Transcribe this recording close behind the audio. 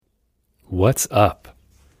What's up?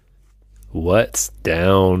 What's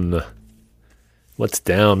down? What's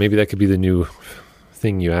down? Maybe that could be the new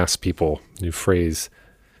thing you ask people, new phrase.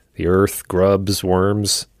 The earth, grubs,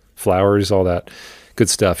 worms, flowers, all that good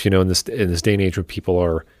stuff. In this day and age when people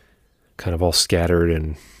are kind of all scattered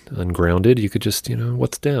and ungrounded, you could just,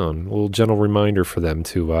 what's down? A little gentle reminder for them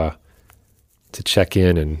to check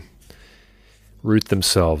in and root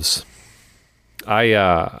themselves.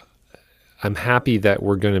 I'm happy that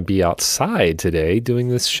we're going to be outside today doing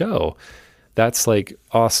this show. That's like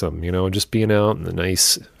awesome, just being out in the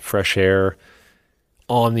nice fresh air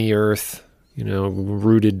on the earth,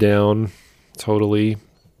 rooted down, totally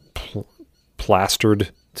plastered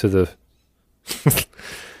to the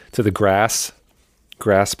to the grass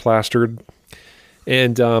plastered.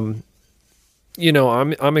 And I'm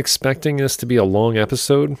expecting this to be a long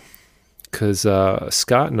episode because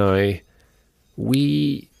Scott and I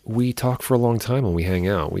we talk for a long time when we hang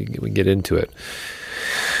out. We get into it.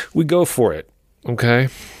 We go for it, okay?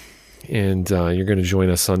 And you're going to join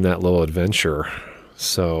us on that little adventure.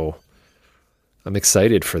 So I'm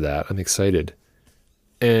excited for that. I'm excited.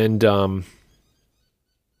 And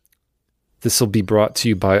this will be brought to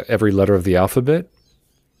you by every letter of the alphabet.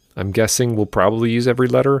 I'm guessing we'll probably use every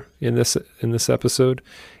letter in this episode.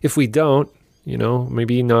 If we don't,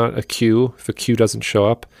 maybe not a Q. If a Q doesn't show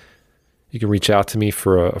up, you can reach out to me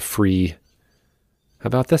for a free, how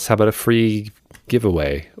about this? How about a free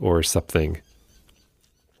giveaway or something?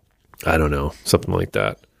 I don't know, something like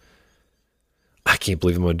that. I can't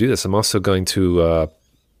believe I'm going to do this. I'm also going to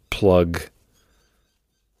plug,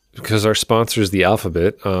 because our sponsor is the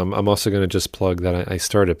alphabet, I'm also going to just plug that I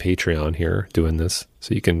started a Patreon here doing this.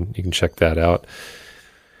 So you can check that out.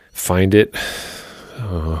 Find it.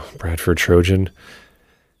 Bradford Trojan.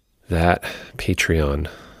 That Patreon.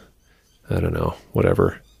 I don't know,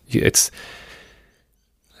 whatever. It's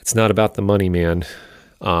not about the money, man.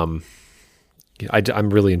 I'm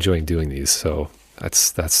really enjoying doing these, so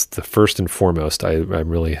that's the first and foremost. I'm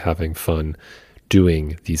really having fun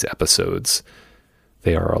doing these episodes.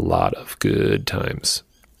 They are a lot of good times,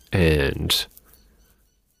 and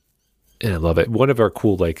I love it. One of our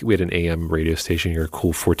cool, we had an AM radio station here,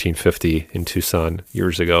 cool 1450 in Tucson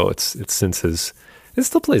years ago. It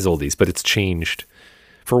still plays oldies, but it's changed.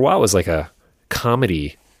 For a while, it was like a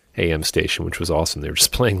comedy AM station, which was awesome. They were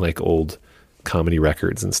just playing like old comedy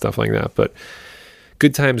records and stuff like that. But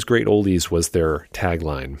Good Times, Great Oldies was their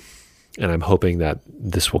tagline. And I'm hoping that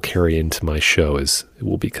this will carry into my show as it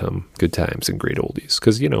will become Good Times and Great Oldies.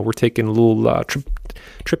 Because, we're taking a little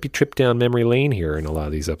trippy trip down memory lane here in a lot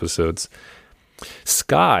of these episodes.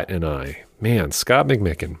 Scott and I, Scott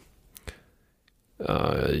McMicken,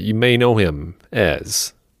 you may know him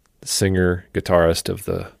as the singer, guitarist of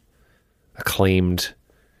the acclaimed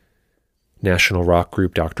national rock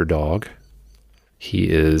group Dr. Dog.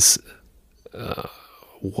 He is,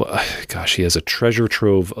 he has a treasure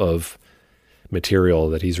trove of material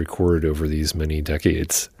that he's recorded over these many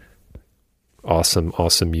decades. Awesome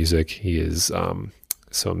music. He is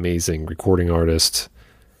so amazing recording artist.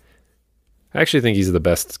 I actually think he's the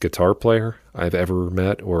best guitar player I've ever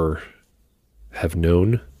met or have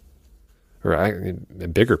known. Or a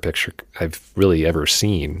bigger picture I've really ever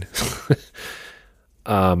seen.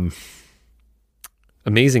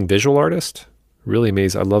 Amazing visual artist. Really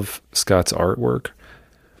amazing. I love Scott's artwork.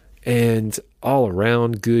 And all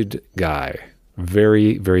around good guy.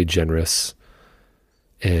 Very, very generous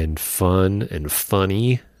and fun and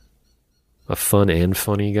funny. A fun and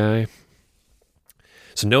funny guy.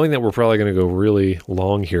 So knowing that we're probably going to go really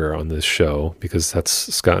long here on this show, because that's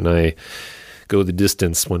Scott and I go the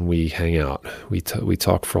distance when we hang out. We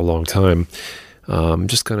talk for a long time. I'm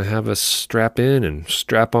just going to have us strap in and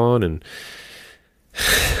strap on and,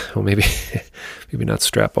 well, maybe not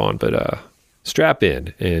strap on, but strap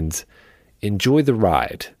in and enjoy the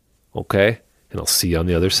ride, okay? And I'll see you on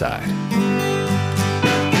the other side.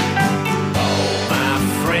 All my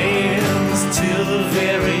friends till the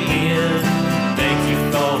very end, thank you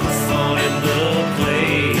for the fun and the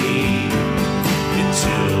play.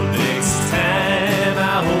 Until next time,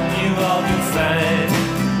 I hope you all do fine.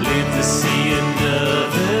 Live to see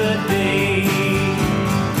another day.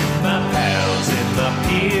 My pals and my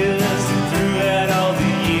peers, throughout all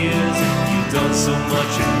the years, you've done so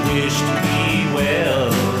much and wished me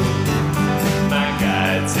well. My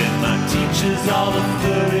guides and my teachers, all the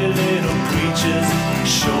furry little creatures,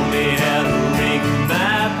 show me how to ring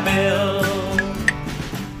my bell.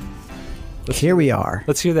 Here we are.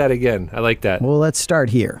 Let's hear that again. I like that. Well, let's start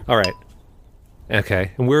here. All right.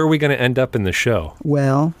 Okay. And where are we going to end up in the show?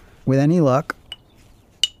 Well, with any luck,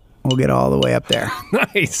 we'll get all the way up there.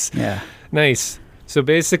 Nice. Yeah. Nice. So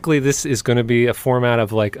basically, this is going to be a format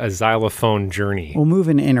of like a xylophone journey. We'll move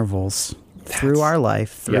in intervals through our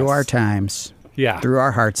life, through Yes. our times, Yeah. through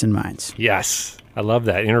our hearts and minds. Yes, I love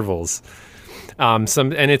that intervals. And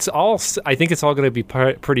it's all. I think it's all going to be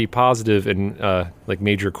pretty positive and like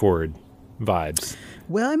major chord vibes.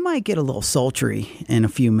 Well, it might get a little sultry in a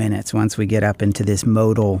few minutes once we get up into this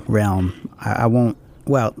modal realm. I won't.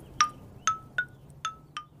 Well,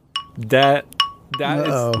 That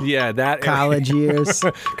Uh-oh. is that college years.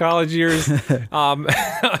 college years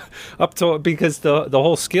up to because the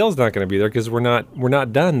whole scale's not going to be there because we're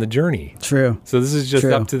not done the journey. True. So this is just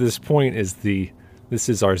True. up to this point this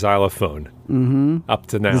is our xylophone up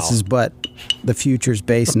to now. This is but the future's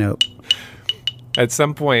bass note. At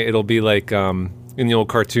some point it'll be like in the old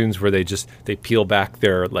cartoons where they peel back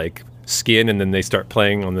their like skin and then they start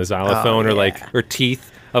playing on the xylophone or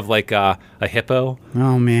teeth of like a hippo.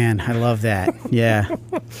 Oh man, I love that. Yeah.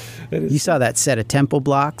 You saw that set of temple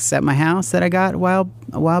blocks at my house that I got a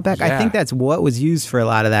while back? Yeah. I think that's what was used for a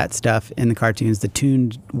lot of that stuff in the cartoons, the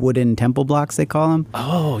tuned wooden temple blocks they call them.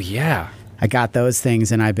 Oh yeah. I got those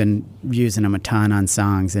things and I've been using them a ton on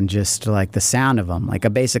songs and just like the sound of them,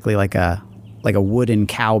 basically like a wooden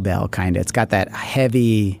cowbell kind of. It's got that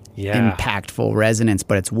heavy, impactful resonance,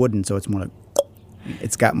 but it's wooden, so it's more like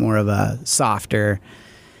it's got more of a softer.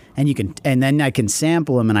 And then I can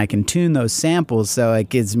sample them and I can tune those samples, so it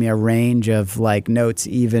gives me a range of like notes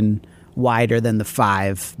even wider than the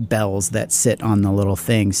 5 bells that sit on the little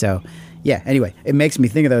thing. So yeah, anyway, it makes me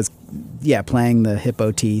think of those, playing the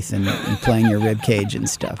hippo teeth and playing your rib cage and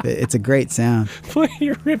stuff. It's a great sound. Play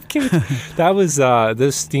your ribcage. That was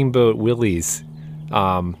those Steamboat Willies.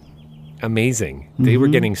 Amazing. They were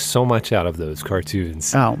getting so much out of those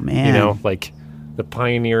cartoons. Oh man. You know, like the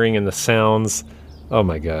pioneering and the sounds. Oh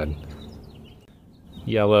my God.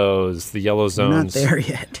 The yellow zones. We're not there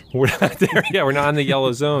yet. We're not there. Yeah, we're not in the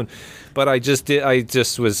yellow zone. But I just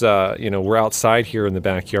was, we're outside here in the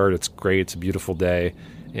backyard. It's great. It's a beautiful day.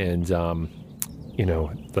 And,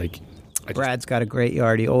 Brad's got a great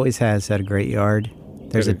yard. He always has had a great yard.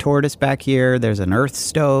 There's a tortoise back here. There's an earth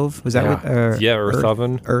stove. Was that what? Earth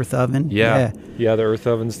oven. Earth oven. Yeah, the earth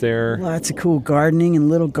oven's there. Lots of cool gardening and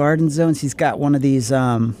little garden zones. He's got one of these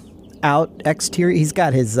exterior. He's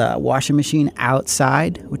got his washing machine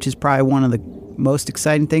outside, which is probably one of the most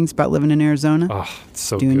exciting things about living in Arizona. Oh, it's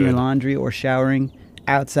so doing good. your laundry or showering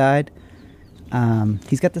outside.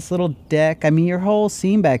 He's got this little deck. I mean, your whole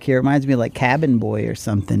scene back here reminds me of like Cabin Boy or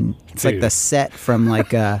something. It's like Dude. the set from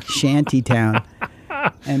like a shanty town.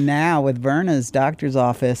 And now with Verna's doctor's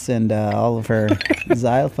office and all of her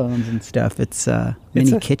xylophones and stuff, it's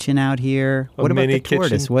mini kitchen out here. What about mini the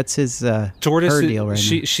tortoise? kitchen. What's his Tortoise, her deal right now?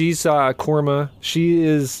 she's Korma. She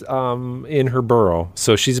is in her burrow,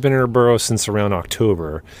 so she's been in her burrow since around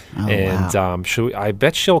October, and wow. I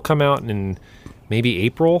bet she'll come out in maybe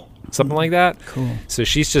April, something like that. Cool. So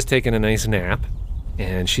she's just taking a nice nap,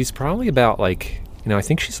 and she's probably about like I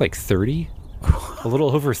think she's like 30, a little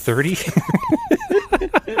over 30.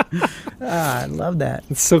 I love that.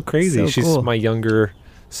 It's so crazy. So She's cool. my younger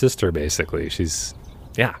sister, basically.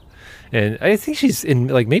 And I think she's in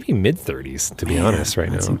like maybe mid-30s, to be honest, right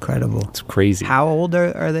That's now. incredible. It's crazy. How old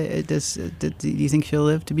are they? Do you think she'll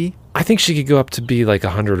live to be? I think she could go up to be like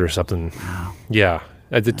 100 or something. Wow. Yeah.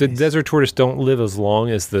 The desert tortoise don't live as long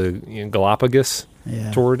as the Galapagos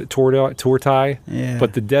Yeah. tortoise, Yeah.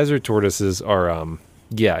 but the desert tortoises are, and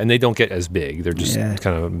they don't get as big. They're just Yeah.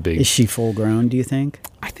 kind of big. Is she full grown, do you think?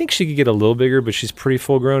 I think she could get a little bigger, but she's pretty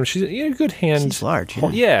full grown. She's a good hand. She's large, yeah.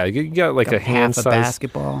 Yeah, you got like a hand half a size.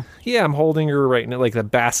 basketball. Yeah, I'm holding her right now, like a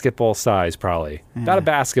basketball size, probably. About a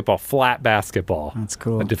basketball, flat basketball. That's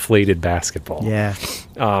cool. A deflated basketball. Yeah.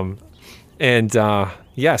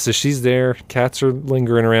 So she's there. Cats are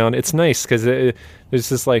lingering around. It's nice because there's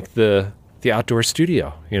just like the outdoor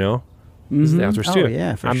studio, This is the outdoor Oh, studio.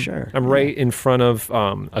 yeah, for sure. I'm right in front of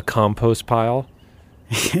a compost pile,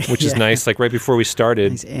 which is nice. Like right before we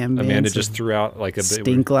started, Nice ambience Amanda of just threw out like a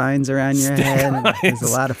Stink lines around your head. And there's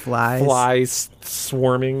a lot of flies. flies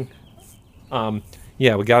swarming.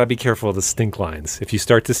 We got to be careful of the stink lines. If you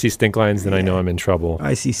start to see stink lines, then I know I'm in trouble.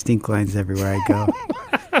 I see stink lines everywhere I go.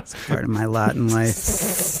 It's part of my lot in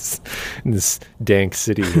life. In this dank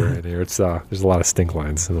city we're in here, it's there's a lot of stink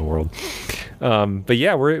lines in the world. But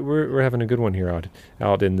yeah, we're having a good one here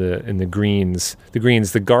out in the greens.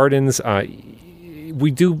 The gardens. We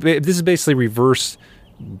do. This is basically reverse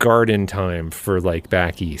garden time for like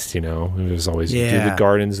back east, you know. It was always do Yeah. the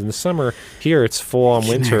gardens in the summer. Here it's full on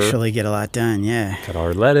Can winter. actually get a lot done. Yeah. Got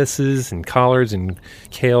our lettuces and collards and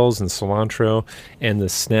kales and cilantro and the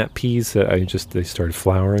snap peas that they started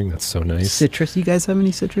flowering. That's so nice. Citrus. You guys have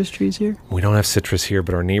any citrus trees here? We don't have citrus here,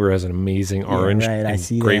 but our neighbor has an amazing orange right, I and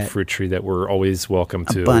see that. grapefruit tree that we're always welcome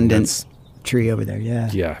to. Abundant tree over there. Yeah.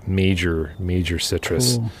 Yeah, major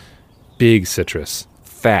citrus. Cool. Big citrus.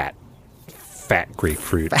 Fat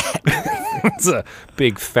grapefruit. It's a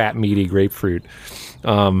big, fat, meaty grapefruit.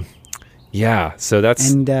 Yeah, so that's...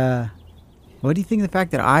 And what do you think of the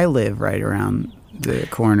fact that I live right around the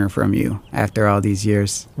corner from you after all these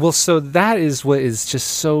years? Well, so that is what is just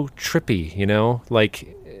so trippy, you know? Like,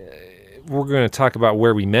 we're going to talk about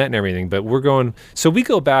where we met and everything, but we're going... So we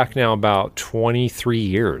go back now about 23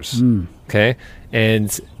 years, okay?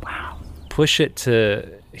 And push it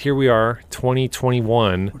to... Here we are,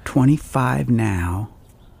 2021. We're 25 now.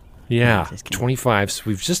 Yeah, just kidding. 25. So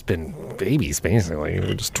we've just been babies, basically.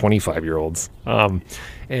 We're just 25-year-olds.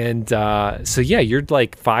 So, yeah, you're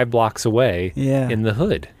like 5 blocks away in the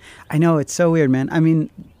hood. I know, it's so weird, man. I mean,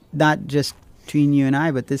 not just between you and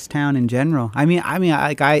I, but this town in general.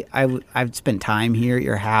 I've spent time here at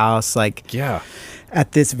your house, like Yeah.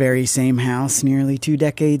 at this very same house nearly 2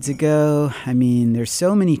 decades ago. I mean, there's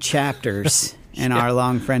so many chapters in our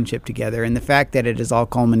long friendship together, and the fact that it has all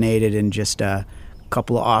culminated in just a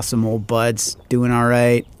couple of awesome old buds doing all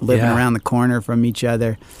right, living Yeah. around the corner from each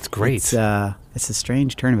other. It's great. It's a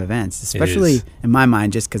strange turn of events, especially in my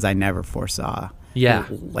mind, just because I never foresaw Yeah.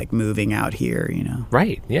 like moving out here, you know.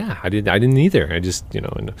 Right. Yeah. I didn't either. I just,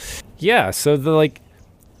 yeah. So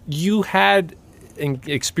you had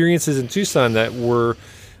experiences in Tucson that were,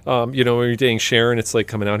 when you're dating Sharon, it's like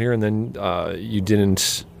coming out here, and then you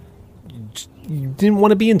didn't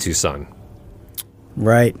want to be in Tucson.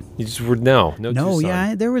 Right. You just were no Tucson.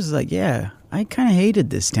 Yeah, there was I kind of hated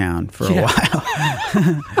this town for a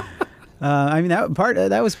while. I mean,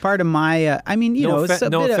 that was part of my. It's a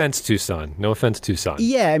no bit offense, Tucson. No offense, Tucson.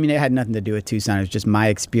 Yeah, I mean, it had nothing to do with Tucson. It was just my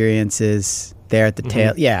experiences there at the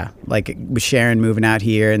tail. Yeah, like with Sharon moving out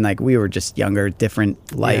here, and like we were just younger,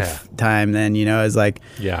 different lifetime then. You know, it was like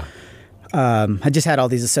Yeah. I just had all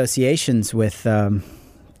these associations with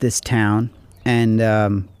this town. And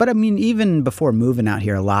but I mean, even before moving out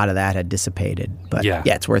here, a lot of that had dissipated. But yeah,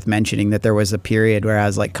 it's worth mentioning that there was a period where I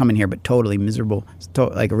was like coming here, but totally miserable,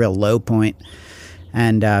 like a real low point,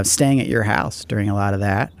 and staying at your house during a lot of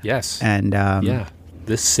that. Yes. And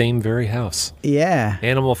this same very house. Yeah.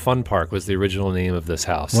 Animal Fun Park was the original name of this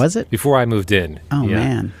house. Was it? Before I moved in. Oh Yeah.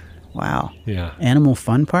 man, wow. Yeah. Animal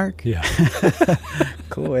Fun Park. Yeah.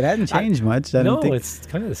 Cool. It hadn't changed much. I don't think. It's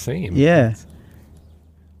kind of the same. Yeah.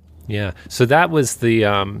 Yeah. So that was the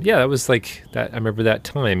that was like that. I remember that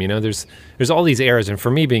time. There's all these eras, and for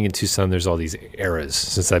me being in Tucson, there's all these eras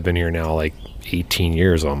since I've been here now like 18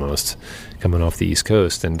 years almost, coming off the East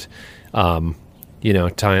Coast, and time,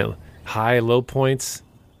 high, low points,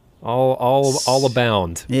 all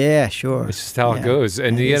abound. Yeah, sure. It's just how it goes,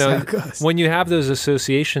 and It is how it goes. when you have those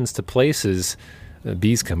associations to places.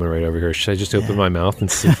 Bees coming right over here. Should I just open my mouth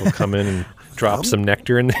and see if they'll come in and drop some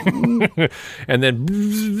nectar in there? And then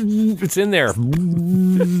it's in there.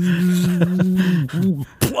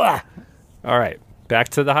 All right, back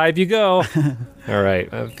to the hive you go. All right,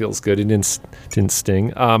 that feels good. It didn't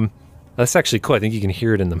sting. That's actually cool. I think you can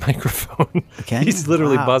hear it in the microphone. Can He's you?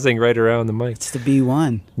 literally Wow. buzzing right around the mic. It's the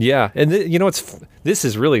B1. Yeah, and this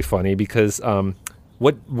is really funny because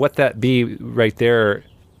what that bee right there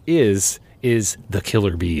is the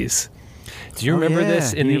killer bees. Do you remember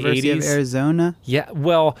this in University the 80s? of Arizona? Yeah,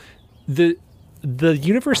 well, the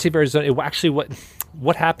University of Arizona,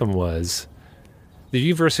 what happened was the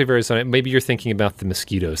University of Arizona, maybe you're thinking about the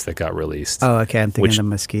mosquitoes that got released. Oh, okay. I'm thinking Which of the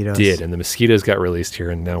mosquitoes. And the mosquitoes got released here,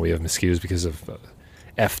 and now we have mosquitoes because of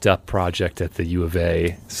effed up project at the U of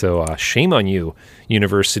A. So shame on you,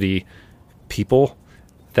 university people,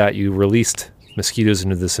 that you released mosquitoes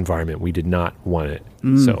into this environment. We did not want it.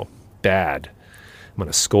 So bad. I'm going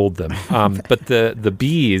to scold them. But the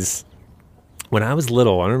bees, when I was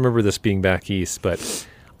little, I don't remember this being back east, but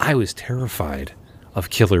I was terrified of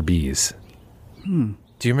killer bees. Do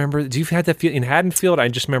you remember? Do you have that feel in Haddonfield? I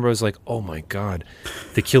just remember I was like, oh my God,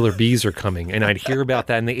 the killer bees are coming. And I'd hear about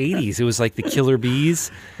that in the 80s. It was like the killer bees.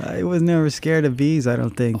 I was never scared of bees, I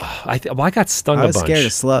don't think. I got stung I was a bunch. scared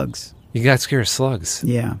of slugs. You got scared of slugs?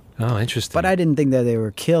 Yeah. Oh, interesting. But I didn't think that they were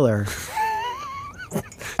killer.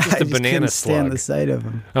 Just I a banana couldn't stand slug. the sight of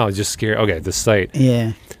them. Oh, just scared. Okay, the sight.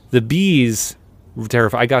 Yeah. The bees were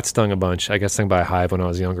terrified. I got stung a bunch. I got stung by a hive when I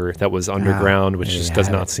was younger. That was underground, which there just you does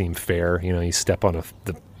have not it. seem fair. You step on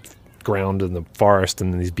the ground in the forest,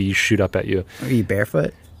 and these bees shoot up at you. Are you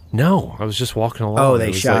barefoot? No, I was just walking along. Oh, It they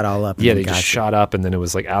was shot like- all up. Yeah, and they just shot up, and then it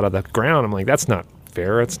was like out of the ground. I'm like, that's not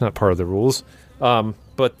fair. It's not part of the rules.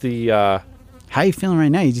 But the How you feeling right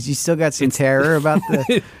now? You still got some terror about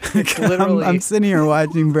the. literally. I'm sitting here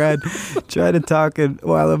watching Brad try to talk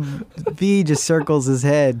while a bee just circles his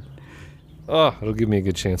head. Oh, it'll give me a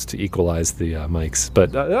good chance to equalize the mics. But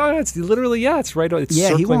it's literally, it's right. It's Yeah,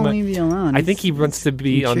 he circling won't my- leave you alone. I think he wants to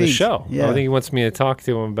be on the intrigued. show. Yeah. I think he wants me to talk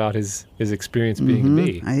to him about his experience being a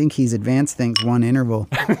bee. I think he's advanced things one interval.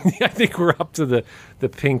 I think we're up to the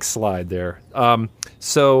pink slide there.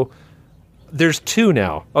 So there's 2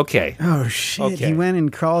 now. Okay. Oh shit! Okay. He went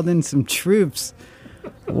and crawled in some troops.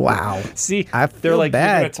 Wow. See, I they're feel like,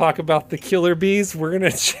 bad. we're going to talk about the killer bees. We're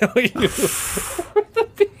going to show you.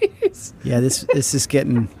 Yeah, this is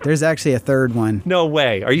getting. There's actually a third one. No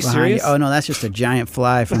way. Are you behind serious? you. Oh no, that's just a giant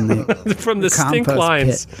fly from the From the stink compost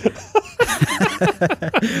lines.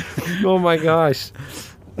 Oh my gosh.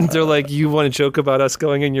 They're like, you want to joke about us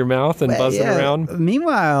going in your mouth and buzzing Yeah, around?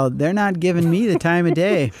 Meanwhile, they're not giving me the time of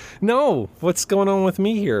day. No. What's going on with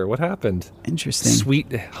me here? What happened? Interesting.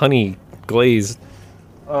 Sweet honey glaze.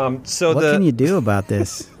 So What can you do about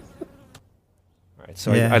this? All right,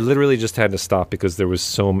 so Yeah. I literally just had to stop because there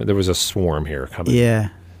was a swarm here coming. Yeah,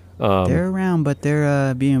 Um, they're around, but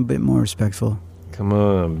they're being a bit more respectful. Come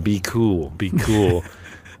on, be cool, be cool.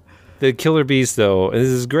 The killer bees, though, and this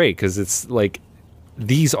is great because it's like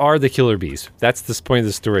these are the killer bees. That's the point of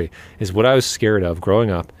the story. Is what I was scared of growing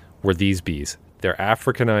up were these bees. They're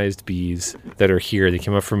Africanized bees that are here. They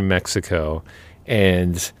came up from Mexico,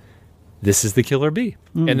 and this is the killer bee.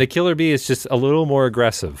 And the killer bee is just a little more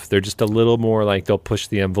aggressive. They're just a little more like they'll push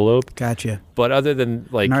the envelope. Gotcha. But other than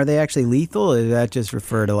like And are they actually lethal, or does that just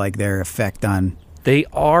refer to like their effect on? they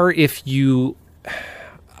are, if you,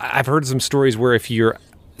 I've heard some stories where if you're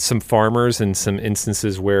some farmers and some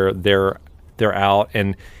instances where they're out,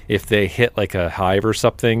 and if they hit like a hive or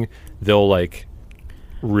something, they'll like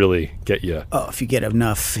really get you. Oh, if you get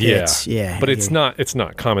enough hits, yeah. But it's not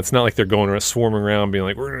common. It's not like they're going around swarming around being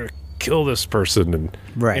like, we're gonna kill this person and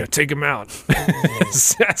Right. take him out,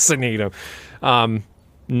 assassinate him.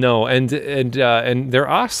 No, and they're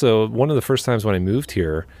also one of the first times when I moved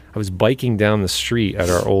here, I was biking down the street at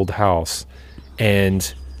our old house,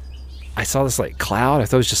 and I saw this like cloud. I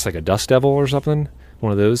thought it was just like a dust devil or something,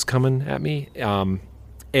 one of those coming at me.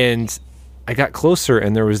 And I got closer,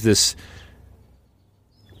 and there was this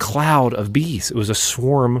cloud of bees. It was a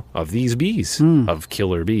swarm of these bees, of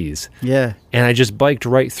killer bees. Yeah. And I just biked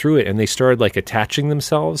right through it, and they started like attaching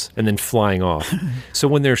themselves and then flying off. So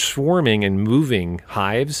when they're swarming and moving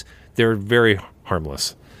hives, they're very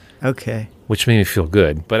harmless, Okay. which made me feel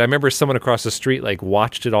good. But I remember someone across the street like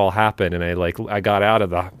watched it all happen, and I got out of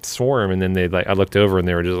the swarm, and then I looked over, and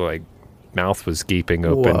they were just like, mouth was gaping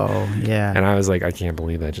open. Whoa. Yeah. And I was like, I can't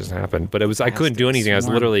believe that just happened. But I couldn't do anything. I was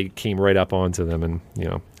swarm. literally came right up onto them, and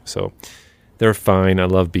so they're fine. I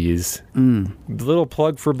love bees. The little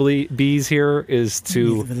plug for bees here is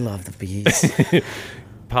to I love the bees.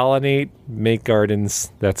 pollinate, make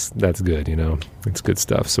gardens. That's good. It's good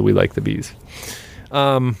stuff. So we like the bees.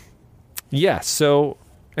 So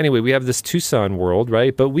anyway, we have this Tucson world,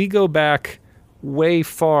 right? But we go back way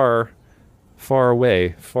far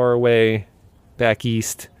away back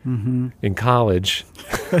east in college.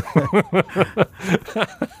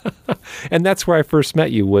 And that's where I first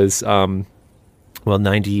met you was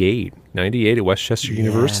 98 at Westchester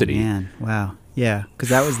University. Man, wow. Yeah, because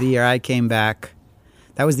that was the year I came back.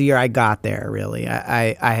 That was the year I got there, really.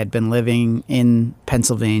 I had been living in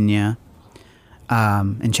Pennsylvania,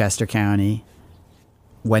 in Chester County,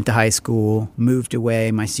 went to high school, moved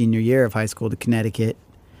away my senior year of high school to Connecticut.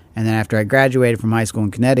 And then after I graduated from high school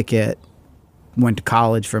in Connecticut, went to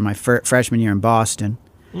college for my freshman year in Boston.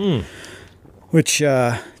 Which,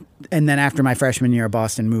 and then after my freshman year at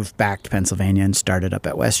Boston, moved back to Pennsylvania and started up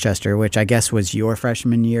at Westchester, which I guess was your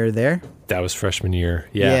freshman year there. That was freshman year.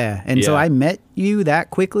 Yeah. And so I met you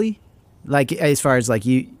that quickly, like as far as like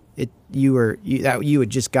you had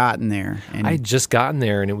just gotten there. And I had just gotten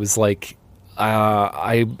there, and it was like,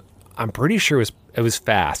 I'm pretty sure it was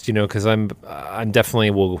fast, because I'm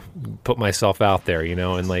definitely will put myself out there,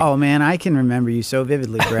 and like. Oh man, I can remember you so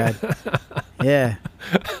vividly, Brad. Yeah.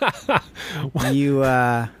 You.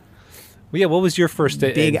 Yeah, what was your first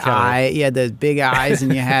Big encounter? eye. You had those big eyes,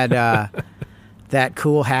 and you had that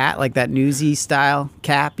cool hat, like that newsy style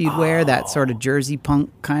cap you'd wear, that sort of Jersey punk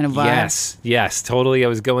kind of vibe. Yes, totally. I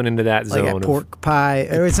was going into that Like zone. a pork pie.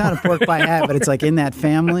 Or it's not a pork pie hat, but it's like in that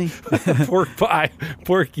family. Pork pie,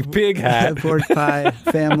 porky pig hat. Pork pie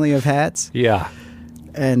family of hats. Yeah.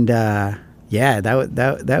 And Yeah,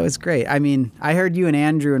 that was great. I mean, I heard you and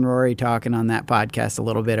Andrew and Rory talking on that podcast a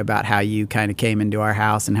little bit about how you kind of came into our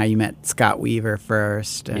house and how you met Scott Weaver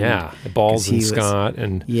first. And, Yeah, Balls and Scott,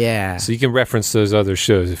 and yeah. so you can reference those other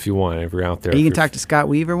shows if you want. If you're out there, You can talk to Scott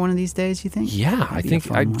Weaver one of these days. You think? Yeah, That'd I be a think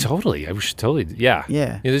fun I one. totally. I should totally. Yeah,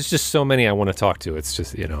 Yeah. There's just so many I want to talk to. It's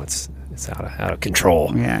just it's out of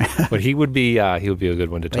control. Yeah. But he would be a good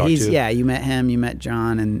one to talk to. Yeah, you met him, you met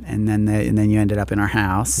John, and then you ended up in our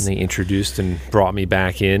house. And they introduced and brought me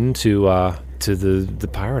back into to the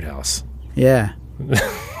Pirate House. Yeah.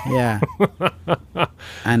 Yeah.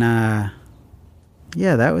 And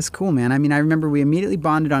yeah, that was cool, man. I mean, I remember we immediately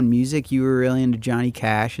bonded on music. You were really into Johnny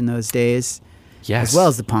Cash in those days, Yes, as well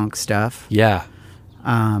as the punk stuff. yeah.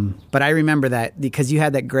 But I remember that because you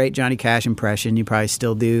had that great Johnny Cash impression. You probably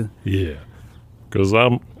still do. Yeah, because I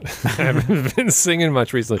haven't been singing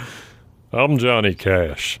much recently. I'm Johnny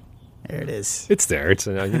Cash. There it is. It's there. It's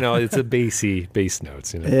it's a bass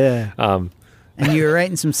notes. Yeah. And you were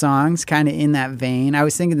writing some songs kind of in that vein. I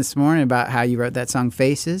was thinking this morning about how you wrote that song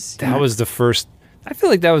Faces. That was the first. I feel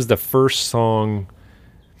like that was the first song.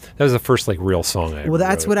 That was the first like real song I ever Well,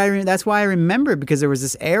 that's wrote. that's why I remember, because there was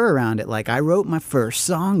this air around it. Like, I wrote my first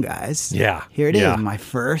song, guys. Yeah. Here it is, Yeah. my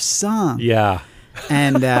first song. Yeah.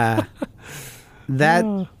 And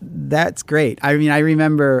that's great. I mean, I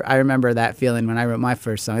remember that feeling when I wrote my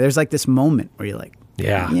first song. There's like this moment where you're like,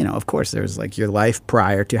 Yeah. of course there's like your life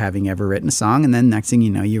prior to having ever written a song, and then next thing you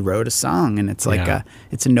know, you wrote a song, and it's like Yeah.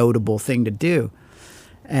 it's a notable thing to do.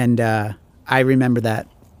 And I remember that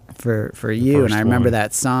for you, and first I remember one.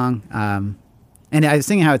 that song. And I was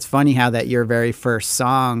thinking how it's funny how that your very first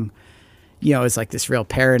song, is like this real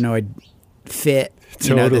paranoid fit, this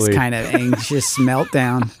Totally. kind of anxious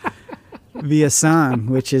meltdown via song,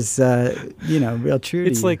 which is real true.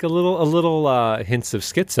 It's to like a little hints of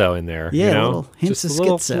schizo in there. Yeah, you know? little hints Just of a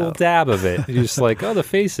schizo. little dab of it. You're just like, oh, the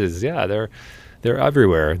faces. Yeah, they're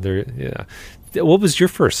everywhere. Yeah. What was your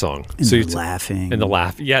first song? And So they're you- laughing. And the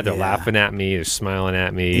laugh. Yeah, they're Yeah. laughing at me. They're smiling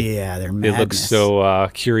at me. Yeah, they're They look madness. so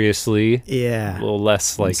curiously. Yeah, A little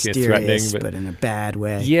less like mysterious, threatening, but in a bad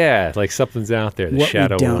way. yeah, like something's out there. The What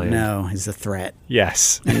shadow we don't land. know is a threat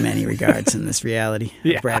Yes. in many regards in this reality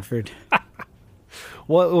Yeah. of Bradford.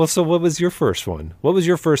 Well, so what was your first one? What was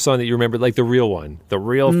your first song that you remember? Like the real one, the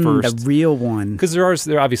real first. The real one. Because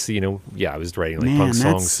there obviously, I was writing like Man, punk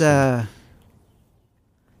songs.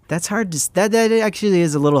 that's hard to. That actually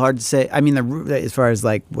is a little hard to say. I mean, as far as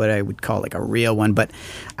like what I would call like a real one, but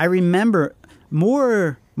I remember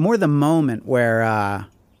more the moment where.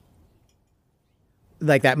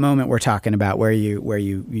 Like that moment we're talking about, where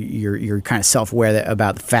you're kind of self-aware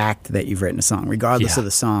about the fact that you've written a song, regardless Yeah. of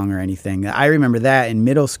the song or anything. I remember that in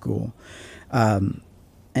middle school, and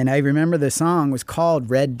I remember the song was called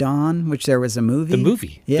Red Dawn, which there was a movie. The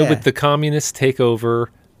movie, yeah, with the communists take over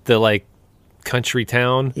the like country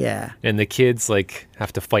town, yeah, and the kids like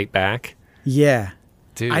have to fight back. yeah.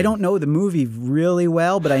 Dude, I don't know the movie really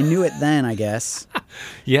well, but I knew it then, I guess.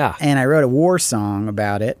 Yeah. And I wrote a war song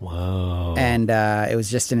about it. Whoa. And it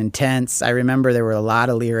was just an intense. I remember there were a lot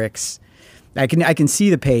of lyrics. I can see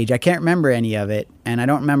the page. I can't remember any of it, and I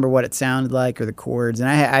don't remember what it sounded like or the chords. And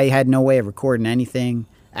I had no way of recording anything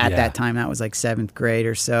at Yeah. that time. That was like 7th grade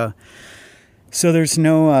or so. So there's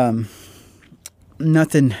no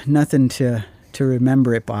nothing to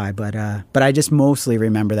remember it by. But I just mostly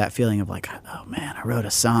remember that feeling of like, oh man, I wrote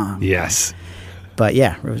a song. Yes. But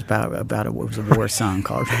yeah, it was it was a war song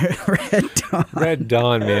called Red Dawn. Red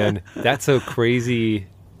Dawn, man. That's a pretty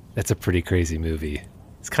crazy movie.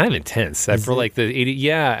 It's kind of intense. For like the 80,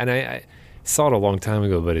 yeah, and I saw it a long time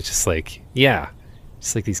ago, but it's just like, yeah.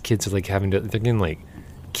 It's like these kids are like they're getting like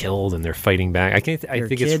killed and they're fighting back. I think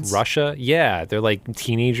kids? it's Russia. Yeah, they're like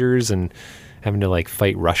teenagers and having to like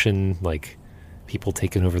fight Russian like people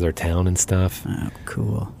taking over their town and stuff. Oh,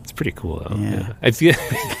 cool. It's pretty cool though. Yeah. I feel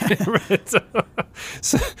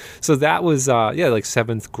so that was like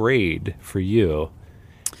 7th grade for you.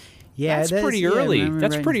 Yeah, That's that is- pretty yeah, I early. remember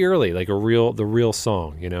That's writing- pretty early, like the real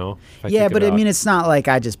song, you know? If I Yeah, think but I about- mean, it's not like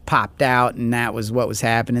I just popped out and that was what was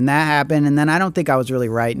happening. That happened, and then I don't think I was really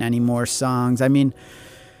writing any more songs. I mean,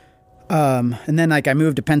 and then like I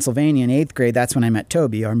moved to Pennsylvania in 8th grade. That's when I met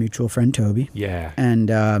Toby, our mutual friend Toby, yeah.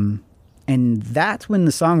 and that's when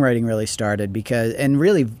the songwriting really started because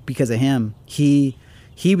of him. He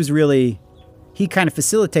kind of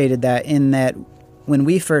facilitated that in that when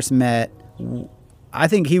we first met. I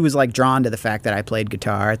think he was like drawn to the fact that I played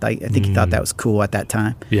guitar. I think he thought that was cool at that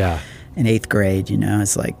time. Yeah. In 8th grade,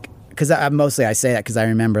 it's like, because I say that because I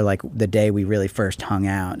remember like the day we really first hung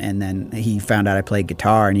out, and then he found out I played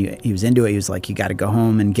guitar, and he was into it. He was like, "You got to go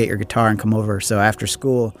home and get your guitar and come over." So after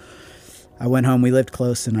school, I went home. We lived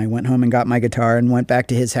close, and I went home and got my guitar and went back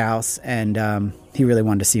to his house. And he really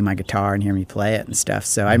wanted to see my guitar and hear me play it and stuff.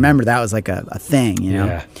 So I remember that was like a thing, you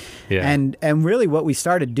know. Yeah. And really, what we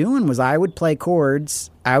started doing was I would play chords.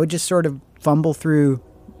 I would just sort of fumble through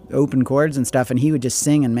open chords and stuff, and he would just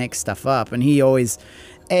sing and make stuff up. And he always,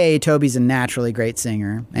 Toby's a naturally great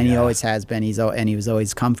singer, and he always has been. And he was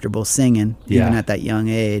always comfortable singing, even at that young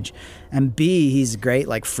age. And B, he's a great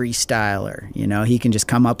like freestyler. You know, he can just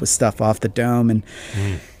come up with stuff off the dome, and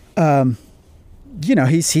you know,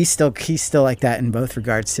 he's still like that in both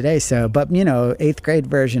regards today. So, but you know, 8th grade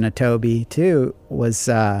version of Toby too was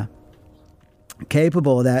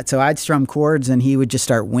capable of that. So I'd strum chords, and he would just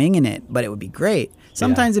start winging it, but it would be great.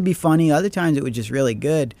 Sometimes it'd be funny, other times it was just really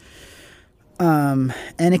good. And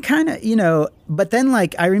it kind of, you know, but then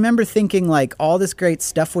like I remember thinking like all this great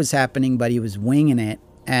stuff was happening, but he was winging it,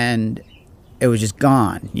 and it was just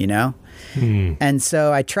gone, you know? And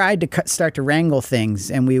so I tried to start to wrangle things,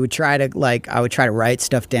 and we would try to like, I would try to write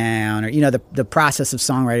stuff down, or, you know, the process of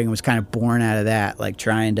songwriting was kind of born out of that, like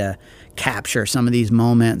trying to capture some of these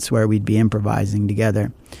moments where we'd be improvising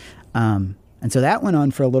together. And so that went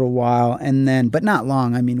on for a little while, and then, but not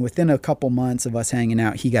long. I mean, within a couple months of us hanging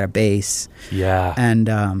out, he got a bass. Yeah. And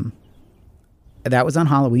that was on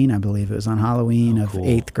Halloween, I believe. It was on Halloween of cool.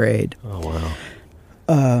 8th grade. Oh,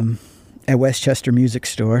 wow. At Westchester Music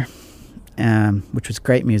Store, which was a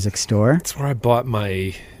great music store. That's where I bought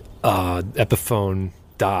my Epiphone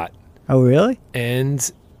Dot. Oh, really?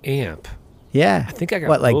 And amp. Yeah. I think I got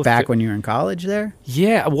what, like both. back when you were in college there?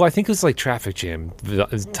 Yeah. Well, I think it was like Traffic Jam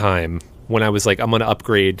time when I was like, I'm going to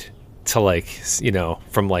upgrade to like, you know,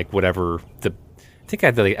 from like whatever I think I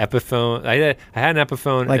had the like Epiphone. I had an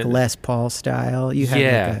Epiphone. Like Les Paul style? You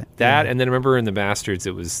had that. And then I remember in the Bastards,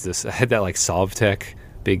 it was this, I had that like Solvtech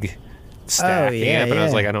big stack amp. And I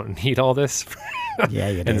was like, I don't need all this. Yeah,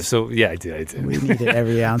 you did. And so, yeah, I did. We needed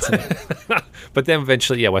every ounce of it. But then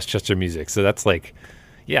eventually, Westchester Music. So that's like,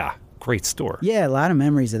 great store. Yeah, a lot of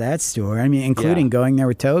memories of that store. I mean, including going there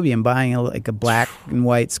with Toby and buying a black and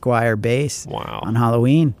white Squire bass on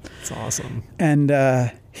Halloween. That's awesome.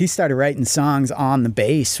 And he started writing songs on the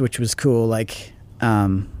bass, which was cool. Like,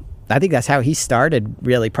 I think that's how he started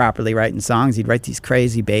really properly writing songs. He'd write these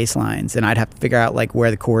crazy bass lines, and I'd have to figure out like where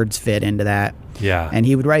the chords fit into that. Yeah. And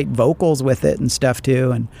he would write vocals with it and stuff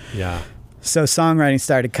too. And so songwriting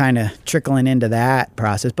started kind of trickling into that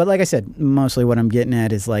process. But like I said, mostly what I'm getting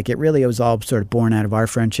at is like it was all sort of born out of our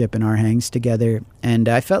friendship and our hangs together. And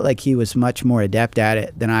I felt like he was much more adept at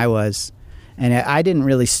it than I was. And I didn't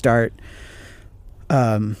really start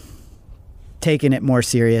taking it more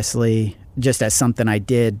seriously just as something I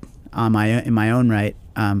did in my own right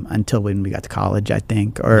until when we got to college, I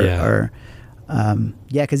think. Because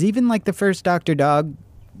even like the first Dr. Dog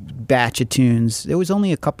batch of tunes, there was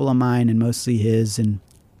only a couple of mine and mostly his, and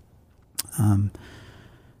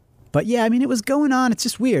but yeah, I mean, it was going on. It's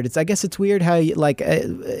just weird. I guess it's weird how you, like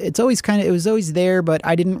it's always it was always there, but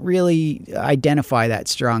I didn't really identify that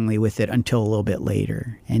strongly with it until a little bit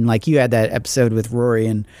later. And like you had that episode with Rory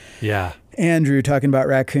and Andrew talking about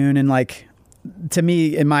Raccoon, and like to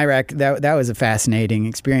me in my that was a fascinating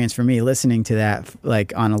experience for me listening to that,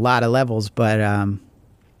 like on a lot of levels. But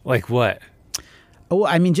like what? Oh,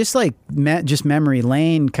 I mean, just like just memory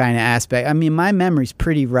lane kind of aspect. I mean, my memory's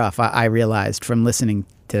pretty rough. I realized from listening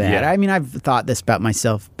to that. I mean, I've thought this about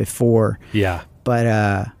myself before. Yeah.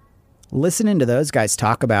 But listening to those guys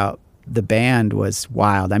talk about the band was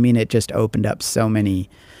wild. I mean, it just opened up so many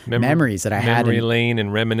memories that I had. Memory lane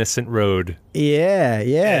and reminiscent road. Yeah.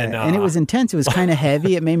 And it was intense. It was kind of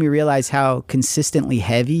heavy. It made me realize how consistently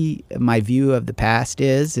heavy my view of the past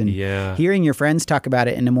is. And hearing your friends talk about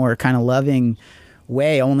it in a more kind of loving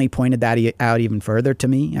way only pointed that out even further to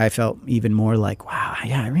me. I felt even more like, wow,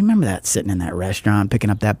 I remember that sitting in that restaurant picking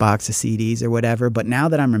up that box of CDs or whatever. But now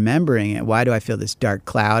that I'm remembering it, why do I feel this dark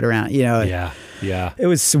cloud around? You know, It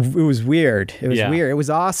was weird. It was weird. It was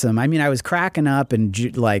awesome. I mean, I was cracking up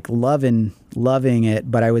and like loving it,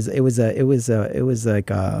 but it was a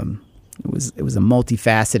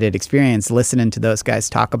multifaceted experience listening to those guys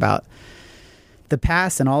talk about the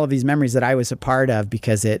past and all of these memories that I was a part of,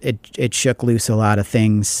 because it shook loose a lot of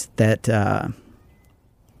things that I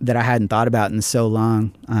hadn't thought about in so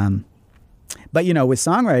long. But you know, with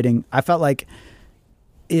songwriting, I felt like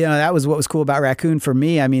that was what was cool about Raccoon for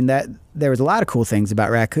me. I mean, that there was a lot of cool things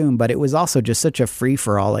about Raccoon, but it was also just such a free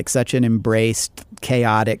for all, like such an embraced,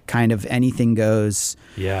 chaotic kind of anything goes.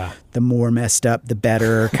 Yeah. The more messed up, the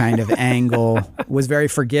better kind of angle. Was very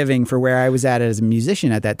forgiving for where I was at as a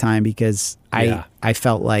musician at that time, because I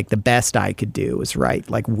felt like the best I could do was write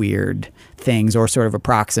like weird things or sort of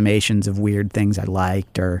approximations of weird things I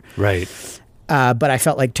liked, or Right. But I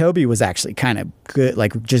felt like Toby was actually kind of good,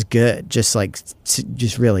 like just good, just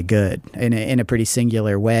really good in a pretty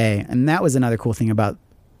singular way. And that was another cool thing about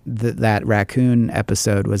that Raccoon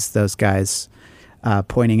episode, was those guys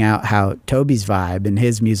pointing out how Toby's vibe and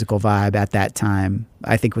his musical vibe at that time,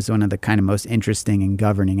 I think, was one of the kind of most interesting and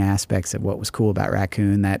governing aspects of what was cool about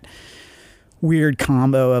Raccoon. That weird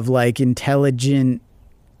combo of like intelligent,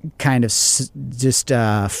 kind of just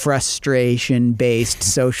frustration-based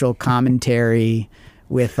social commentary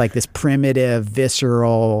with like this primitive,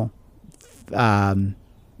 visceral,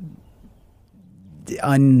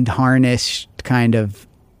 unharnessed kind of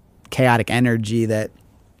chaotic energy that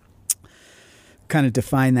kind of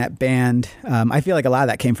defined that band. I feel like a lot of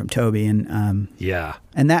that came from Toby, and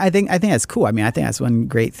that I think that's cool. I mean, I think that's one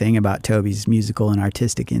great thing about Toby's musical and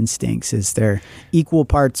artistic instincts, is they're equal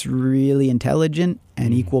parts really intelligent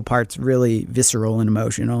and equal parts really visceral and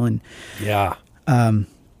emotional. And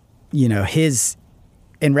his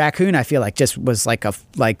in Raccoon, I feel like just was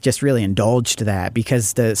just really indulged that,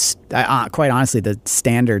 because quite honestly, the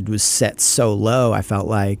standard was set so low. I felt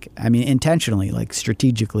like, I mean, intentionally, like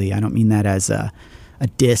strategically. I don't mean that as a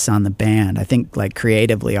diss on the band. I think like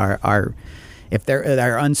creatively, our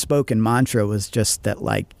unspoken mantra was just that,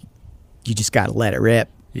 like, you just got to let it rip.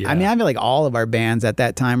 Yeah. I mean, I feel like all of our bands at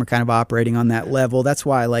that time were kind of operating on that level. That's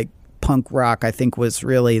why like punk rock, I think, was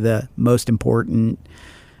really the most important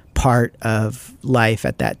part of life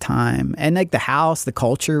at that time. And like the house, the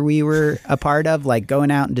culture we were a part of, like going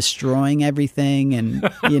out and destroying everything, and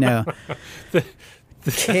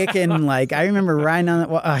kicking, like I remember riding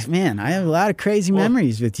on man, I have a lot of crazy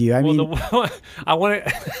memories with you. I mean, I want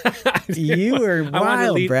to you were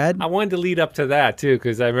wild, Brad. I wanted to lead up to that too,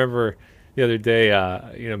 because I remember the other day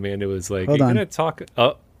Amanda was like, hold on, gonna talk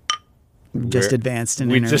just advanced an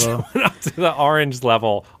we interval. Just went up to the orange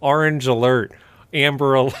level, orange alert,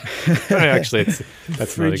 amber alert. Actually,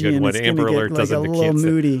 that's not a good one. Amber alert doesn't. Like a little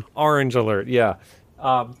moody. Orange alert, yeah.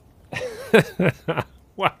 Wow.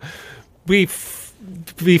 Before,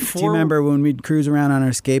 do you remember when we'd cruise around on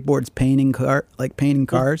our skateboards painting cars? Well,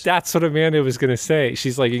 that's what Amanda was going to say.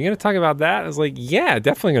 She's like, "You're going to talk about that?" I was like, "Yeah,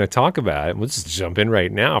 definitely going to talk about it. We'll just jump in right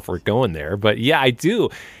now if we're going there." But yeah, I do.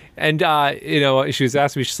 And, she was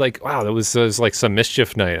asking me, she's like, wow, that was like some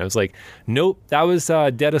mischief night. I was like, nope, that was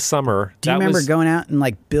dead of summer. Do you remember going out and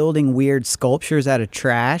like building weird sculptures out of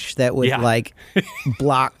trash that would like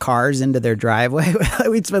block cars into their driveway?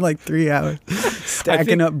 We'd spend like 3 hours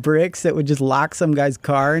stacking up bricks that would just lock some guy's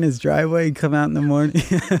car in his driveway and come out in the morning.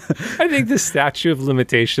 I think the statute of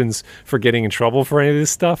limitations for getting in trouble for any of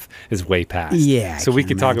this stuff is way past. Yeah. So we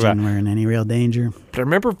could talk about we're in any real danger. But I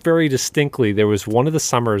remember very distinctly, there was one of the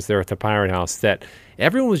summers there at the Pirate House that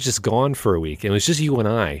everyone was just gone for a week. It was just you and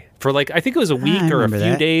I for like, I think it was a week or a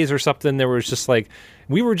few days or something. There was just like,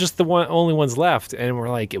 we were just the only ones left, and we're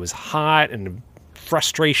like, it was hot and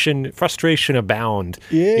frustration abound.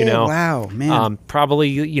 Yeah, wow, man.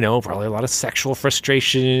 Probably a lot of sexual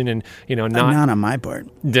frustration, and not on my part.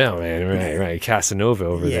 No, man, right, Casanova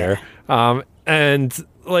over there. And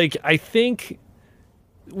like, I think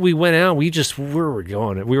we went out. We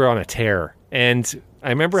were on a tear, and I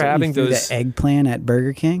remember having those the eggplant at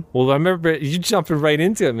Burger King. Well, I remember you jumping right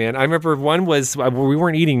into it, man. I remember one was we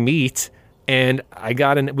weren't eating meat, and we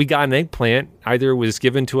got an eggplant. Either it was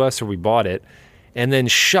given to us or we bought it, and then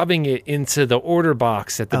shoving it into the order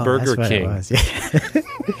box at the Burger King. It was. Yeah.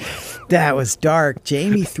 That was dark.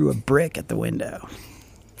 Jamie threw a brick at the window.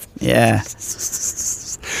 Yeah.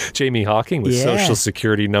 Jamie Hawking with Social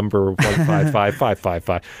Security number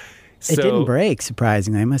 155555. It didn't break,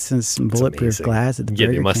 surprisingly. I must have some bulletproof glass at the Burger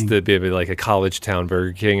King. Yeah, they must have been like a college town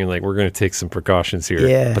Burger King, and like, we're going to take some precautions here.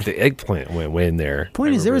 Yeah. But the eggplant went in there.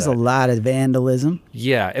 Point is, there was a lot of vandalism.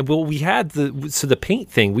 Yeah. Well, we had the paint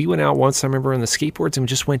thing. We went out once, I remember, on the skateboards and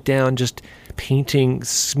just went down just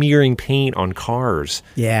smearing paint on cars.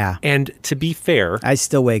 Yeah. And to be fair, I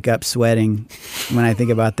still wake up sweating when I think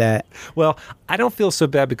about that. Well, I don't feel so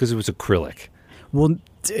bad because it was acrylic. Well,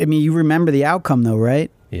 I mean, you remember the outcome though, right?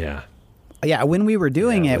 Yeah. Yeah, when we were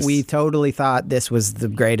doing it, we totally thought this was the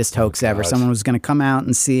greatest hoax ever. Someone was going to come out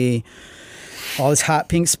and see all this hot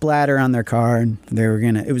pink splatter on their car, and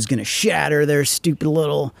it was gonna shatter their stupid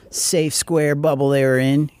little safe square bubble they were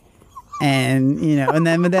in. And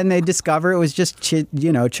but then they discover it was just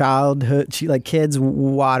childhood, like kids'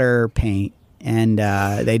 water paint, and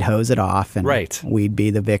they'd hose it off, and we'd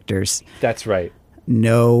be the victors. That's right.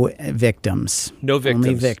 No victims. No victims.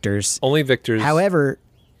 Only victors. Only victors. However,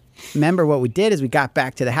 remember what we did is we got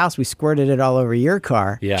back to the house, we squirted it all over your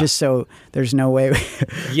car, just so there's no way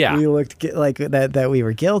we looked like that we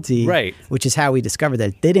were guilty. Right. Which is how we discovered that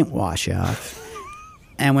it didn't wash off.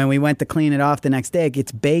 And when we went to clean it off the next day, it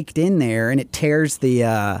gets baked in there and it tears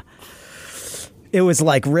the. It was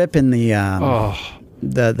like ripping the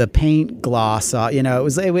paint gloss off.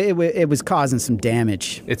 It was causing some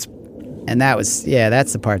damage. And that's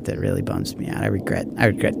the part that really bums me out. I regret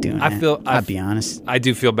doing it. I'll be honest. I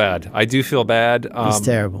do feel bad. It's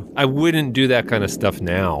terrible. I wouldn't do that kind of stuff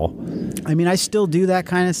now. I mean, I still do that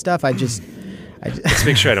kind of stuff. Let's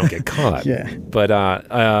make sure I don't get caught. Yeah. But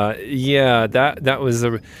that was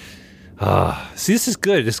a. See, this is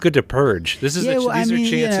good. It's good to purge. These are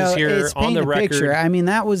chances here on the record. Picture. I mean,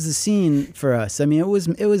 that was the scene for us. I mean, it was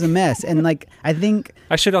a mess, and I think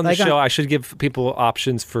I should on the show. I should give people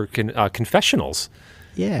options for confessionals.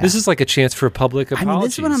 Yeah, this is like a chance for public apologies. I mean,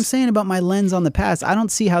 this is what I'm saying about my lens on the past. I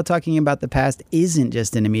don't see how talking about the past isn't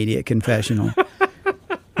just an immediate confessional.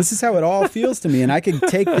 This is how it all feels to me, and I could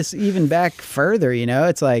take this even back further.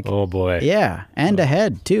 It's like, oh boy, yeah, and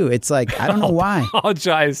ahead too. It's like I don't know why.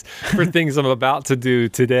 Apologize for things I'm about to do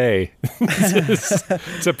today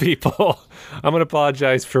to people. I'm going to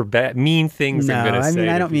apologize for mean things I'm going to say.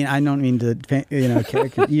 I don't mean to.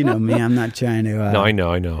 Me. I'm not trying to. No, I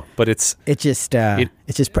know, but it's a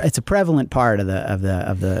prevalent part of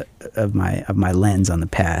my lens on the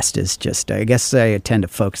past. Is just I guess I tend to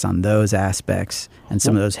focus on those aspects and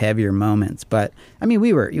some of those heavier moments. But I mean,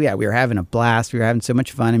 we were having a blast. We were having so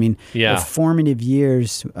much fun. I mean, formative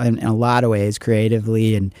years in a lot of ways,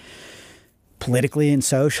 creatively and politically and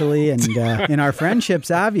socially, and in our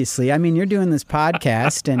friendships, obviously. I mean, you're doing this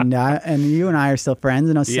podcast, and you and I are still friends,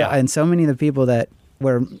 and so many of the people that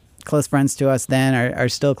were close friends to us then are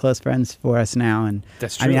still close friends for us now. And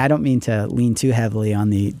that's true. I mean, I don't mean to lean too heavily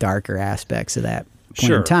on the darker aspects of that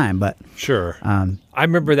point in time, but sure. I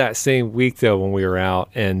remember that same week though when we were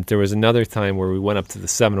out, and there was another time where we went up to the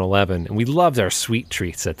 7-Eleven, and we loved our sweet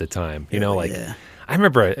treats at the time. I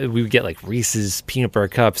remember we would get like Reese's peanut butter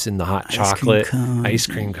cups and the hot chocolate ice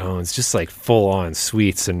cream cones, just like full on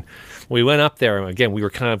sweets. And we went up there, and again, we were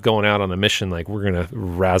kind of going out on a mission, like we're going to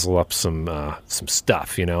razzle up some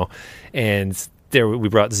stuff, and there we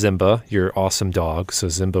brought Zimba, your awesome dog. So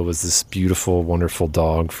Zimba was this beautiful, wonderful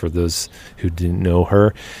dog for those who didn't know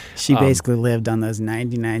her. She basically lived on those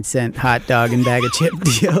 99-cent hot dog and bag of chip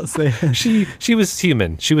deals. She was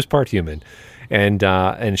human. She was part human.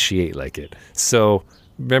 And she ate like it. So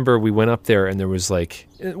remember, we went up there, and there was like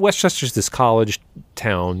Westchester's this college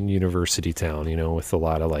town, university town, with a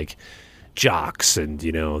lot of like jocks and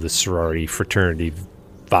the sorority fraternity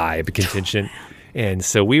vibe contingent. And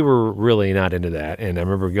so we were really not into that. And I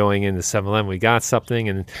remember going into 7-Eleven, we got something,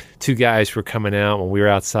 and two guys were coming out when we were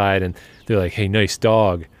outside, and they're like, "Hey, nice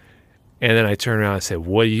dog." And then I turned around and said,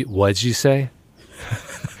 "What'd you say?"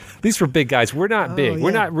 These were big guys. We're not big. Yeah.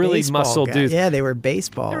 We're not really baseball muscle guys. dudes. Yeah, they were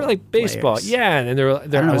baseball. They were like baseball. Players. Yeah, and I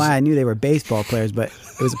don't know why I knew they were baseball players, but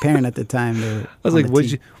it was apparent at the time. I was like,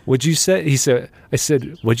 "What'd you say?" I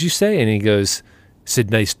said, "What'd you say?" And he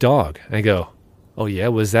said, "Nice dog." I go, "Oh yeah,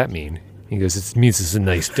 what does that mean?" He goes, "It means it's a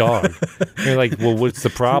nice dog." And you're like, "Well, what's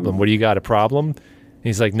the problem? What do you got, a problem?" And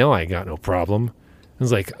he's like, "No, I got no problem." I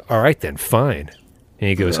was like, "All right then, fine." And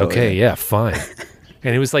he goes, "Okay, yeah, fine."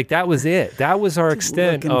 And it was like, that was it. That was our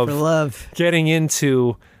extent of love. Getting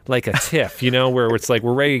into like a tiff, where it's like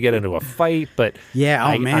we're ready to get into a fight, but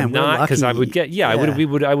I'm not, because I would get, I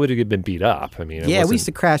would have been beat up. I mean, we used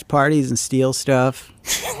to crash parties and steal stuff,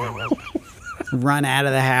 run out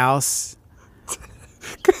of the house.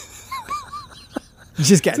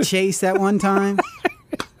 Just got chased that one time.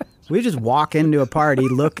 We just walk into a party,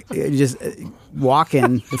 just walk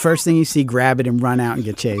in. The first thing you see, grab it and run out and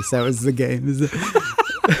get chased. That was the game.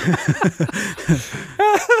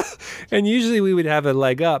 And usually we would have a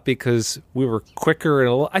leg up because we were quicker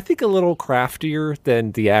and I think a little craftier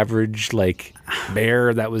than the average like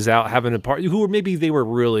bear that was out having a party. They were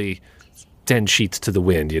really 10 sheets to the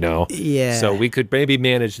wind, Yeah. So we could maybe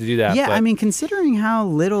manage to do that. Yeah, I mean, considering how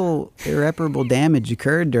little irreparable damage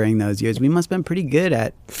occurred during those years, we must have been pretty good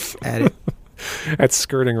at it. At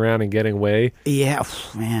skirting around and getting away. Yeah,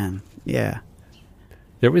 man. Yeah.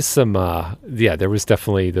 There was some, there was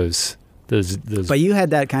definitely those. But you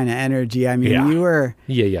had that kind of energy. I mean, you were.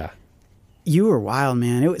 Yeah. You were wild,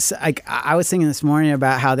 man. It was like I was thinking this morning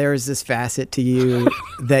about how there was this facet to you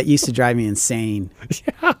that used to drive me insane.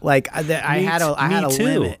 Yeah. Like I had a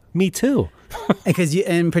limit. Me too. Because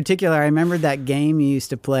in particular, I remember that game you used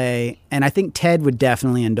to play, and I think Ted would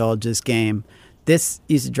definitely indulge this game. This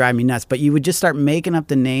used to drive me nuts, but you would just start making up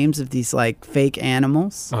the names of these like fake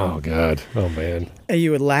animals. Oh God. Oh man. And you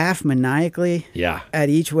would laugh maniacally. Yeah. At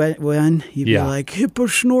each one, you'd be like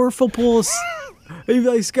Hipposnorphopus. You'd be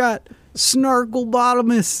like Scott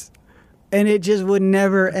Snarklebottomus, and it just would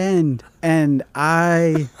never end. And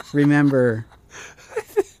I remember,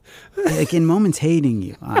 like in moments, hating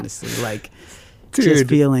you. Honestly, like just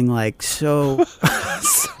feeling like so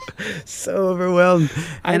overwhelmed.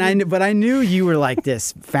 But I knew you were like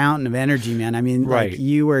this fountain of energy, man. I mean, like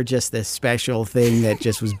you were just this special thing that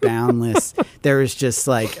just was boundless. There was just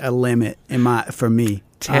like a limit for me.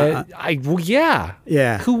 Ted,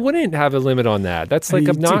 yeah. Who wouldn't have a limit on that? That's like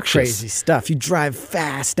obnoxious. Crazy stuff. You drive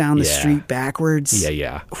fast down the street backwards.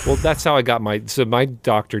 Yeah. Well, that's how I got my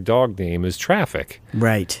Dr. Dog name is Traffic.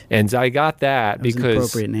 Right. And I got that because an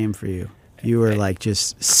appropriate name for you. You were like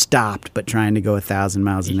just stopped, but trying to go 1,000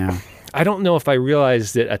 miles an hour. I don't know if I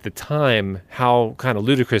realized it at the time how kind of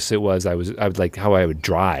ludicrous it was. I would like how I would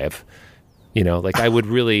drive. You know, like I would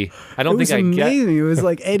really. I don't think I get. It was amazing. It was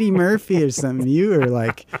like Eddie Murphy or something. You were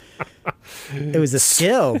like, it was a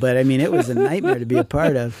skill, but I mean, it was a nightmare to be a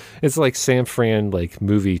part of. It's like San Fran, like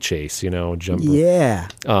movie chase. You know, jump. Yeah.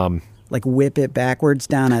 Like whip it backwards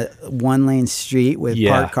down a 1-lane street with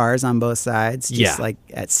parked cars on both sides, just like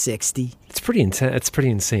at 60. It's pretty intense. It's pretty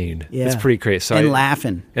insane. Yeah. It's pretty crazy. So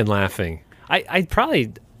laughing. And laughing. I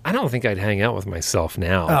don't think I'd hang out with myself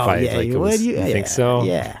now. You would. You think so?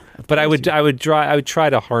 Yeah. But I would try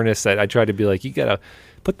to harness that. I try to be like, you gotta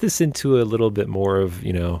put this into a little bit more of,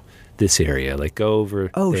 you know, this area. Like go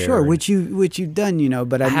over. Oh, there. sure. Which you've done, you know.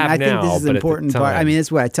 But I think this is an important part. I mean,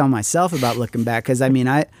 that's what I tell myself about looking back, because I mean,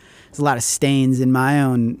 there's a lot of stains in my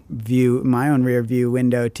own view, my own rear view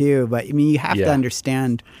window too. But I mean, you have to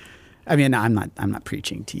understand. I mean, I'm not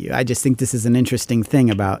preaching to you. I just think this is an interesting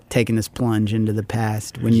thing about taking this plunge into the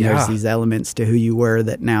past when there's these elements to who you were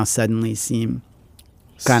that now suddenly seem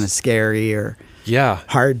kind of scary or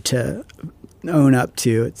hard to own up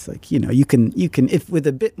to. It's like, you know, you can if with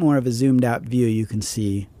a bit more of a zoomed out view, you can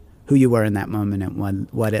see who you were in that moment and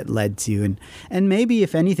what it led to, and maybe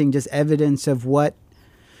if anything, just evidence of what.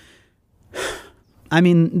 I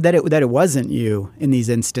mean, that it wasn't you in these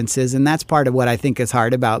instances. And that's part of what I think is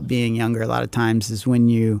hard about being younger a lot of times is when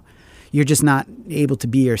you're just not able to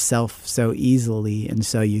be yourself so easily. And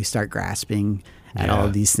so you start grasping at all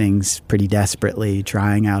of these things pretty desperately,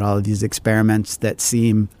 trying out all of these experiments that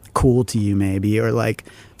seem cool to you maybe, or like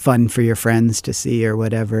fun for your friends to see or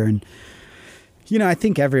whatever. And, you know, I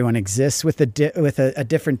think everyone exists with a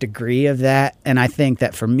different degree of that. And I think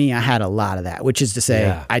that for me, I had a lot of that, which is to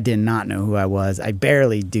say I did not know who I was. I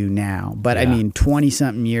barely do now. But I mean,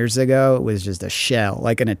 20-something years ago, it was just a shell,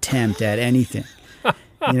 like an attempt at anything.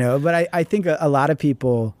 You know, but I think a lot of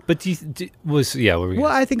people. But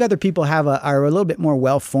I think other people are a little bit more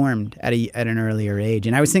well-formed at an earlier age.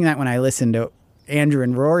 And I was thinking that when I listened to Andrew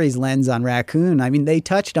and Rory's lens on Raccoon. I mean, they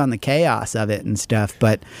touched on the chaos of it and stuff,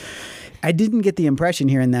 but I didn't get the impression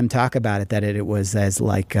hearing them talk about it that it was as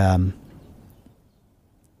like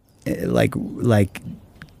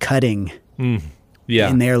cutting in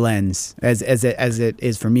their lens as it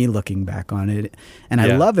is for me looking back on it. And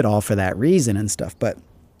I love it all for that reason and stuff, but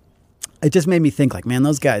it just made me think like, man,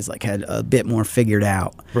 those guys like had a bit more figured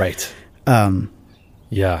out. Right.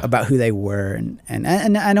 About who they were. And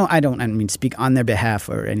I don't mean speak on their behalf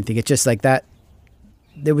or anything. It's just like that.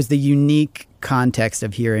 There was the unique context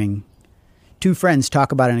of hearing two friends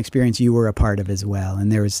talk about an experience you were a part of as well.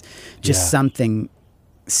 And there was just something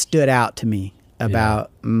stood out to me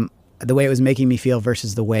about the way it was making me feel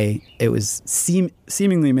versus the way it was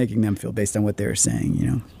seemingly making them feel based on what they were saying, you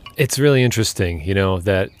know? It's really interesting, you know,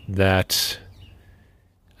 that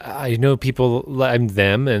I know people like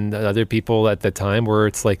them and other people at the time where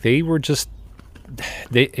it's like they were just,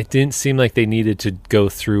 it didn't seem like they needed to go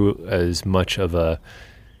through as much of a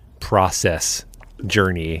process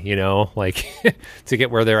journey, you know, like to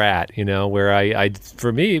get where they're at, you know, where I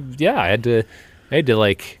for me, I had to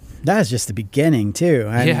like. That was just the beginning too.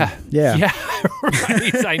 Right. I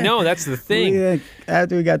know, that's the thing.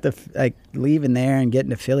 After we got leaving there and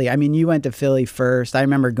getting to Philly. I mean, you went to Philly first. I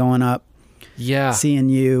remember going up, seeing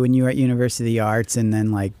you when you were at University of the Arts, and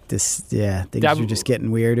then like this, things were just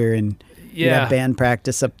getting weirder. And You'd have band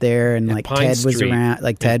practice up there, and like Pine Ted was Street. around.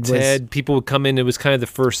 Like Ted was. People would come in. It was kind of the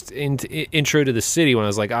first intro to the city when I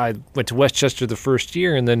was like, I went to Westchester the first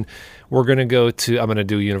year, and then I'm going to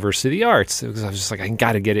do University of the Arts. Because I was just like, I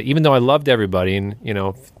got to get it. Even though I loved everybody and,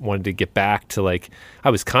 wanted to get back to like, I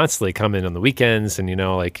was constantly coming on the weekends and,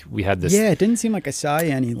 like we had this. Yeah, it didn't seem like I saw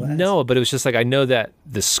you any less. No, but it was just like, I know that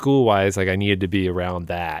the school wise, like I needed to be around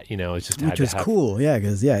that, it's just Which was cool. Yeah,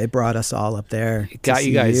 because it brought us all up there. It got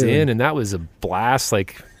you guys in, and that was a blast,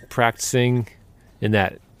 like practicing in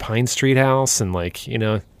that Pine Street house and like,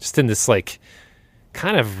 just in this like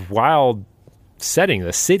kind of wild setting,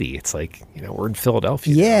 the city. It's like, we're in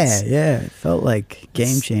Philadelphia. Yeah. It felt like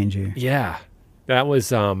game changer. Yeah. That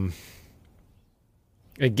was, again,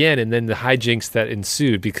 and then the hijinks that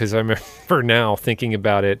ensued, because I remember now thinking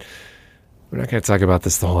about it. We're not going to talk about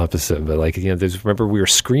this the whole episode, but like, remember we were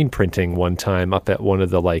screen printing one time up at one of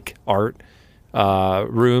the like art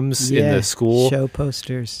rooms in the school. Show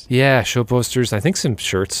posters. Yeah, show posters. I think some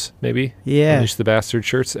shirts, maybe. Yeah. Unleash the Bastard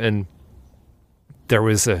shirts. And there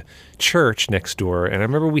was a church next door. And I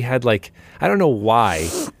remember we had like, I don't know why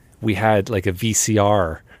we had like a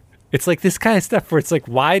VCR. It's like this kind of stuff where it's like,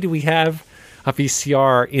 why do we have a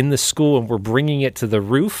VCR in the school and we're bringing it to the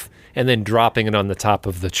roof and then dropping it on the top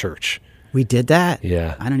of the church? We did that?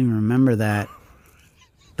 Yeah. I don't even remember that.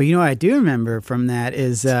 But what I do remember from that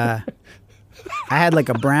is I had like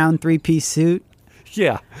a brown 3-piece suit.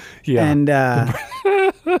 Yeah. And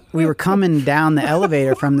we were coming down the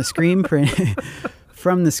elevator from the screen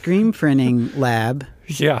printing lab.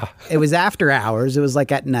 Yeah. It was after hours. It was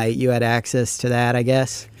like at night. You had access to that, I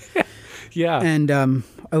guess. Yeah. And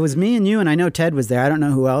it was me and you, and I know Ted was there. I don't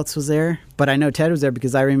know who else was there, but I know Ted was there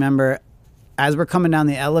because I remember as we're coming down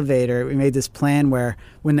the elevator, we made this plan where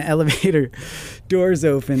when the elevator doors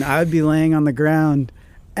open, I would be laying on the ground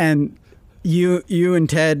and you and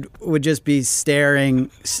Ted would just be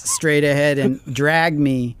staring straight ahead and drag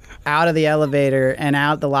me out of the elevator and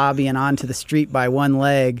out the lobby and onto the street by one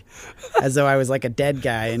leg as though I was like a dead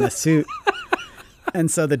guy in a suit.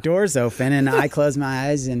 And so the doors open and I close my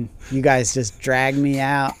eyes and you guys just drag me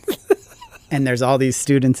out. And there's all these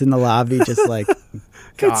students in the lobby just like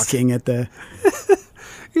gawking at the...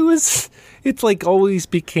 It's like always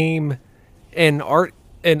became an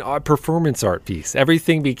performance art piece.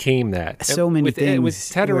 Everything became that. So many things. With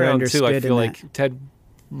Ted around too, I feel like Ted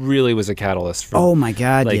really was a catalyst for... Oh my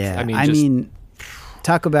God, like, yeah. I mean,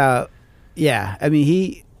 talk about... Yeah, I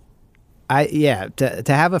mean, to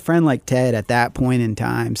have a friend like Ted at that point in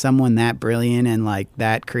time, someone that brilliant and like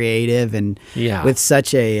that creative and with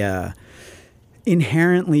such a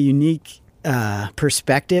inherently unique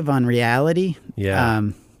perspective on reality. Yeah.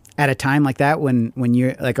 At a time like that, when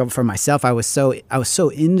you're like, for myself, I was so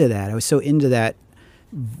into that. I was so into that,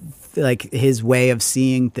 like his way of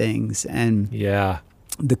seeing things and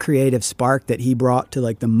the creative spark that he brought to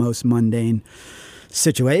like the most mundane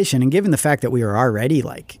situation. And given the fact that we were already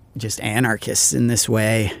like just anarchists in this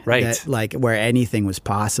way, right? That, like where anything was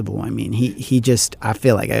possible. I mean, he just, I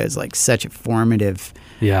feel like it was like such a formative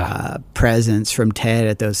presence from Ted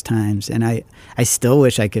at those times. And I still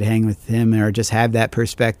wish I could hang with him or just have that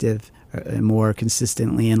perspective more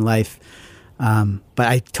consistently in life. But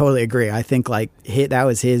I totally agree. I think like that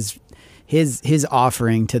was his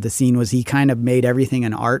offering to the scene was he kind of made everything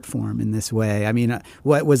an art form in this way. I mean,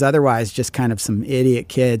 what was otherwise just kind of some idiot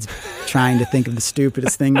kids trying to think of the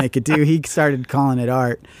stupidest thing they could do, he started calling it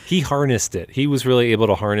art. He harnessed it. He was really able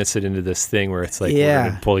to harness it into this thing where it's like, we're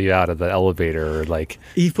going to pull you out of the elevator or like...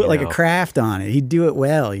 He put like a craft on it. He'd do it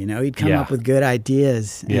well, He'd come up with good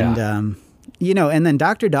ideas. And, and then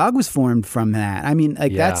Dr. Dog was formed from that. I mean,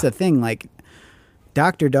 like that's the thing. Like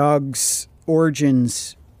Dr. Dog's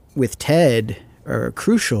origins with Ted are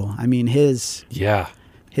crucial. I mean, his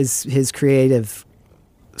creative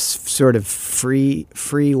sort of free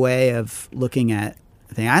way of looking at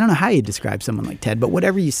things. I don't know how you describe someone like Ted, but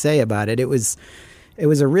whatever you say about it, it was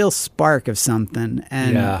a real spark of something,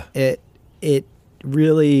 and it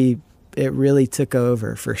really took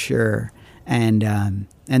over for sure. And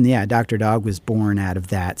Dr. Dog was born out of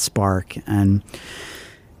that spark, and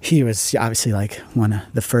he was obviously like one of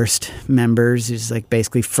the first members. He was like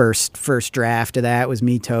basically first draft of that was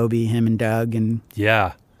me, Toby, him, and Doug, and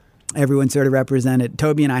everyone sort of represented.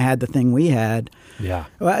 Toby and I had the thing we had. Yeah.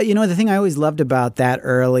 Well, the thing I always loved about that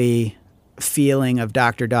early feeling of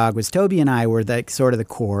Dr. Dog was Toby and I were like sort of the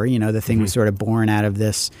core. The thing was sort of born out of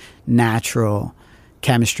this natural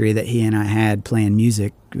chemistry that he and I had playing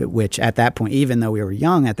music, which at that point, even though we were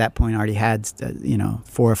young at that point, already had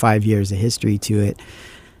 4 or 5 years of history to it.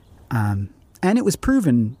 And it was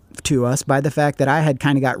proven to us by the fact that I had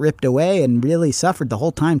kind of got ripped away and really suffered the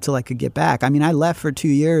whole time till I could get back. I mean, I left for 2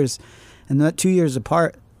 years, and that 2 years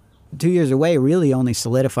apart, 2 years away really only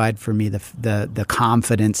solidified for me the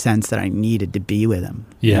confident sense that I needed to be with him.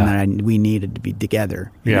 Yeah. And that we needed to be together.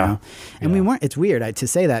 You know? And we weren't, it's weird to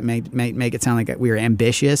say that make it sound like we were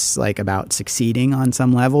ambitious, like about succeeding on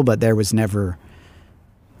some level, but there was never,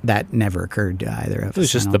 that never occurred to either of us. It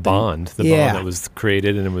was just the bond bond that was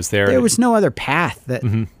created, and it was there. There was no other path that,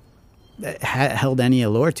 that held any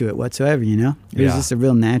allure to it whatsoever, you know? It was just a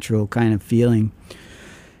real natural kind of feeling.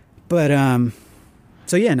 But,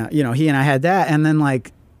 so yeah, no, you know, he and I had that, and then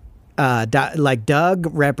like Doug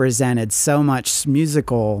represented so much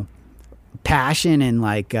musical passion and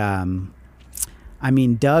like, I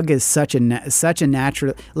mean, Doug is such a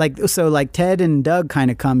natural, like, so like Ted and Doug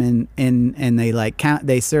kind of come in and they like count,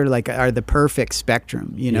 they sort of like are the perfect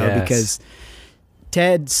spectrum, you know, because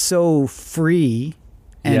Ted's so free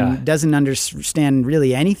and doesn't understand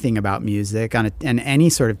really anything about music in any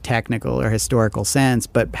sort of technical or historical sense,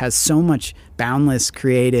 but has so much boundless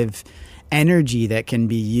creative energy that can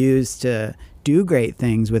be used to do great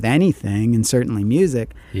things with anything, and certainly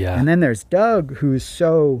music. Yeah. And then there's Doug, who's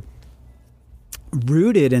so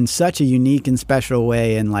rooted in such a unique and special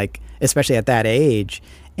way, and like, especially at that age,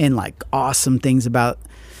 in like awesome things about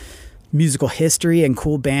musical history and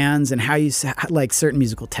cool bands and how you like certain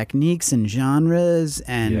musical techniques and genres,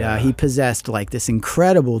 and he possessed like this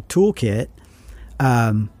incredible toolkit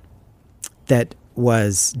that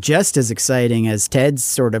was just as exciting as Ted's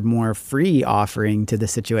sort of more free offering to the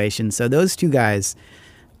situation. So those two guys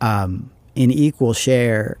in equal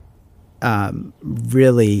share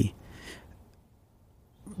really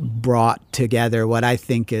brought together what I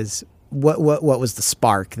think is what was the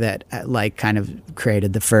spark that like kind of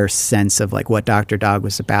created the first sense of like what Dr. Dog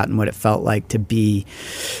was about and what it felt like to be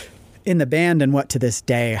in the band, and what to this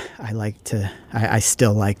day I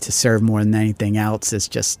still like to serve more than anything else is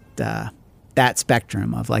just that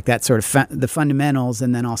spectrum of like that sort of the fundamentals,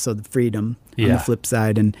 and then also the freedom on the flip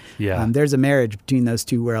side. And there's a marriage between those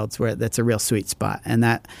two worlds where that's a real sweet spot, and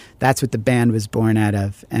that's what the band was born out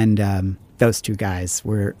of. And those two guys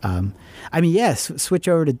were, switch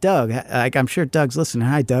over to Doug. Like, I'm sure Doug's listening.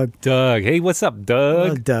 Hi, Doug. Doug. Hey, what's up,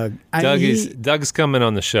 Doug? Hello, Doug. Doug's coming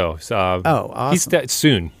on the show. So, awesome. He's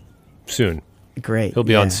soon. Great. He'll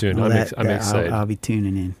be on soon. I'm excited. I'll be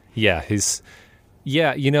tuning in. Yeah.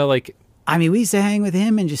 You know, like, I mean, we used to hang with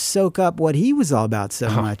him and just soak up what he was all about so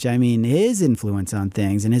much. I mean, his influence on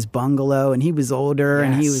things and his bungalow, and he was older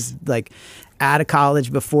and he was like out of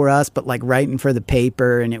college before us, but like writing for the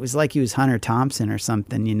paper. And it was like he was Hunter Thompson or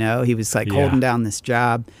something, you know? He was like holding down this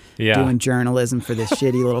job, doing journalism for this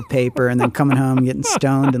shitty little paper, and then coming home, getting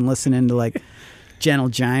stoned and listening to like Gentle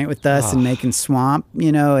Giant with us and making Swamp,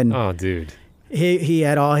 you know? And dude. He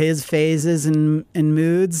had all his phases and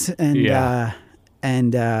moods, and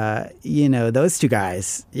you know, those two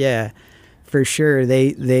guys, for sure,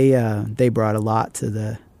 they brought a lot to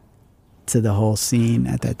the whole scene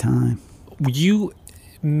at that time. You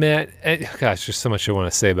met, gosh, there's so much I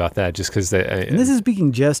want to say about that, just because and this is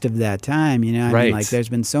speaking just of that time, you know. I mean, like, there's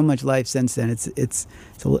been so much life since then. It's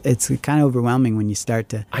kind of overwhelming when you start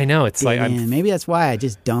to. I know, it's like maybe that's why I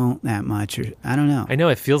just don't that much, or I don't know. I know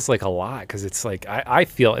it feels like a lot, because it's like I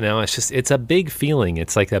feel it now. It's a big feeling.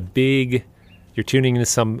 It's like a big. You're tuning into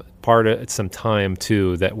some part at some time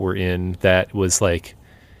too that we're in that was like,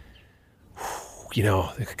 you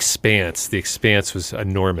know, the expanse was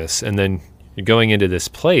enormous, and then you're going into this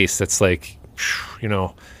place that's like, you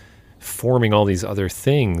know, forming all these other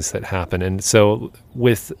things that happen. And so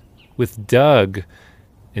with Doug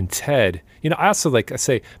and Ted, you know, I also, like I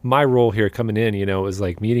say, my role here coming in, you know, was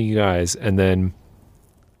like meeting you guys, and then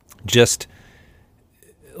just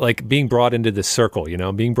like being brought into this circle, you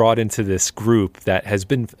know, being brought into this group that has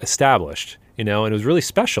been established, you know, and it was really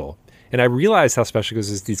special. And I realized how special,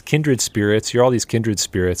 because it's these kindred spirits. You're all these kindred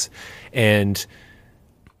spirits, and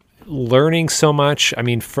learning so much. I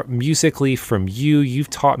mean, musically from you've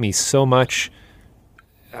taught me so much,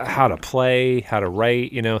 how to play, how to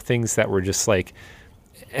write, you know, things that were just like,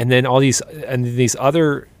 and then all these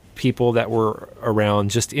other people that were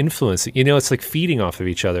around just influencing, you know, it's like feeding off of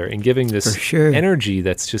each other and giving this energy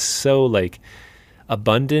that's just so like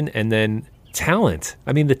abundant. And then talent.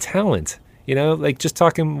 I mean, the talent, you know, like just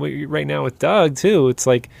talking right now with Doug too, it's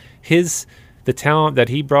like the talent that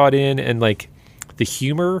he brought in, and like the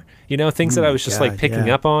humor, you know, things that I was just like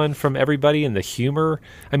picking up on from everybody, and the humor.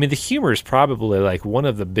 I mean, the humor is probably like one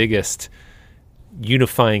of the biggest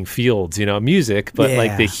unifying fields, you know, music, but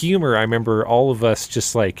like the humor, I remember all of us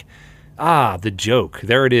just like, the joke,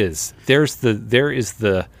 there it is. There is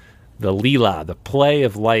the the Leela, the play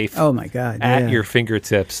of life Oh my God. at yeah. your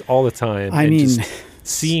fingertips all the time. I and mean, just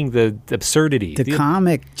seeing the absurdity. the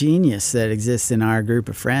comic genius that exists in our group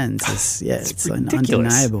of friends is, it's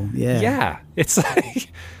ridiculous. undeniable. Yeah. Yeah. It's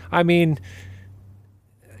like, I mean,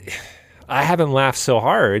 I haven't laughed so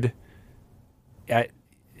hard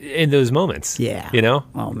in those moments. Yeah. You know?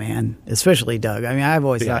 Oh man, especially Doug. I mean, I've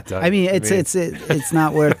always Yeah, thought. Doug. I mean, I mean- it's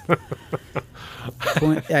not worth.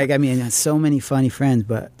 Like, I mean, so many funny friends,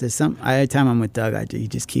 but there's some. Every time I'm with Doug, he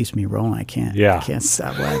just keeps me rolling. I can't. Yeah. I can't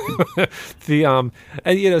stop laughing. The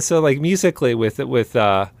and you know, so like musically with and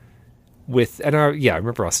our I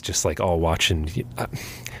remember us just like all watching.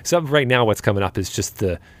 So right now, what's coming up is just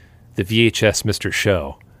the VHS Mr.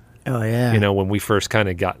 Show. Oh yeah. You know, when we first kind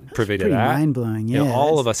of got privy to pretty that. mind blowing. Yeah. You know,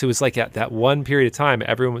 all of us. It was like at that one period of time,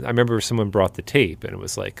 everyone. I remember someone brought the tape, and it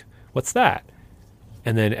was like, "What's that?"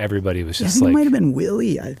 And then everybody was I just think like, it might have been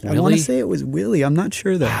Willie. I want Willie? to say it was Willie. I'm not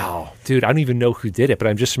sure though. "Wow, dude, I don't even know who did it." But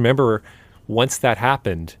I just remember once that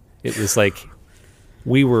happened, it was like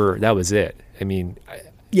that was it. I mean,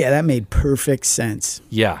 Yeah, that made perfect sense.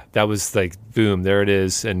 yeah, that was like, boom, there it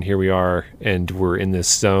is, and here we are, and we're in this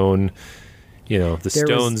zone, you know, the There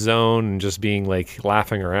Stone was- zone, and just being like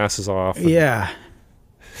laughing our asses off. and- Yeah.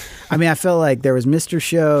 I mean, I felt like there was Mr.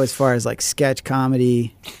 Show as far as like sketch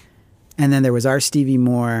comedy, and then there was our Stevie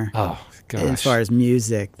Moore. Oh gosh. As far as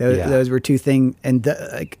music, those were two things, and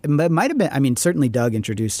like, it might have been. I mean, certainly Doug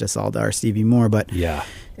introduced us all to our Stevie Moore, but Yeah.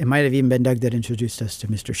 it might have even been Doug that introduced us to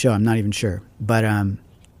Mr. Show. I'm not even sure, but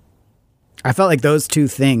I felt like those two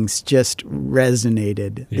things just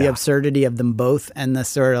resonated. The Yeah. absurdity of them both, and the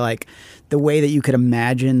sort of like the way that you could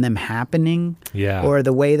imagine them happening, Yeah. or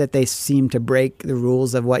the way that they seem to break the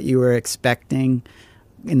rules of what you were expecting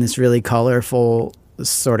in this really colorful,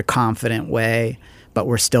 sort of confident way, but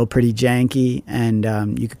we're still pretty janky, and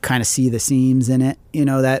you could kind of see the seams in it. You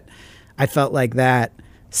know, that I felt like that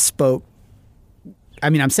spoke. I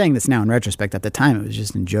mean, I'm saying this now in retrospect. At the time, it was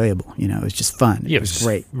just enjoyable. You know, it was just fun. Yeah, It was just-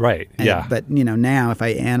 great. Right. And- yeah. But, you know, now if I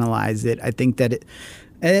analyze it, I think that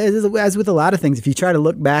as with a lot of things, if you try to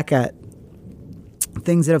look back at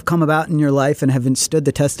things that have come about in your life and haven't stood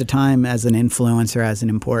the test of time as an influence or as an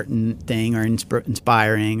important thing or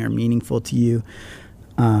inspiring or meaningful to you,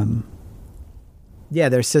 yeah,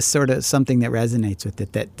 there's just sort of something that resonates with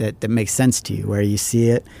it that makes sense to you, where you see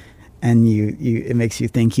it and it makes you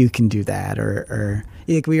think you can do that, or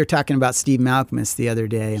like we were talking about Steve Malkmus the other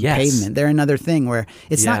day and Yes. Pavement. They're another thing where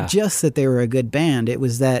it's Yeah. not just that they were a good band, it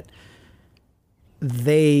was that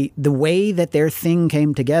the way that their thing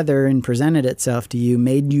came together and presented itself to you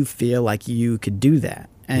made you feel like you could do that.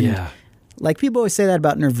 And Yeah. like people always say that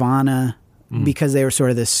about Nirvana because they were sort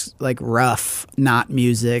of this like rough, not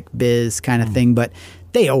music biz kind of thing, but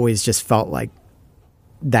they always just felt like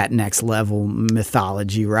that next level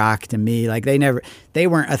mythology rock to me. Like they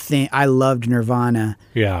weren't a thing. I loved Nirvana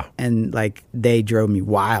Yeah. and like they drove me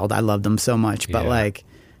wild. I loved them so much, but Yeah. like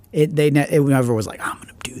it never was like, I'm going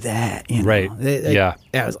to do that. You know? Right. Yeah.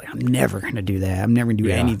 I was like, I'm never going to do that. I'm never going to do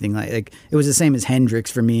Yeah. anything like it was the same as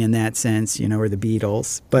Hendrix for me in that sense, you know, or the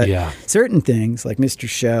Beatles. But Yeah. certain things like Mr.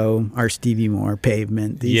 Show, our Stevie Moore,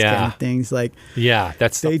 Pavement, these Yeah. kind of things, like Yeah.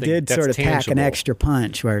 That's they something did that's sort of pack an tangible. extra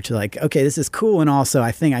punch where it's like, okay, this is cool. And also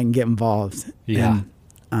I think I can get involved. Yeah.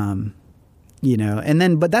 And, you know, and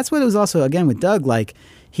then, but that's what it was also, again, with Doug, like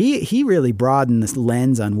he really broadened this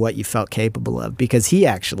lens on what you felt capable of, because he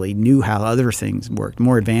actually knew how other things worked,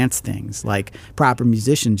 more advanced things like proper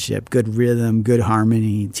musicianship, good rhythm, good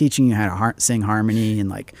harmony, teaching you how to sing harmony, and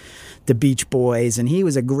like the Beach Boys. And he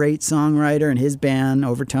was a great songwriter, and his band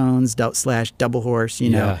Overtones / Double Horse, you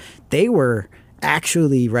know, Yeah. they were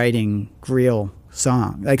actually writing real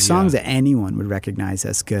songs, like songs that anyone would recognize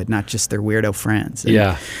as good, not just their weirdo friends. And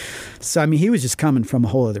Yeah. so, I mean, he was just coming from a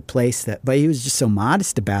whole other place but he was just so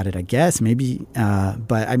modest about it, I guess, maybe.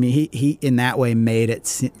 But I mean, he in that way made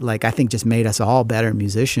it like, I think just made us all better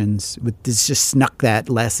musicians with this, just snuck that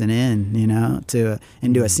lesson in, you know,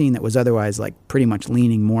 into a scene that was otherwise like pretty much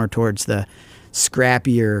leaning more towards the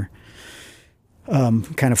scrappier,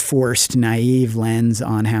 kind of forced, naive lens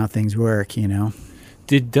on how things work, you know?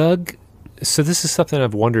 Did Doug? So this is something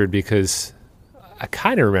I've wondered, because I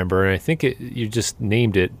kind of remember, and I think you just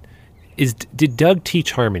named it. Did Doug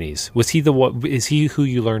teach harmonies? Was he the one? Is he who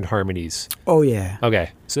you learned harmonies? Oh, yeah. Okay,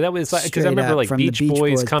 so that was like, because I Straight remember up like from the Beach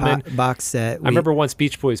Boys coming. box set. I remember once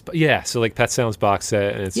Beach Boys, yeah. So like Pet Sounds box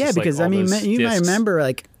set, and it's Yeah, just because like I all mean, those you might discs. remember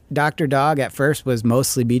like Dr. Dog at first was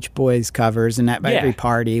mostly Beach Boys covers, and at Yeah. every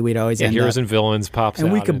party we'd always Yeah, end Heroes up, and Villains pops and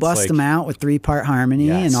out, we could it's bust like, them out with 3-part harmony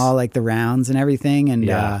Yes. and all like the rounds and everything, and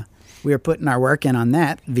Yeah. we were putting our work in on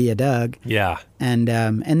that via Doug. Yeah. And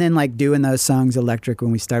then like doing those songs electric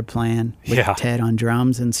when we started playing with Ted on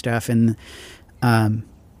drums and stuff.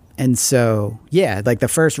 And so, yeah, like the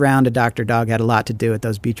first round of Dr. Dog had a lot to do with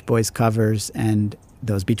those Beach Boys covers, and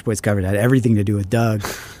those Beach Boys covers had everything to do with Doug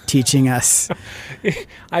teaching us.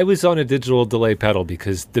 I was on a digital delay pedal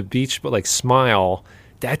because the Beach, but like Smile,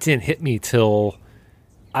 that didn't hit me till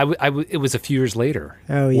it was a few years later.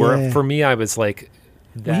 Oh, yeah. Where for me, I was like,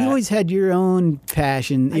 you always had your own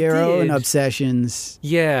passion, your own obsessions.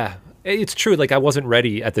 Yeah, it's true. Like I wasn't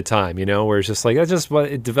ready at the time, you know, where it's just like, that's just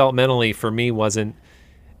what developmentally for me wasn't.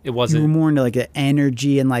 It wasn't. You were more into like the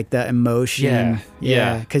energy and like the emotion.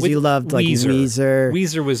 Yeah. Because you loved like Weezer.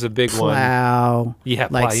 Weezer was a big Plow, one. Yeah,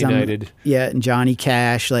 like Plow United. Yeah, and Johnny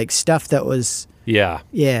Cash, like stuff that was. Yeah.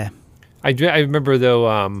 Yeah. I remember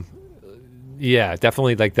though, yeah,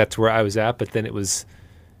 definitely like that's where I was at, but then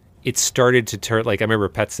it started to turn, like I remember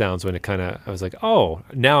Pet Sounds when I was like, oh,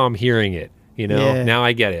 now I'm hearing it, you know, now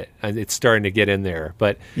I get it. And it's starting to get in there.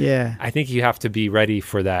 But yeah, I think you have to be ready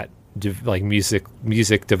for that. Like music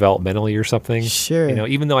developmentally or something. Sure. You know,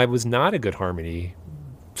 even though I was not a good harmony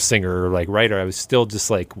singer or like writer, I was still just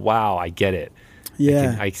like, wow, I get it.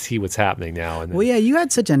 Yeah. I see what's happening now. And then, well, yeah, you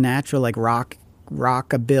had such a natural like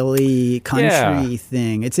rockabilly country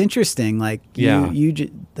thing. It's interesting. Like you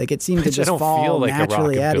like it seemed to just fall like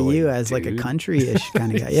naturally out of you as like a country-ish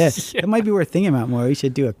kind of guy. Yeah. It might be worth thinking about more. We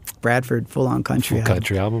should do a Bradford full-on country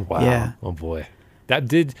album. Wow. Yeah. Oh boy. That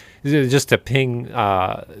did just to ping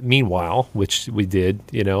Meanwhile, which we did,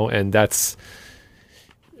 you know, and that's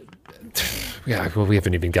well, we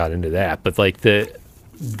haven't even got into that, but like the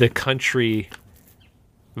country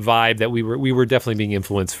vibe that we were definitely being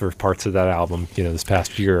influenced for parts of that album, you know, this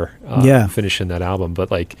past year, finishing that album, but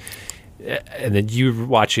like, and then you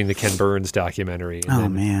watching the Ken Burns documentary,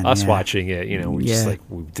 and us watching it, you know, we just like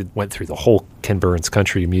went through the whole Ken Burns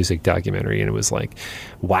country music documentary, and it was like,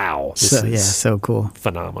 wow, this is so cool,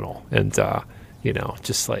 phenomenal, and you know,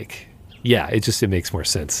 just like, it makes more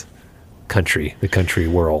sense. The country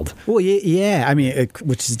world. Well, yeah. I mean,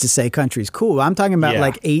 which is to say, country's cool. I'm talking about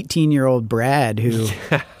like 18-year-old Brad who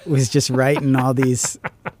was just writing all these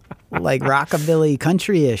like rockabilly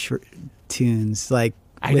country-ish tunes, like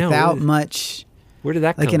without much. Where did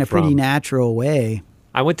that come from? Like in a pretty natural way.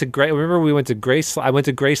 I went to remember we went to Graceland. I went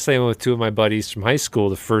to Graceland with two of my buddies from high school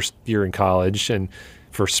the first year in college, and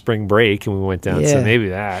for spring break, and we went down. So maybe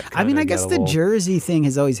that. I mean, I guess the Jersey thing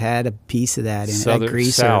has always had a piece of that in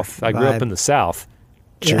it. South. I grew up in the South.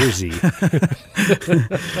 Jersey. The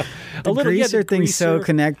Greaser thing's so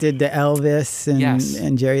connected to Elvis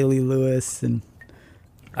and Jerry Lee Lewis, and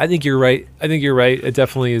I think you're right. It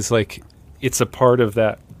definitely is like it's a part of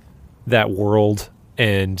that world,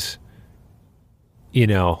 and you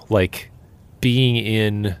know, like being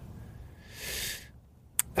in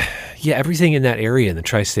everything in that area, in the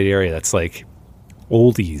tri-state area, that's like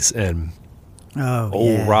oldies and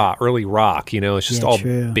old rock, early rock, you know, it's just all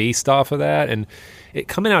based off of that. And it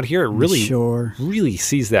coming out here, it really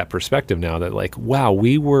sees that perspective now that like, wow,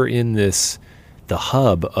 we were in the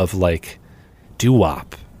hub of like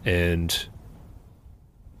doo-wop and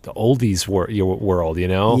the oldies world, you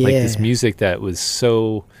know, like this music that was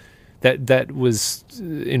so that was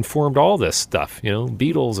informed all this stuff, you know,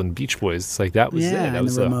 Beatles and Beach Boys. It's like that was it. That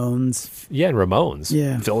was the Ramones. And Ramones.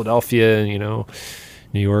 Yeah, Philadelphia, you know,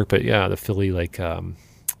 New York, but the Philly like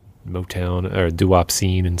Motown or doo-wop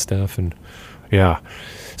scene and stuff, and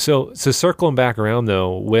So circling back around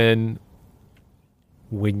though, when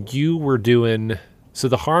you were doing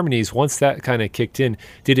the harmonies, once that kind of kicked in,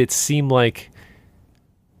 did it seem like?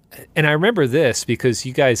 And I remember this because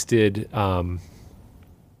you guys did.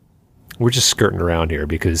 We're just skirting around here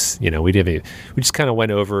because, you know, we just kind of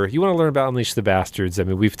went over. You want to learn about Unleash the Bastards? I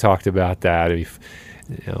mean, we've talked about that.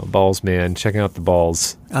 Balls Man, checking out the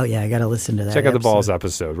Balls. Oh yeah, I got to listen to that. Check out the Balls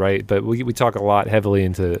episode, right? But we talk a lot heavily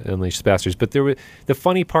into Unleash the Bastards. But the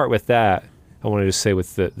funny part with that, I wanted to say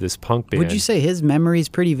with this punk band. Would you say his memory's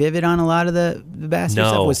pretty vivid on a lot of the Bastards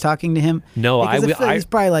stuff? Was talking to him? No, he's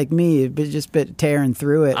probably like me, but just tearing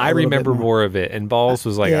through it. I remember more of it, and Balls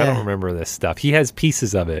was like, I don't remember this stuff. He has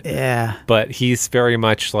pieces of it. Yeah. But he's very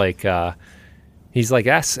much like, he's like,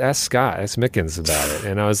 ask Scott, ask Mickens about it.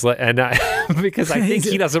 And I was like, because I think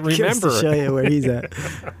he doesn't remember. To show you where he's at.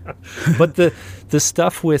 But the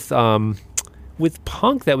stuff with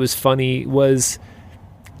punk that was funny was,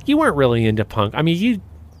 you weren't really into punk. I mean, you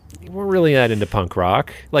weren't really that into punk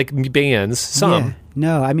rock, like bands, some. Yeah.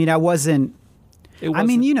 No, I mean, I wasn't. I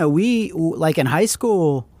mean, you know, we, like in high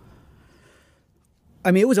school, I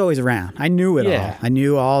mean, it was always around. I knew it Yeah. all. I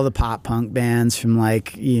knew all the pop punk bands from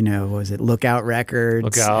like, what was it, Lookout Records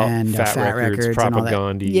Lookout, and Fat Records, and all that.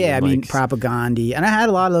 Propagandhi, Yeah, I mean, like Propagandhi. And I had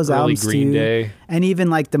a lot of those early albums Green too. Day. And even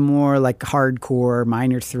like the more like hardcore,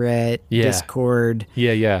 Minor Threat, Yeah. Discord.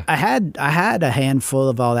 Yeah. I had a handful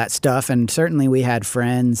of all that stuff, and certainly we had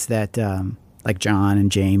friends that like John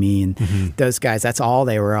and Jamie and those guys. That's all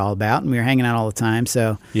they were all about, and we were hanging out all the time.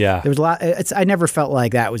 So Yeah. there was a lot. I never felt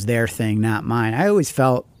like that was their thing, not mine. I always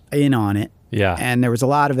felt in on it, Yeah. and there was a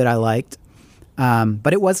lot of it I liked.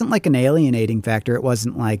 But it wasn't like an alienating factor. It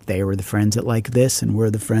wasn't like they were the friends that like this and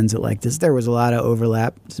we're the friends that like this. There was a lot of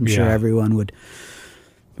overlap, as I'm sure Yeah. everyone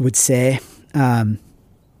would say.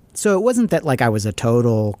 So it wasn't that like I was a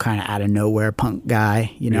total kind of out of nowhere punk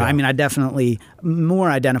guy, Yeah. I mean, I definitely more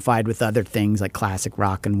identified with other things like classic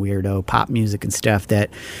rock and weirdo pop music and stuff that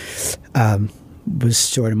was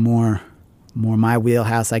sort of more my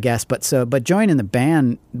wheelhouse, I guess. But joining the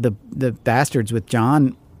band, the Bastards with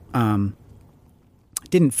John,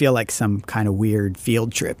 didn't feel like some kind of weird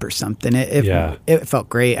field trip or something. It felt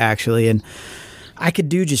great actually, and I could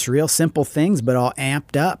do just real simple things, but all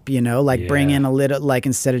amped up, like bring in a little, like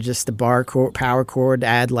instead of just the power chord,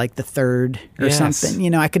 add like the third or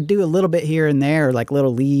something. I could do a little bit here and there, like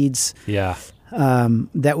little leads. Yeah.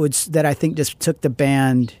 That I think just took the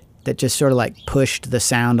band, that just sort of like pushed the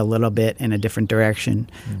sound a little bit in a different direction.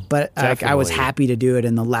 But like, I was Definitely. happy to do it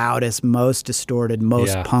in the loudest, most distorted,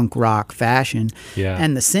 most punk rock fashion. Yeah.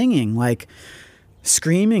 And the singing, like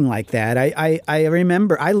screaming like that. I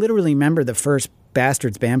literally remember the first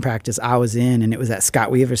Bastards band practice I was in, and it was at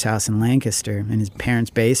Scott Weaver's house in Lancaster in his parents'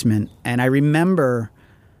 basement. And I remember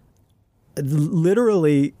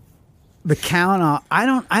literally the count off. I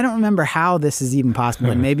don't remember how this is even possible,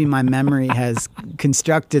 and maybe my memory has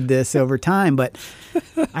constructed this over time, but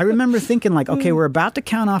I remember thinking like, okay, we're about to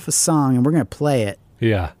count off a song and we're going to play it.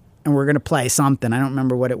 Yeah. And we're going to play something. I don't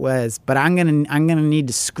remember what it was, but I'm going to need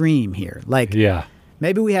to scream here. Like, Yeah.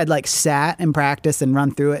 maybe we had like sat and practiced and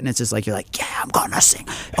run through it, and it's just like, you're like, yeah, I'm going to sing.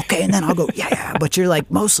 Okay. And then I'll go, yeah. But you're like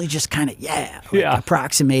mostly just kind of,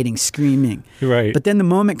 approximating screaming. Right. But then the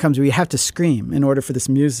moment comes where you have to scream in order for this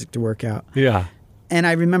music to work out. Yeah. And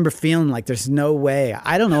I remember feeling like there's no way.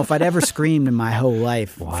 I don't know if I'd ever screamed in my whole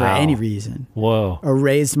life for Wow. any reason, Whoa. or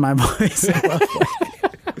raised my voice.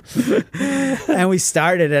 And we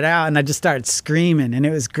started it out, and I just started screaming, and it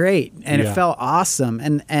was great, and it felt awesome.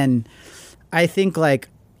 And I think like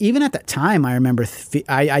even at that time, I remember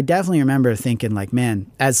I definitely remember thinking like, man,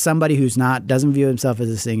 as somebody who's doesn't view himself as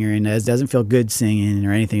a singer and doesn't feel good singing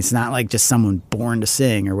or anything, it's not like just someone born to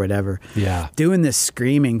sing or whatever. Yeah. Doing this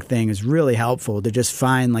screaming thing is really helpful to just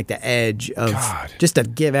find like the edge of just to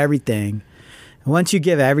give everything. And once you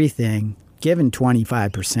give everything, giving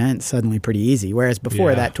 25% is suddenly pretty easy, whereas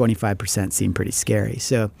before that 25% seemed pretty scary.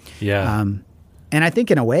 So and I think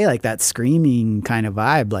in a way like that screaming kind of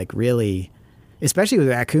vibe, like really, especially with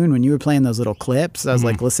Raccoon, when you were playing those little clips, I was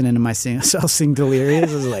like listening to myself sing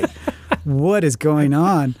Delirious. I was like, what is going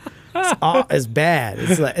on? It's bad.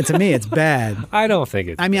 It's like, to me, it's bad. I don't think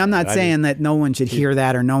it's I mean, I'm not bad. saying that no one should hear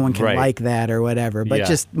that or no one can Right. like that or whatever, but Yeah.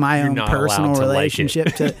 just my You're own not personal allowed to like it.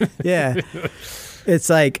 relationship to, It's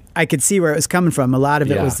like I could see where it was coming from. A lot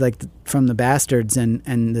of it was like from the Bastards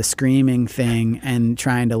and the screaming thing and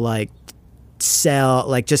trying to like sell,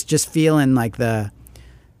 like just feeling like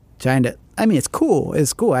trying to. I mean, it's cool.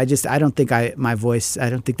 It's cool. I don't think my voice. I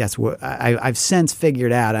don't think that's what I've since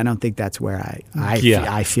figured out. I don't think that's where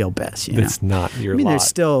I feel best. It's not your I mean, lot. there's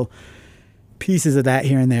still pieces of that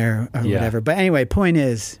here and there or whatever. But anyway, point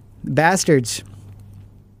is, Bastards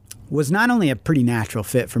was not only a pretty natural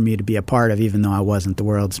fit for me to be a part of, even though I wasn't the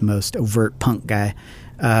world's most overt punk guy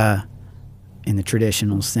in the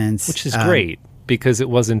traditional sense. Which is great, because it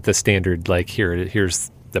wasn't the standard, like, here's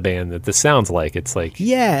the band that this sounds like. It's like...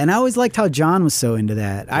 Yeah, and I always liked how John was so into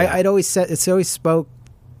that. Yeah. I'd always said, it's always spoke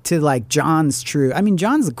to, like, John's true... I mean,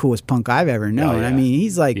 John's the coolest punk I've ever known. yeah. I mean,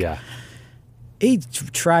 he's like... Yeah. He's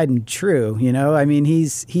tried and true, I mean,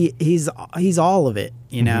 he's all of it,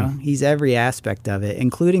 Mm-hmm. He's every aspect of it,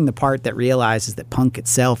 including the part that realizes that punk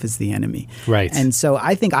itself is the enemy. Right. And so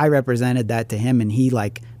I think I represented that to him, and he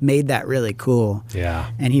like made that really cool. Yeah.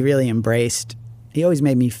 And he really embraced. He's always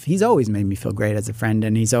made me feel great as a friend,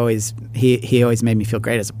 and he always made me feel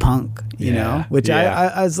great as a punk. Which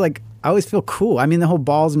I was like. I always feel cool. I mean, the whole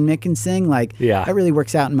Balls and Mickens thing, like, that really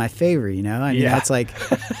works out in my favor, I mean, that's like,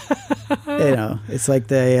 it's like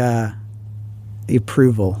the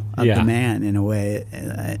approval of the man in a way.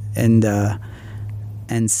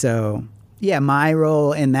 And so, my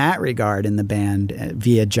role in that regard in the band,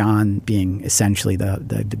 via John being essentially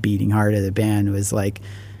the beating heart of the band, was like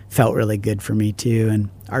felt really good for me too. And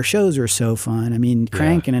our shows were so fun. I mean,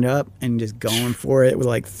 cranking it up and just going for it with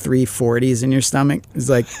like 340s in your stomach is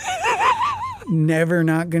like never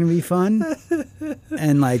not going to be fun.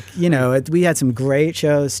 And like, you know, we had some great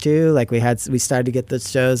shows too. Like we started to get the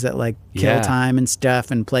shows that like kill time and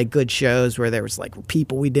stuff, and play good shows where there was like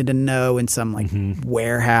people we didn't know in some like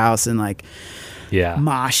warehouse and like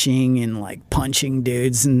moshing and like punching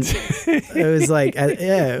dudes, and it was like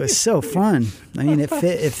it was so fun. I mean, it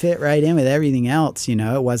fit right in with everything else, you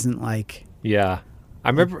know. It wasn't like I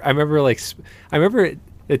remember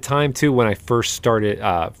a time too when I first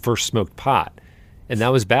smoked pot, and that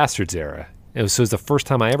was Bastards era. It was the first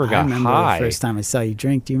time I ever got high. The first time I saw you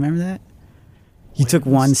drink. Do you remember that? You took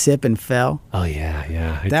one sip and fell. Oh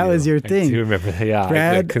yeah. That was your thing. I do remember that. Yeah,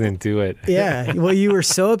 Brad, I couldn't do it. Yeah. Well, you were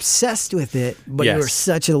so obsessed with it, but you were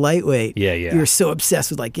such a lightweight. Yeah. You were so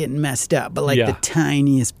obsessed with like getting messed up, but like the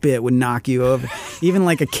tiniest bit would knock you over. Even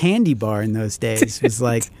like a candy bar in those days was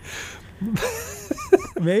like.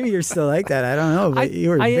 Maybe you're still like that. I don't know, but you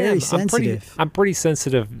were very sensitive. I'm pretty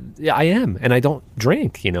sensitive. Yeah, I am, and I don't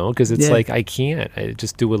drink, you know, because it's like I can't. I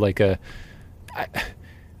just do it like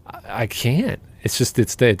I can't. It's just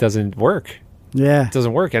it doesn't work. Yeah, it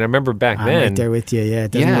doesn't work. And I remember back then. I'm right there with you. Yeah,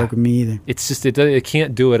 it doesn't work with me either. It's just it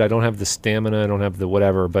can't do it. I don't have the stamina. I don't have the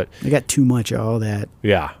whatever. But I got too much of all that.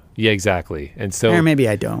 Yeah, exactly. And so, or maybe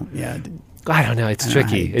I don't. Yeah, I don't know. It's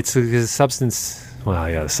tricky. It's a substance. Well,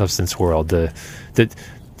 yeah, the substance world. The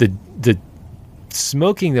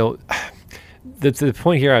smoking though. The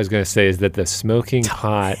point here I was going to say is that the smoking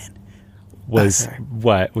pot was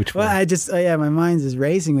what? Which one? Well, my mind's just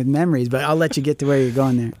racing with memories, but I'll let you get to where you're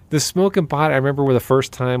going there. The smoking pot, I remember the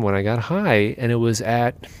first time when I got high, and it was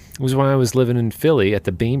when I was living in Philly at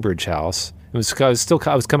the Bainbridge house. I was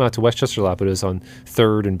coming out to Westchester a lot, but it was on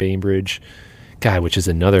 3rd and Bainbridge. God, which is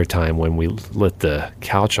another time when we lit the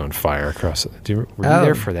couch on fire across. Were you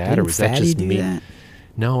there for that, or was that just me? That?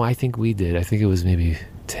 No, I think we did. I think it was maybe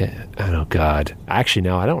 10. Oh God, actually,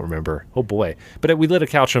 no, I don't remember. Oh boy, but we lit a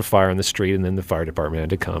couch on fire on the street, and then the fire department had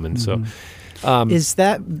to come, and so. Is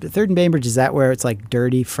that 3rd and Bainbridge? Is that where it's like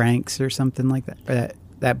Dirty Frank's or something like that? Or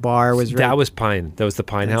that bar was. That was Pine. That was the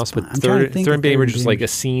Pine House. But 3rd and Bainbridge was like a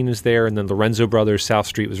scene is there, and then Lorenzo Brothers South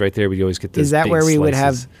Street was right there. We'd always get this. Is that where we would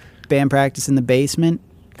have band practice in the basement?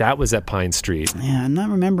 That was at Pine Street. Yeah, I'm not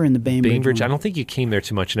remembering the Bainbridge. I don't think you came there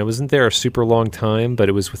too much, and I wasn't there a super long time, but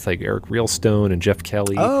it was with like Eric Reelstone and Jeff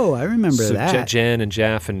Kelly. Oh, I remember that. Jen and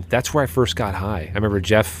Jeff, and that's where I first got high. I remember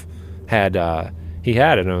Jeff had it,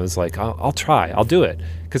 and I was like, I'll try, I'll do it,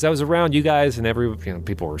 because I was around you guys, and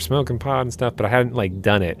people were smoking pot and stuff, but I hadn't like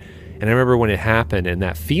done it. And I remember when it happened, and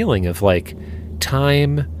that feeling of like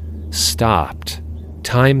time stopped,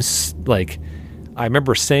 I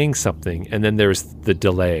remember saying something, and then there's the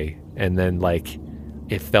delay, and then like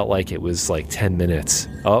it felt like it was like 10 minutes.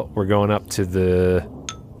 Oh, we're going up to the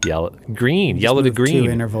yellow to green.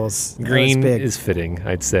 2 intervals. Green is fitting,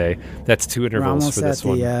 I'd say. That's 2 intervals for this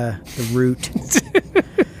one. The route.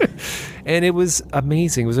 And it was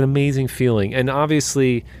amazing. It was an amazing feeling, and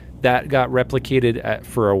obviously that got replicated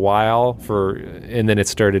for a while. And then it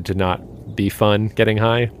started to not be fun getting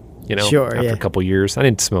high. After a couple years. I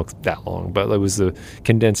didn't smoke that long, but it was a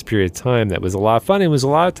condensed period of time that was a lot of fun. It was a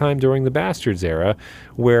lot of time during the Bastards era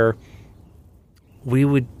where we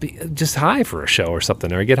would be just high for a show or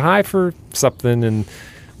something, or get high for something, and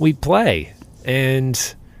we'd play.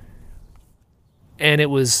 And it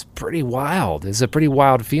was pretty wild. It's a pretty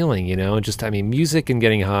wild feeling, music and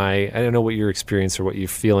getting high. I don't know what your experience or what your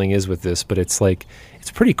feeling is with this, but it's like,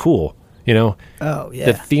 it's pretty cool, Oh, yeah.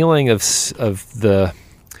 The feeling of the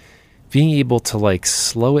being able to like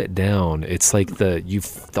slow it down. It's like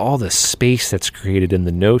all the space that's created in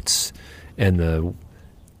the notes and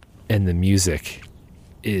the music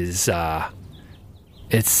is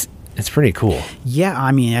it's pretty cool.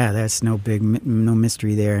 Yeah, that's no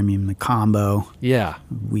mystery there. I mean, the combo. Yeah.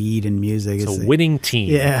 Weed and music. It's a winning team.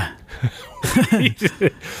 Yeah.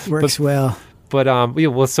 Works well. But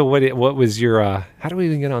so what was your how do we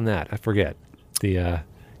even get on that? I forget. The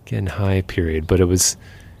getting high period, but it was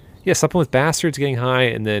something with Bastards getting high,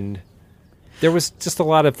 and then there was just a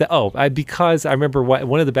lot of because I remember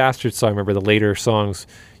one of the Bastards songs. I remember the later songs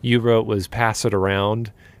you wrote was "Pass It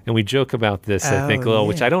Around," and we joke about this. I think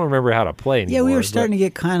which I don't remember how to play anymore. Yeah, we were starting to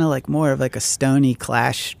get kind of like more of like a Stony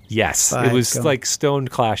Clash. Yes, it was like Stone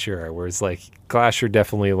Clash era, where it's like Clash are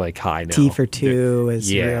definitely like high now. T for Two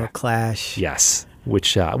is real Clash. Yes.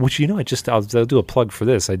 Which I'll do a plug for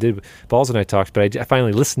this. I did. Balls and I talked, but I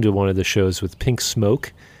finally listened to one of the shows with Pink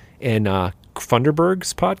Smoke and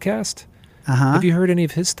Funderburg's podcast. Uh-huh. Have you heard any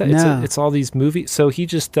of his stuff? No. It's all these movies. So he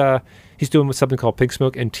just He's doing something called Pink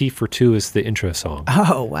Smoke, and T for Two is the intro song.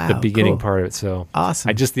 Oh, wow. The beginning cool. part of it. So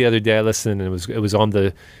Awesome. The other day I listened, and it was on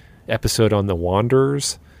the episode on The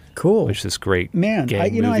Wanderers. Cool. Which is great. Man, gang I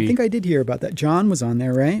movie. think I did hear about that. John was on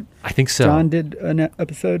there, right? I think so. John did an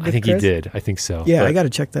episode with I think Chris? he did. I think so. Yeah, But I got to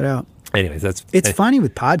check that out. anyways, It's funny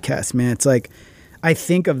with podcasts, man. It's like I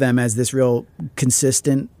think of them as this real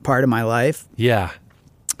consistent part of my life, yeah.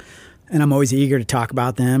 and I'm always eager to talk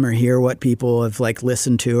about them or hear what people have like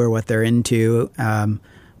listened to or what they're into.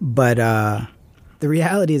 But the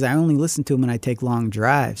reality is I only listen to them when I take long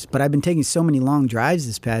drives. But I've been taking so many long drives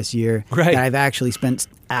this past year Right. that I've actually spent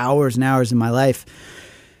hours and hours of my life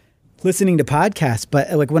listening to podcasts.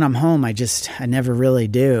 But like when I'm home, I never really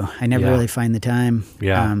do. I never Yeah. really find the time.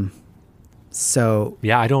 Yeah. So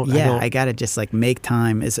Yeah, I don't. I gotta just like make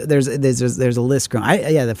time. There's a list growing.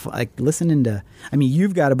 Like listening to. I mean,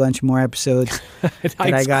 you've got a bunch more episodes that I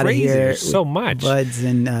It's gotta crazy. hear. There's so much. Buds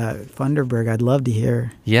and Funderburg. I'd love to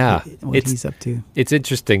hear. Yeah, what he's up to. It's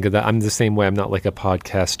interesting because I'm the same way. I'm not like a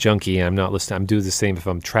podcast junkie. I'm not listening. I'm doing the same if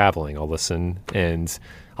I'm traveling. I'll listen and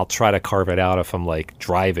I'll try to carve it out if I'm like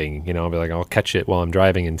driving. I'll be like, I'll catch it while I'm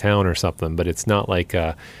driving in town or something. But it's not like,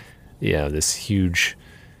 this huge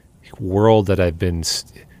world that I've been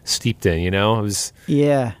steeped in. It was.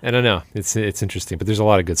 Yeah. I don't know. It's interesting, but there's a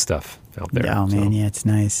lot of good stuff out there. Oh man, yeah, it's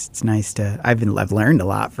nice. It's nice to. I've learned a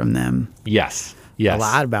lot from them. Yes. A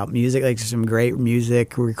lot about music, like some great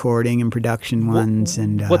music recording and production ones.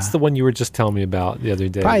 And what's the one you were just telling me about the other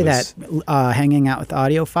day? probably that hanging out with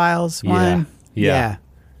audiophiles one. Yeah.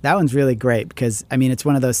 That one's really great because I mean it's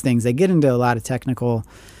one of those things. They get into a lot of technical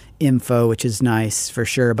info, which is nice for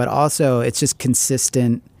sure, but also it's just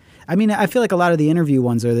consistent. I mean, I feel like a lot of the interview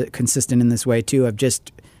ones are consistent in this way too, of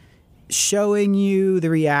just showing you the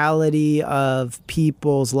reality of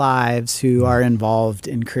people's lives who are involved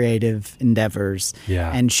in creative endeavors,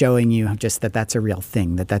 and showing you just that that's a real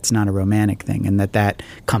thing, that that's not a romantic thing, and that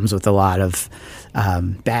comes with a lot of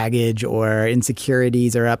baggage or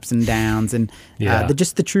insecurities or ups and downs, and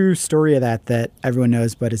just the true story of that everyone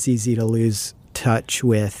knows, but it's easy to lose touch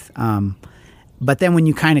with. But then when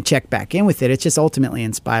you kind of check back in with it, it's just ultimately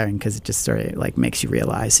inspiring because it just sort of like makes you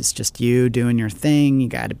realize it's just you doing your thing. You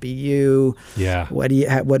got to be you. Yeah.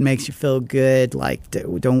 What makes you feel good? Like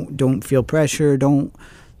don't feel pressure. Don't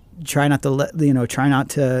try not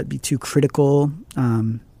to be too critical.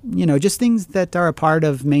 Just things that are a part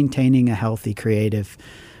of maintaining a healthy creative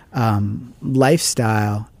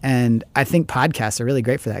lifestyle. And I think podcasts are really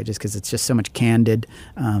great for that, just because it's just so much candid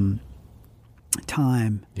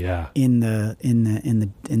time in the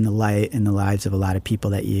lives of a lot of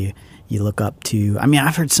people that you look up to. I mean,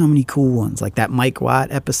 I've heard so many cool ones, like that Mike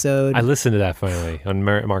Watt episode. I listened to that finally on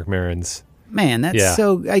Mark Maron's. Man, that's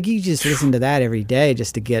so like you just listen to that every day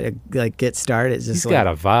just to get started. It's just he's got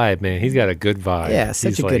a vibe, man. He's got a good vibe. Yeah,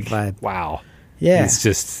 such a good vibe. Wow. Yeah, it's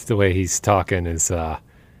just the way he's talking is.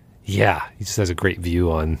 He just has a great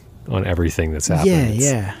view on everything that's happening.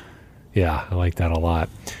 Yeah, I like that a lot.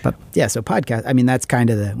 But so podcast, I mean, that's kind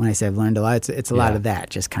of when I say I've learned a lot, it's a lot of that,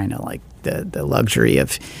 just kind of like the luxury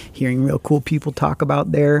of hearing real cool people talk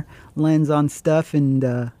about their lens on stuff, and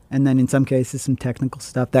then in some cases some technical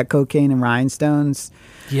stuff. That Cocaine and Rhinestones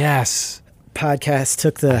podcast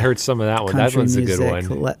took the I heard some of that one. That one's a good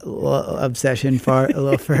one. Obsession a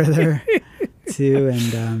little further too,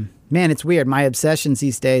 and man, it's weird. My obsessions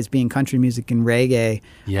these days, being country music and reggae,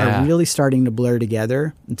 are really starting to blur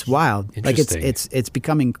together. It's wild. Like it's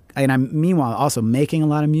becoming, and I'm meanwhile also making a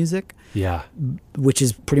lot of music. Yeah, which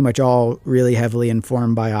is pretty much all really heavily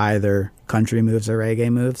informed by either country moves or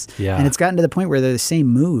reggae moves. Yeah, and it's gotten to the point where they're the same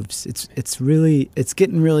moves. It's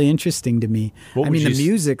getting really interesting to me. I mean, the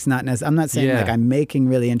music's not necessarily. I'm not saying like I'm making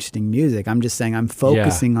really interesting music. I'm just saying I'm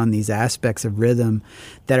focusing on these aspects of rhythm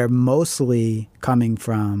that are mostly coming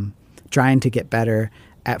from trying to get better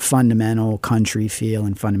at fundamental country feel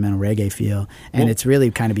and fundamental reggae feel, and it's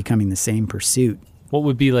really kind of becoming the same pursuit. What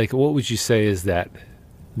would you say is that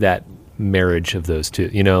marriage of those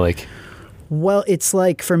two? Well, it's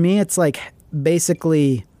like, for me, it's like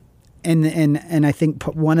basically, and I think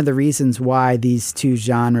one of the reasons why these two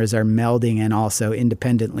genres are melding and also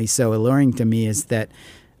independently so alluring to me is that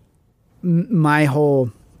my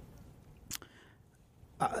whole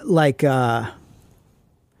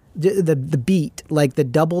the beat, like the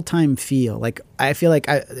double time feel, like I feel like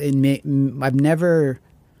I've never,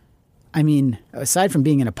 I mean, aside from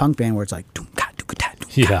being in a punk band where it's like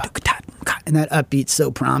and that upbeat's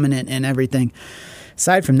so prominent and everything,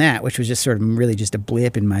 aside from that, which was just sort of really just a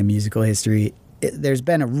blip in my musical history, there's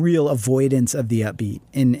been a real avoidance of the upbeat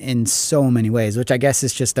in so many ways, which I guess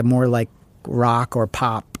is just a more like rock or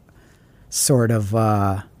pop sort of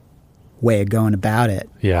way of going about it.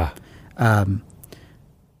 Yeah.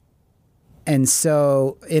 And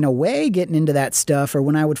so in a way, getting into that stuff, or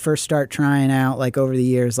when I would first start trying out, like over the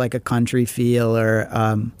years, like a country feel, or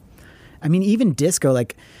I mean, even disco,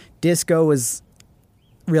 like disco was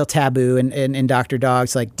real taboo in Dr.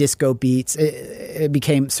 Dogs, like disco beats. It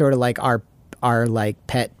became sort of like our like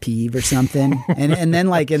pet peeve or something. and then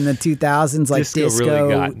like in the 2000s, like disco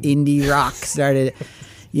really indie rock started,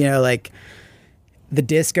 you know, like the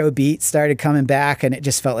disco beat started coming back, and it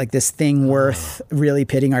just felt like this thing worth really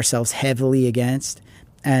pitting ourselves heavily against.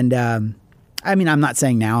 And I mean, I'm not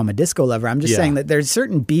saying now I'm a disco lover. I'm just saying that there's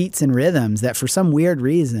certain beats and rhythms that for some weird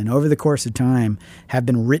reason over the course of time have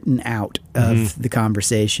been written out of the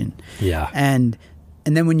conversation. Yeah. And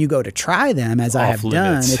then when you go to try them, as I have done,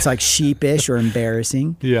 limits. it's like sheepish or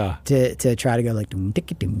embarrassing. Yeah. To try to go like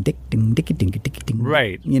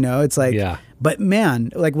Right. You know, it's like, Yeah. But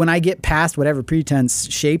man, like when I get past whatever pretense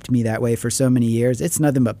shaped me that way for so many years, it's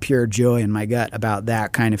nothing but pure joy in my gut about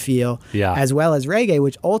that kind of feel. Yeah. As well as reggae,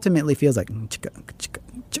 which ultimately feels like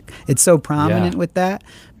it's so prominent with that.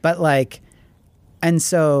 But like, and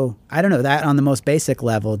so I don't know, that on the most basic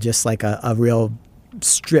level, just like a real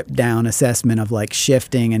stripped down assessment of like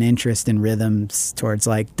shifting and interest in rhythms towards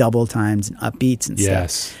like double times and upbeats and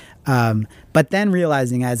stuff. But then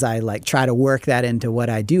realizing as I like try to work that into what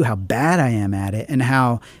I do, how bad I am at it, and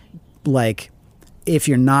how like if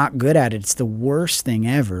you're not good at it, it's the worst thing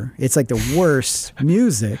ever. It's like the worst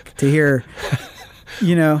music to hear,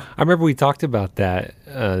 you know. I remember we talked about that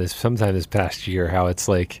sometime this past year, how it's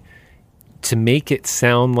like to make it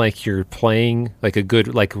sound like you're playing like a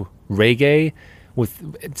good, like reggae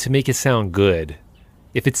to make it sound good.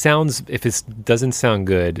 If it doesn't sound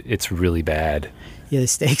good, it's really bad. Yeah, the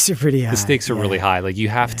stakes are pretty high. The stakes are really high. Like you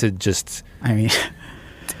have to just. I mean,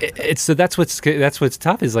 it's so that's what's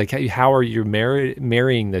tough is like how are you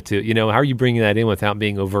marrying the two? You know, how are you bringing that in without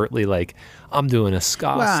being overtly like I'm doing a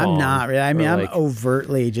ska well, song? I'm not really. I mean, I'm like,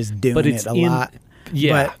 overtly just doing but it's it a lot.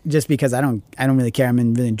 Yeah, but just because I don't really care.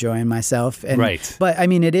 I'm really enjoying myself. And, right. But I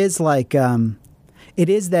mean, it is like. It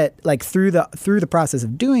is that like through the process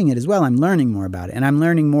of doing it as well, I'm learning more about it, and I'm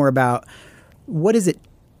learning more about what is it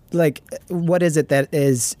like. What is it that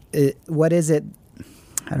is? What is it?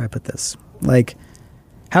 How do I put this? Like,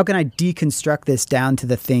 how can I deconstruct this down to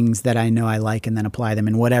the things that I know I like, and then apply them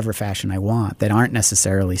in whatever fashion I want that aren't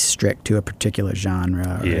necessarily strict to a particular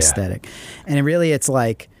genre or aesthetic? And it's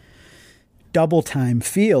like double time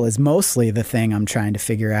feel is mostly the thing I'm trying to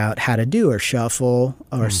figure out how to do, or shuffle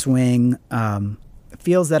or swing.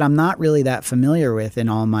 Feels that I'm not really that familiar with in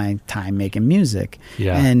all my time making music.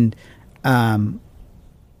 Yeah. And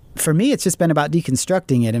for me, it's just been about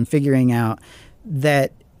deconstructing it and figuring out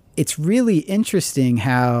that it's really interesting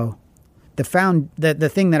how the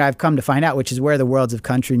thing that I've come to find out, which is where the worlds of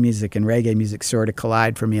country music and reggae music sort of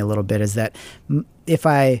collide for me a little bit, is that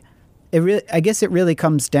I guess it really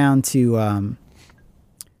comes down to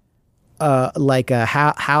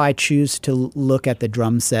how I choose to look at the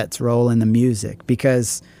drum set's role in the music.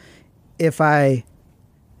 Because if I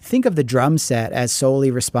think of the drum set as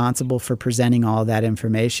solely responsible for presenting all that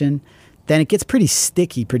information, then it gets pretty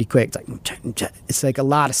sticky pretty quick. It's like a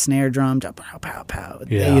lot of snare drum, pow, pow, pow,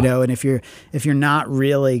 you know. And if you're not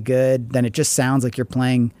really good, then it just sounds like you're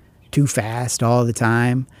playing too fast all the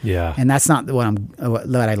time. Yeah. And that's not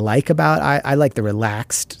what I like about. I like the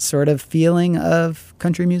relaxed sort of feeling of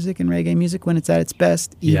country music and reggae music when it's at its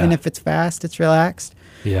best. Even if it's fast, it's relaxed.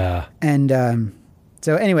 Yeah. And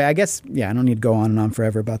so anyway, I guess, I don't need to go on and on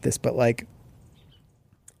forever about this, but like,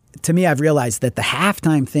 to me, I've realized that the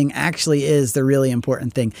halftime thing actually is the really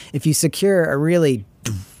important thing. If you secure a really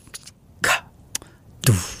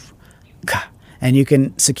and you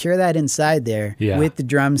can secure that inside there with the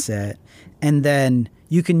drum set, and then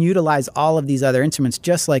you can utilize all of these other instruments,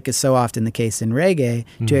 just like is so often the case in reggae,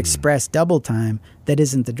 to express double time that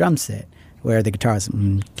isn't the drum set, where the guitar is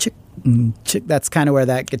chick, chick. That's kind of where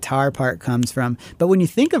that guitar part comes from. But when you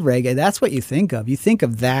think of reggae, that's what you think of. You think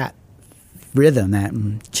of that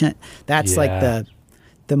rhythm, that's like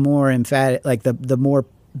the more emphatic, like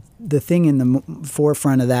the thing in the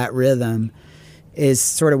forefront of that rhythm is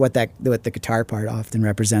sort of what the guitar part often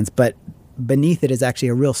represents, but beneath it is actually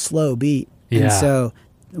a real slow beat. Yeah. And so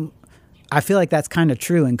I feel like that's kind of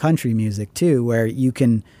true in country music too, where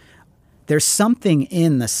there's something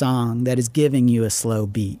in the song that is giving you a slow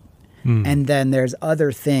beat. And then there's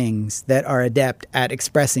other things that are adept at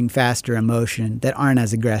expressing faster emotion that aren't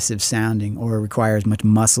as aggressive sounding or require as much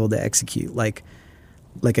muscle to execute, like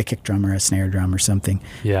a kick drum or a snare drum or something.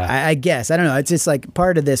 Yeah. I guess. I don't know. It's just like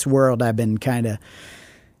part of this world I've been kind of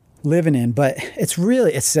living in. But it's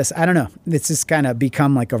just, I don't know. It's just kind of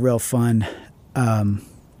become like a real fun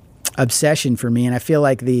obsession for me. And I feel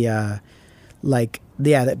like back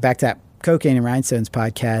to that Cocaine and Rhinestones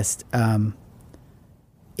podcast,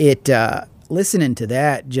 listening to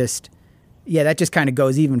that that just kind of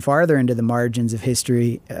goes even farther into the margins of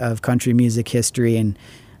history, of country music history, and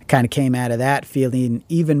kind of came out of that feeling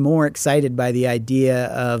even more excited by the idea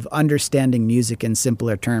of understanding music in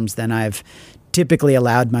simpler terms than I've typically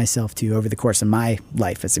allowed myself to over the course of my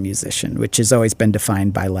life as a musician, which has always been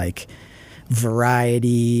defined by like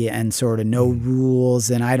variety and sort of no rules.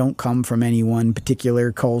 And I don't come from any one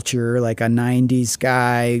particular culture, like a 90s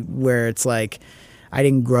guy, where it's like I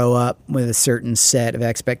didn't grow up with a certain set of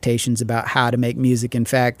expectations about how to make music. In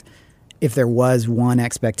fact, if there was one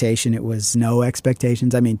expectation, it was no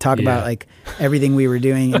expectations. I mean, talk about like everything we were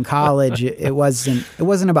doing in college. It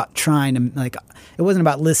wasn't about trying to like, it wasn't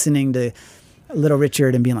about listening to Little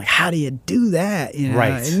Richard and being like, how do you do that? You know?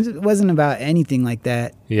 Right. It wasn't about anything like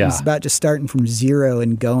that. Yeah. It was about just starting from zero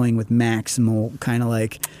and going with maximal kind of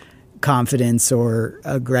like confidence or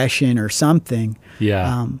aggression or something.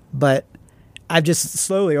 Yeah. But I've just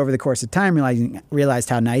slowly over the course of time realized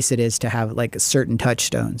how nice it is to have like certain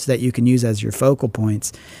touchstones that you can use as your focal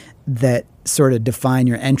points that sort of define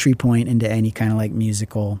your entry point into any kind of like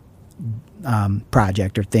musical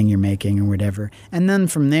project or thing you're making or whatever. And then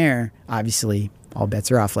from there, obviously, all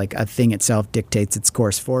bets are off. Like a thing itself dictates its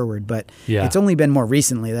course forward. But it's only been more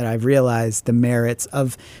recently that I've realized the merits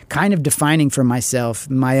of kind of defining for myself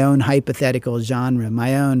my own hypothetical genre,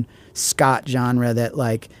 my own Scott genre that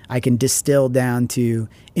like I can distill down to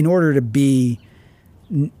in order to be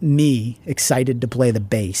me excited to play the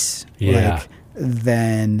bass. Like,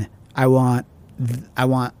 then I want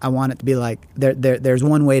it to be like there's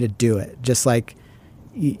one way to do it, just like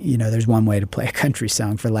you know there's one way to play a country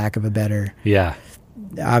song, for lack of a better.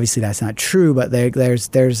 Obviously that's not true, but there's what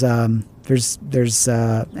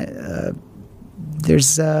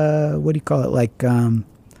do you call it, like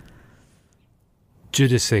Je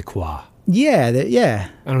ne sais quoi. Yeah.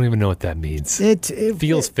 I don't even know what that means. It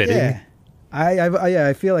feels fitting. Yeah.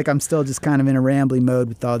 I feel like I'm still just kind of in a rambling mode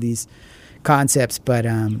with all these concepts, but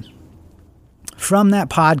from that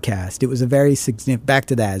podcast, it was a very significant, back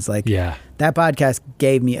to that, it's like that podcast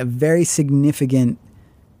gave me a very significant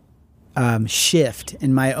shift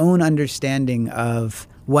in my own understanding of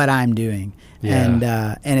what I'm doing. And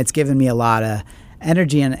it's given me a lot of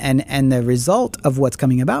energy, and the result of what's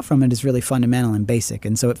coming about from it is really fundamental and basic,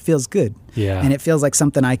 and so it feels good. And it feels like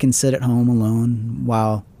something I can sit at home alone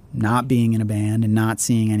while not being in a band and not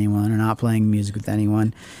seeing anyone or not playing music with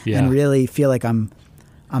anyone, and really feel like I'm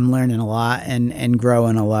learning a lot and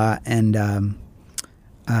growing a lot. And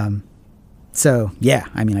so yeah,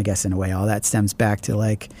 I mean, I guess in a way all that stems back to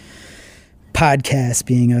like podcasts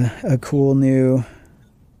being a cooler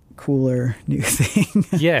new thing.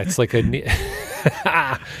 It's like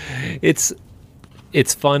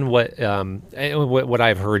it's fun what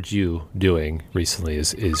I've heard you doing recently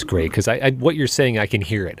is great, because I what you're saying, I can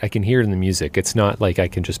hear it. I can hear it in the music. It's not like I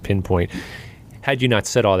can just pinpoint. Had you not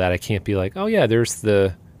said all that, I can't be like, oh yeah, there's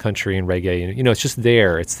the country and reggae, and it's just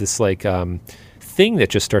there. It's this like thing that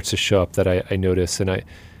just starts to show up that I notice, and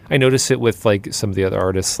I notice it with like some of the other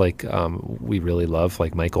artists like we really love,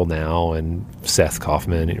 like Michael Now and Seth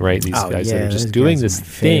Kaufman, right? These guys that are just doing this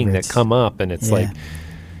thing that come up, and it's like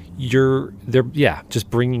they're just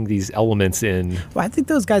bringing these elements in. Well, I think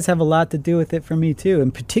those guys have a lot to do with it for me too,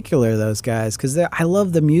 in particular those guys, because I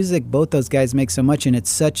love the music both those guys make so much, and it's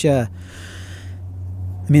such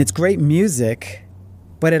it's great music,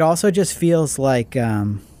 but it also just feels like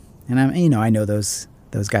and I know those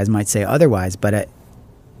guys might say otherwise, but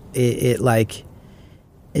it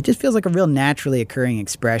just feels like a real naturally occurring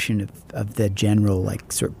expression of the general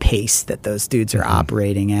like sort of pace that those dudes are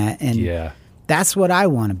operating at. And that's what I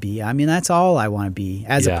want to be. I mean, that's all I want to be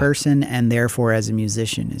as a person, and therefore as a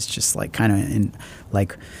musician, is just like kind of in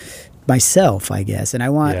like myself, I guess. And I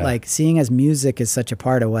want like, seeing as music is such a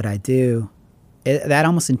part of what I do, that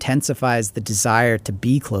almost intensifies the desire to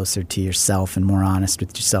be closer to yourself and more honest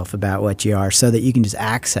with yourself about what you are, so that you can just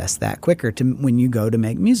access that quicker to when you go to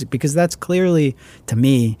make music, because that's clearly, to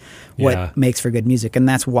me, what makes for good music. And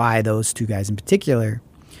that's why those two guys in particular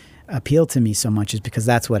appeal to me so much, is because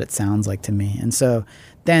that's what it sounds like to me. And so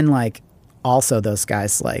then like also those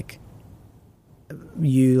guys like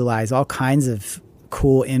utilize all kinds of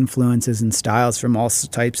cool influences and styles from all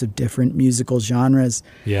types of different musical genres.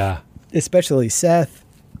 Especially Seth.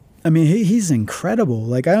 I mean, he's incredible.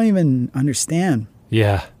 Like, I don't even understand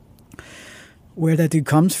where that dude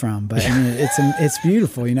comes from. But I mean, it's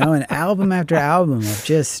beautiful, and album after album of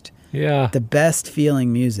just Yeah. the best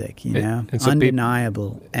feeling music, you know, and so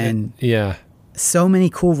undeniable. And yeah. so many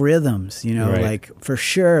cool rhythms, you know, Right. like for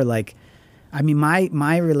sure. Like, I mean,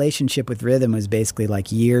 my relationship with rhythm was basically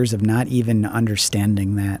like years of not even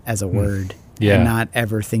understanding that as a word. Yeah. And not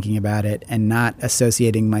ever thinking about it and not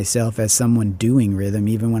associating myself as someone doing rhythm.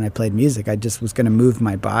 Even when I played music, I just was going to move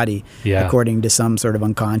my body Yeah. according to some sort of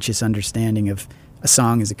unconscious understanding of a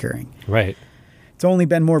song is occurring. Right. It's only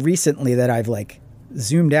been more recently that I've like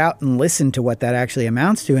zoomed out and listened to what that actually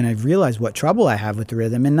amounts to, and I've realized what trouble I have with the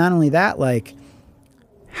rhythm. And not only that, like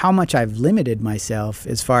how much I've limited myself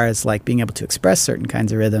as far as like being able to express certain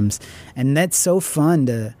kinds of rhythms. And that's so fun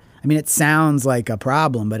to, I mean, it sounds like a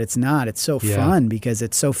problem, but it's not. It's so Yeah. fun because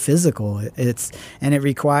it's so physical. And it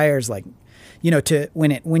requires like, you know,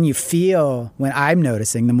 when I'm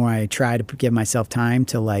noticing, the more I try to give myself time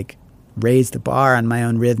to like raise the bar on my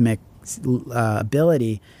own rhythmic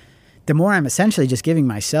ability, the more I'm essentially just giving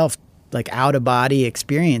myself like out of body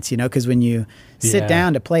experience, you know, because when you sit Yeah.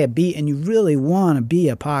 down to play a beat and you really want to be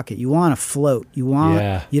a pocket, you want to float, you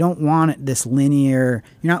don't want it this linear,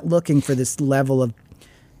 you're not looking for this level of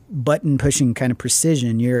button pushing kind of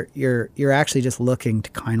precision. You're actually just looking to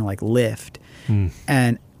kind of like lift.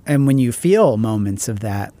 And when you feel moments of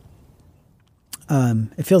that,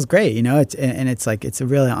 it feels great, you know. It's a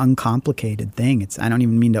really uncomplicated thing. I don't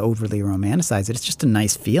even mean to overly romanticize it. It's just a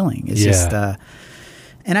nice feeling. It's just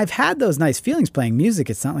and I've had those nice feelings playing music.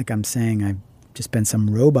 It's not like I'm saying I've just been some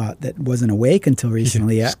robot that wasn't awake until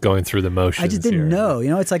recently. Just going through the motions. I just didn't know, you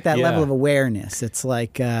know. It's like that Yeah. level of awareness. It's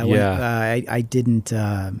like when I didn't.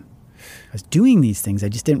 I was doing these things. I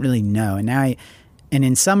just didn't really know, and now and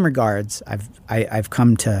in some regards, I've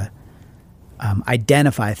come to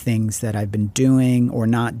identify things that I've been doing or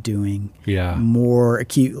not doing more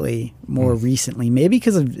acutely, more recently. Maybe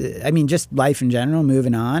because of, I mean, just life in general,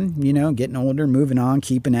 moving on, you know, getting older, moving on,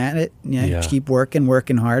 keeping at it, you know, keep working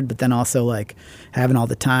hard, but then also like having all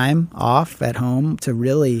the time off at home to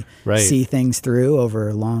really see things through over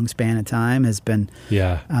a long span of time has been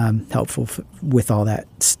helpful with all that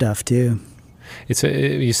stuff too. It's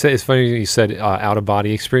funny you said out of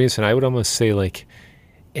body experience, and I would almost say like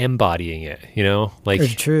embodying it, you know, like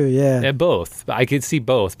it's true, yeah. Both. I could see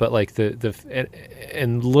both, but like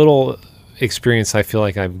and little experience, I feel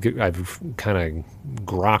like I've kind of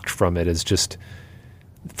grokked from it is just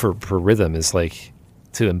for rhythm is like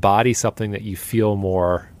to embody something that you feel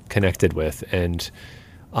more connected with, and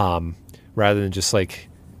rather than just like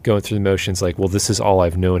going through the motions like, well, this is all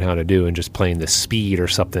I've known how to do and just playing the speed or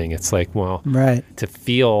something. It's like, well, to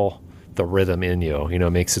feel the rhythm in you, you know,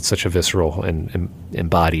 makes it such a visceral and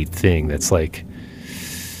embodied thing that's like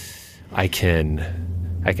I can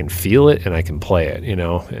feel it and I can play it, you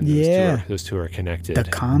know, and those two are connected. The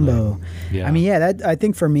combo. I mean, that I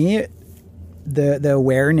think for me, the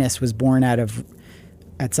awareness was born out of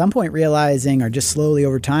at some point realizing, or just slowly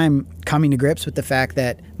over time coming to grips with the fact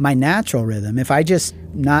that my natural rhythm, if I just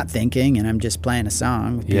not thinking and I'm just playing a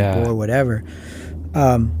song with people or whatever,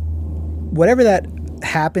 whatever that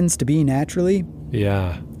happens to be naturally,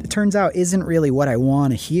 it turns out isn't really what I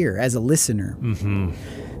want to hear as a listener.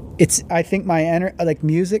 It's, I think my like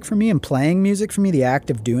music for me and playing music for me, the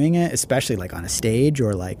act of doing it, especially like on a stage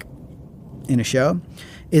or like in a show,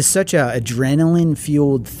 is such a adrenaline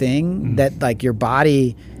fueled thing that like your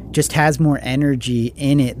body just has more energy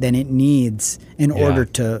in it than it needs in order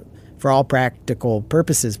to, for all practical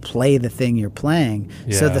purposes, play the thing you're playing.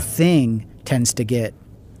 So the thing tends to get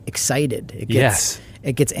excited.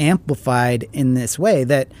 It gets amplified in this way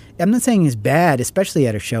that I'm not saying is bad, especially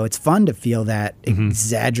at a show. It's fun to feel that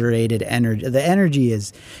exaggerated energy. The energy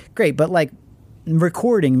is great, but like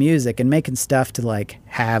recording music and making stuff to like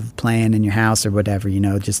have playing in your house or whatever, you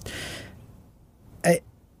know, just in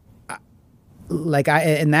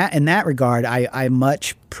that regard, I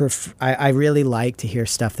much prefer. I really like to hear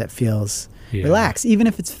stuff that feels relaxed, even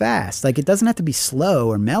if it's fast. Like it doesn't have to be slow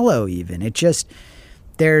or mellow. Even it just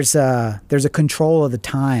there's a control of the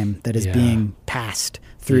time that is being passed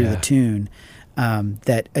through the tune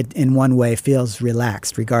that in one way feels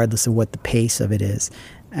relaxed, regardless of what the pace of it is,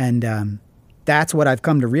 and that's what I've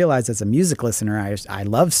come to realize as a music listener. I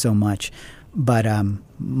love so much, but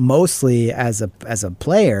mostly as a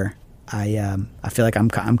player. I feel like I'm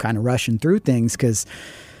kind of rushing through things because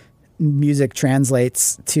music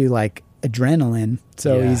translates to like adrenaline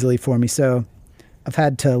so easily for me. So I've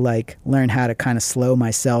had to like learn how to kind of slow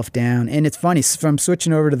myself down. And it's funny, from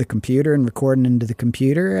switching over to the computer and recording into the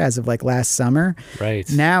computer as of like last summer. Right.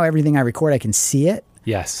 Now everything I record, I can see it.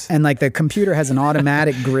 Yes. And like the computer has an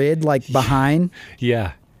automatic grid like behind.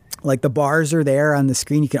 Yeah. Like the bars are there on the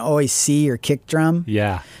screen. You can always see your kick drum.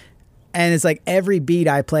 Yeah. And it's like every beat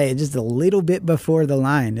I play, just a little bit before the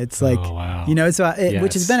line. It's like, Oh, wow. you know, so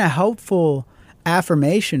which has Yes. been a helpful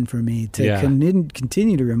affirmation for me to Yeah.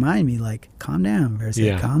 continue to remind me, like, calm down, versus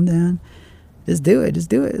Yeah. calm down. Just do it. Just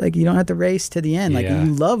do it. Like, you don't have to race to the end. Like, Yeah.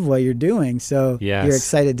 you love what you're doing, so Yes. you're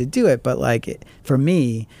excited to do it. But like, for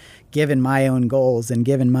me, given my own goals and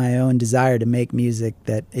given my own desire to make music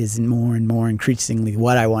that is more and more increasingly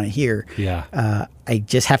what I want to hear, Yeah. I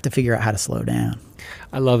just have to figure out how to slow down.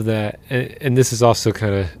 I love that. And this is also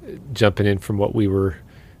kind of jumping in from what we were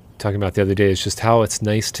talking about the other day. It's just how it's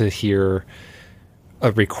nice to hear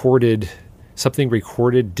something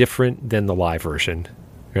recorded different than the live version,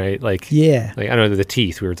 right? Like, Yeah. like I don't know, the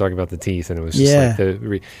Teeth. We were talking about the Teeth, and it was just Yeah.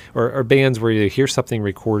 like or bands where you hear something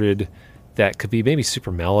recorded that could be maybe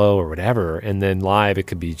super mellow or whatever, and then live it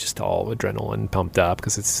could be just all adrenaline pumped up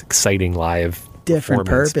because it's exciting live. Different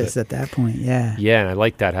performance. purpose But at that point. Yeah. yeah, and I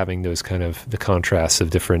like that, having those kind of the contrasts of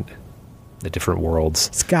the different worlds.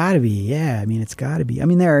 It's got to be. Yeah. I mean, it's got to be. I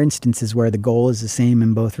mean, there are instances where the goal is the same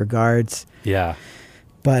in both regards. Yeah,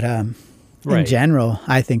 But in Right. general,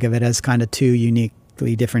 I think of it as kind of two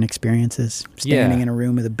uniquely different experiences. Standing Yeah. in a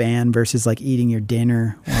room with a band versus like eating your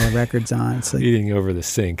dinner while the record's on. It's like eating over the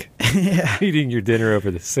sink. yeah, Eating your dinner over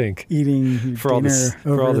the sink. eating your For all the dinner s- for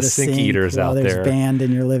over all the the sink sink eaters while out there's there. band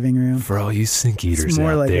in your living room. For all you sink eaters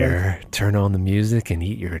more out like there, turn on the music and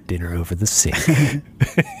eat your dinner over the sink.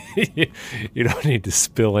 You don't need to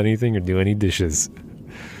spill anything or do any dishes.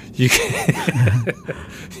 You can.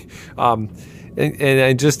 And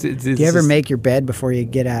I just. Do you ever make your bed before you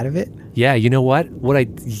get out of it? Yeah, you know what?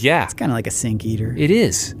 Yeah, It's kind of like a sink eater. it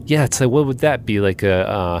is. Yeah, it's like, what would that be? Like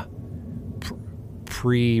a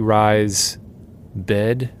pre-rise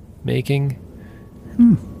bed making?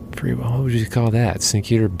 What would you call that?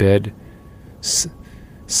 Sink eater, bed,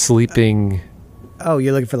 sleeping. Oh,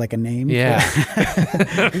 you're looking for like a name? Yeah.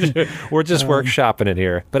 We're just workshopping it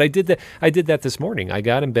here. But I did that this morning. I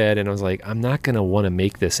got in bed and I was like, I'm not going to want to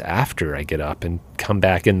make this after I get up and come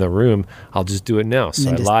back in the room. I'll just do it now. So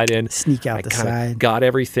then I just lied in. sneak out I the kinda side. got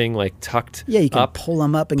everything like tucked Yeah, you can up. pull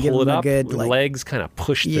them up and give Pull them it a up, good like legs kind of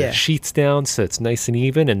push Yeah. the sheets down so it's nice and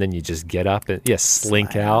even, and then you just get up and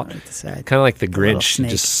slink slide out, at the side. kind of like the little Grinch. You snake.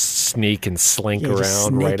 just sneak and slink Yeah, just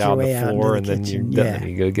around snake right your out on way the out into floor, the and then you're kitchen. done. Yeah.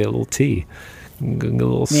 You go get a little tea, get a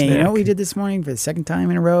little Man, snack. you know what we did this morning for the second time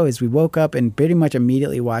in a row is we woke up and pretty much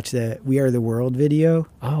immediately watched the "We Are the World" video.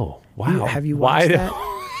 Oh wow! Have you Why watched that?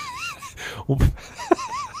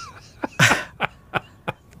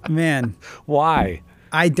 Man, Why?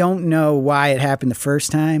 I don't know why it happened the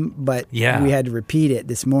first time, but Yeah. we had to repeat it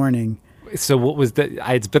this morning. So what was that?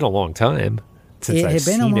 It's been a long time since It I've had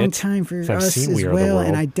been a seen long it. time for since I've us seen as We Are the well, World.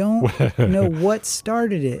 and I don't know what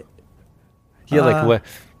started it. Yeah, like what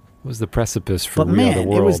was the precipice for But We Are the man,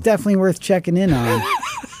 World? it was definitely worth checking in on.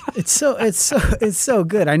 It's so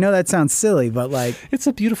good. I know that sounds silly, but like, It's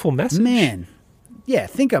a beautiful message. man, yeah,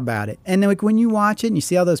 think about it. And then, like, when you watch it and you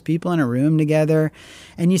see all those people in a room together,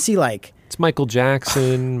 and you see like It's Michael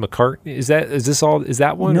Jackson, McCartney. Is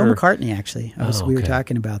that one? no or? McCartney actually. Oh, We were okay.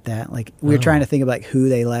 talking about that. Like, we were trying to think of like who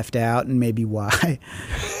they left out and maybe why.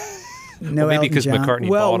 No, Well, maybe Elton because John. McCartney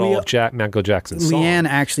Well, bought all of Michael Jackson's songs. Leanne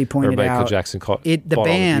actually Or pointed Michael out Jackson called the bought all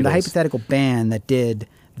band, the Beatles. hypothetical band that did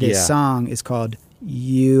this Yeah. song is called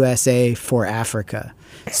USA for Africa.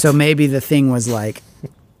 So maybe the thing was like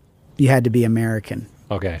you had to be American,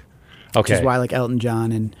 Okay. which Okay. is why like Elton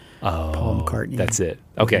John and Paul McCartney. That's it.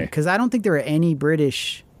 Okay. Because I don't think there were any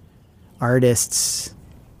British artists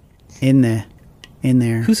in there.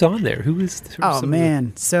 Who's on there? Who is? Oh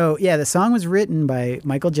man! So yeah, the song was written by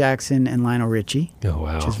Michael Jackson and Lionel Richie, Oh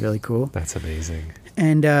wow. which is really cool. That's amazing.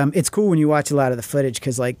 And it's cool when you watch a lot of the footage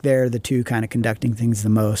because like they're the two kind of conducting things the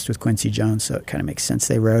most with Quincy Jones, so it kind of makes sense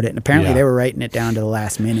they wrote it. And apparently Yeah. they were writing it down to the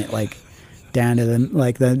last minute, like down to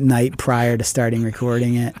the night prior to starting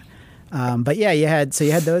recording it. But yeah, you had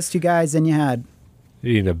those two guys, then you had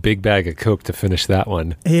You need a big bag of Coke to finish that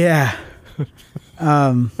one. yeah.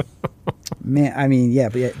 Man, I mean, yeah,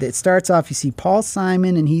 but it starts off. You see Paul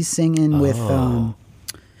Simon, and he's singing with.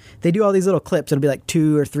 They do all these little clips. It'll be like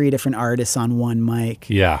 2 or 3 different artists on one mic.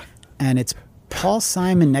 Yeah. And it's Paul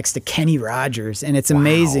Simon next to Kenny Rogers, and it's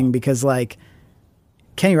amazing because like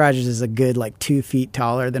Kenny Rogers is a good like 2 feet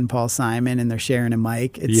taller than Paul Simon, and they're sharing a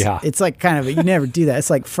mic. It's like kind of you never do that.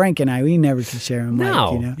 It's like Frank and I, we never could share a mic.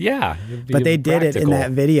 No. You know? Yeah. It'd be But they did it in practical.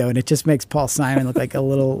 that video, and it just makes Paul Simon look like a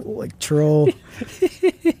little like troll.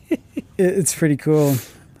 It's pretty cool.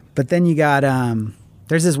 But then you got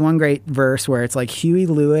there's this one great verse where it's like Huey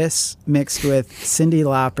Lewis mixed with Cyndi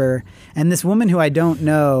Lauper and this woman who I don't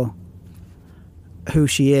know who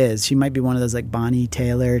she is. She might be one of those like Bonnie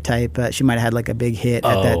Taylor type. She might have had like a big hit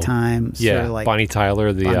at that time. Yeah, sort of like Bonnie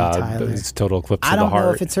Tyler, the Total Eclipse of the Heart. I don't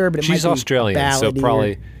know if it's her, but she's it might Australian, be so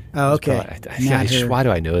probably. Oh, okay. Why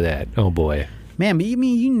do I know that? Oh boy. Man, but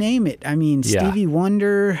you name it. I mean, Stevie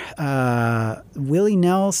Wonder, Willie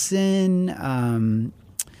Nelson,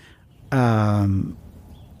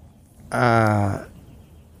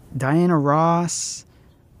 Diana Ross.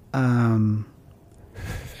 They're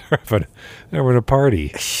having a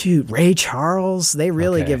party. Shoot, Ray Charles. They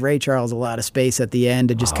really give Ray Charles a lot of space at the end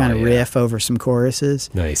to just kind of riff over some choruses.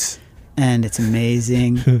 Nice. And it's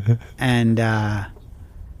amazing. And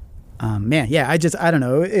man, yeah, I don't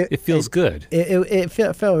know. It feels good. It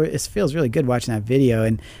feels really good watching that video.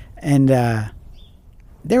 And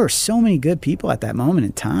there were so many good people at that moment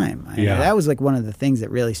in time. That was like one of the things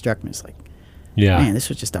that really struck me. It's like, man, this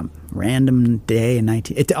was just a random day in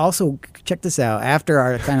 19. It also, check this out. After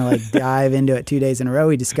our kind of like dive into it 2 days in a row,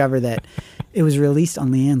 we discovered that it was released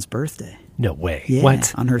on Leanne's birthday. No way. Yeah,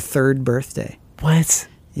 what? On her 3rd birthday. What?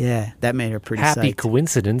 Yeah, that made her pretty happy psyched.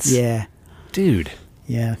 Coincidence. Yeah, dude.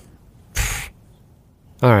 Yeah.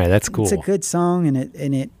 All right, that's cool. It's a good song, and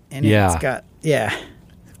it's got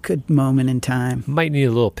good moment in time. Might need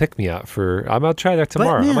a little pick me up for. I'm gonna try that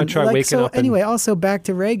tomorrow. I'm gonna try waking up. Anyway, also back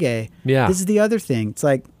to reggae. Yeah, this is the other thing. It's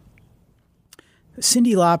like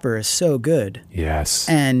Cyndi Lauper is so good. Yes,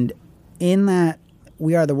 and in that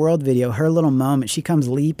 "We Are the World" video, her little moment, she comes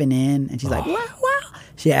leaping in, and she's like, "Wow, wow!"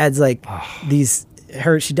 She adds like these.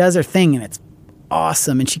 She does her thing, and it's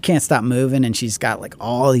awesome, and she can't stop moving, and she's got like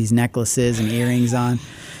all these necklaces and earrings on,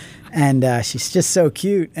 and she's just so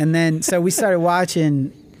cute. And then so we started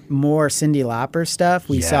watching more Cyndi Lauper stuff.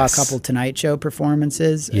 We saw a couple Tonight Show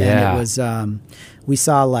performances, and it was we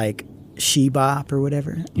saw like She Bop or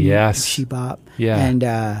whatever. Yes, She Bop.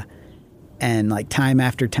 Yeah, and like Time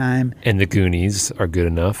After Time. And the Goonies are good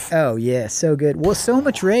enough. Oh yeah, so good. Well, so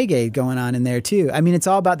much reggae going on in there too. I mean, it's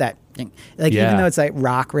all about that. Like even though it's like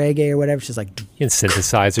rock reggae or whatever, it's just like and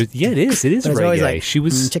synthesizers. Yeah, it is. It is reggae. Like, she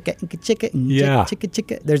was chicka.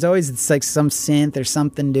 Chicka. There's always it's like some synth or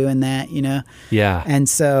something doing that, you know. Yeah. And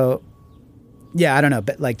so, yeah, I don't know,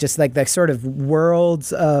 but like just like that sort of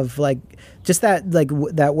worlds of like just that like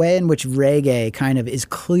that way in which reggae kind of is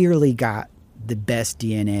clearly got the best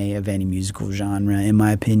DNA of any musical genre, in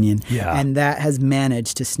my opinion. Yeah. And that has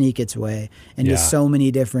managed to sneak its way into so many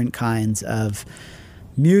different kinds of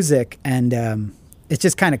music, and it's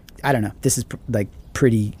just kind of, I don't know, this is like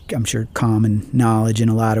pretty, I'm sure, common knowledge in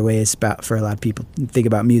a lot of ways for a lot of people to think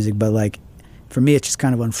about music, but like for me it's just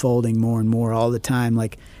kind of unfolding more and more all the time,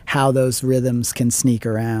 like how those rhythms can sneak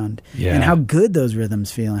around and how good those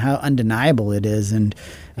rhythms feel and how undeniable it is. And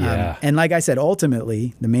and like I said,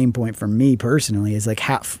 ultimately the main point for me personally is like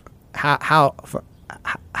how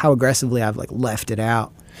aggressively I've like left it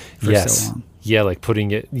out for so long. Yeah, like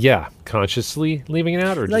putting it, consciously leaving it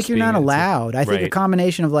out, or like just you're not allowed. I think right. a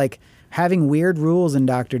combination of like having weird rules in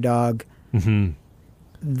Dr. Dog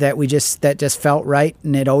that just felt right,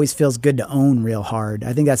 and it always feels good to own real hard.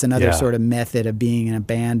 I think that's another sort of method of being in a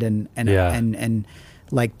band and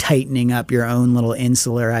like tightening up your own little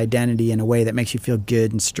insular identity in a way that makes you feel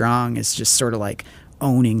good and strong. It's just sort of like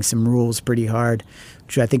owning some rules pretty hard,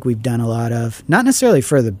 which I think we've done a lot of. Not necessarily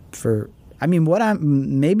maybe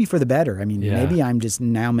for the better. I mean, maybe I'm just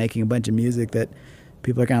now making a bunch of music that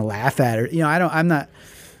people are going to laugh at, or, you know, I'm not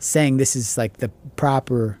saying this is like the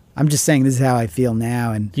proper, I'm just saying this is how I feel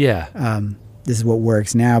now. And this is what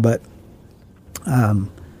works now. But,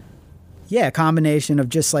 a combination of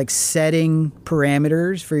just like setting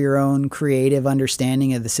parameters for your own creative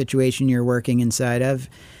understanding of the situation you're working inside of.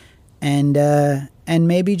 And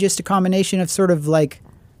maybe just a combination of sort of like,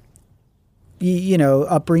 you know,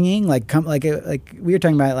 upbringing, like we were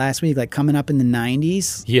talking about it last week, like coming up in the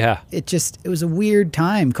 90s. Yeah. It was a weird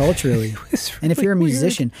time culturally. Really, and if you're a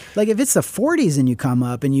musician, like if it's the 40s and you come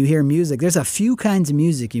up and you hear music, there's a few kinds of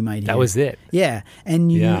music you might hear. That was it. Yeah.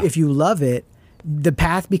 And if you love it, the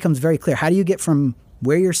path becomes very clear. How do you get from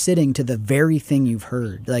where you're sitting to the very thing you've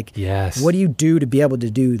heard? Like, what do you do to be able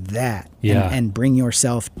to do that and bring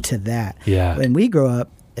yourself to that? Yeah. When we grow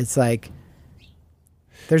up, it's like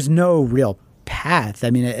there's no real path.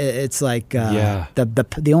 I mean, it's like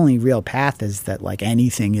the only real path is that like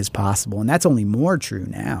anything is possible, and that's only more true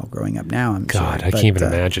now. Growing up now, I'm sure. I can't even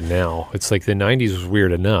imagine now. It's like the 90s was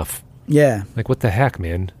weird enough. Yeah. Like what the heck,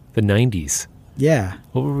 man? The 90s. Yeah.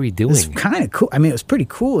 What were we doing? It was kind of cool. I mean, it was pretty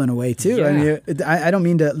cool in a way too. Yeah. I mean, I don't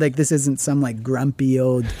mean to like this isn't some like grumpy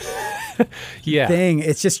old thing.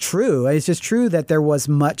 It's just true. It's just true that there was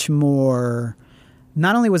much more.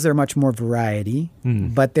 Not only was there much more variety,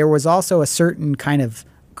 but there was also a certain kind of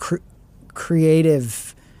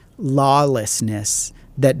creative lawlessness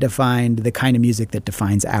that defined the kind of music that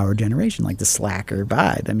defines our generation, like the slacker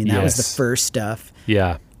vibe. I mean, that was the first stuff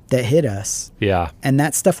that hit us. Yeah. And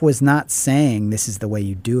that stuff was not saying this is the way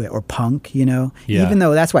you do it, or punk, you know? Yeah. Even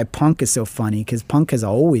though that's why punk is so funny, because punk has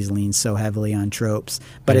always leaned so heavily on tropes,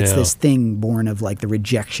 but it's this thing born of like the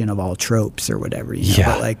rejection of all tropes or whatever, you know?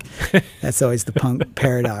 Yeah. But like, that's always the punk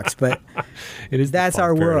paradox. But that's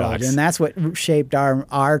our paradox. world, and that's what shaped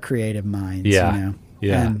our creative minds, you know?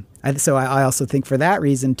 Yeah. And so I also think for that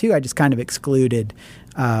reason too, I just kind of excluded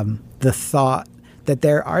the thought that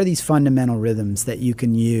there are these fundamental rhythms that you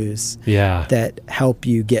can use that help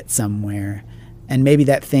you get somewhere. And maybe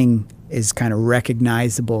that thing is kind of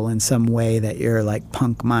recognizable in some way that your like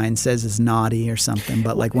punk mind says is naughty or something.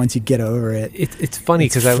 But like once you get over it, it's funny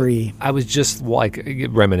because I was just like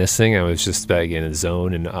reminiscing. I was just back in a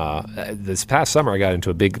zone. And this past summer, I got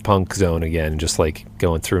into a big punk zone again, just like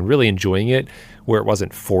going through and really enjoying it, where it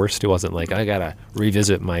wasn't forced. It wasn't like I gotta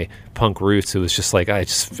revisit my punk roots. It was just like I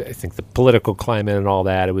think the political climate and all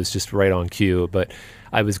that, it was just right on cue. But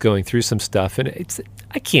I was going through some stuff, and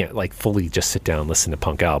I can't like fully just sit down and listen to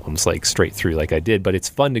punk albums like straight through like I did, but it's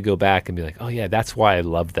fun to go back and be like, oh yeah, that's why I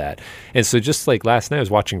love that. And so just like last night, I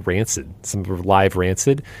was watching Rancid, some live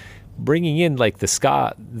Rancid, bringing in like the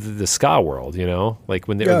ska world, you know, like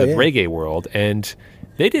when they were the reggae world, and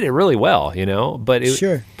they did it really well, you know. But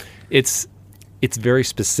it's very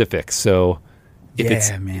specific. So if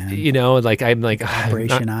it's, man. you know, like I'm like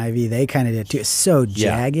Operation Ivy, they kind of did too. It's so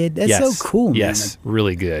jagged. That's so cool, man. Yes,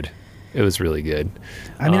 really good. It was really good.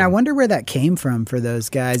 I mean, I wonder where that came from for those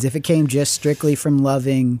guys. If it came just strictly from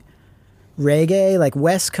loving reggae, like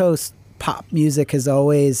West Coast pop music has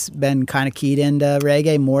always been kind of keyed into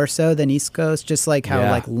reggae more so than East Coast, just like how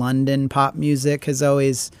like London pop music has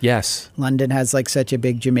always London has like such a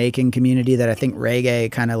big Jamaican community that I think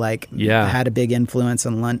reggae kind of like had a big influence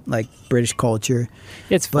on like British culture.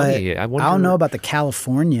 It's funny. I don't know about the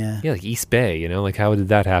California. Yeah, like East Bay, you know, like how did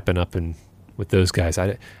that happen up in with those guys?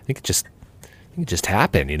 I think it just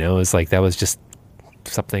happened, you know. It's like that was just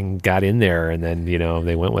something got in there, and then, you know,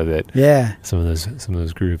 they went with it. Yeah. Some of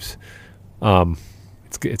those groups.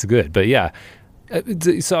 It's good, but yeah.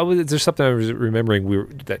 So there's something I was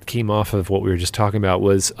remembering that came off of what we were just talking about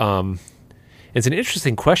was it's an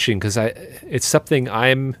interesting question because it's something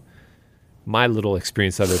my little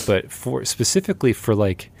experience of it, but specifically for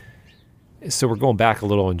like, so we're going back a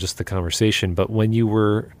little in just the conversation, but when you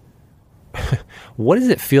were, what does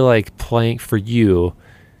it feel like playing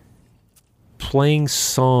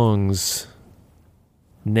songs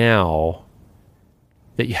now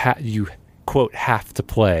that you quote have to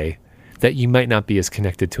play that you might not be as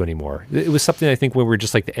connected to anymore? It was something I think when we're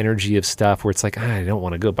just like the energy of stuff where it's like, I don't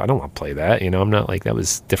want to go, but I don't want to play that. You know, I'm not like, that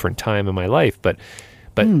was a different time in my life, but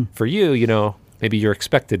for you, you know, maybe you're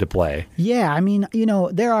expected to play. Yeah. I mean, you know,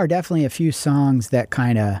 there are definitely a few songs that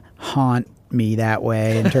kind of haunt me that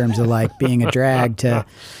way in terms of like being a drag to,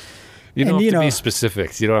 you don't have to be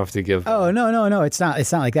specifics. You don't have to give. Oh, no. It's not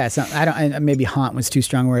like that. It's not, maybe haunt was too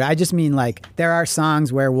strong a word. I just mean like there are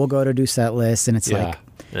songs where we'll go to do set lists and it's like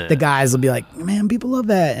the guys will be like, man, people love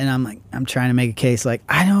that. And I'm like, I'm trying to make a case like,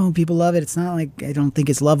 I know people love it. It's not like I don't think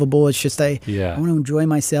it's lovable. It's just I want to enjoy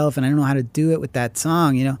myself and I don't know how to do it with that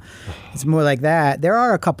song, you know. It's more like that. There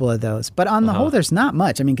are a couple of those. But on the whole, there's not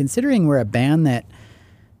much. I mean, considering we're a band that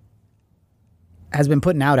has been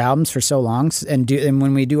putting out albums for so long, and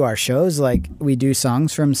when we do our shows, like we do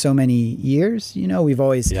songs from so many years, you know, we've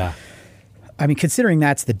always, I mean, considering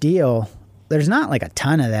that's the deal, there's not like a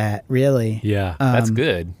ton of that really. Yeah. That's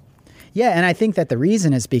good. Yeah. And I think that the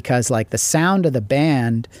reason is because like the sound of the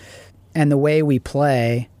band and the way we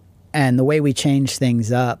play and the way we change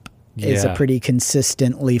things up is a pretty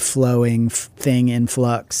consistently flowing thing in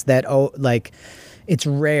flux that, like, it's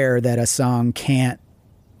rare that a song can't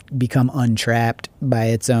become untrapped by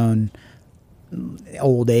its own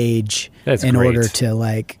old age order to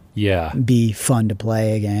like be fun to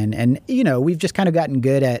play again. And you know, we've just kind of gotten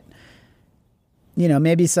good at, you know,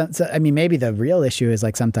 maybe maybe the real issue is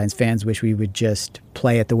like sometimes fans wish we would just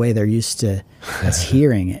play it the way they're used to us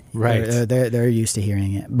hearing it. Right. They're used to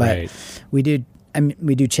hearing it, but we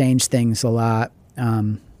do change things a lot.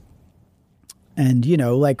 And, you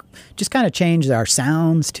know, like just kind of change our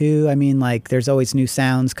sounds too. I mean, like there's always new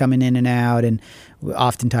sounds coming in and out and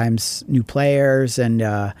oftentimes new players and,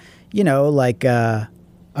 you know, like a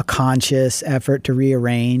conscious effort to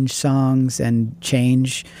rearrange songs and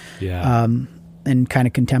change and kind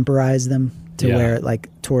of contemporize them to where like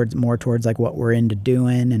towards like what we're into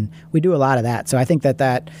doing. And we do a lot of that. So I think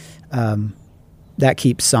that that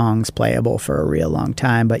keeps songs playable for a real long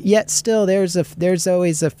time. But yet still, there's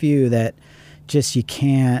always a few that just you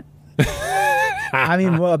can't. I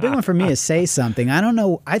mean, well, a big one for me is "Say Something." I don't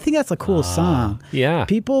know. I think that's a cool song. Yeah.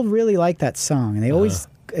 People really like that song, and they always.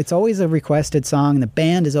 It's always a requested song, and the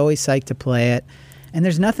band is always psyched to play it. And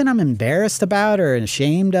there's nothing I'm embarrassed about or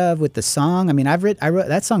ashamed of with the song. I mean, I wrote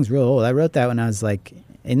that song's real old. I wrote that when I was like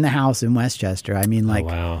in the house in Westchester. I mean, like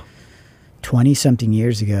 20-something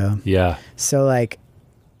years ago. Yeah. So like,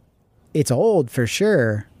 it's old for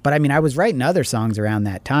sure. But I mean, I was writing other songs around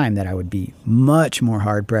that time that I would be much more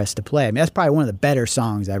hard pressed to play. I mean, that's probably one of the better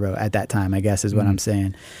songs I wrote at that time, I guess is what I'm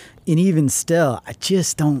saying. And even still, I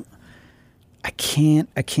just don't. I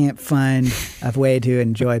can't find a way to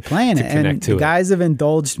enjoy playing it. And the guys have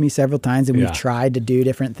indulged me several times, and we've tried to do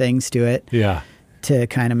different things to it to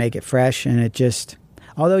kind of make it fresh. And it just,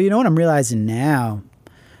 although, you know what I'm realizing now,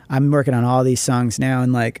 I'm working on all these songs now,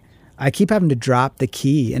 and like, I keep having to drop the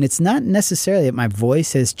key. And it's not necessarily that my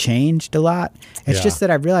voice has changed a lot. It's just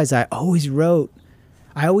that I've realized I always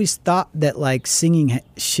thought that like singing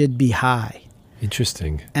should be high.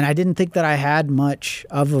 Interesting. And I didn't think that I had much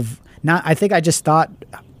I think I just thought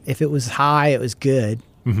if it was high, it was good.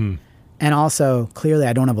 Mm-hmm. And also, clearly,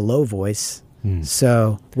 I don't have a low voice. Mm.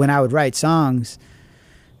 So when I would write songs,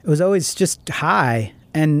 it was always just high.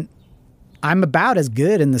 And I'm about as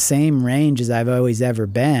good in the same range as I've always ever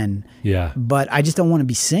been. Yeah. But I just don't want to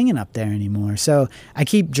be singing up there anymore. So I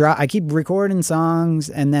keep recording songs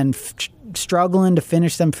and then struggling to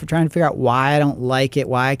finish them, trying to figure out why I don't like it,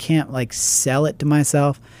 why I can't like sell it to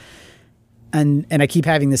myself. And I keep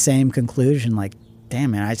having the same conclusion, like,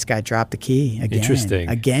 damn, man, I just got to drop the key again. Interesting.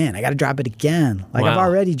 Again. I got to drop it again. Like, I've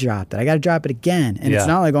already dropped it. I got to drop it again. And it's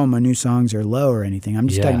not like, my new songs are low or anything. I'm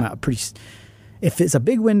just talking about if it's a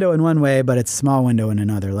big window in one way, but it's a small window in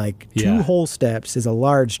another. Like, 2 whole steps is a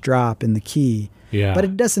large drop in the key. Yeah. But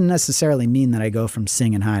it doesn't necessarily mean that I go from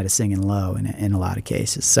singing high to singing low in a lot of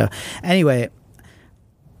cases. So, anyway,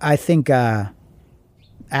 I think...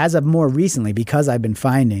 as of more recently, because I've been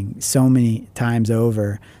finding so many times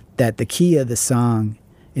over that the key of the song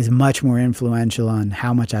is much more influential on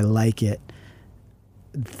how much I like it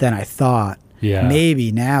than I thought. Yeah.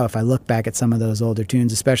 Maybe now, if I look back at some of those older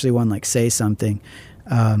tunes, especially one like "Say Something,"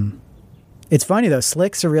 it's funny though.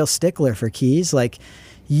 Slick's a real stickler for keys. Like,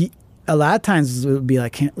 a lot of times it would be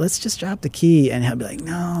like, let's just drop the key. And he'll be like,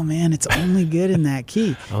 no, man, it's only good in that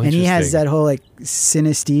key. And he has that whole like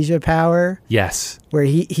synesthesia power. Yes. Where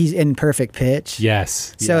he's in perfect pitch.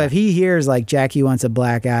 Yes. So if he hears like Jackie Wants a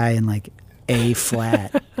Black Eye and like A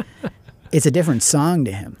flat, it's a different song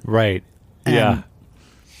to him. Right. And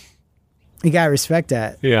you got to respect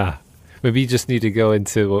that. Yeah. Maybe you just need to go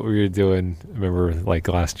into what we were doing. I remember like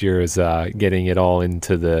last year is getting it all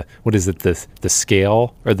into the, what is it, the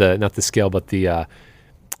scale, or not the scale, but the,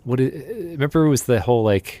 remember it was the whole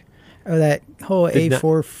like. Oh, that whole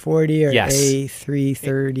A440 or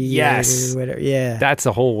A330 yes. or whatever. Yeah. That's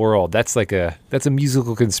a whole world. That's a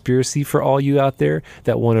musical conspiracy for all you out there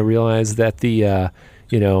that want to realize that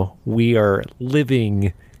we are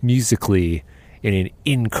living musically in an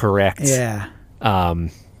incorrect. Yeah.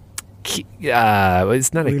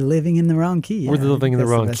 It's not. We're living in the wrong key. We're living in the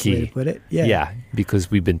wrong key. Way to put it. Yeah. Yeah, because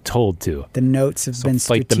we've been told to. The notes have been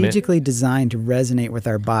strategically designed to resonate with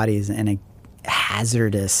our bodies in a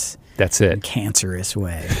hazardous. That's it. And cancerous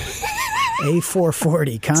way.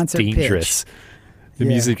 A440 concert pitch. It's dangerous. The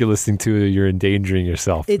music you're listening to, you're endangering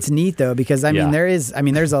yourself. It's neat though, because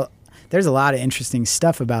there's a lot of interesting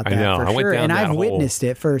stuff about that. I know. For sure. And I've witnessed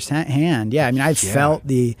it firsthand. Yeah. I mean, I've felt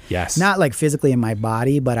not like physically in my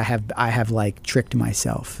body, but I have like tricked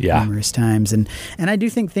myself numerous times. And I do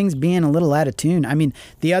think things being a little out of tune. I mean,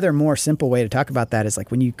 the other more simple way to talk about that is like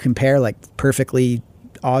when you compare like perfectly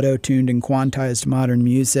auto-tuned and quantized modern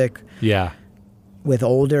music. Yeah. With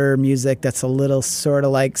older music that's a little sort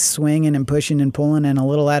of like swinging and pushing and pulling and a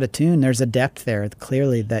little out of tune, there's a depth there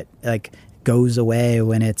clearly that like goes away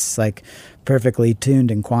when it's like perfectly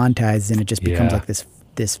tuned and quantized, and it just becomes like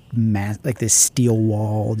this steel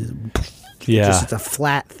wall. Just a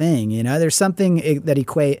flat thing, There's something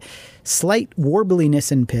that slight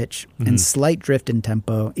warbliness in pitch and slight drift in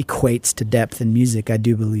tempo equates to depth in music, I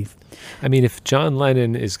do believe. I mean, if John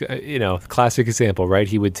Lennon is, classic example, right?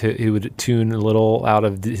 He would tune a little out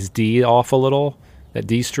of his D off a little, that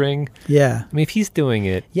D string. Yeah. I mean, if he's doing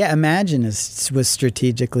it. Yeah, Imagine was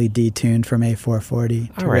strategically detuned from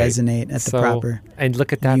A440 to resonate at the proper. And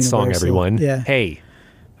look at that universal song, everyone. Yeah. Hey.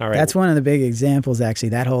 All right. That's one of the big examples, actually,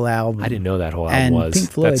 that whole album. I didn't know that whole album was. And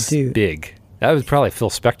Pink Floyd, That's too. Big. That was probably Phil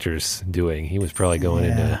Spector's doing. He was probably going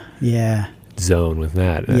into zone with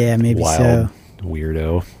that. Yeah, maybe wild so.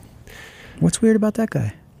 Weirdo. What's weird about that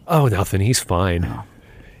guy? Oh, nothing. He's fine. Oh.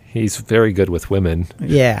 He's very good with women.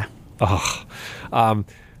 Yeah. Oh,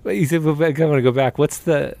 but you said, I want to go back.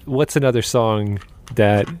 What's another song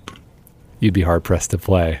that you'd be hard pressed to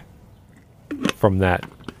play from that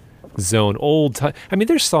zone? Old time. I mean,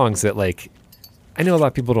 there's songs that like I know a lot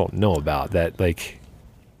of people don't know about that like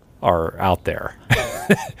are out there.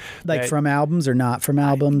 Like from albums or not from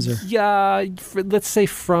albums? Or Yeah, let's say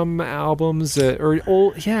from albums or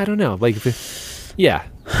old. Yeah, I don't know. Like, yeah,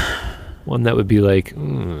 one that would be like.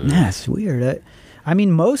 Yeah, it's weird. I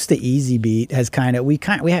mean, most of Easy Beat has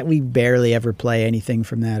we barely ever play anything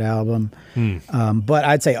from that album. But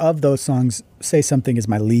I'd say of those songs, Say Something is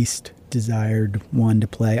my least desired one to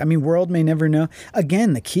play. I mean, World May Never Know.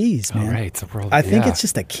 Again, the keys, man. Oh, right, it's a world. I think it's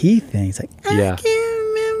just a key thing. It's like I can't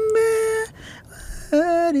remember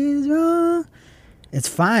what is wrong. It's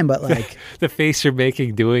fine, but like the face you're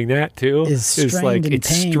making doing that too is like and it's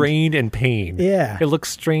pained. Strained and pain. Yeah, it looks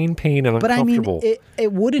strained, pain, and but uncomfortable. I mean,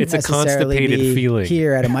 it wouldn't it's a necessarily constipated be feeling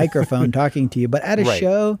here at a microphone talking to you, but at a Right.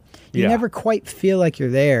 show, you never quite feel like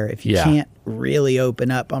you're there if you can't really open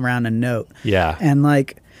up around a note. Yeah, and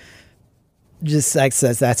like just like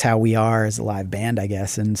says that's how we are as a live band, I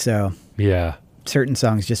guess. And so yeah, certain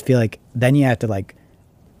songs just feel like then you have to like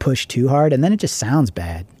push too hard, and then it just sounds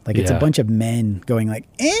bad. Like it's a bunch of men going like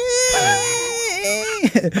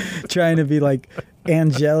trying to be like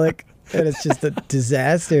angelic, and it's just a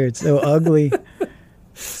disaster. It's so ugly.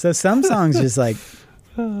 So some songs just like,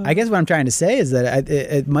 I guess what I'm trying to say is that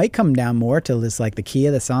it might come down more to this like the key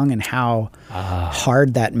of the song and how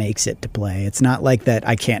hard that makes it to play. It's not like that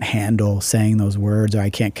I can't handle saying those words or I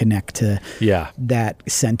can't connect to that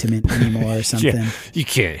sentiment anymore or something. You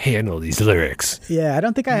can't handle these lyrics. Yeah, I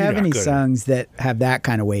don't think I have any songs that have that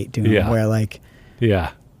kind of weight to them where like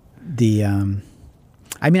the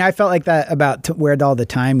I mean, I felt like that about Where'd All the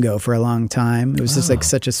Time Go for a long time. It was just like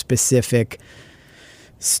such a specific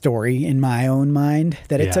story in my own mind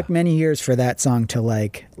that it took many years for that song to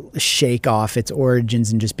like shake off its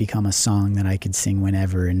origins and just become a song that I could sing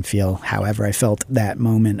whenever and feel however I felt that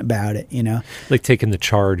moment about it, you know? Like taking the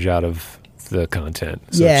charge out of the content.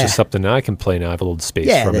 So it's just something I can play now. I have a little space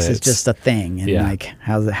from it. Yeah, this is just a thing. And like,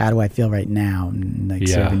 how do I feel right now? And like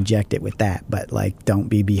sort of inject it with that. But like, don't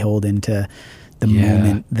be beholden to the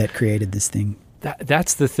moment that created this thing.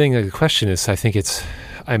 That's the thing. The question is, I think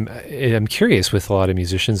I'm curious with a lot of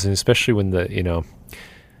musicians, and especially when the, you know,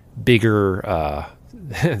 bigger,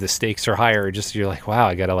 the stakes are higher, just you're like, wow,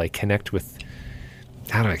 I got to like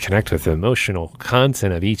how do I connect with the emotional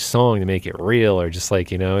content of each song to make it real? Or just like,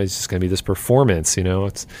 you know, it's just going to be this performance, you know,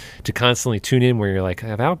 it's to constantly tune in where you're like,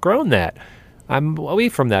 I've outgrown that. I'm away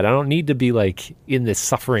from that. I don't need to be like in this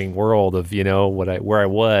suffering world of, you know, where I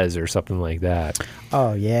was or something like that.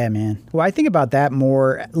 Oh yeah, man. Well, I think about that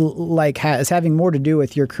more like as having more to do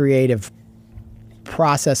with your creative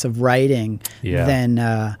process of writing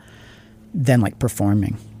than like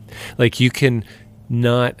performing. Like you can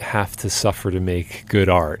not have to suffer to make good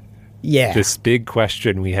art. Yeah. This big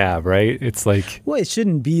question we have, right? It's like, well, it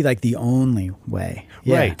shouldn't be like the only way.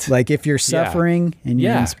 Yeah. Right. Like if you're suffering and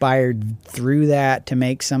you're inspired through that to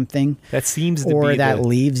make something. That seems to or be that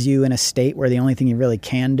leaves you in a state where the only thing you really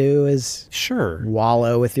can do is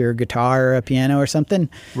wallow with your guitar or a piano or something.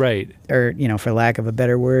 Right. Or, you know, for lack of a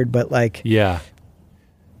better word, but like. Yeah.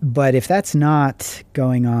 But if that's not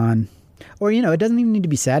going on, or, you know, it doesn't even need to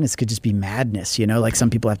be sadness. It could just be madness, you know, like some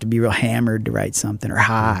people have to be real hammered to write something or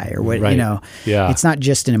high or what, you know. Yeah. It's not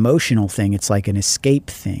just an emotional thing. It's like an escape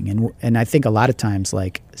thing. And I think a lot of times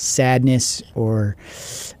like sadness or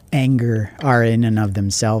anger are in and of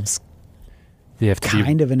themselves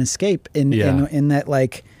kind of an escape in that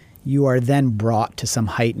like you are then brought to some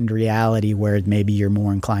heightened reality where maybe you're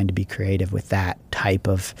more inclined to be creative with that type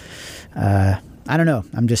of, I don't know.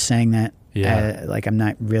 I'm just saying that. Yeah. Like I'm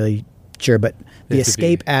not really sure, but the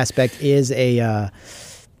escape aspect is I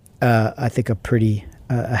think a pretty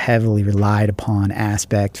heavily relied upon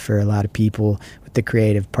aspect for a lot of people with the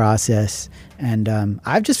creative process. And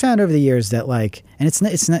I've just found over the years that like, and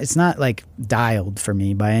it's not like dialed for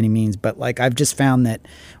me by any means, but like I've just found that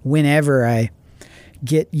whenever I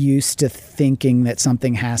get used to thinking that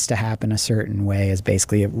something has to happen a certain way is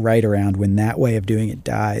basically right around when that way of doing it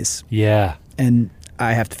dies. Yeah. And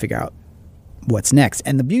I have to figure out what's next.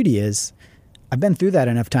 And the beauty is I've been through that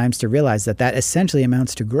enough times to realize that essentially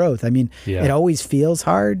amounts to growth. I mean, it always feels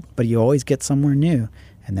hard, but you always get somewhere new.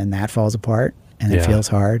 And then that falls apart and it feels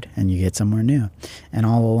hard and you get somewhere new. And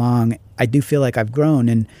all along, I do feel like I've grown.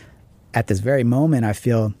 And at this very moment, I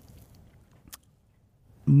feel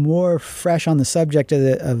more fresh on the subject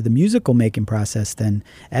of the musical making process than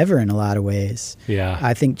ever in a lot of ways. Yeah.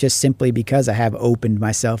 I think just simply because I have opened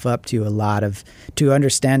myself up to to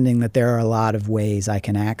understanding that there are a lot of ways I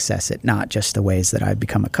can access it, not just the ways that I've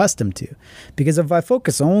become accustomed to. Because if I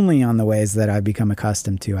focus only on the ways that I've become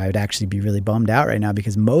accustomed to, I would actually be really bummed out right now,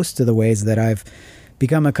 because most of the ways that I've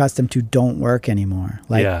become accustomed to don't work anymore.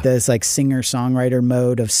 Like this like singer-songwriter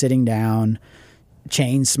mode of sitting down,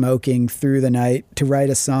 chain smoking through the night to write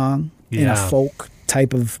a song in a folk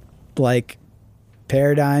type of like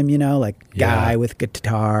paradigm, like guy with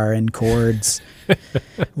guitar and chords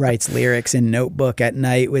writes lyrics in notebook at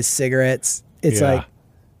night with cigarettes. It's like,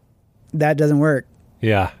 that doesn't work.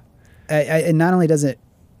 Yeah. And not only does it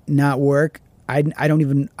not work, I don't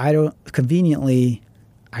even really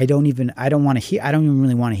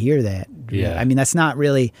want to hear that. Yeah. I mean, that's not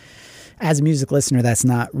really, as a music listener, that's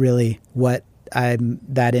not really what I'm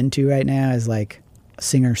that into right now, is like a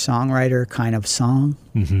singer-songwriter kind of song.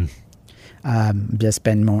 Mm-hmm. Just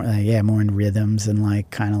been more in rhythms and like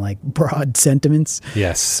kind of like broad sentiments.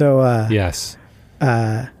 Yes. So yes.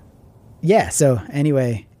 So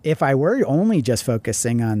anyway, if I were only just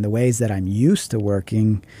focusing on the ways that I'm used to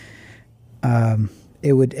working,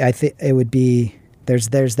 it would be there's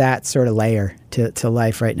that sort of layer to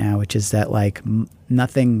life right now, which is that like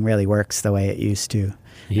nothing really works the way it used to.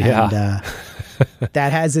 Yeah. And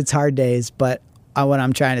that has its hard days, but what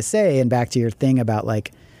I'm trying to say, and back to your thing about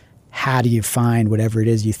like, how do you find whatever it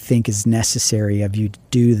is you think is necessary of you to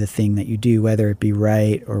do the thing that you do, whether it be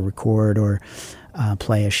write or record or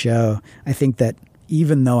play a show? I think that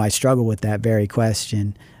even though I struggle with that very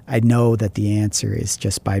question, I know that the answer is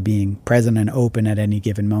just by being present and open at any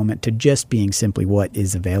given moment to just being simply what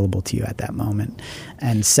is available to you at that moment,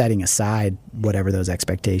 and setting aside whatever those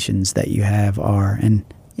expectations that you have are. And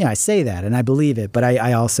I say that and I believe it, but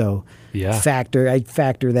I also factor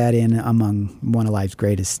that in among one of life's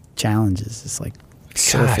greatest challenges. It's like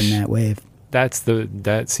surfing that wave. That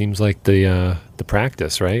seems like the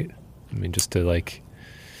practice, right? I mean, just to like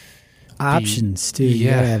options too. You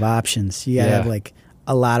gotta have options. You gotta have like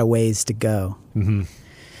a lot of ways to go. Mm-hmm.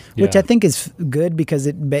 Which I think is good, because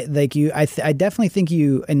I definitely think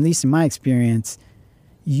you, at least in my experience,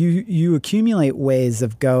 you accumulate ways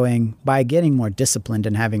of going by getting more disciplined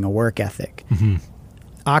and having a work ethic. Mm-hmm.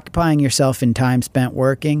 Occupying yourself in time spent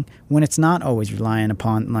working, when it's not always relying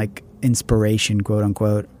upon like inspiration, quote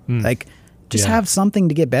unquote. Like just have something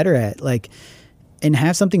to get better at, like, and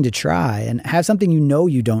have something to try, and have something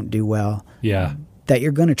you don't do well. Yeah. That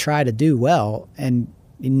you're going to try to do well, and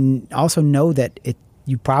also know that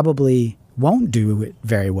you probably won't do it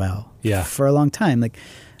very well for a long time. Like,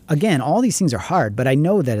 again, all these things are hard, but I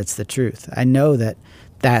know that it's the truth. I know that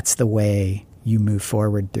that's the way you move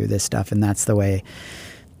forward through this stuff, and that's the way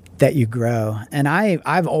that you grow. And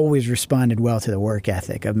I've always responded well to the work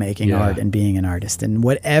ethic of making art and being an artist, and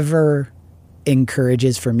whatever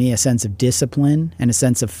encourages for me a sense of discipline and a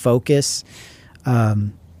sense of focus,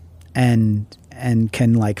 and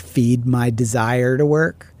can like feed my desire to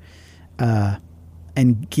work,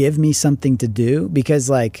 and give me something to do, because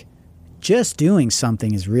like just doing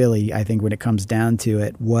something is really, I think when it comes down to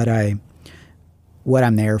it, what I'm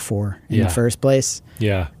there for in the first place.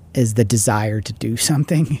 Yeah. Is the desire to do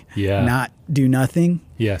something, not do nothing.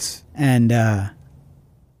 Yes. And,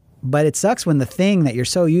 but it sucks when the thing that you're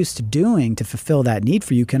so used to doing to fulfill that need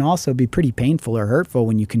for you can also be pretty painful or hurtful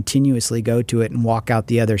when you continuously go to it and walk out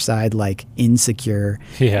the other side like insecure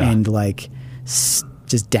and like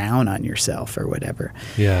just down on yourself or whatever.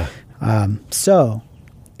 Yeah. So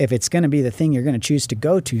if it's going to be the thing you're going to choose to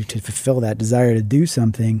go to fulfill that desire to do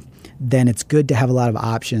something, then it's good to have a lot of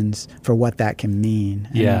options for what that can mean.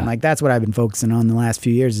 And like that's what I've been focusing on the last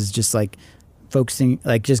few years, is just like focusing,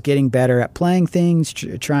 like just getting better at playing things,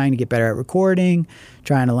 trying to get better at recording,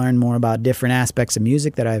 trying to learn more about different aspects of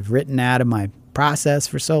music that I've written out of my process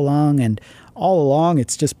for so long. And all along,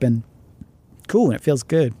 it's just been cool and it feels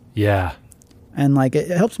good. Yeah. And like it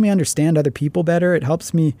helps me understand other people better. It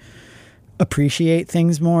helps me appreciate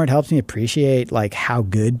things more. It helps me appreciate like how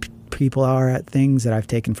good people are at things that I've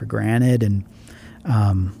taken for granted. And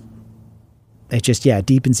it just,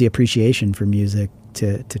 deepens the appreciation for music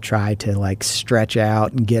to try to like stretch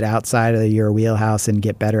out and get outside of your wheelhouse and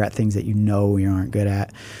get better at things that you aren't good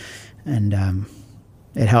at. And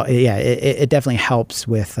it definitely helps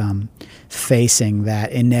with facing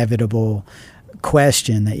that inevitable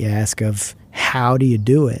question that you ask of how do you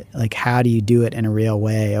do it? Like, how do you do it in a real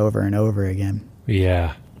way over and over again?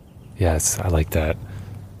 Yeah. Yes, I like that.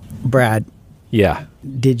 Brad. Yeah.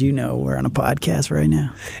 Did you know we're on a podcast right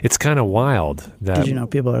now? It's kind of wild. Did you know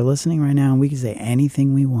people are listening right now and we can say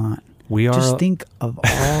anything we want? We are. Just think of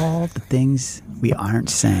all the things we aren't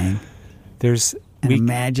saying. There's. And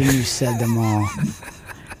imagine you said them all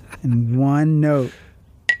in one note.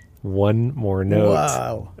 One more note.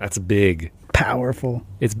 Wow. That's big. Powerful.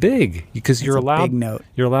 It's big because you're allowed. Big note.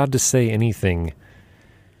 You're allowed to say anything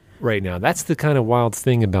right now. That's the kind of wild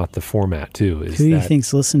thing about the format too. Is who do you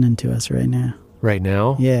think's listening to us right now? Right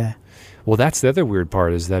now? Yeah. Well, that's the other weird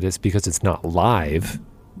part is that it's because it's not live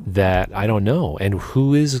that I don't know. And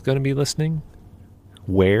who is going to be listening?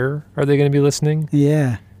 Where are they going to be listening?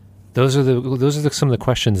 Yeah. Those are some of the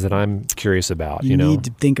questions that I'm curious about. You know, need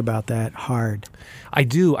to think about that hard. I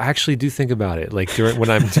do. I actually do think about it. Like when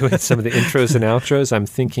I'm doing some of the intros and outros, I'm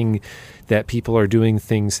thinking that people are doing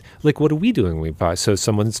things like, what are we doing? So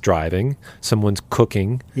someone's driving, someone's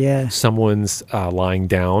cooking, someone's lying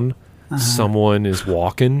down, someone is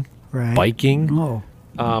walking, biking. Oh,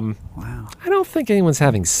 wow! I don't think anyone's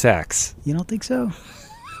having sex. You don't think so?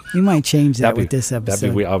 We might change that with this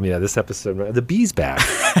episode. This episode. The bee's back.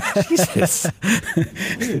 Jesus.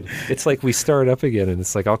 Dude, it's like we start up again, and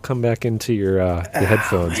it's like I'll come back into your the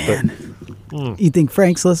headphones. Man. You think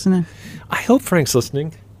Frank's listening? I hope Frank's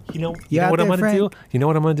listening. You know what I'm going to do? You know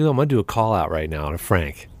what I'm going to do? I'm going to do a call out right now to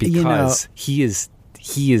Frank because he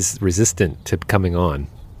is resistant to coming on.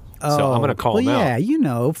 So I'm going to call him out.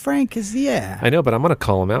 Yeah, Frank is, I know, but I'm going to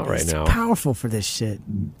call him out right now. He's powerful for this shit.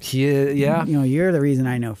 Yeah. You're the reason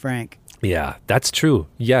I know Frank. Yeah, that's true.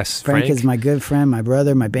 Yes, Frank is my good friend, my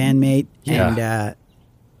brother, my bandmate. Yeah.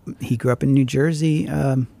 And he grew up in New Jersey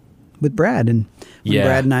with Brad. And when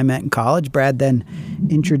Brad and I met in college, Brad then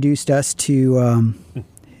introduced us to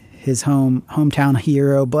his hometown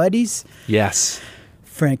hero buddies. Yes.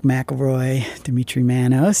 Frank McElroy, Dimitri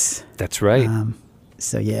Manos. That's right.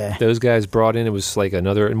 So, yeah. Those guys brought in, it was like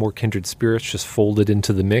another more kindred spirits just folded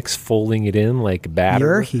into the mix, folding it in like batter.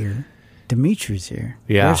 You're here. Dimitri's here.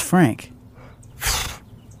 Yeah. Where's Frank?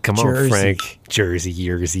 Come on, Frank. Jersey.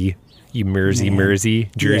 You Mersey.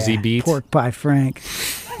 Jersey beat. Pork pie Frank.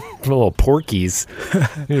 Little porkies.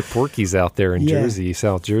 Porkies out there in Jersey,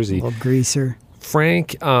 South Jersey. Little greaser.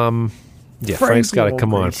 Frank, Frank's got to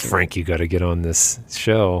come on. Frank, you got to get on this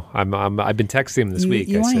show. I've been texting him this week.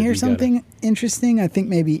 You want to hear something interesting? I think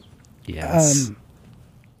maybe. Yes.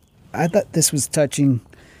 I thought this was touching.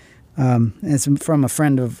 It's from a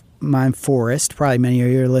friend of mine, Forrest. Probably many of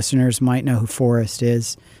your listeners might know who Forrest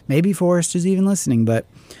is. Maybe Forrest is even listening, but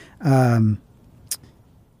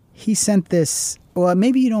he sent this. Well,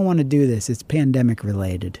 maybe you don't want to do this. It's pandemic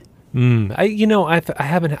related.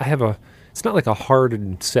 It's not like a hard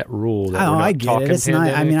and set rule that we're not talking it. It's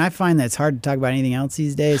not. I mean, I find that it's hard to talk about anything else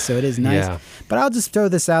these days, so it is nice. Yeah. But I'll just throw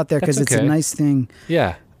this out there because it's a nice thing.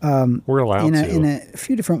 Yeah. We're allowed in a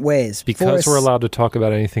few different ways. Because we're allowed to talk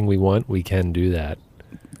about anything we want, we can do that.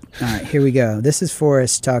 All right, here we go. This is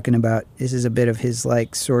Forrest talking about, this is a bit of his,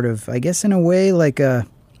 like, sort of, I guess in a way, like a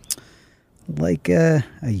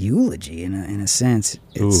eulogy in a sense.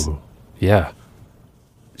 Ooh, yeah.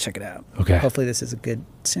 Check it out. Okay. Hopefully this is a good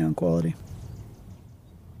sound quality.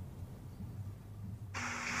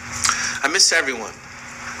 I miss everyone.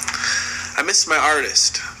 I miss my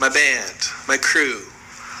artist, my band, my crew,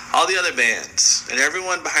 all the other bands, and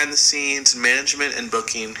everyone behind the scenes in management and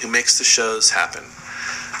booking who makes the shows happen.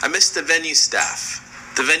 I miss the venue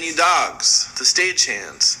staff, the venue dogs, the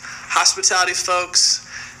stagehands, hospitality folks,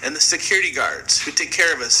 and the security guards who take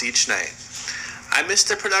care of us each night. I miss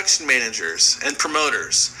the production managers and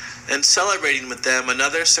promoters and celebrating with them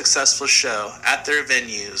another successful show at their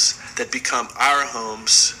venues that become our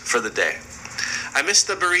homes for the day. I miss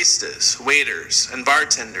the baristas, waiters, and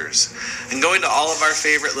bartenders, and going to all of our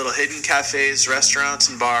favorite little hidden cafes, restaurants,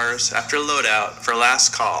 and bars after loadout for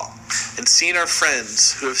last call, and seeing our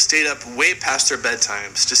friends who have stayed up way past their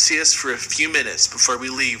bedtimes to see us for a few minutes before we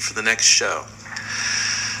leave for the next show.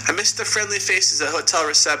 I miss the friendly faces at hotel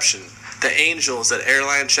reception, the angels at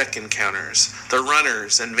airline check-in counters, the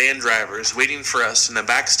runners and van drivers waiting for us in the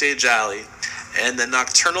backstage alley, and the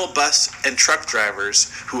nocturnal bus and truck drivers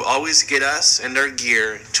who always get us and our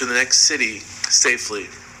gear to the next city safely.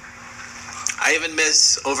 I even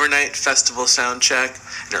miss overnight festival sound check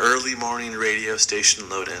and early morning radio station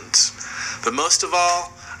load-ins. But most of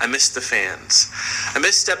all, I miss the fans. I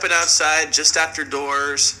miss stepping outside just after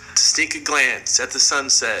doors to sneak a glance at the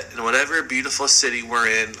sunset in whatever beautiful city we're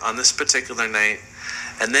in on this particular night,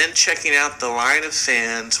 and then checking out the line of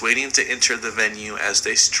fans waiting to enter the venue as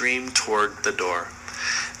they stream toward the door.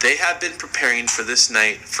 They have been preparing for this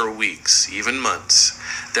night for weeks, even months.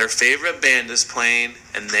 Their favorite band is playing,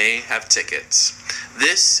 and they have tickets.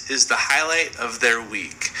 This is the highlight of their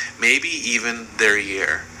week, maybe even their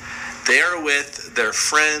year. They are with their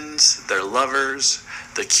friends, their lovers,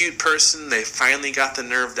 the cute person they finally got the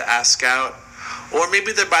nerve to ask out, or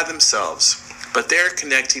maybe they're by themselves, but they're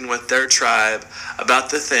connecting with their tribe about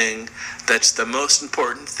the thing that's the most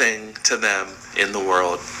important thing to them in the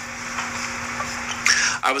world.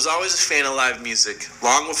 I was always a fan of live music,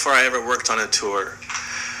 long before I ever worked on a tour.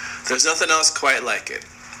 There's nothing else quite like it.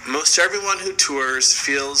 Most everyone who tours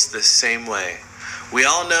feels the same way. We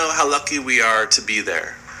all know how lucky we are to be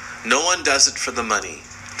there. No one does it for the money.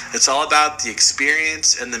 It's all about the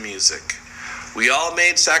experience and the music. We all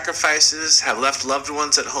made sacrifices, have left loved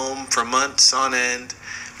ones at home for months on end,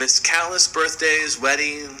 missed countless birthdays,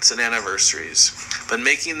 weddings, and anniversaries. But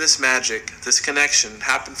making this magic, this connection,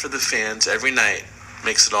 happen for the fans every night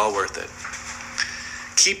makes it all worth it.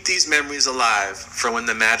 Keep these memories alive for when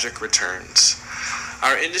the magic returns.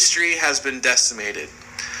 Our industry has been decimated.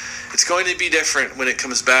 It's going to be different when it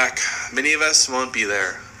comes back. Many of us won't be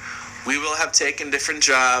there. We will have taken different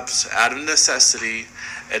jobs out of necessity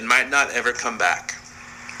and might not ever come back.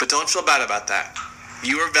 But don't feel bad about that.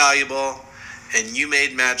 You are valuable, and you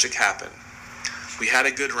made magic happen. We had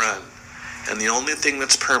a good run, and the only thing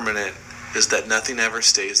that's permanent is that nothing ever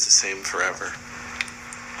stays the same forever.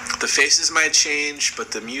 The faces might change,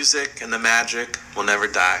 but the music and the magic will never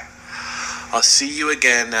die. I'll see you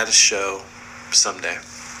again at a show someday.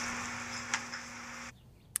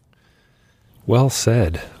 Well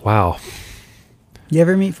said. Wow. You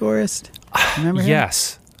ever meet Forrest? Remember him?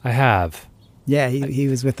 Yes, I have. Yeah, he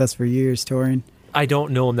was with us for years touring. I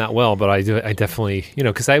don't know him that well, but I definitely,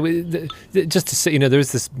 because I would, just to say,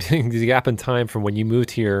 there's this gap in time from when you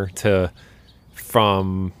moved here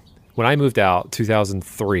from when I moved out,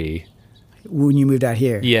 2003. When you moved out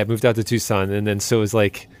here? Yeah, I moved out to Tucson. And then so it was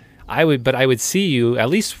like, I would see you at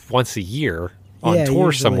least once a year on tour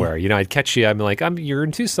usually. Somewhere. I'd catch you. I'm like, you're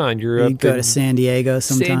in Tucson. You'd go to San Diego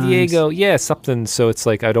sometimes. San Diego, yeah, something. So it's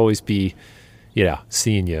like, I'd always be,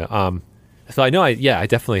 seeing you. So I know I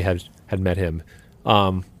definitely had met him.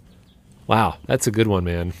 Wow, that's a good one,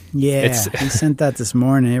 man. Yeah, he sent that this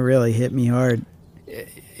morning. It really hit me hard.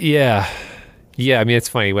 Yeah. I mean, it's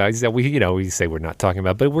funny. We say we're not talking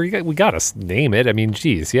about, but we got to name it. I mean,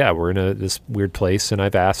 geez, yeah, we're in this weird place, and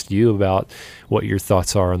I've asked you about what your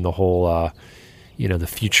thoughts are on the whole, the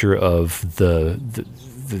future of the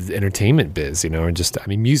entertainment biz, and just, I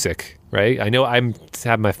mean, music, right? I know I'm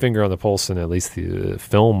have my finger on the pulse in at least the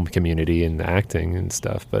film community and acting and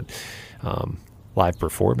stuff, but live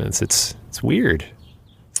performance, it's weird.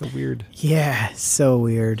 It's a weird. Yeah, so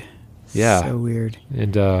weird. Yeah, so weird.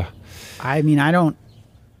 And I mean, I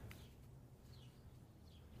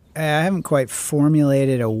haven't quite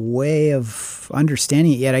formulated a way of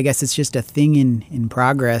understanding it yet. I guess it's just a thing in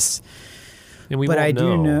progress. And we won't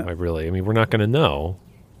know. Really, I mean, we're not going to know.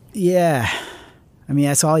 Yeah, I mean,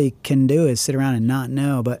 that's all you can do is sit around and not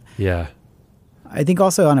know. But yeah, I think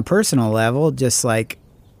also on a personal level, just like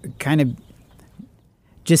kind of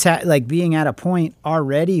just like being at a point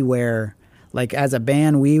already where, like, as a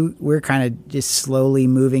band, we're kind of just slowly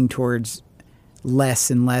moving towards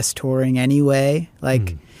less and less touring anyway.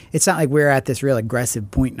 Like, it's not like we're at this real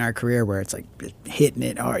aggressive point in our career where it's like hitting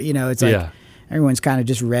it, or it's like everyone's kind of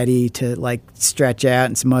just ready to like stretch out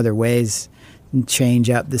in some other ways and change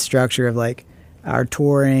up the structure of like our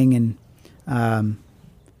touring. And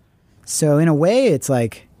so in a way, it's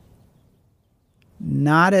like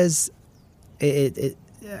not as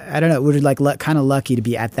I don't know. We're like kind of lucky to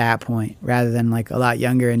be at that point rather than like a lot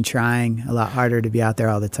younger and trying a lot harder to be out there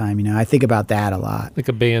all the time. I think about that a lot. Like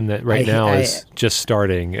a band that right now is just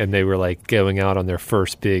starting, and they were like going out on their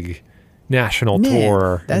first big national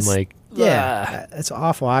tour, and like that's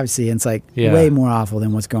awful. Obviously, and it's like way more awful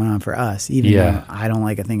than what's going on for us. Even though I don't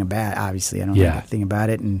like a thing about it. Obviously, I don't like a thing about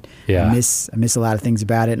it, and I miss a lot of things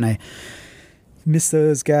about it, and I miss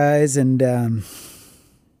those guys, and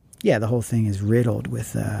the whole thing is riddled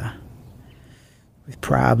with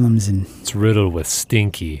problems, and it's riddled with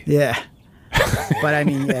stinky. Yeah, but I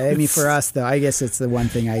mean, for us though, I guess it's the one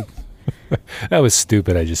thing I. That was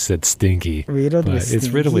stupid. I just said stinky. Riddled with stinky?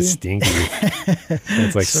 It's riddled with stinky.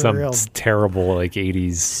 It's like some terrible like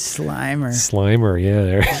 80s Slimer, yeah.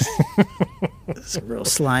 There. It's a real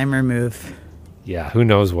Slimer move. Yeah, who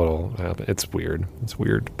knows what'll happen? It's weird.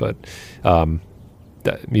 But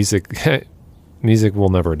that music will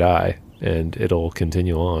never die, and it'll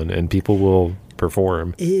continue on, and people will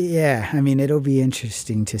perform. Yeah, I mean, it'll be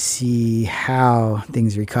interesting to see how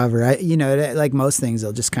things recover. Like most things,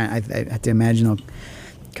 they'll just kind of, I have to imagine they'll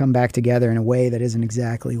come back together in a way that isn't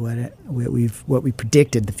exactly what we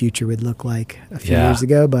predicted the future would look like a few years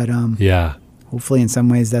ago. But hopefully in some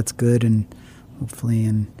ways that's good, and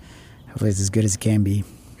hopefully it's as good as it can be.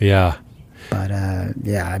 Yeah. But I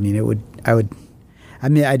mean,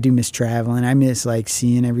 I do miss traveling. I miss like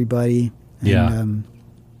seeing everybody. And,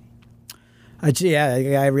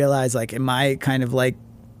 I realized like in my kind of like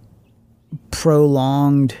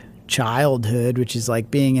prolonged childhood, which is like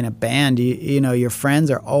being in a band, you know, your friends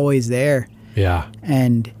are always there. Yeah.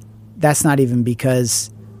 And that's not even because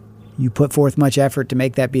you put forth much effort to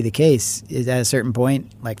make that be the case. Is at a certain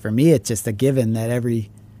point, like for me, it's just a given that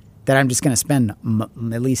I'm just going to spend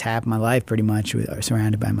at least half my life pretty much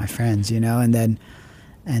surrounded by my friends, you know, and then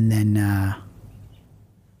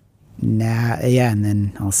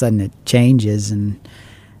all of a sudden it changes and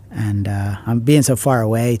I'm being so far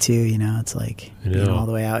away too, you know, it's like being all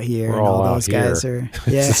the way out here We're and all all those out guys here. are,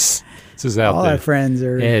 yeah. This is out all the our friends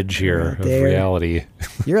are edge here right of there. reality.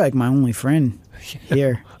 You're like my only friend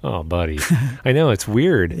here. Oh, buddy. I know, it's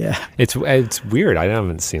weird. Yeah. It's weird. I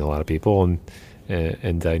haven't seen a lot of people and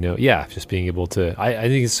I know, just being able to, I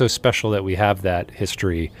think it's so special that we have that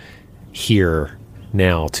history here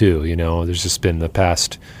now too, you know. There's just been the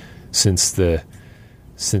past since the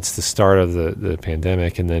start of the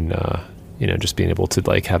pandemic, and then you know, just being able to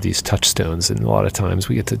like have these touchstones, and a lot of times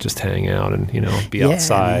we get to just hang out and, you know, be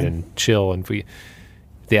outside and chill. And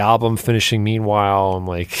the album finishing meanwhile, I'm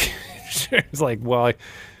like it's like, well,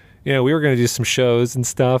 you know, we were going to do some shows and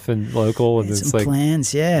stuff and local, and it's some like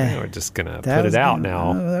plans, yeah. We're just going to put it out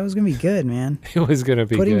now. Oh, that was going to be good, man. It was going to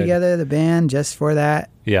be Putting good. together the band just for that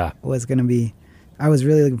was going to be, I was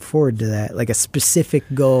really looking forward to that. Like a specific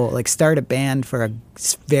goal, like start a band for a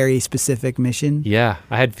very specific mission. Yeah,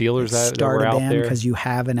 I had feelers that were out there. Start a band because you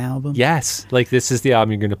have an album. Yes, like this is the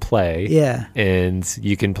album you're going to play. Yeah. And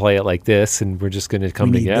you can play it like this, and we're just going to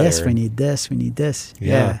come together. We need this.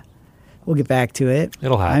 Yeah. We'll get back to it.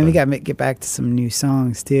 It'll happen. I mean, we got to get back to some new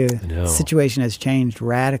songs, too. I know. The situation has changed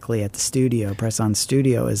radically at the studio. Press On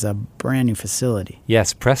Studio is a brand new facility.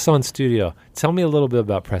 Yes, Press On Studio. Tell me a little bit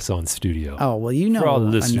about Press On Studio. Oh, well, you know for all the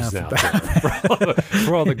listeners out there.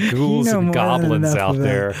 For all the ghouls and goblins out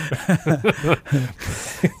there.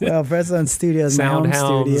 Well, Press On Studio is Sound my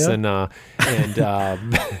home hounds studio.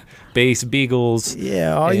 and bass beagles.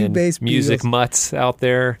 Yeah, all you bass beagles. Music mutts out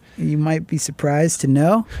there. You might be surprised to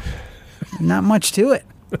know, not much to it.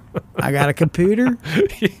 I got a computer.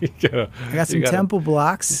 I got some temple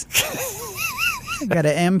blocks. I got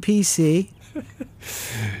an MPC.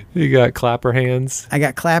 You got clapper hands. I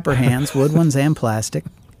got clapper hands, wood ones and plastic.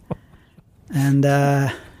 And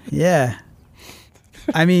yeah.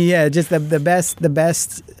 I mean, yeah, just the best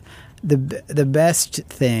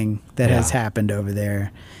thing that has happened over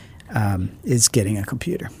there is getting a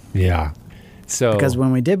computer. Yeah. So because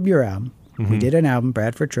when we did your album, we did an album,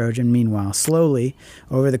 Bradford Trojan. Meanwhile, slowly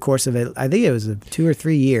over the course of it, I think it was 2 or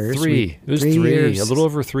 3 years. It was 3 years, a little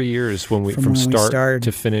over 3 years from start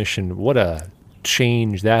to finish, and what a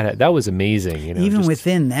change that was amazing. You know, even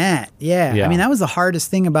within that, yeah. I mean, that was the hardest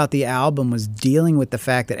thing about the album, was dealing with the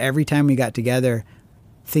fact that every time we got together,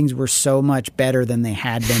 things were so much better than they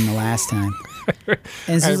had been the last time. And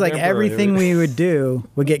it's just like everything we would do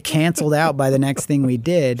would get canceled out by the next thing we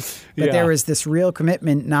did. But there was this real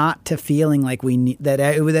commitment not to feeling like that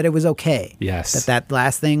it was okay. Yes. That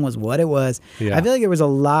last thing was what it was. Yeah. I feel like there was a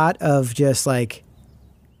lot of just like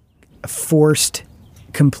forced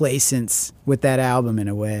complacence with that album in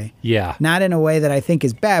a way. Yeah. Not in a way that I think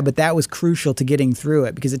is bad, but that was crucial to getting through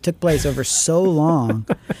it because it took place over so long.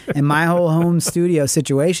 And my whole home studio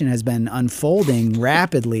situation has been unfolding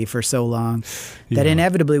rapidly for so long that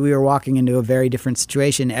inevitably we were walking into a very different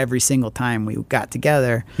situation every single time we got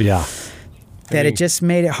together. Yeah. It just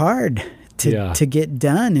made it hard to get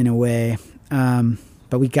done in a way.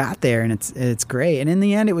 But we got there, and it's great. And in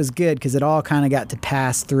the end, it was good because it all kind of got to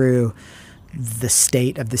pass through the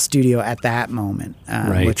state of the studio at that moment,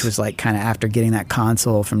 which was like kind of after getting that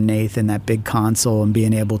console from Nathan, that big console, and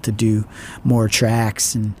being able to do more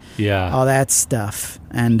tracks and all that stuff.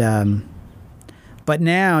 And but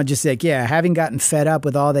now, just like having gotten fed up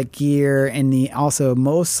with all that gear and also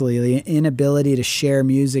mostly the inability to share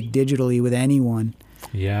music digitally with anyone,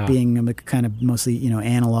 being a kind of mostly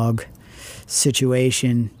analog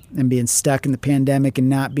situation, and being stuck in the pandemic and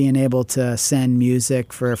not being able to send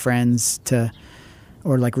music for friends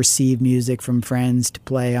or like receive music from friends to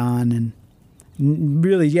play on, and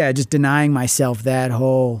really, just denying myself that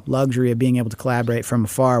whole luxury of being able to collaborate from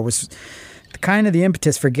afar was kind of the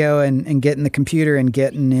impetus for going and getting the computer and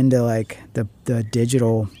getting into like the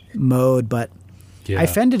digital mode. But I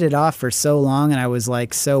fended it off for so long, and I was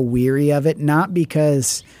like so weary of it, not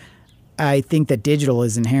because I think that digital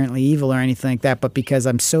is inherently evil or anything like that, but because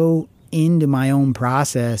I'm so into my own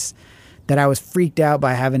process that I was freaked out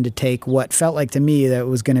by having to take what felt like to me that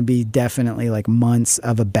was going to be definitely like months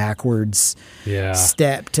of a backwards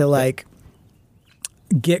step to like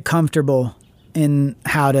get comfortable in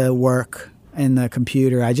how to work in the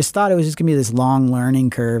computer. I just thought it was just going to be this long learning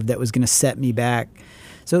curve that was going to set me back.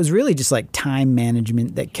 So it was really just like time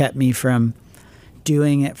management that kept me from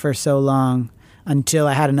doing it for so long until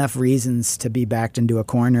I had enough reasons to be backed into a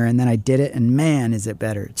corner. And then I did it, and man, is it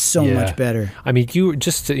better. It's so much better. I mean, you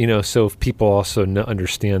just, so if people also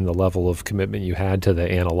understand the level of commitment you had to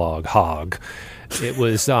the analog hog, it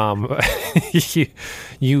was,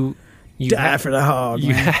 you die for the hog.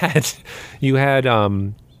 You had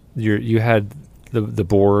the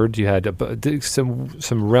board. You had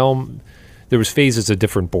some realm. There was phases of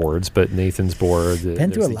different boards, but Nathan's board.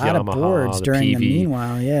 Been through a lot of boards during the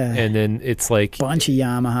meanwhile, yeah. And then it's like bunch of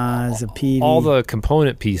Yamahas, a PV, all the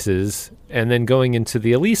component pieces, and then going into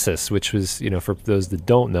the Alesis, which was, for those that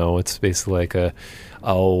don't know, it's basically like a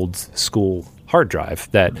old school hard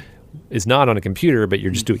drive that is not on a computer, but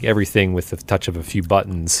you're just doing everything with the touch of a few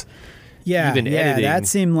buttons. Yeah, editing. That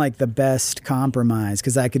seemed like the best compromise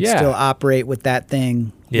because I could still operate with that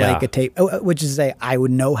thing like a tape, which is to say I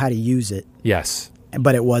would know how to use it. Yes.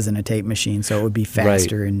 But it wasn't a tape machine, so it would be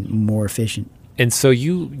faster and more efficient. And so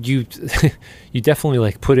you definitely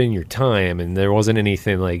like put in your time, and there wasn't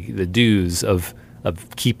anything like the dues of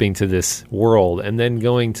keeping to this world, and then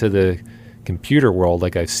going to the computer world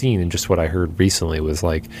like I've seen, and just what I heard recently was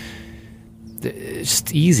like it's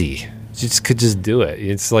just easy. You just could just do it.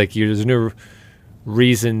 It's like there's no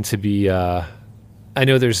reason to be. I'm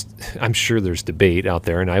sure there's debate out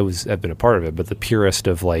there, and I've been a part of it. But the purist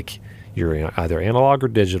of like you're either analog or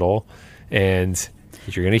digital, and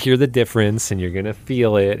you're gonna hear the difference, and you're gonna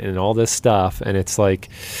feel it, and all this stuff. And it's like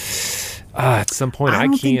at some point I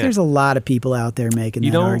don't can't. think there's a lot of people out there making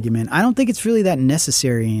that argument. I don't think it's really that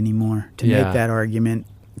necessary anymore to make that argument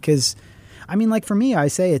because. I mean, like for me, I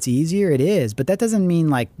say it's easier. It is, but that doesn't mean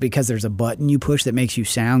like because there's a button you push that makes you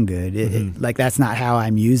sound good. Like that's not how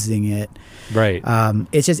I'm using it. Right.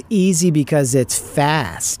 It's just easy because it's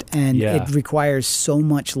fast and it requires so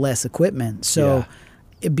much less equipment. So,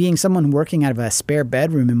 being someone working out of a spare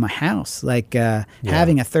bedroom in my house, like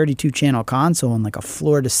having a 32-channel console and like a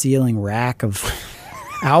floor-to-ceiling rack of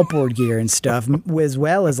outboard gear and stuff, as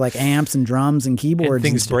well as like amps and drums and keyboards. And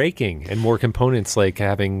things breaking and more components like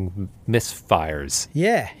having misfires.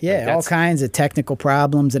 Yeah, all kinds of technical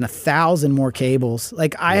problems and 1,000 more cables.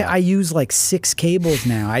 Like I use like 6 cables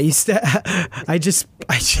now. I used to, I just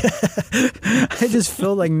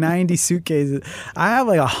filled like 90 suitcases. I have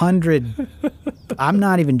like 100. I'm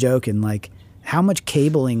not even joking. Like how much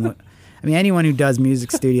cabling. I mean, anyone who does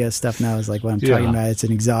music studio stuff knows like what I'm talking about. It's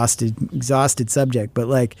an exhausted subject. But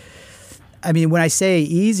like, I mean, when I say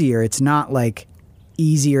easier, it's not like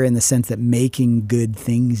easier in the sense that making good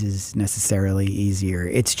things is necessarily easier.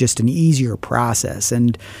 It's just an easier process.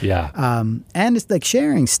 And and it's like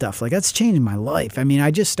sharing stuff. Like that's changed my life. I mean,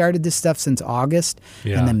 I just started this stuff since August.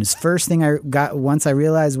 And then this first thing I got, once I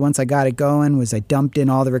got it going, was I dumped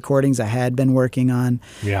in all the recordings I had been working on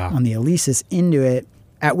the Alesis into it.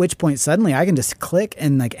 At which point suddenly I can just click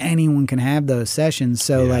and like anyone can have those sessions.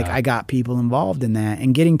 So like I got people involved in that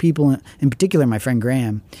and getting people, in particular my friend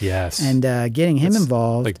Graham. Yes. And getting him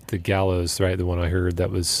involved. Like the Gallows, right? The one I heard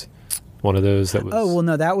that was one of those that was. Oh, well,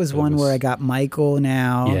 no, that was one where I got Michael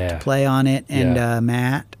now to play on it and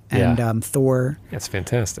Matt and Thor. That's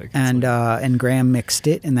fantastic. And Graham mixed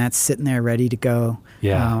it and that's sitting there ready to go.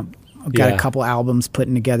 Yeah. I've got a couple albums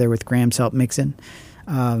putting together with Graham's help mixing.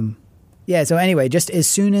 So anyway, just as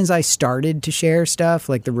soon as I started to share stuff,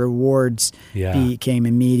 like the rewards became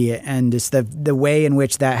immediate. And just the way in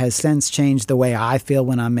which that has since changed the way I feel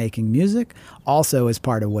when I'm making music also is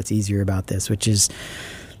part of what's easier about this, which is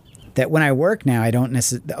that when I work now, I don't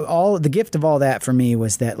necessarily... the gift of all that for me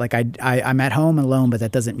was that like I'm at home alone, but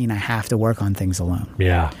that doesn't mean I have to work on things alone.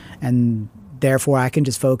 Yeah. And therefore I can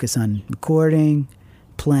just focus on recording,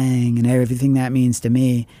 playing, and everything that means to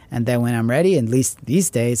me. And then when I'm ready, at least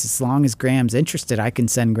these days, as long as Graham's interested, I can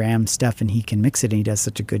send Graham stuff and he can mix it, and he does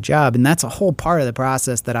such a good job. And that's a whole part of the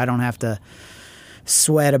process that I don't have to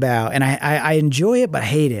sweat about. And I enjoy it, but I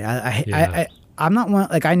hate it. I'm not one,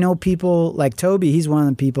 like I know people like Toby, he's one of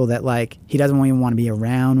the people that like he doesn't even want to be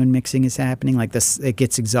around when mixing is happening. Like this, it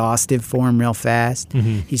gets exhaustive for him real fast.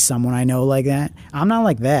 He's someone I know like that. I'm not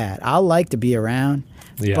like that. I'll like to be around,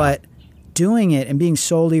 but doing it and being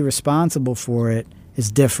solely responsible for it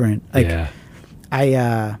is different. Like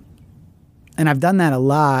and I've done that a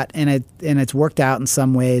lot, and it's worked out in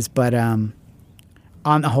some ways, but on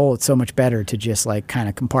the whole, it's so much better to just like kind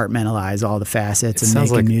of compartmalize all the facets and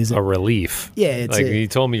making music. A relief. Yeah, it's like you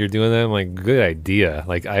told me you're doing that, I'm like, good idea.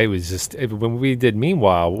 Like I was just when we did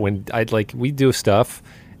Meanwhile, when we do stuff,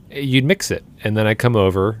 you'd mix it, and then I come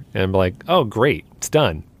over and I'm like, oh, great, it's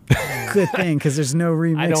done. Good thing, because there's no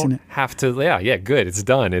remixing I don't it. have to. Yeah, good. It's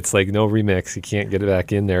done. It's like no remix. You can't get it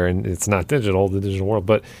back in there, and it's not digital, the digital world.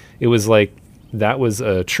 But it was like that was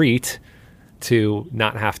a treat to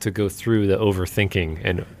not have to go through the overthinking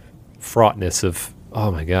and fraughtness of,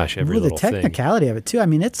 oh my gosh, every the little thing. technicality of it too. I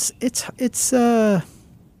mean, it's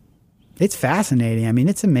fascinating. I mean,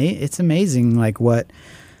 it's amazing, like what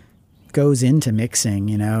goes into mixing,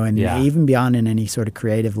 you know, and even beyond in any sort of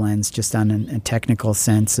creative lens, just on a technical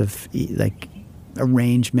sense of like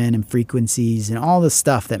arrangement and frequencies and all the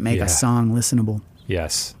stuff that make a song listenable.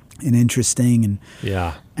 Yes. And interesting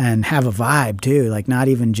and have a vibe too. Like not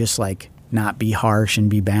even just like not be harsh and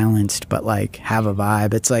be balanced, but like have a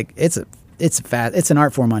vibe. It's like it's an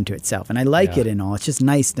art form unto itself, and I like it and all. It's just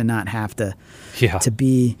nice to not have to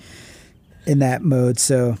be in that mode.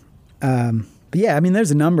 So but yeah, I mean,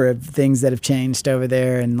 there's a number of things that have changed over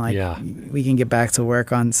there, and like we can get back to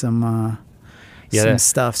work on some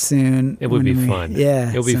stuff soon. It would be fun.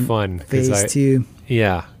 Yeah, it would be fun. Phase 2.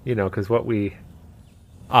 Yeah, you know, because what we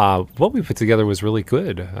put together was really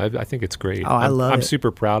good. I think it's great. Oh, I love it. I'm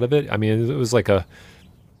super proud of it. I mean, it was like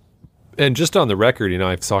and just on the record, you know,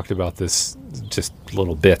 I've talked about this just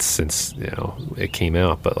little bits since, you know, it came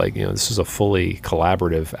out, but like, you know, this is a fully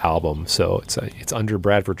collaborative album. So it's under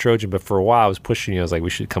Bradford Trojan, but for a while I was pushing, I was like, we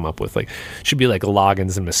should come up with like, should be like a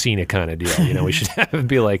Loggins and Messina kind of deal. You know, we should have it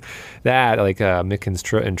be like that, like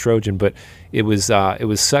Mickens and Trojan, but it was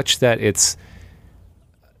such that it's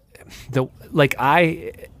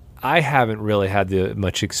I haven't really had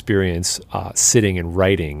much experience sitting and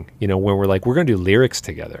writing, you know, when we're going to do lyrics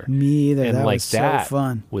together. Me either. And that like was that so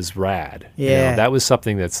fun. Was rad. Yeah. You know, that was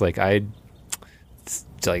something that's like I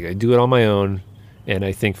do it on my own, and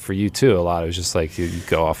I think for you too, a lot. It was just like you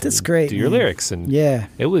go off That's and great, do your man. lyrics, and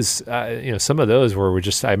it was you know, some of those where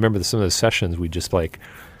I remember some of those sessions we'd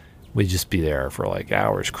just be there for like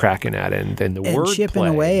hours cracking at it, and the word chipping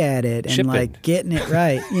away at it and like getting it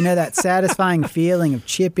right. You know, that satisfying feeling of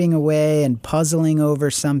chipping away and puzzling over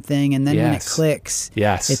something, and then when it clicks,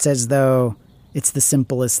 it's as though it's the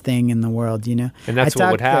simplest thing in the world, you know? And that's what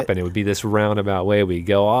would happen. It would be this roundabout way. We'd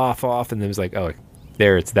go off, and then it was like, oh,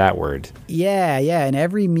 there, it's that word. Yeah. And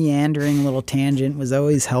every meandering little tangent was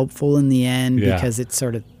always helpful in the end because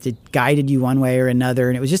it guided you one way or another.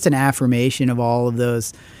 And it was just an affirmation of all of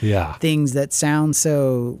those things that sound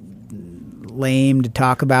so lame to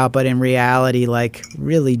talk about, but in reality, like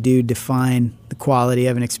really do define the quality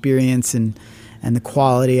of an experience and the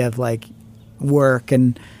quality of like work.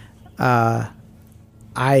 And I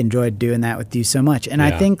enjoyed doing that with you so much. And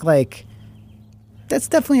I think like that's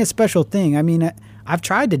definitely a special thing. I mean, I've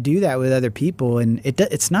tried to do that with other people, and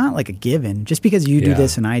it's not like a given. Just because you do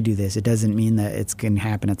this and I do this, it doesn't mean that it's going to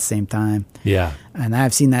happen at the same time. Yeah. And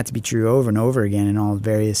I've seen that to be true over and over again in all the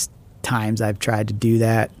various times I've tried to do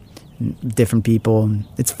that, different people. And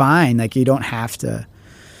it's fine. Like, you don't have to,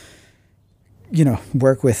 you know,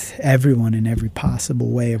 work with everyone in every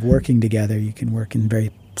possible way of working together. You can work in a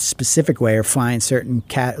very specific way or find certain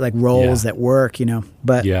roles that work, you know.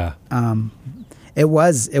 But it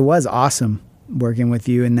was awesome working with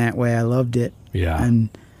you in that way. I loved it. Yeah. And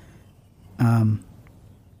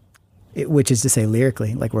which is to say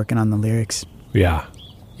lyrically, like working on the lyrics. Yeah.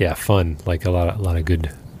 Yeah, fun. Like a lot of good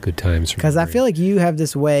times. Because I feel like you have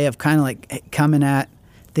this way of kind of like coming at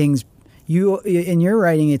things. You in your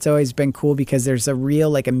writing, it's always been cool because there's a real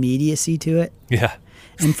like immediacy to it. Yeah.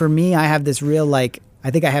 And for me, I have this real like,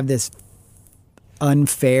 I think I have this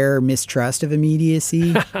unfair mistrust of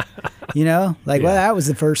immediacy. You know, like, well, that was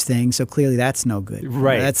the first thing, so clearly that's no good.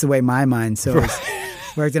 Right. That's the way my mind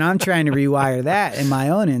worked, and I'm trying to rewire that in my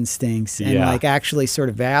own instincts and like actually sort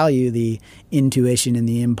of value the intuition and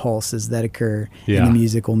the impulses that occur in the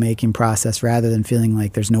musical making process, rather than feeling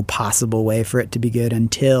like there's no possible way for it to be good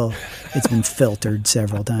until it's been filtered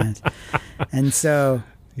several times. And so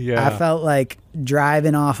I felt like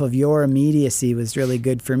driving off of your immediacy was really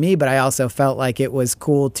good for me, but I also felt like it was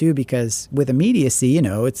cool too, because with immediacy, you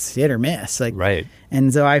know, it's hit or miss. Like, right.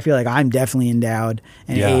 And so I feel like I'm definitely endowed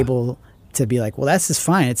and able to be like, well, that's just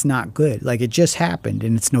fine. It's not good. Like, it just happened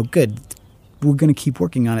and it's no good. We're going to keep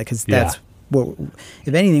working on it, because that's what,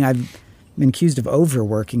 if anything, I've been accused of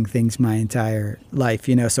overworking things my entire life,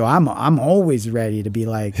 you know, so I'm always ready to be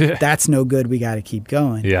like, that's no good. We got to keep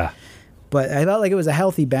going. Yeah. But I felt like it was a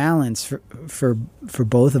healthy balance for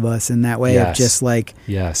both of us in that way of just like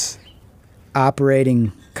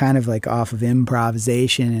operating kind of like off of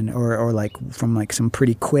improvisation and or like from like some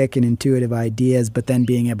pretty quick and intuitive ideas, but then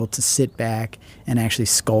being able to sit back and actually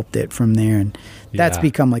sculpt it from there. And that's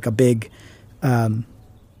become like a big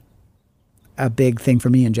a big thing for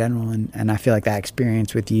me in general. And I feel like that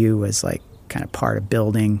experience with you was like kind of part of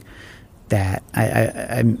building that.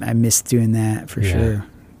 I miss doing that for sure.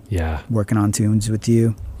 Yeah. Working on tunes with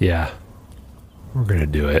you. Yeah. We're going to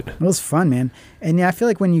do it. It was fun, man. And yeah, I feel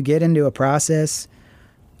like when you get into a process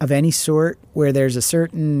of any sort where there's a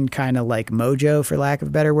certain kind of like mojo, for lack of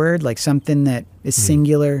a better word, like something that is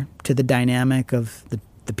singular to the dynamic of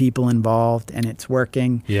the people involved, and it's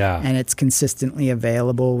working, and it's consistently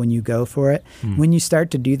available when you go for it. When you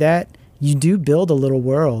start to do that, you do build a little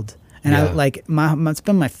world. And I like it's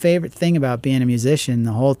been my favorite thing about being a musician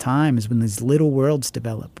the whole time is when these little worlds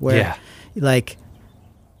develop where like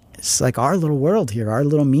it's like our little world here, our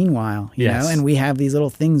little meanwhile, you know, and we have these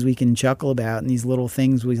little things we can chuckle about and these little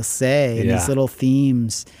things we'll say and these little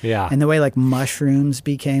themes. Yeah. And the way like mushrooms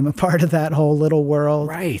became a part of that whole little world.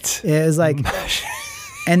 Right. It was like,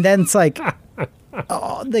 and then it's like,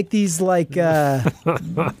 like these like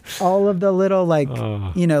all of the little like,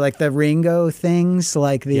 you know, like the Ringo things,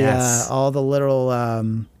 like the all the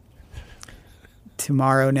little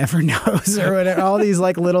Tomorrow Never Knows or whatever, all these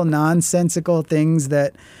like little nonsensical things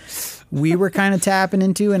that we were kind of tapping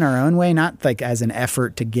into in our own way, not like as an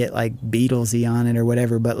effort to get like Beatlesy on it or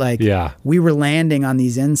whatever, but like we were landing on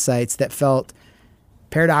these insights that felt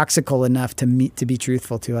paradoxical enough to be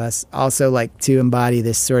truthful to us. Also like to embody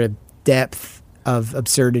this sort of depth of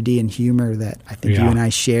absurdity and humor that I think you and I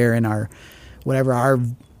share in our, whatever our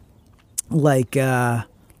like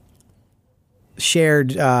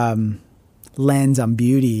shared lens on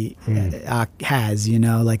beauty has, you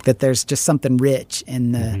know, like that there's just something rich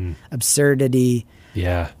in the absurdity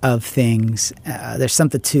of things. There's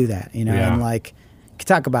something to that, you know, and like you could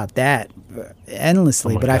talk about that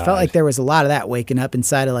endlessly, but I felt like there was a lot of that waking up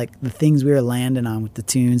inside of like the things we were landing on with the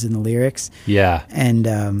tunes and the lyrics. Yeah.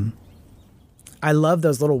 And I love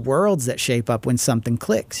those little worlds that shape up when something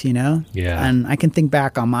clicks, you know? Yeah. And I can think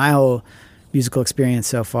back on my whole musical experience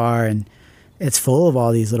so far, and it's full of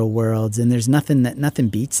all these little worlds, and there's nothing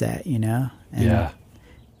beats that, you know? And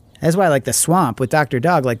that's why I like the Swamp with Dr.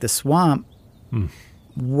 Dog. Like the Swamp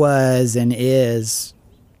was and is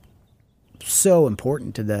so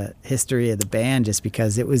important to the history of the band just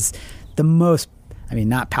because it was the most, I mean,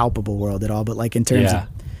 not palpable world at all, but like in terms of,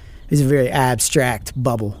 it was a very abstract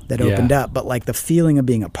bubble that opened up, but like the feeling of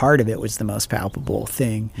being a part of it was the most palpable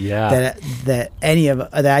thing that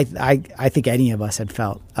I think any of us had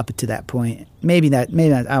felt up to that point. Maybe not,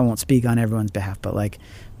 I won't speak on everyone's behalf, but like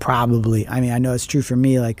probably, I mean, I know it's true for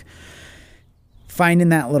me, like finding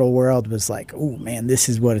that little world was like, oh man, this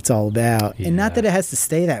is what it's all about. And not that it has to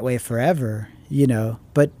stay that way forever, you know,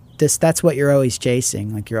 but that's what you're always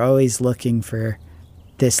chasing. Like you're always looking for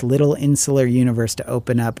this little insular universe to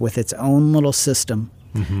open up with its own little system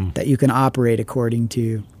that you can operate according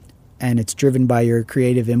to, and it's driven by your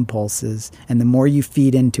creative impulses, and the more you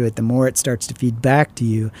feed into it, the more it starts to feed back to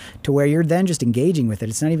you, to where you're then just engaging with it.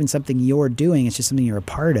 It's not even something you're doing, it's just something you're a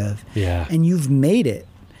part of, and you've made it.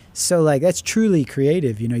 So like that's truly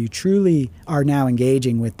creative, you know, you truly are now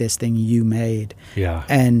engaging with this thing you made.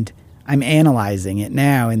 And I'm analyzing it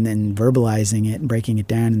now and then verbalizing it and breaking it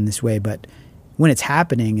down in this way, but when it's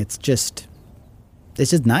happening, it's just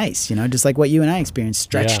nice, you know, just like what you and I experienced,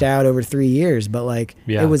 stretched out over 3 years. But like,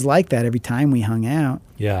 it was like that every time we hung out.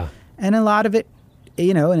 And a lot of it,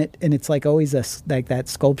 you know, and it's like always like that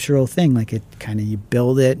sculptural thing. Like it kind of, you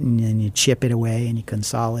build it and then you chip it away and you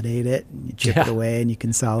consolidate it. And you chip it away and you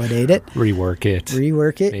consolidate it. Rework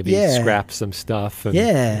it. Maybe scrap some stuff.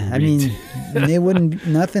 And I mean,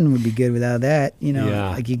 nothing would be good without that, you know,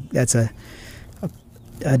 like that's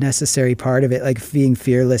a necessary part of it, like being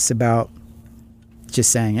fearless about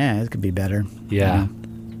just saying, it could be better. You know?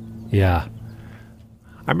 I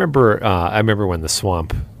remember when the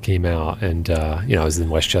Swamp came out, and you know, I was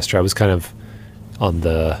in Westchester. I was kind of on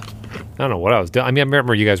I don't know what I was doing. I mean, I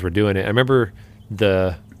remember you guys were doing it. I remember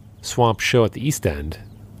the Swamp show at the East End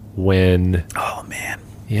when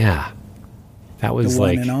that was the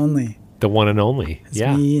like one and only. The one and only. It's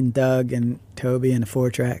me and Doug and Toby and a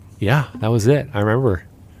 4-track. Yeah, that was it. I remember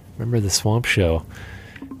the Swamp show,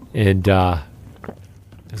 and it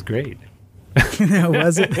was great.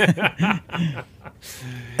 Was it?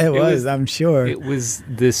 It was, I'm sure. It was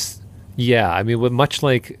this, I mean, much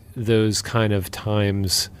like those kind of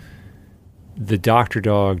times, the Dr.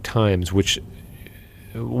 Dog times, which,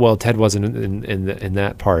 well, Ted wasn't in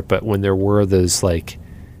that part, but when there were those like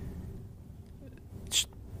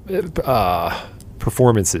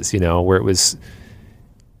performances, you know, where it was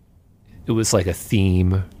like a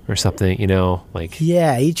theme, or something, you know, like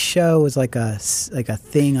Yeah, each show was like a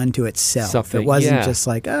thing unto itself. Something, It wasn't yeah. just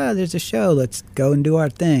like, oh, there's a show, let's go and do our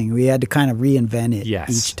thing. We had to kind of reinvent it Yes.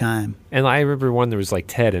 each time. And I remember one there was like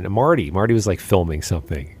Ted and Marty. Marty was like filming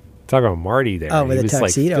something. Talk about Marty there. Oh, with he a was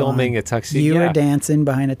tuxedo like filming on. a tuxedo. You yeah. were dancing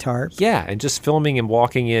behind a tarp. Yeah, and just filming and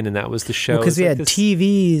walking in, and that was the show. Because It we was had like this-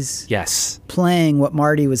 TVs Yes. playing what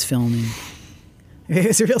Marty was filming. It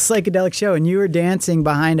was a real psychedelic show, and you were dancing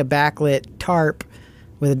behind a backlit tarp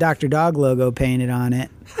with a Dr. Dog logo painted on it.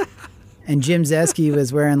 And Jim Zeski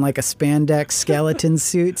was wearing like a spandex skeleton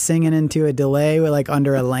suit, singing into a delay with like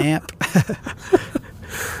under a lamp.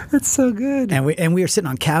 That's so good. And we were sitting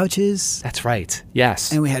on couches, That's right.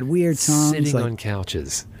 Yes. and we had weird songs. Sitting like, on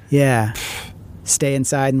couches. yeah, Stay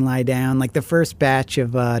Inside and Lie Down. Like the first batch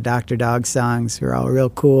of Dr. Dog songs were all real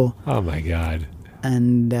cool. Oh my God.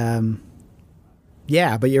 And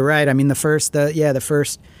yeah, but you're right. I mean, the first, yeah,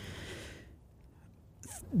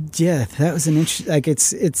 that was an interesting. Like,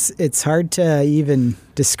 it's hard to even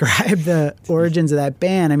describe the origins of that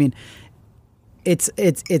band. I mean, it's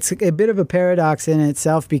a bit of a paradox in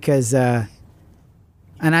itself because, this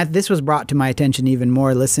was brought to my attention even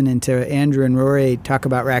more listening to Andrew and Rory talk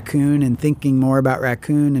about Raccoon and thinking more about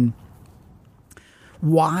Raccoon and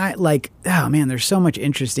why. Like, oh man, there's so much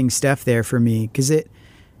interesting stuff there for me because it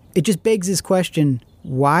just begs this question: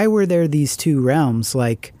 why were there these two realms?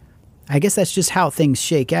 Like, I guess that's just how things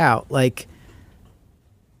shake out. Like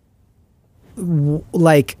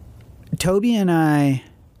Toby and I,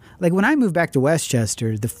 like when I moved back to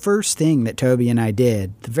Westchester, the first thing that Toby and I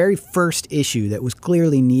did, the very first issue that was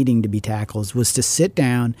clearly needing to be tackled was to sit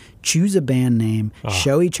down, choose a band name,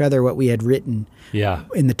 show each other what we had written Yeah.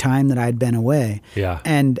 in the time that I'd been away. Yeah.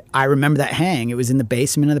 And I remember that hang. It was in the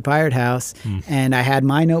basement of the Pirate House, and I had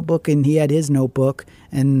my notebook and he had his notebook,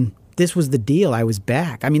 and this was the deal. I was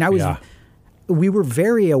back. I mean, Yeah. we were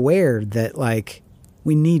very aware that like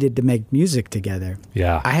we needed to make music together.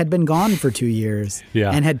 Yeah. I had been gone for 2 years Yeah.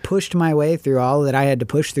 and had pushed my way through all that I had to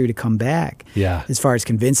push through to come back. Yeah. As far as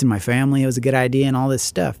convincing my family it was a good idea and all this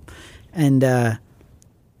stuff. And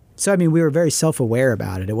so, I mean, we were very self-aware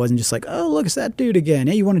about it. It wasn't just like, oh, look, it's that dude again.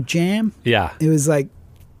 Hey, you want to jam? Yeah. It was like,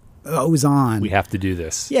 oh, it was on. We have to do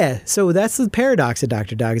this. Yeah, so that's the paradox of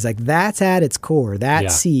Dr. Dog. Is like, that's at its core, that Yeah.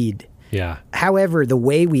 seed. Yeah. However, the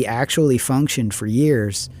way we actually functioned for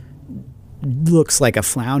years looks like a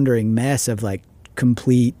floundering mess of like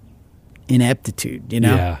complete ineptitude, you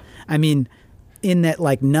know? Yeah. I mean, in that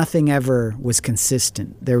like nothing ever was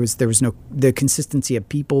consistent. There was no, the consistency of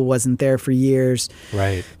people wasn't there for years.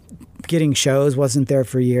 Right. Getting shows wasn't there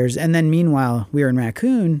for years. And then meanwhile, we were in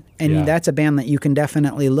Raccoon, and Yeah. that's a band that you can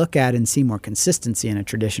definitely look at and see more consistency in a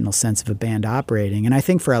traditional sense of a band operating. And I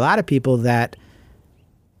think for a lot of people that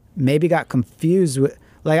maybe got confused with,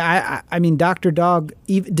 like, I mean, Dr. Dog,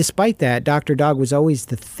 even, despite that, Dr. Dog was always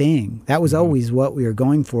the thing. That was always what we were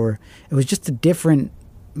going for. It was just a different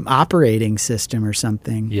operating system or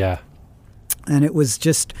something. Yeah. And it was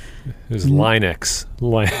just, It was Linux.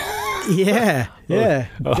 yeah, yeah,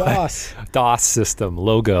 Oh. DOS. DOS system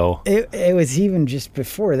logo. It was even just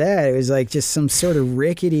before that. It was like just some sort of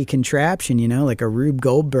rickety contraption, you know, like a Rube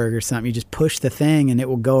Goldberg or something. You just push the thing and it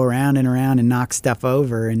will go around and around and knock stuff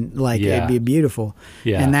over, and like Yeah. it'd be beautiful.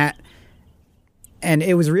 Yeah. And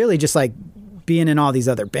it was really just like being in all these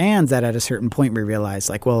other bands that at a certain point we realized,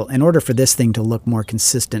 like, well, in order for this thing to look more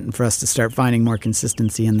consistent and for us to start finding more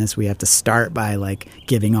consistency in this, we have to start by like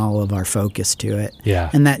giving all of our focus to it.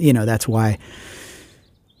 Yeah. And that, you know, that's why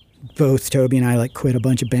both Toby and I like quit a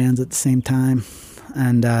bunch of bands at the same time,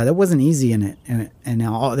 and that wasn't easy in it. And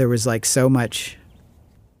all, there was like so much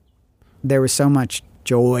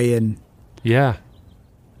joy and Yeah.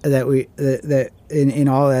 that in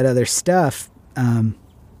all that other stuff.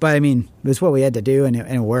 But I mean, it was what we had to do, and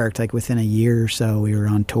it worked. Like within a year or so, we were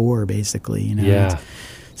on tour, basically. You know. Yeah.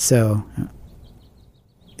 So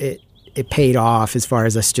it paid off as far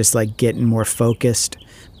as us just like getting more focused,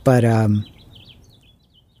 but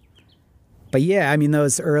yeah, I mean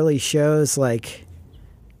those early shows, like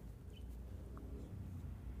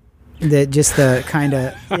the kind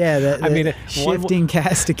of I mean, shifting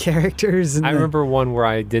cast of characters. And I remember one where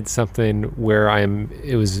I did something where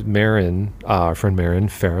it was Marin, our friend Marin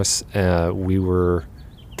Ferris. We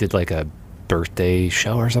did like a birthday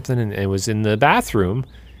show or something, and it was in the bathroom,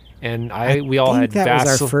 and we all had that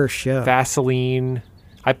was our first show. Vaseline.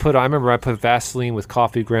 I remember I put Vaseline with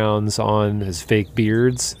coffee grounds on his fake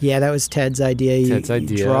beards. Yeah, that was Ted's idea. You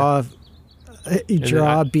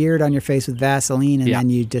draw a beard on your face with Vaseline, and then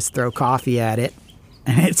you just throw coffee at it,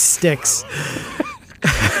 and it sticks.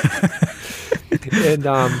 And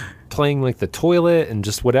playing like the toilet and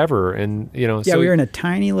just whatever. And, you know, Yeah, we were in a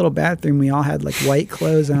tiny little bathroom. We all had like white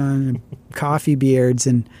clothes on and coffee beards,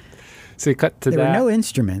 and so you cut to there that. were no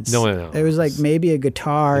instruments. No. It was like maybe a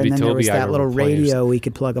guitar, Maybe and then there Toby, was I that little remember playing radio we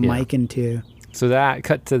could plug a mic into. So that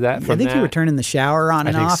cut to that from I think that. you were turning the shower on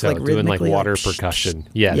and I think off, so, like doing like rhythmically, water psh, percussion. psh,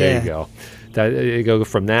 Yeah, there you go. That you go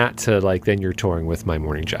from that to like then you're touring with My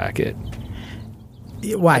Morning Jacket.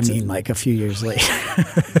 Well, I mean, like a few years later.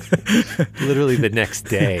 Literally the next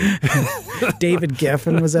day. David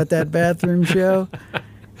Geffen was at that bathroom show.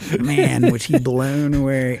 Man, was he blown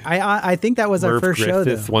away. I think that was our Merv first show,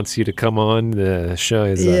 Griffith though. wants you to come on the show,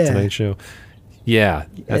 his Tonight Show. Yeah,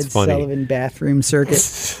 that's Ed funny. Sullivan bathroom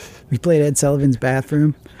circuit. We played Ed Sullivan's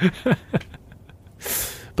bathroom.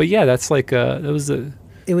 But yeah, that's like that was a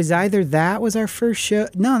It was either that was our first show.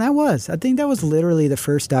 No, that was. I think that was literally the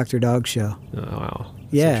first Dr. Dog show. oh wow.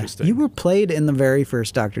 That's Yeah, interesting. you were played in the very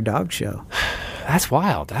first Dr. Dog show. That's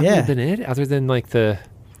wild. That would Yeah. have been it, other than like the.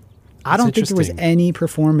 I don't think there was interesting. any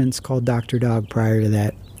performance called Dr. Dog prior to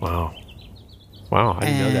that. Wow. Wow, I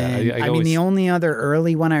didn't know that. And, I mean, always- the only other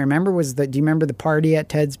early one I remember was the. Do you remember the party at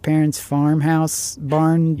Ted's parents' farmhouse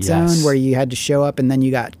barn Yes. zone where you had to show up and then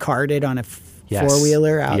you got carted on a Yes.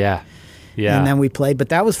 four-wheeler out? Yeah. Yeah. And then we played, but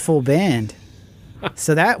that was full band.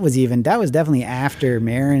 So that was definitely after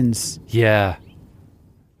Marin's. yeah.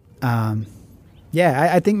 Yeah,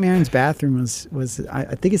 I think Marin's bathroom was. I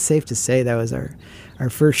think it's safe to say that was our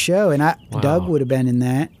first show, and Doug would have been in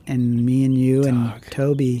that, and me and you and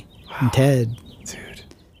Toby and Ted, Dude.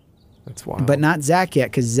 That's wild. but not Zach yet,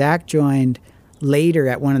 because Zach joined later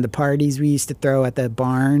at one of the parties we used to throw at the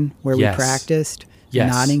barn where Yes. we practiced.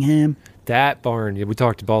 Yes. Nottingham. That barn, we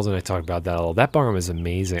talked, Balls and I talked about that a little. That barn was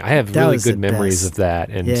amazing. I have That really was good the memories best. of that.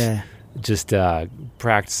 And Yeah. just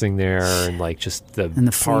practicing there and like just the And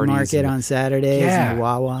the flea parties market and on Saturdays Yeah. and the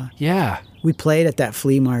Wawa. Yeah. We played at that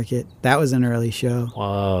flea market. That was an early show.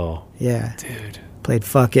 Whoa. Yeah. Dude. Played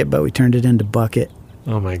Fuck It, but we turned it into Bucket.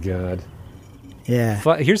 Oh my God. Yeah.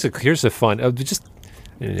 Here's a fun, just,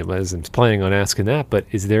 I wasn't planning on asking that, but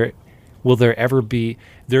will there ever be,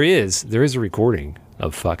 there is a recording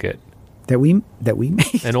of Fuck It. That we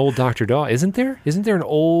made. An old Dr. Dog. Isn't there an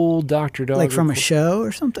old Dr. Dog? Like from a record? show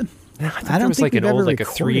or something? I think I there don't was think like an we've ever old, like a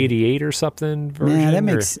recorded. 388 or something version. Man, that or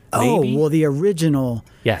makes. maybe? Well, the original.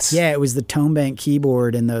 Yes. Yeah, it was the tone bank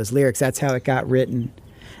keyboard and those lyrics. That's how it got written.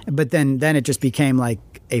 But then it just became like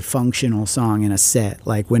a functional song in a set.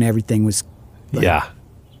 Like when everything was Yeah.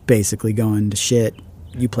 basically going to shit,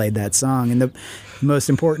 you played that song. And the most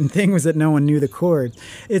important thing was that no one knew the chords.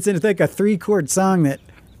 It's like a 3-chord song that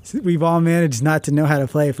we've all managed not to know how to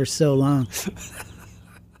play for so long.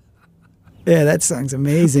 Yeah, that song's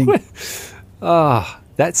amazing.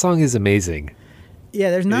 That song is amazing. Yeah,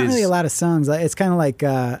 there's not It really is. a lot of songs. Like it's kind of like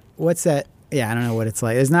what's that? Yeah, I don't know what it's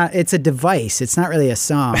like. It's a device. It's not really a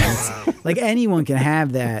song. It's, like anyone can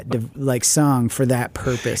have that like song for that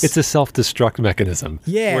purpose. It's a self-destruct mechanism.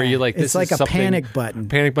 Yeah, Where you like, it's this like is a something- panic button.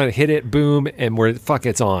 Panic button, hit it, boom, and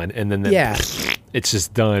it's on. And then Yeah. it's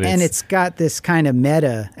just done. and it's got this kind of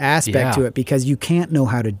meta aspect Yeah. to it because you can't know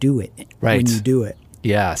how to do it Right. when you do it.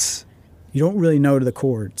 Yes. You don't really know the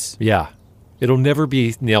chords. Yeah. It'll never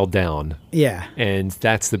be nailed down. Yeah. And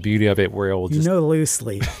that's the beauty of it, where it will You just. know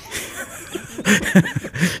loosely.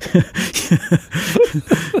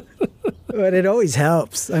 But it always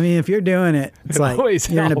helps. I mean, if you're doing it, it's like always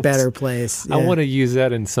you're in a helps. better place. I Yeah. want to use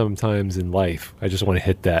that in sometimes in life. I just want to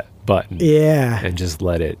hit that button Yeah. and just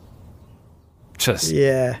let it just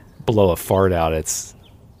Yeah. blow a fart out. It's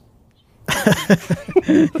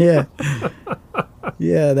Yeah.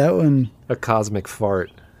 Yeah, that one. a cosmic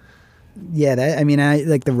fart. Yeah, that I mean, I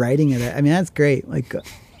like the writing of that. I mean, that's great. Like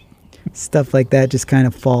stuff like that just kind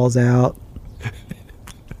of falls out.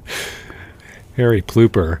 Harry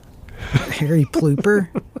Plooper. Harry Plooper.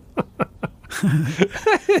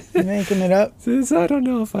 You making it up? I don't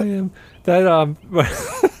know if I am. That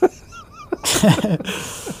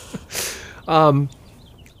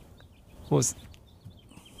what was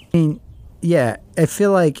I mean, yeah, I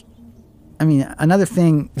feel like, I mean, another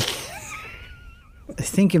thing,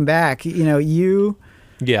 thinking back, you know, you,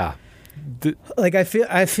 yeah. like, I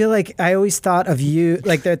feel like I always thought of you,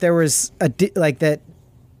 like that there was like that,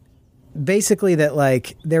 basically that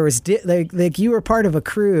like there was, like you were part of a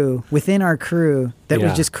crew within our crew that Yeah.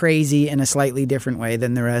 was just crazy in a slightly different way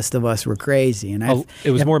than the rest of us were crazy. And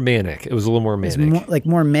It was more manic. It was a little more it was manic.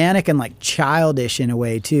 more manic and like childish in a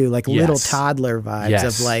way too, like little Yes. toddler vibes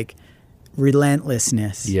Yes. of like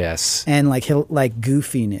relentlessness. Yes. And like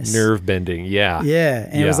goofiness. Nerve bending. Yeah. Yeah.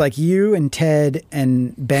 And it was Yeah. like you and Ted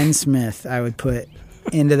and Ben Smith I would put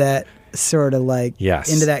into that sort of like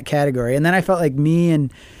Yes. into that category. And then I felt like me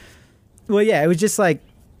and Well, yeah, it was just like,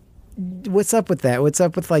 what's up with that? What's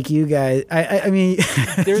up with like you guys? I mean,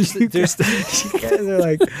 There's you guys are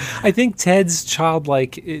like, I think Ted's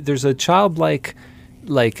childlike. There's a childlike,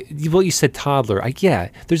 like, well, you said toddler.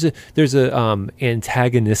 There's a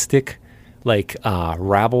antagonistic, like,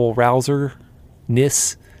 rabble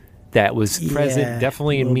rouser-ness that was present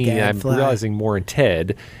definitely in little me. I'm gadfly. realizing more in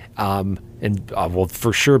Ted, well,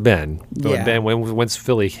 for sure Ben. Yeah. Ben, once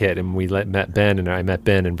Philly hit and met Ben, and I met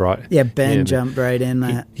Ben and brought Ben him. jumped right in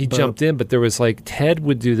that. He boat. jumped in, but there was like Ted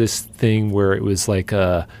would do this thing where it was like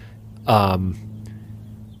a,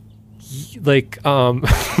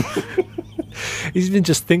 he's been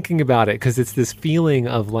just thinking about it because it's this feeling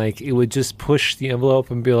of like it would just push the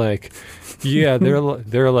envelope and be like, yeah, they're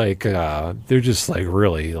like they're just like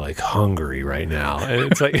really like hungry right now,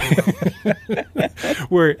 and it's like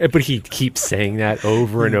but he keeps saying that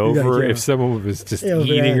over and over. If someone was just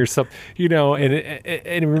eating or something, and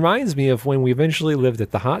it reminds me of when we eventually lived at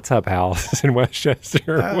the Hot Tub House in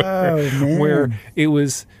Westchester, where it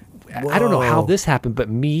was. I don't know how this happened, but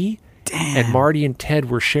me. And Marty and Ted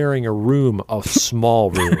were sharing a room, a small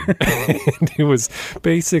room. And it was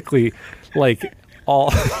basically like all.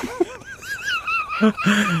 I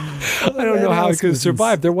don't know how it could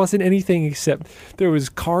survive. There wasn't anything except there was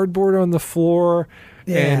cardboard on the floor.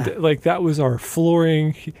 Yeah. And like that was our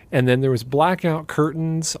flooring. And then there was blackout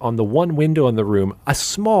curtains on the one window in the room, a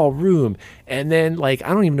small room. And then like, I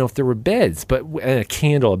don't even know if there were beds, but and a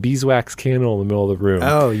candle, a beeswax candle in the middle of the room.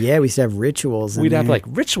 Oh yeah, we used to have rituals. We'd have like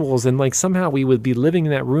rituals, and like somehow we would be living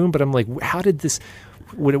in that room. But I'm like, how did this?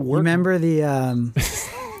 Would it work? Remember the?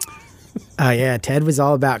 Oh yeah, Ted was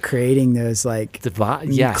all about creating those like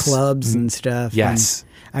clubs and stuff. Yes,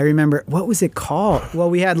 and I remember. What was it called? Well,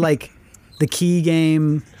 we had like the key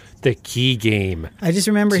game. The key game. I just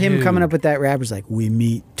remember him coming up with that rap. It was like, we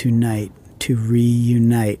meet tonight to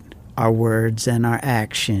reunite our words and our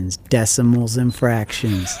actions, decimals and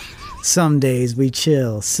fractions. Some days we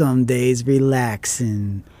chill, some days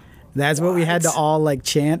relaxing. That's what we had to all like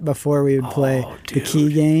chant before we would play the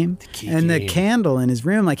key game. The candle in his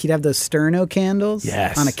room, like he'd have those sterno candles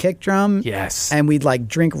on a kick drum. Yes. And we'd like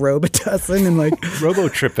drink Robitussin and like Robo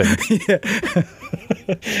tripping.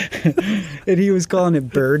 And he was calling it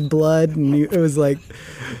bird blood, and it was like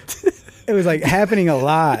happening a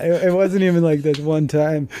lot. It wasn't even like this one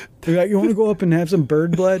time. They're like, you want to go up and have some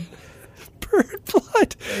bird blood? Bird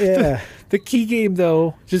blood. Yeah. The key game,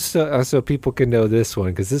 though, just so people can know this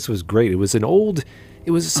one, because this was great. It was an old.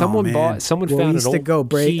 It was someone found we an used old to go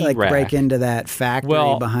break rack. into that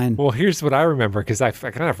factory behind. Well, here's what I remember, because I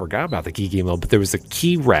kind of forgot about the key game, though. But there was a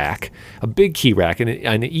key rack, a big key rack,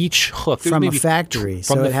 and each hook from a factory,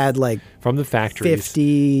 it had like from the factory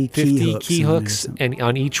 50 key hooks, and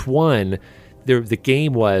on each one. The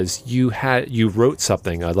game was you wrote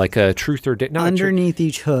something like a truth or dare. Underneath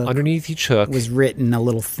each hook was written a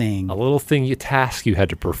little thing. A task you had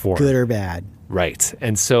to perform. Good or bad. Right.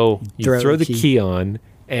 And so you throw the key on,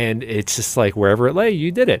 and it's just like wherever it lay,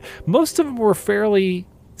 you did it. Most of them were fairly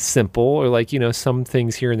simple, or like, some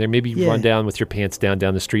things here and there. Maybe you run down with your pants down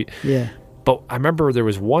the street. Yeah. But I remember there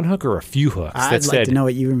was one hook or a few hooks that said, I'd like to know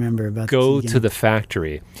what you remember about go to the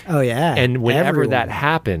factory. Oh, yeah. And whenever that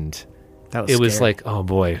happened... It was scary. Like, oh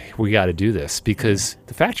boy, we got to do this, because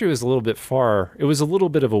the factory was a little bit far. It was a little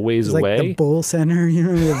bit of a ways away. Like the Bull Center. You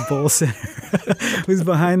remember the Bull Center? It was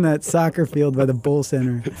behind that soccer field by the Bull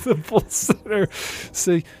Center. The Bull Center.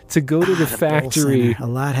 So to go to the factory. A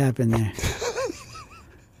lot happened there.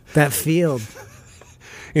 That field.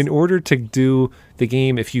 In order to do the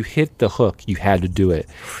game, if you hit the hook, you had to do it.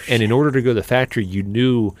 And in order to go to the factory, you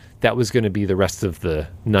knew that was going to be the rest of the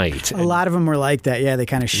night. A lot of them were like that. Yeah, they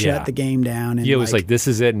kind of shut the game down. And it was like, this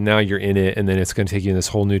is it, and now you're in it, and then it's going to take you in this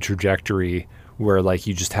whole new trajectory where like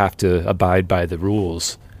you just have to abide by the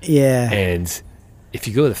rules. Yeah. And if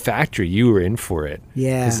you go to the factory, you were in for it.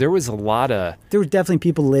 Yeah. Because there was a lot of... There were definitely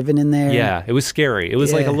people living in there. Yeah, it was scary. It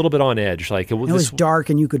was like a little bit on edge. Like it was dark,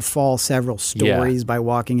 and you could fall several stories by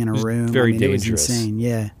walking in a room. Very dangerous. It was insane,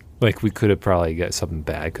 yeah. Like we could have probably got something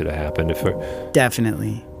bad could have happened.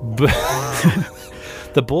 Definitely. But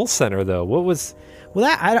the Bull Center, though, what was... Well,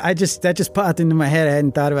 that just popped into my head. I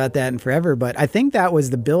hadn't thought about that in forever, but I think that was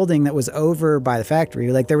the building that was over by the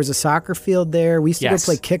factory. Like there was a soccer field there. We used to go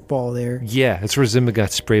play kickball there. Yeah, that's where Zimba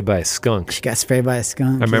got sprayed by a skunk. She got sprayed by a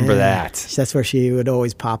skunk. I remember that. That's where she would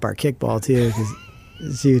always pop our kickball too,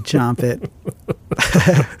 because she would chomp it.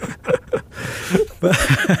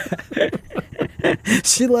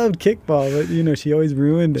 She loved kickball, but she always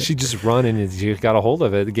ruined it. She just run and she got a hold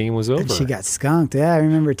of it. The game was over. And she got skunked. Yeah, I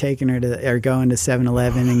remember taking her going to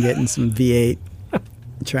 7-Eleven and getting some V8,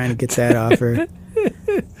 trying to get that off her.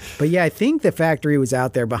 But yeah, I think the factory was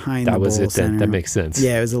out there behind the That was Bowl it. Center. That makes sense.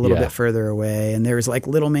 Yeah, it was a little Yeah. bit further away. And there was like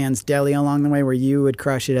Little Man's Deli along the way where you would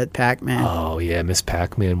crush it at Pac-Man. Oh yeah, Miss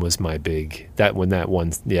Pac-Man was my big. That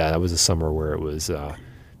was a summer where it was.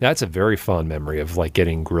 That's a very fond memory of like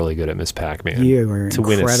getting really good at Miss Pac-Man. You were to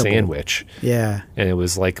win a incredible. sandwich. Yeah. And it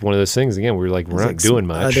was like one of those things. Again, we were like, we're not Like doing some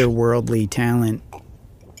much. Otherworldly talent.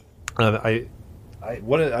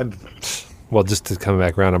 Well, just to come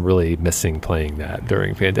back around, I'm really missing playing that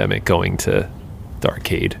during pandemic, going to the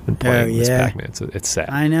arcade and playing Miss yeah. Pac-Man. So it's sad.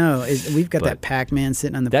 I know. We've got But that Pac-Man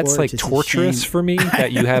sitting on the That's porch. like It's a torturous shame. for me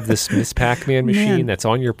that you have this Miss Pac-Man machine Man. that's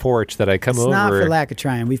on your porch that I come It's over. not for lack of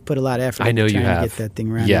trying. We've put a lot of effort I know into you trying have. to get that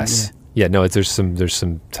thing running. Yes. Yeah, no, there's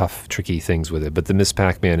some tough, tricky things with it. But the Miss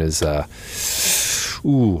Pac-Man is, I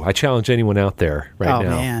challenge anyone out there right Oh, now.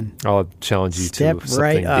 man. I'll challenge you Step to something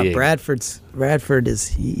right up. big. Bradford is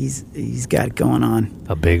he's got it going on.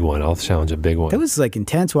 A big one. I'll challenge a big one. That was like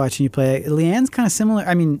intense watching you play. Leanne's kind of similar.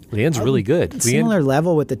 I mean, Leanne's really good. Similar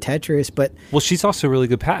level with the Tetris, but Well, she's also really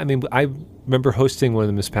good. I mean, I remember hosting one of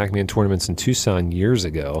the Miss Pac-Man tournaments in Tucson years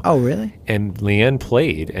ago. oh really? And Leanne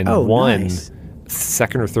played and Oh, won nice.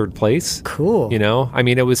 second or third place. Cool. You know, I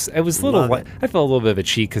mean, it was a little. Love it. I felt a little bit of a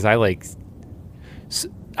cheat because I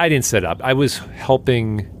didn't set up. I was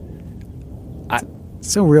helping.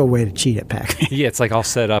 It's a real way to cheat at Pac-Man. Yeah, it's like I'll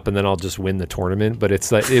set up and then I'll just win the tournament. But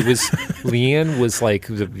it's like it was. Leanne was like,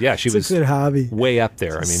 yeah, she It's was a good hobby. way up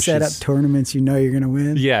there. I mean, Set up she's, tournaments you know you're gonna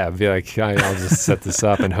win. yeah, be like, I'll just set this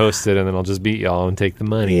up and host it, and then I'll just beat y'all and take the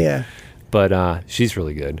money. Yeah. But she's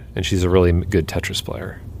really good, and she's a really good Tetris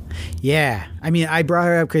player. Yeah. I mean, I brought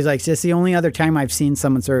her up because like it's the only other time I've seen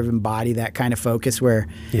someone sort of embody that kind of focus where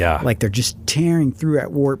Yeah. like they're just tearing through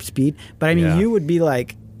at warp speed. But I mean, Yeah. you would be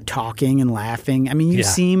like talking and laughing. I mean, you Yeah.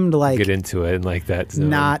 seemed like Get into it and like that. Zone.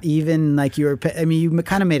 not even like you were. I mean, you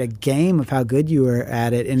kind of made a game of how good you were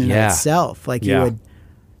at it in and Yeah. of itself. Like you Yeah. would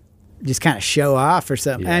just kind of show off or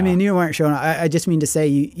something. I Yeah. mean, you weren't showing off. I just mean to say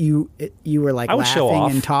you were like I would show laughing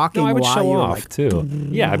off and talking. No, I would while show you were off like, too.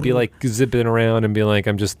 Yeah, I'd be like zipping around and be like,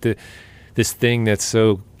 I'm just this thing that's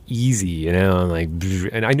so easy, you know, and like,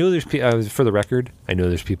 and I know there's for the record, I know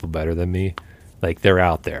there's people better than me. Like they're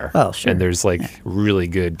out there. Oh, sure. And there's like really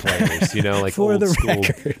good players, you know, like For old the school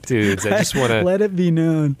record. dudes. I just want to, Let it be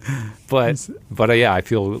known. but yeah, I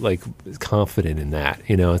feel like confident in that.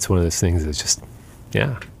 You know, it's one of those things that's just,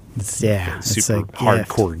 yeah, It's super a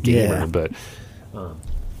hardcore gift. gamer. Yeah. But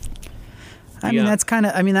I mean, Yeah. that's kind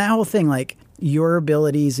of, I mean, that whole thing, like your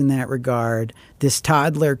abilities in that regard, this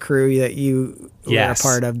toddler crew that you Yes. were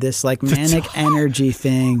a part of, this like manic energy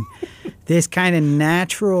thing, this kind of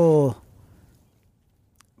natural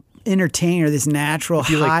entertainer, this natural I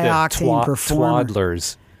feel like high the octane performer.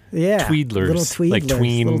 twaddlers. Yeah. Tweedlers, Little tweedlers. like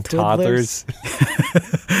tween little toddlers,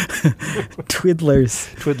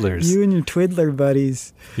 Twiddlers. twiddlers. You and your twiddler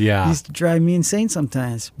buddies Yeah. used to drive me insane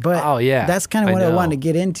sometimes. But Oh, yeah. that's kind of I what I know. wanted to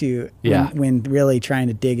get into Yeah. when really trying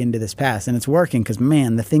to dig into this past. And it's working because,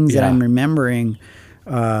 man, the things that Yeah. I'm remembering,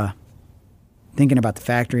 thinking about the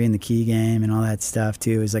factory and the key game and all that stuff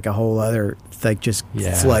too is like a whole other, like just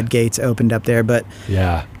Yeah. floodgates opened up there. But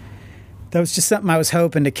Yeah. that was just something I was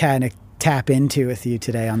hoping to kind of tap into with you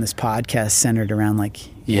today on this podcast centered around like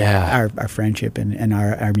Yeah. our friendship and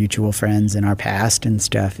our mutual friends and our past and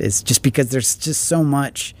stuff. Is just because there's just so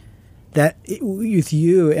much that with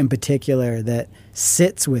you in particular that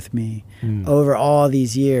sits with me over all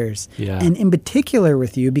these years. Yeah. And in particular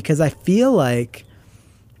with you because I feel like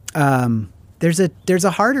there's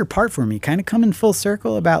a harder part for me, kind of coming full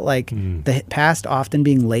circle about like the past often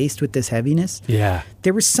being laced with this heaviness. Yeah.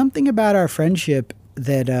 There was something about our friendship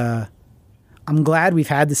that I'm glad we've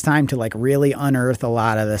had this time to like really unearth a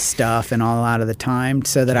lot of the stuff and a lot of the time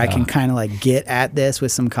so that I can kind of like get at this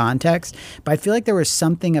with some context. But I feel like there was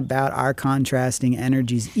something about our contrasting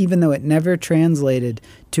energies, even though it never translated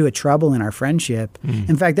to a trouble in our friendship.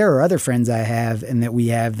 In fact, there are other friends I have and that we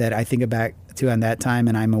have that I think about to on that time.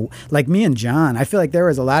 And like me and John, I feel like there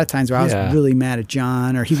was a lot of times where I was Yeah. really mad at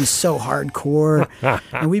John or he was so hardcore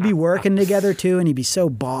and we'd be working together too and he'd be so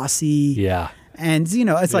bossy. Yeah. And you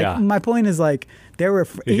know, it's like Yeah. my point is like there were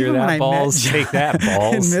You hear even when that, I balls? met Take that,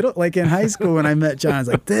 balls. in high school when I met John, I was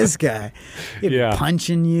like this guy, he'd be Yeah.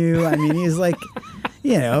 punching you. I mean, he's like,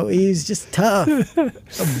 you know, he's just tough, a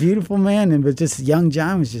beautiful man, but just young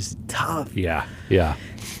John was just tough. Yeah. Yeah.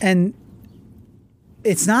 And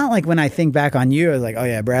it's not like when I think back on you, I was like, oh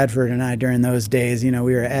yeah, Bradford and I during those days, you know,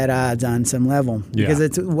 we were at odds on some level because Yeah.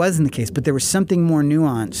 it wasn't the case. But there was something more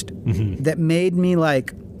nuanced that made me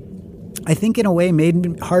like, I think in a way made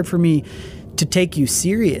it hard for me to take you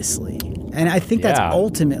seriously. And I think that's Yeah.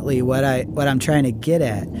 ultimately what I'm trying to get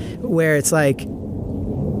at, where it's like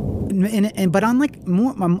but on like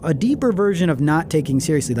more a deeper version of not taking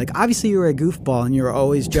seriously. Like obviously you were a goofball and you were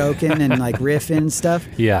always joking and like riffing and stuff.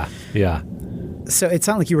 Yeah. So it's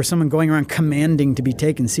not like you were someone going around commanding to be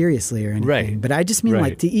taken seriously or anything. Right. But I just mean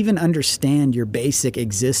like to even understand your basic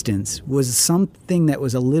existence was something that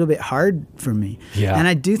was a little bit hard for me. Yeah. And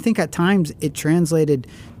I do think at times it translated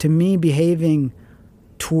to me behaving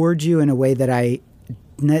towards you in a way that I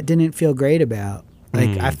didn't feel great about.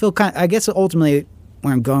 Like I feel I guess ultimately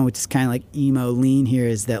where I'm going with this kind of like emo lean here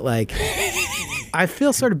is that like I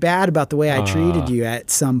feel sort of bad about the way I treated you at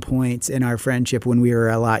some points in our friendship when we were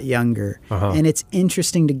a lot younger. And it's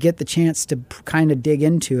interesting to get the chance to kind of dig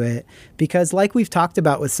into it because like we've talked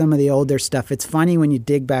about with some of the older stuff, it's funny when you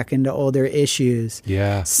dig back into older issues.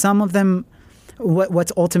 Yeah. Some of them,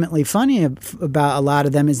 what's ultimately funny about a lot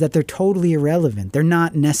of them is that they're totally irrelevant. They're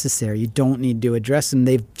not necessary. You don't need to address them.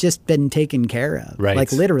 They've just been taken care of. Right.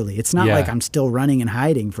 Like literally. It's not like I'm still running and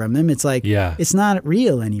hiding from them. It's like it's not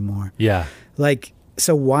real anymore. Yeah. Like,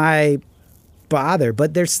 so why bother?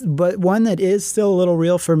 But one that is still a little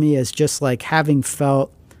real for me is just like having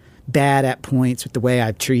felt bad at points with the way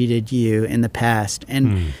I've treated you in the past.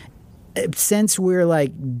 And since we're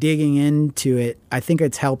like digging into it, I think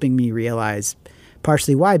it's helping me realize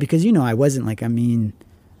partially why, because, you know, I wasn't like a mean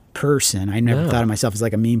person. I never thought of myself as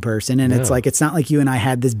like a mean person. And it's like, it's not like you and I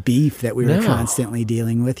had this beef that we were constantly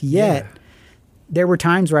dealing with yet. Yeah. There were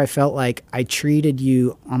times where I felt like I treated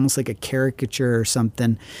you almost like a caricature or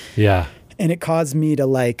something. Yeah. And it caused me to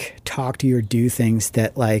like talk to you or do things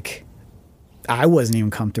that like I wasn't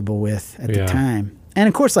even comfortable with at the time. And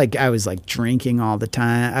of course, like I was like drinking all the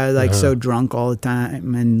time. I was like so drunk all the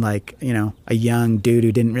time. And like, you know, a young dude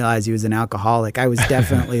who didn't realize he was an alcoholic. I was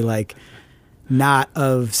definitely like not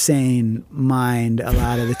of sane mind a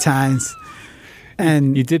lot of the times.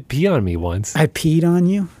 And you did pee on me once. I peed on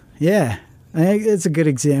you? Yeah. I think it's a good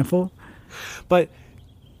example, but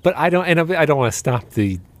I don't want to stop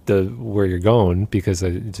the where you're going because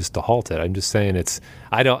just to halt it. I'm just saying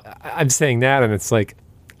I'm saying that, and it's like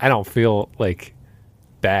I don't feel like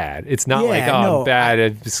bad. It's not like I'm bad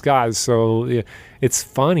at Scott. So yeah, it's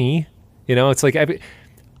funny, you know. It's like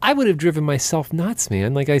I would have driven myself nuts,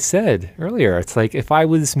 man. Like I said earlier, it's like if I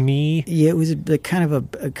was me, it was kind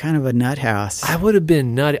of a nut house. I would have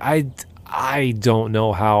been nutty. I don't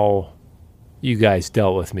know how you guys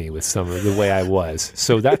dealt with me with some of the way I was.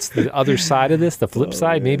 So that's the other side of this, the flip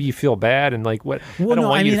side. Maybe you feel bad and like what?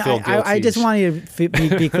 Well, you to feel guilty. I just want you to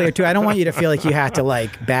be clear too. I don't want you to feel like you had to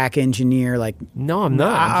like back engineer. Like no, I'm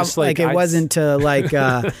not. I'm just like it wasn't to like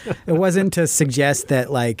it wasn't to suggest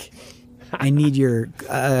that like I need your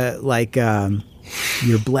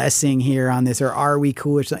your blessing here on this, or are we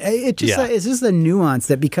cool or something. It's just a nuance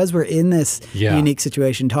that because we're in this unique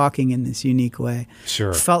situation, talking in this unique way,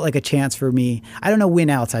 felt like a chance for me. I don't know when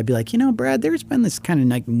else I'd be like, you know, Brad, there's been this kind of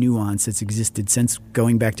like nuance that's existed since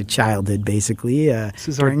going back to childhood, basically,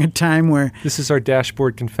 during a time where... This is our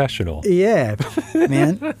dashboard confessional. Yeah,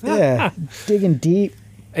 man. Yeah, digging deep.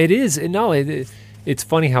 It is. No, it's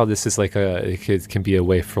funny how this is like it can be a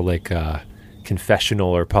way for like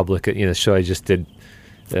confessional or public, you know, show I just did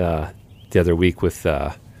the other week with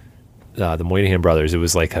the Moynihan brothers. It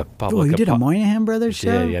was like a public. Oh, you did a Moynihan brothers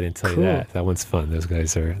show? Yeah, I didn't tell you that. That one's fun. Those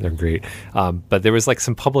guys they're great. But there was like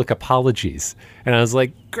some public apologies, and I was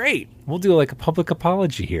like, great, we'll do like a public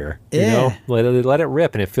apology here. You know, let it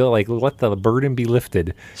rip, and it feel like let the burden be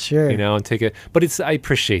lifted. Sure, you know, and take it. But I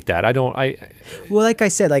appreciate that. Well, like I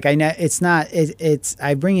said, like it's not. It's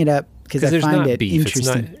I bring it up because I find it beef.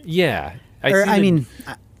 Interesting.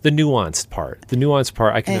 The nuanced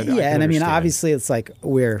part. I can. And I mean, obviously, it's like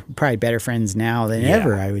we're probably better friends now than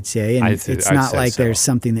ever. I would say, and it's not like there's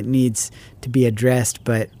something that needs to be addressed,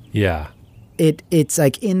 but it's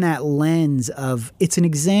like in that lens of it's an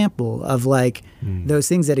example of like those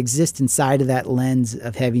things that exist inside of that lens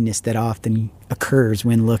of heaviness that often occurs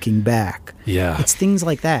when looking back. Yeah, it's things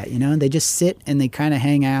like that, you know. They just sit and they kind of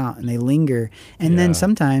hang out and they linger, and then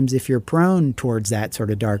sometimes if you're prone towards that sort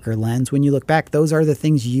of darker lens, when you look back, those are the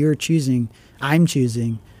things I'm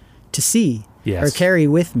choosing to see. Yes. Or carry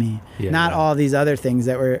with me, not all these other things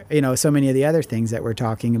that were, you know, so many of the other things that we're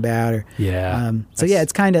talking about.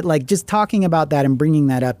 It's kind of like just talking about that and bringing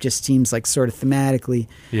that up just seems like sort of thematically,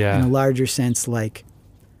 in a larger sense, like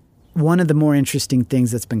one of the more interesting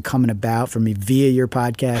things that's been coming about for me via your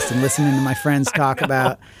podcast and listening to my friends talk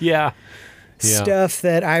about stuff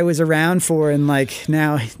that I was around for, and like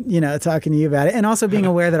now, you know, talking to you about it, and also being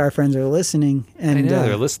aware that our friends are listening. And I know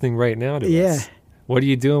they're listening right now to us. What are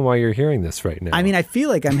you doing while you're hearing this right now? I mean, I feel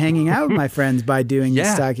like I'm hanging out with my friends by doing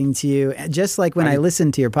this, talking to you. Just like when I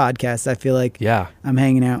listen to your podcast, I feel like I'm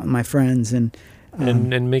hanging out with my friends. And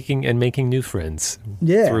and making new friends.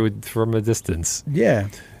 Yeah. From a distance. Yeah.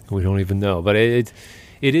 We don't even know, but it's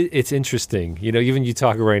interesting. You know, even you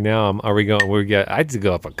talking right now. Are we going? I had to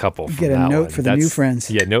go up a couple. From Get a that note one. for the new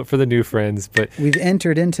friends. Yeah, note for the new friends. But We've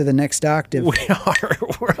entered into the next octave.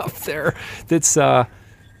 we're up there. That's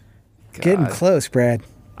Getting close, Brad.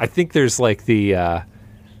 I think there's like the.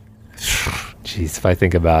 Geez, if I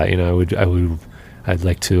think about it, you know, I'd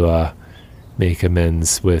like to make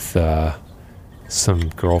amends with some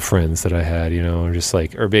girlfriends that I had, you know, or just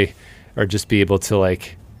like, or just be able to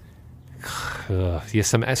like.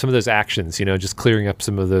 Some of those actions, you know, just clearing up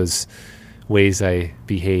some of those ways I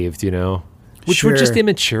behaved, you know, which were just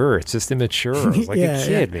immature. It's just immature. I was like a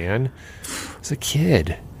kid, man. I was a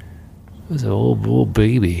kid. I was an old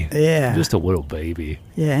baby. Yeah. Just a little baby.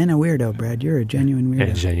 Yeah, and a weirdo, Brad. You're a genuine weirdo.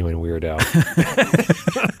 And a genuine weirdo.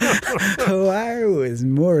 Oh, I was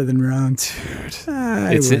more than wrong. Dude.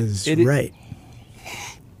 I was right.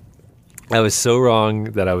 I was so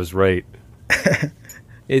wrong that I was right.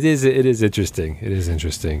 It is interesting. It is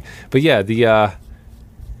interesting. But yeah,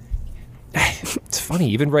 it's funny.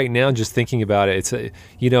 Even right now, just thinking about it, it's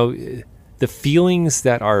the feelings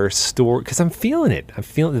that are stored, because I'm feeling it. I'm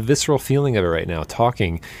feeling the visceral feeling of it right now,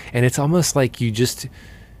 talking, and it's almost like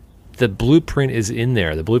the blueprint is in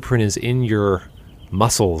there. The blueprint is in your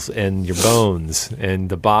muscles and your bones and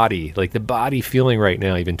the body, like the body feeling right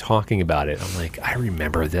now, even talking about it. I'm like, I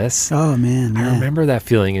remember this. Oh man, I remember that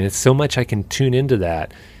feeling, and it's so much I can tune into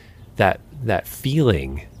that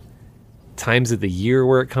feeling. Times of the year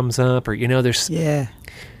where it comes up, or there's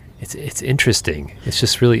it's interesting. It's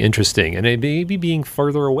just really interesting, and it may be being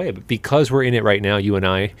further away, but because we're in it right now, you and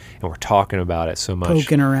I, and we're talking about it so much,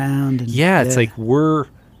 poking around. It's like we're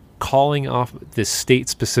calling off this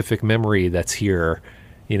state-specific memory that's here,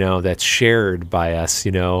 that's shared by us,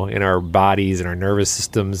 in our bodies and our nervous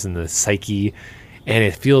systems and the psyche, and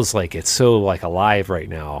it feels like it's so like alive right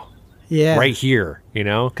now. Yeah. Right here,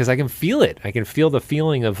 because I can feel it. I can feel the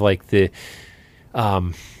feeling of like the,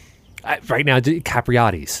 right now,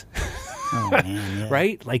 Capriati's. Oh, man, yeah.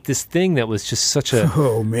 Right? Like this thing that was just such a,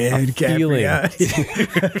 feeling.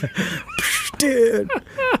 Dude.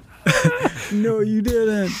 No, you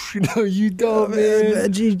didn't. No, you don't,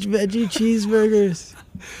 man. Veggie cheeseburgers.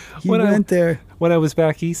 You went there. When I was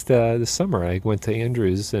back east this summer, I went to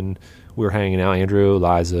Andrew's and we were hanging out. Andrew,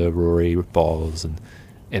 Liza, Rory, Balls,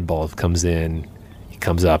 and Balls comes in. He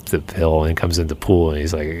comes up the hill and comes in the pool, and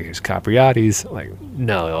he's like, "Here's Capriati's." I'm like,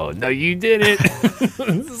 no, you didn't.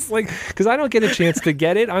 It's like, because I don't get a chance to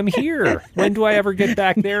get it. I'm here. When do I ever get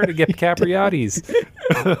back there to get Capriati's?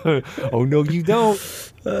 Oh no, you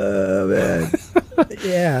don't. Oh man.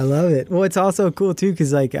 Yeah, I love it. Well, it's also cool too,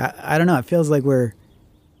 because like I don't know, it feels like we're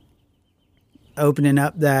opening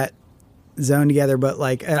up that zone together, but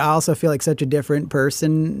like I also feel like such a different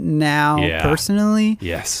person now personally.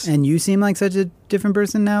 Yes. And you seem like such a different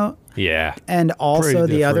person now. Yeah. And also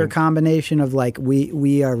the other combination of like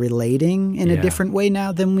we are relating in a different way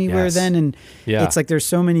now than we were then, and it's like there's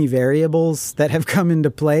so many variables that have come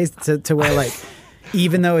into place to where like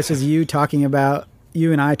even though it's just you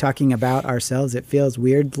and I talking about ourselves, it feels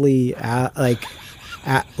weirdly like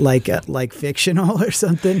fictional or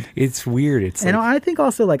something. It's weird. It's and I think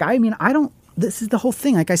also like I don't. This is the whole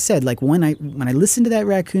thing. Like I said, like when I listened to that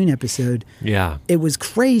raccoon episode, it was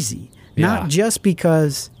crazy. Not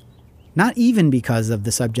even because of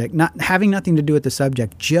the subject, not having nothing to do with the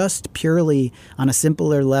subject, just purely on a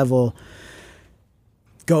simpler level,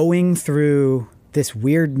 going through this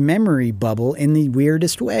weird memory bubble in the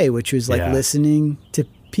weirdest way, which was like listening to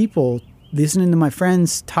people, listening to my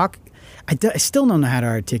friends talk. I still don't know how to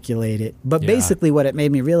articulate it, but basically what it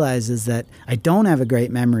made me realize is that I don't have a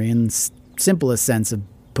great memory in the simplest sense of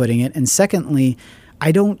putting it. And secondly,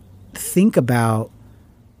 I don't think about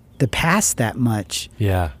the past that much,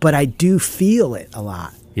 but I do feel it a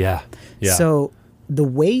lot. Yeah. So the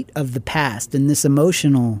weight of the past in this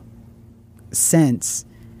emotional sense,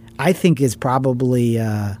 I think is probably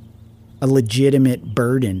a legitimate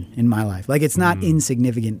burden in my life. Like it's not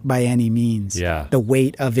insignificant by any means. Yeah. The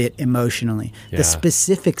weight of it emotionally, the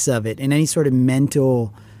specifics of it, and any sort of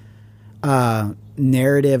mental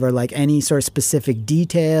narrative or like any sort of specific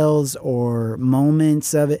details or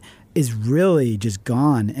moments of it is really just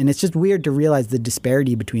gone. And it's just weird to realize the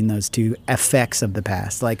disparity between those two effects of the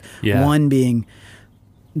past. Like one being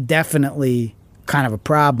definitely kind of a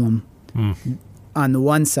problem on the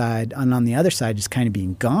one side, and on the other side just kind of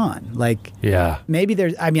being gone. Like maybe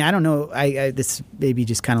there's, I don't know, this maybe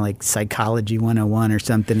just kind of like psychology 101 or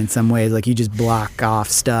something in some ways, like you just block off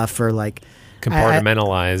stuff or like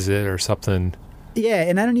compartmentalize it or something. Yeah,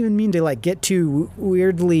 and I don't even mean to like get too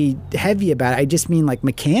weirdly heavy about it. I just mean like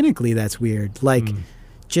mechanically that's weird. Like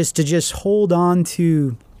just hold on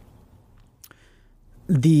to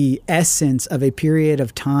the essence of a period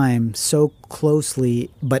of time so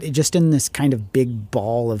closely, but just in this kind of big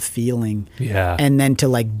ball of feeling. Yeah. And then to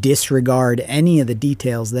like disregard any of the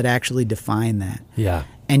details that actually define that. Yeah.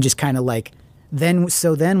 And just kind of like then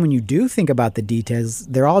when you do think about the details,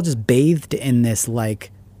 they're all just bathed in this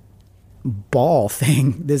like ball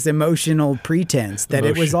thing, this emotional pretense that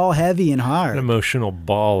it was all heavy and hard. An emotional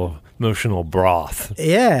ball of emotional broth.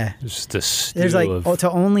 Yeah. Just a stew There's like of... to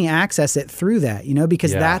only access it through that, you know,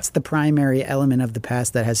 because Yeah. that's the primary element of the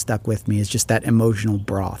past that has stuck with me is just that emotional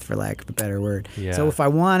broth, for lack of a better word. Yeah. So if I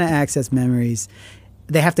want to access memories,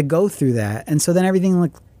 they have to go through that. And so then everything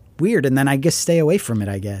looks weird and then I just stay away from it,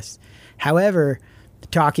 I guess. However,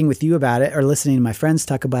 talking with you about it or listening to my friends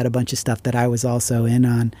talk about a bunch of stuff that I was also in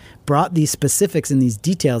on brought these specifics and these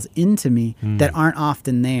details into me that aren't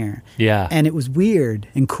often there. Yeah. And it was weird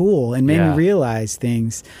and cool and made Yeah. me realize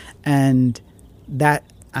things. And that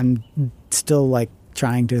I'm still like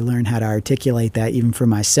trying to learn how to articulate that even for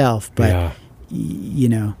myself. But, Yeah. you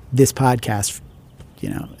know, this podcast, you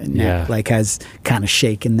know, and that, Yeah. like has kind of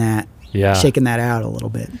shaken that out a little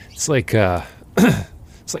bit. It's like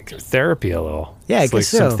it's like therapy a little. Yeah, I it's like guess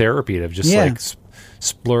so. some therapy to just Yeah. like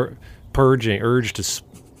urge to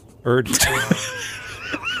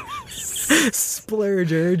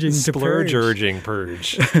Splurge urging to splurge purge. urging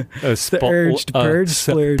purge. The urge to purge,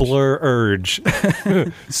 splurge. Splur urge.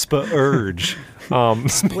 Splurge.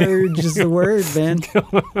 Splurge is the word, man.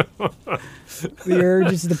 The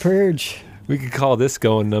urge is the purge. We could call this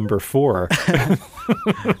going number 4.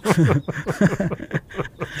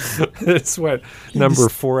 It's what number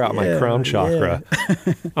 4 out my crown chakra.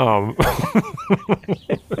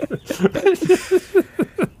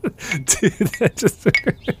 Dude, that just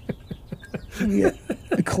Yeah,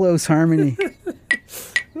 a close harmony.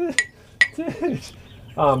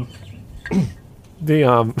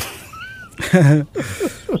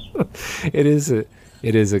 it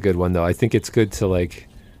is a good one though. I think it's good to like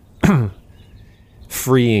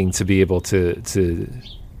freeing to be able to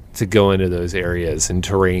go into those areas and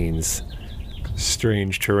terrains,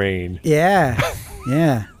 strange terrain. Yeah,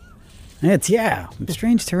 yeah. It's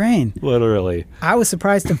strange terrain. Literally. I was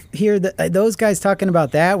surprised to hear that those guys talking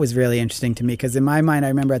about that was really interesting to me because in my mind, I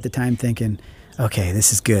remember at the time thinking, okay,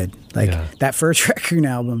 this is good. Like that first Raccoon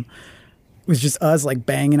album was just us like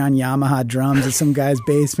banging on Yamaha drums in some guy's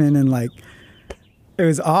basement and like it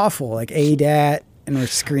was awful, like ADAT and we're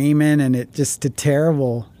screaming and it just did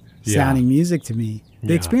terrible sounding music to me.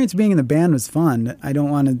 The experience of being in the band was fun. I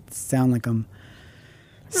don't want to sound like I'm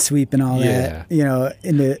sweeping all that, you know,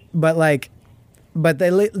 but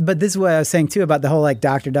this is what I was saying too about the whole like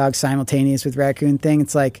Dr. Dog simultaneous with Raccoon thing.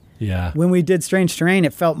 It's like when we did Strange Terrain,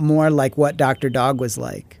 it felt more like what Dr. Dog was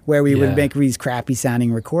like, where we would make these crappy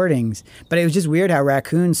sounding recordings. But it was just weird how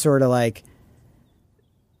Raccoon sort of like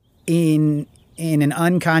in an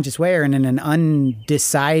unconscious way or in an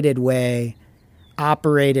undecided way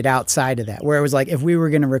operated outside of that, where it was like if we were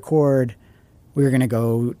going to record, we were going to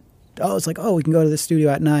go, it's like, we can go to the studio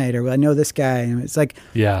at night, or I know this guy. And it's like,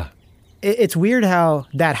 it's weird how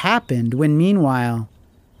that happened when meanwhile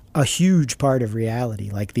a huge part of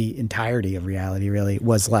reality, like the entirety of reality really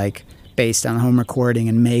was like based on home recording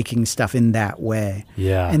and making stuff in that way.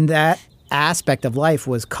 And that aspect of life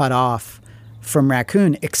was cut off from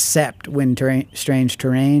Raccoon, except when Strange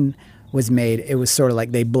Terrain was made. It was sort of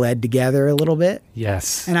like they bled together a little bit.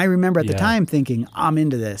 And I remember at the time thinking, I'm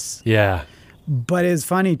into this. But it's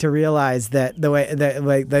funny to realize that the way that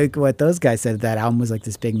like what those guys said, that album was like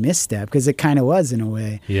this big misstep, because it kind of was in a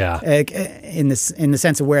way. Like, in the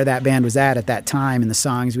sense of where that band was at that time and the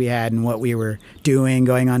songs we had and what we were doing,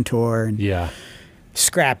 going on tour and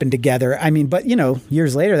scrapping together. I mean, but you know,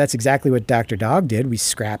 years later, that's exactly what Dr. Dog did. We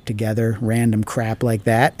scrapped together random crap like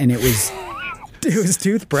that, and it was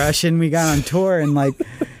Toothbrush, and we got on tour and like.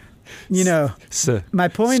 You know, my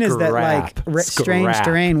point is that like Strange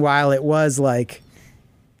Terrain, while it was like,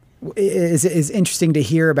 is interesting to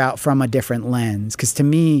hear about from a different lens. Because to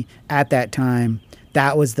me, at that time,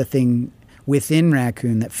 that was the thing within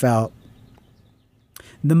Raccoon that felt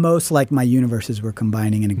the most like my universes were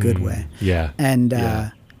combining in a good way.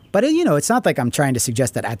 But, you know, it's not like I'm trying to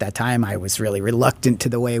suggest that at that time I was really reluctant to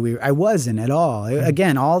the way I wasn't at all.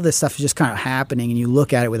 Again, all this stuff is just kind of happening and you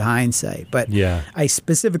look at it with hindsight. But I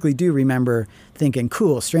specifically do remember thinking,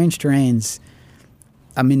 cool, Strange Terrains,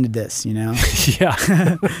 I'm into this, you know?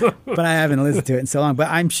 But I haven't listened to it in so long. But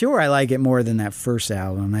I'm sure I like it more than that first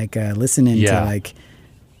album. Like listening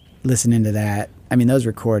to that. I mean, those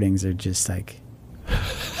recordings are just like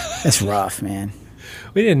That's rough, man.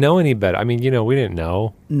 We didn't know any better. I mean, we didn't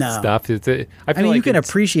know stuff. I mean, like you can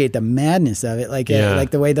appreciate the madness of it, like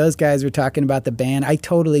the way those guys were talking about the band. I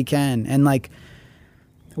totally can, and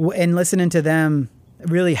and listening to them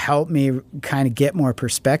really helped me kind of get more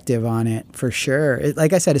perspective on it for sure.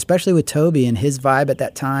 Like I said, especially with Toby and his vibe at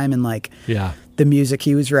that time, and the music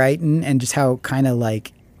he was writing, and just how kind of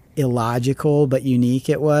illogical but unique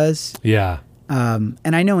it was. Yeah. And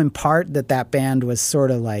I know in part that band was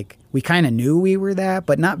sort of we kind of knew we were that,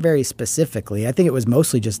 but not very specifically. I think it was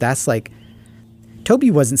mostly just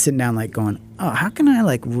Toby wasn't sitting down going, oh, how can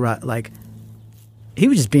I he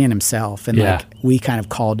was just being himself, and we kind of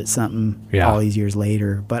called it something all these years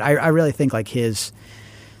later. But I really think his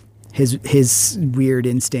weird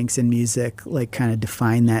instincts in music kind of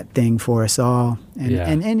defined that thing for us all, and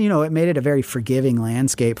it made it a very forgiving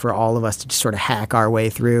landscape for all of us to just sort of hack our way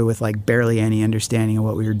through with barely any understanding of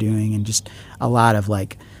what we were doing, and just a lot of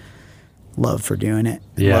love for doing it,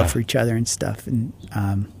 and love for each other and stuff. And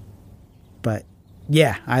but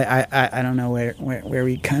yeah, I don't know where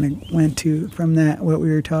we kind of went to from that, what we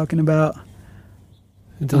were talking about.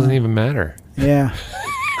 It doesn't even matter. Yeah.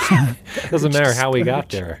 It doesn't matter how we got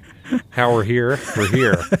there. How we're here,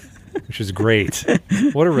 which is great.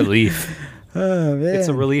 What a relief. Oh, man. It's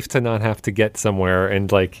a relief to not have to get somewhere, and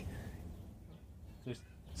there's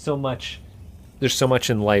so much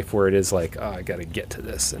in life where it is I got to get to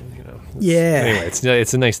this, and Anyway,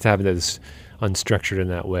 it's nice to have this unstructured in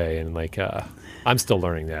that way, and I'm still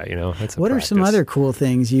learning that, That's what practice. Are some other cool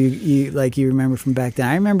things you remember from back then?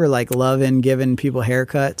 I remember loving giving people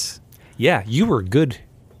haircuts. Yeah, you were a good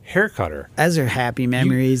haircutter. Those are happy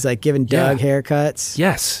memories, giving Doug haircuts.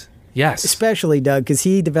 Yes. Especially Doug, because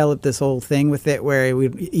he developed this whole thing with it where it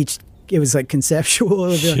was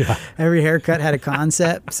conceptual. Every haircut had a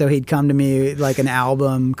concept. So he'd come to me an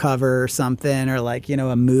album cover or something, or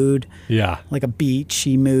a mood. Yeah. Like a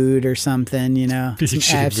beachy mood or something, some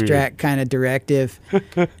abstract kind of directive.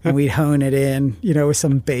 And we'd hone it in, with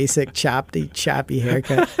some basic choppy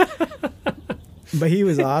haircut. But he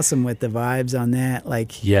was awesome with the vibes on that.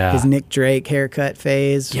 His Nick Drake haircut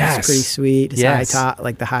phase was pretty sweet. His high top,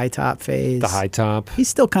 the high top phase. The high top. He's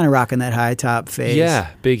still kind of rocking that high top phase. Yeah,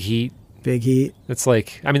 Big Heat. It's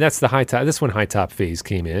that's the high top. This when high top phase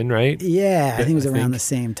came in, right? Yeah, I think it was around the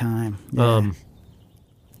same time. Yeah.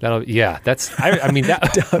 That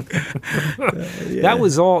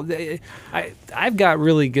was all. I've got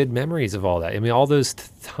really good memories of all that. I mean, all those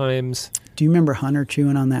times. Do you remember Hunter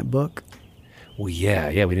chewing on that book? Well,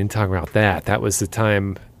 yeah, we didn't talk about that. That was the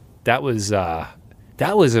time. That was a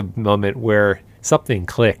moment where something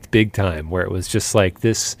clicked big time, where it was just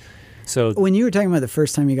this. So when you were talking about the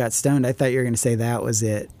first time you got stoned, I thought you were going to say that was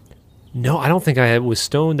it. No, I don't think I was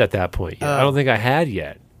stoned at that point yet. I don't think I had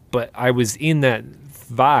yet, but I was in that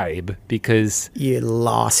vibe because you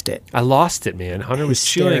lost it. I lost it, man. Hunter was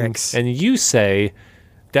chewing, and you say.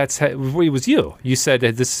 That's how it was. You said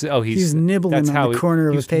that this. Oh, he's nibbling on the corner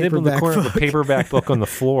of a paperback book on the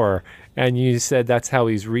floor, and you said that's how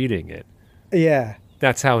he's reading it. Yeah,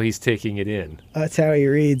 that's how he's taking it in. That's how he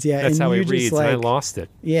reads. Yeah, that's how he reads. And I lost it.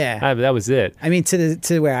 Yeah, that was it. I mean,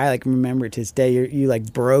 to where I remember it to this day. You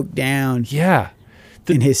broke down. Yeah,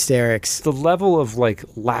 in hysterics. The level of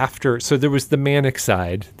laughter. So there was the manic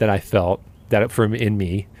side that I felt in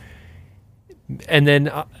me, and then.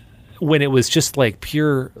 When it was just like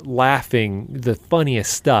pure laughing, the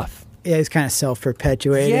funniest stuff. Yeah, it's kind of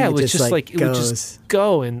self-perpetuating. Yeah, it was just like it would just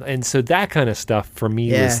go, and so that kind of stuff for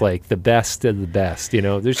me was like the best of the best. You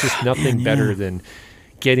know, there's just nothing better than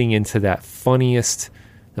getting into that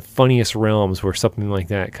the funniest realms where something like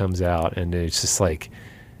that comes out, and it's just like,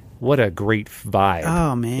 what a great vibe.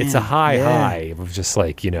 Oh man, it's a high of just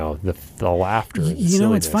like, you know, the laughter. And you know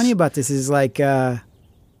what's funny about this is like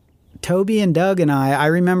Toby and Doug and I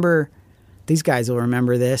remember. These guys will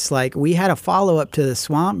remember this. Like, we had a follow-up to the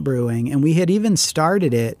Swamp Brewing, and we had even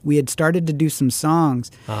started it. We had started to do some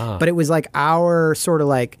songs, but it was like our sort of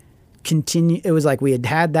like it was like we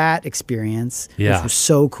had that experience, which was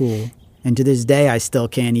so cool. And to this day, I still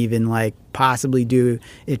can't even like possibly do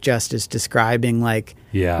it justice describing like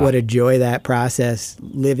what a joy that process,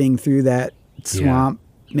 living through that swamp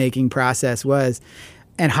making process was.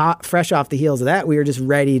 And fresh off the heels of that, we were just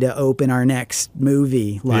ready to open our next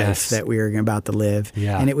movie life that we were about to live.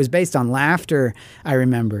 Yeah. And it was based on laughter, I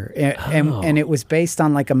remember. And it was based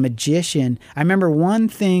on like a magician. I remember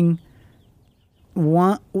laughter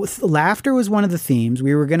was one of the themes.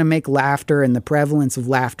 We were going to make laughter and the prevalence of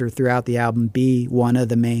laughter throughout the album be one of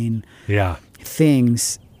the main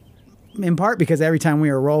things. In part because every time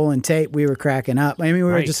we were rolling tape, we were cracking up. I mean, we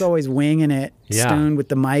were just always winging it, stoned with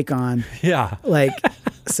the mic on. Yeah. Like,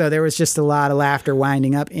 So there was just a lot of laughter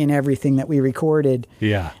winding up in everything that we recorded.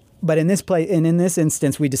 Yeah. But in this play, and in this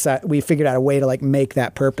instance, we figured out a way to like make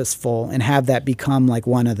that purposeful and have that become like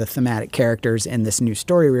one of the thematic characters in this new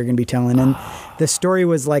story we were going to be telling. And the story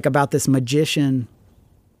was like about this magician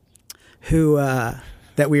who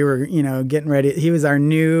that we were, getting ready. He was our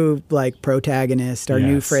new like protagonist, our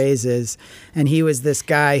new phrases, and he was this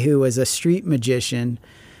guy who was a street magician.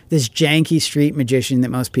 This janky street magician that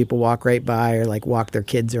most people walk right by or like walk their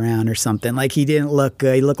kids around or something. Like he didn't look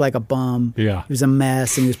good. He looked like a bum. Yeah. He was a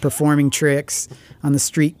mess and he was performing tricks on the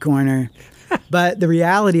street corner. But the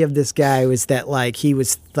reality of this guy was that like he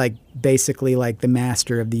was like basically like the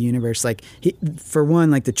master of the universe. Like for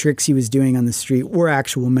one, like the tricks he was doing on the street were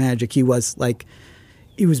actual magic. He was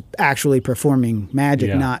actually performing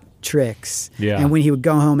magic, not tricks. Yeah. And when he would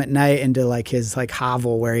go home at night into like his like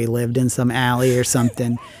hovel where he lived in some alley or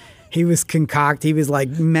something, he was like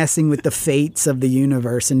messing with the fates of the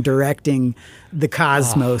universe and directing the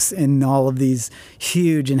cosmos in all of these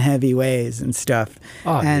huge and heavy ways and stuff.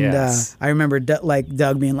 I remember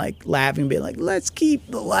Doug being like laughing, being like, "Let's keep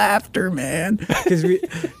the laughter, man." Because we'd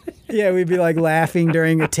be like laughing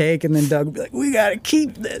during a take, and then Doug would be like, "We gotta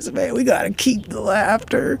keep this, man. We gotta keep the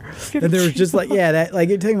laughter." And there was just like, that like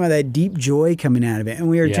you're talking about that deep joy coming out of it, and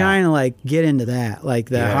we were trying to like get into that, like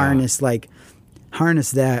the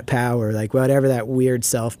harness that power, like whatever that weird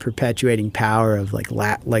self-perpetuating power of like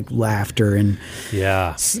laughter and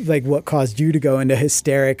like what caused you to go into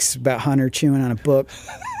hysterics about Hunter chewing on a book.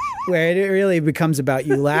 Where it really becomes about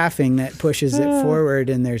you laughing that pushes it forward,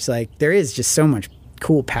 and there is just so much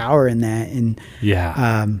cool power in that. And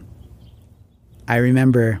I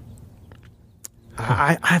remember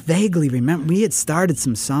I vaguely remember we had started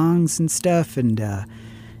some songs and stuff, and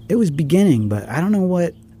it was beginning, but I don't know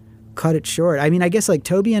what cut it short. I mean, I guess like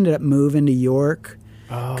Toby ended up moving to York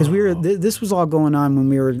because we were this was all going on when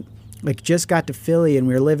we were like just got to Philly, and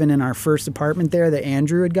we were living in our first apartment there that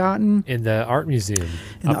Andrew had gotten in the art museum.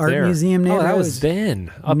 Museum neighborhood. That was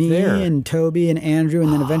then up me there. And Toby and Andrew,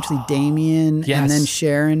 and then eventually Damien, and then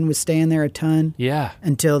Sharon was staying there a ton. Yeah.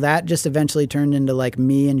 Until that just eventually turned into like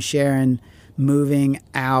me and Sharon moving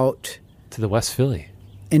out to the West Philly.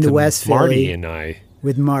 Into West Philly. Marty and I.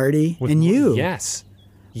 With Marty and you. Yes.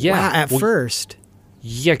 Yeah. Wow, at first.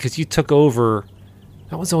 Yeah, because you took over.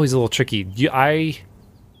 That was always a little tricky.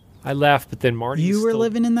 I left, but then Marty. You were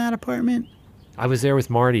living in that apartment? I was there with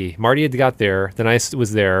Marty. Marty had got there. Then I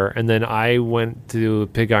was there, and then I went to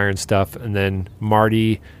Pig Iron stuff, and then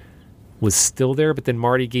Marty was still there, but then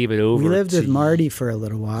Marty gave it over. We lived with Marty for a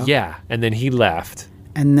little while. Yeah, and then he left.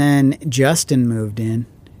 And then Justin moved in.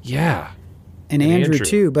 Yeah. And Andrew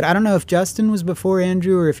too, but I don't know if Justin was before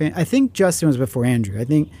Andrew or if I think Justin was before Andrew. I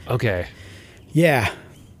think. Okay. Yeah,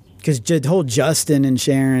 because the whole Justin and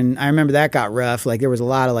Sharon, I remember that got rough. Like there was a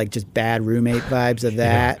lot of like just bad roommate vibes of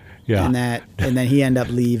that. Yeah. And then he ended up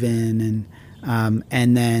leaving,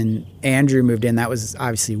 and then Andrew moved in. That was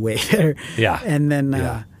obviously way better. Yeah. And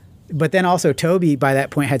then. But then also Toby, by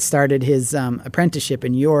that point, had started his apprenticeship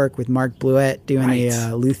in York with Mark Bluett doing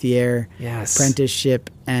the luthier apprenticeship,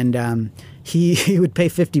 and he would pay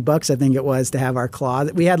 $50, I think it was, to have our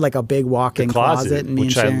closet. We had like a big walk-in closet, and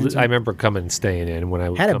which I remember coming and staying in when I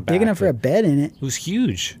would had come a big back, enough for a bed in it. It was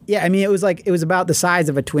huge. Yeah, I mean it was about the size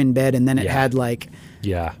of a twin bed, and then it had like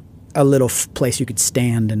a little place you could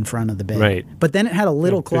stand in front of the bed. Right. But then it had a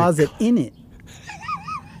little closet in it.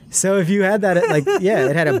 So if you had that,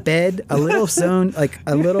 it had a bed, a little zone, like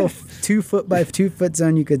a little 2 foot by 2 foot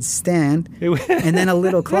zone you could stand, and then a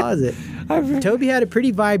little closet. Toby had it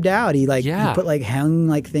pretty vibed out. He he put like hung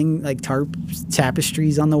like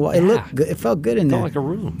tapestries on the wall. It looked good. It felt good in there. Felt like a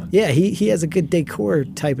room. Yeah, he has a good decor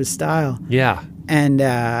type of style. Yeah. And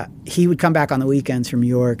he would come back on the weekends from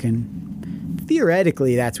York, and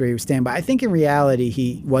theoretically that's where he was staying, but I think in reality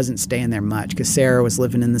he wasn't staying there much because Sarah was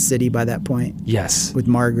living in the city by that point. Yes. With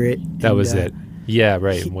Margaret. That was it. Yeah,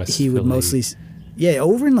 right. In West Philly. Would mostly,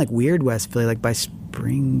 over in like weird West Philly, like by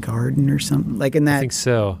Spring Garden or something, like in that. I think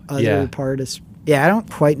so. Other part of. Yeah, I don't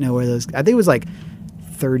quite know where those. I think it was like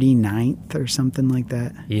 39th or something like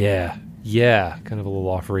that. Yeah. Yeah, kind of a little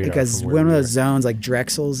off radar. Because one of those zones, like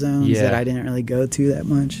Drexel zones, that I didn't really go to that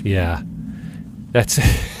much. Yeah, that's.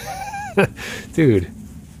 Dude,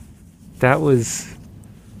 that was.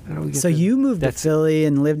 So you moved to Philly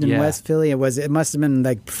and lived in West Philly. It must have been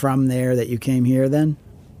like from there that you came here then?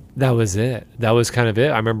 That was it. That was kind of it.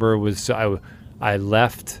 I remember I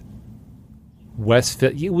left West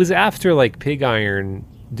Philly. It was after like Pig Iron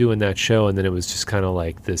doing that show, and then it was just kind of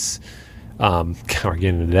like this. We're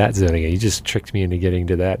getting into that zone again. You just tricked me into getting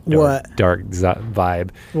to that dark vibe.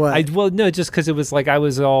 What? No, just because it was like I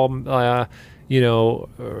was all.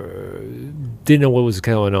 didn't know what was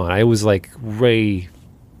going on. I was like, Ray,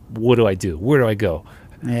 what do I do? Where do I go?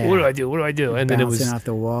 Yeah. What do I do? What do I do? And then it was Bouncing off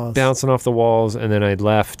the walls. bouncing off the walls. And then I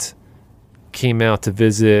left, came out to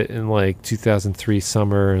visit in like 2003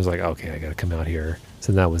 summer. And was like, okay, I got to come out here.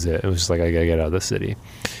 So that was it. It was just like, I got to get out of the city.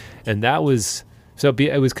 And that was,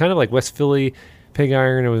 it was kind of like West Philly, Pig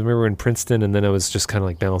Iron. I remember in Princeton. And then I was just kind of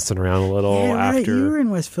like bouncing around a little Right. after. You were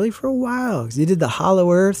in West Philly for a while. 'Cause you did the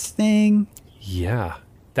Hollow Earth thing. Yeah.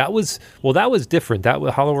 That was different.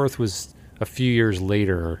 Hollow Earth was a few years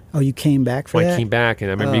later. Oh, you came back for When that? I came back, and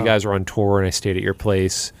I remember you guys were on tour, and I stayed at your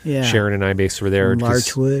place. Yeah. Sharon and I basically were there. 'cause-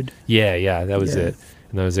 Larchwood. Yeah, that was Yeah. it.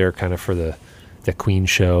 And I was there kind of for the Queen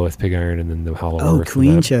show with Pig Iron, and then the Hollow Oh, Earth. and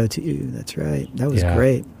Queen that. show too. That's right. That was Yeah,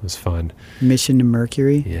 great. It was fun. Mission to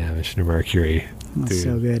Mercury. Yeah, Mission to Mercury. That's Dude.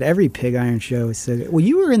 so good. Every Pig Iron show is so good. Well,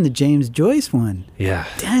 you were in the James Joyce one. Yeah,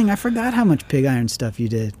 Dang, I forgot how much Pig Iron stuff you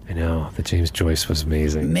did. I know. The James Joyce was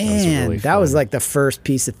amazing. Man, that was fun. like the first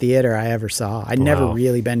piece of theater I ever saw. I'd never Wow.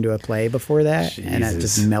 really been to a play before that, and it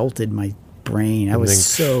Jesus. just melted my brain. That And was then-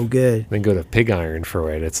 so good. Then go to Pig Iron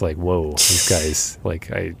for it. It's like, whoa, these guys,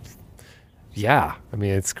 I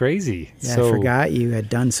mean, it's crazy. Yeah, So, I forgot you had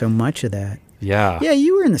done so much of that. Yeah. Yeah,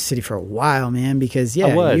 you were in the city for a while, man, because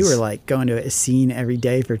I was. you were like going to a scene every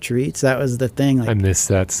day for treats. That was the thing. Like, I miss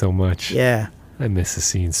that so much. yeah. I miss the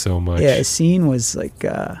scene so much. Yeah, a scene was like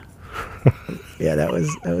yeah, that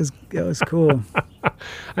was cool.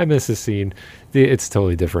 I miss the scene. It's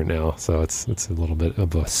totally different now, so it's a little bit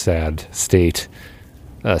of a sad state.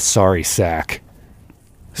 Sorry, sack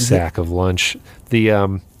of lunch.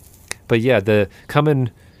 But yeah, that's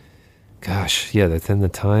in the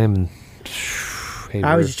time. Hey,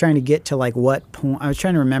 I was just trying to get to like what point. I was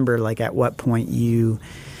trying to remember like at what point you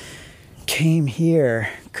came here,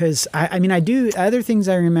 because I mean I do other things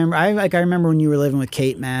I remember. I remember when you were living with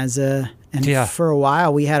Kate Mazza, and Yeah. for a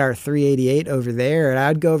while we had our 388 over there, and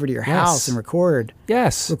I'd go over to your house and recorded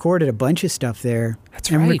a bunch of stuff there. That's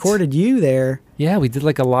and right. recorded you there. Yeah, we did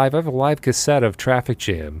like I have a live cassette of Traffic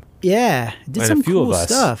Jam. Yeah, did And some a few cool of us.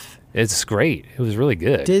 stuff. It's great. It was really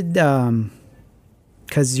good. Did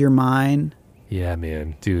 'Cause You're Mine. Yeah,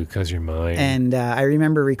 man. Dude, 'Cause You're Mine. And I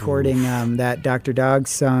remember recording that Dr. Dog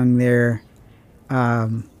song there, Me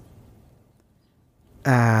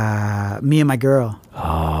and My Girl.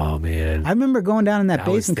 Oh, man. I remember going down in that That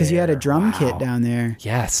was basement because you had a there. drum kit Wow. down there.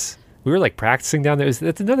 Yes. We were like practicing down there.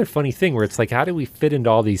 That's another funny thing where it's like, how do we fit into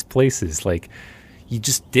all these places? Like, you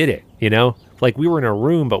just did it, you know? Like, we were in a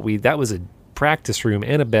room, but that was a practice room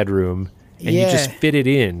and a bedroom, and you just Yeah. fit it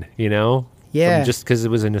in, you know? Yeah. Just because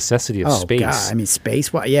it was a necessity of Oh, space. God. I mean,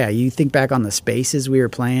 space. Yeah, you think back on the spaces we were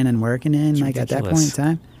playing and working in, like at that point in ridiculous.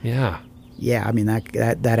 time. Yeah. Yeah, I mean,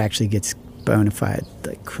 that actually gets bona fide,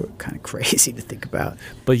 like kind of crazy to think about.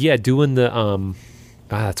 But yeah, doing the,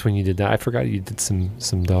 that's when you did that. I forgot you did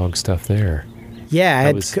some dog stuff there.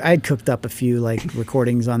 Yeah, That I had cooked up a few like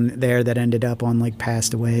recordings on there that ended up on like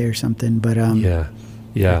Passed Away or something, but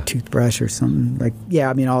Yeah. Toothbrush or something. Like, yeah,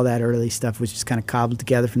 I mean, all that early stuff was just kind of cobbled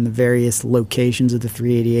together from the various locations of the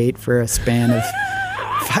 388 for a span of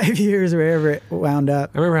 5 years or wherever it wound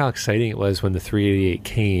up. I remember how exciting it was when the 388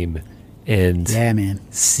 came and Yeah, man.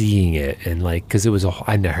 seeing it, and like, because it was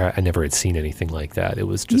I never had seen anything like that. It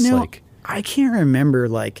was just like, I can't remember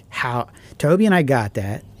like how Toby and I got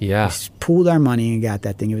that. yeah. We just pooled our money and got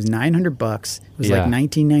that thing. It was $900. It was Yeah. like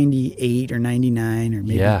 1998 or 99 or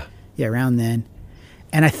maybe Yeah. around then.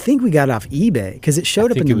 And I think we got it off eBay because it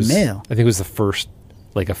showed up in the mail. I think it was the first,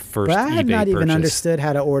 like a first But I had eBay not even purchase. understood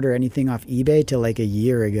how to order anything off eBay till like a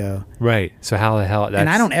year ago. Right. So how the hell? And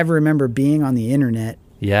I don't ever remember being on the internet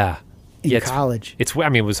Yeah. in Yeah, college. I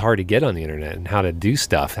mean, it was hard to get on the internet and how to do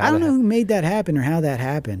stuff. I don't know who made that happen or how that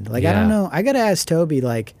happened. Like, I Yeah. don't know. I got to ask Toby,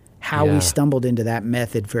 like, how Yeah. we stumbled into that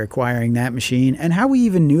method for acquiring that machine and how we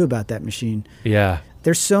even knew about that machine. Yeah.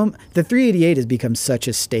 The 388 has become such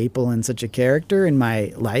a staple and such a character in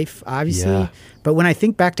my life, obviously. Yeah. But when I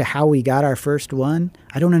think back to how we got our first one,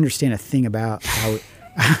 I don't understand a thing about how.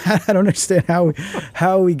 I don't understand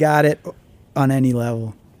how we got it on any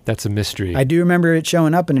level. That's a mystery. I do remember it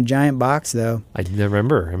showing up in a giant box, though. I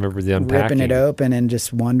remember. I remember the unpacking. Ripping it open and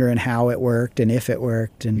just wondering how it worked and if it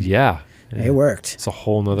worked. And Yeah. it worked. It's a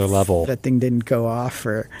whole nother level. That thing didn't go off.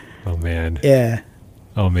 Oh man. Yeah.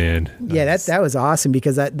 Oh man. Yeah, that was awesome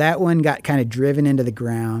because that one got kind of driven into the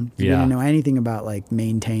ground. You Yeah. didn't know anything about like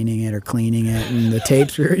maintaining it or cleaning it, and the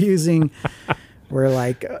tapes we were using were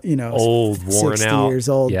like Old, worn 60 out. years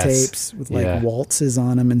old Yes. tapes with like Yeah. waltzes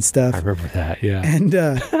on them and stuff. I remember that. Yeah. And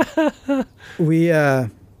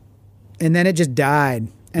and then it just died.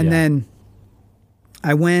 And Yeah. then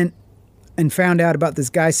I went and found out about this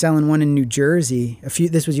guy selling one in New Jersey.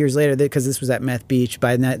 This was years later because this was at Meth Beach.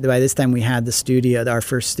 By this time we had the studio, our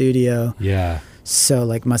first studio. Yeah. So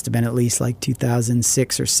like must have been at least like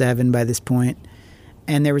 2006 or 7 by this point.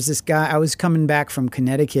 And there was this guy. I was coming back from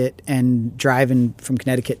Connecticut and driving from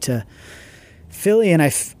Connecticut to Philly, and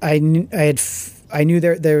I had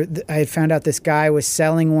found out this guy was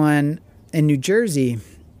selling one in New Jersey.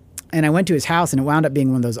 And I went to his house, and it wound up being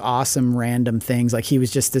one of those awesome random things. Like he was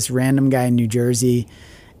just this random guy in New Jersey,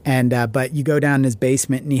 and but you go down in his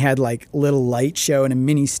basement, and he had like little light show and a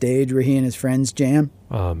mini stage where he and his friends jam.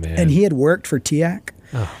 Oh man! And he had worked for TIAC,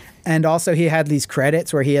 Oh. and also he had these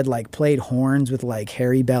credits where he had like played horns with like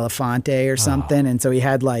Harry Belafonte or something, and so he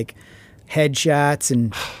had like headshots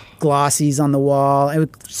and glossies on the wall. It was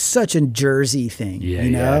such a Jersey thing, Yeah,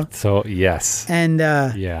 you know? yeah. So yes. And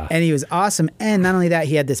Yeah. and he was awesome. And not only that,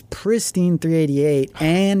 he had this pristine 388,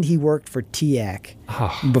 and he worked for TIAC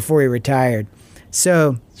before he retired.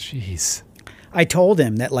 So Jeez. I told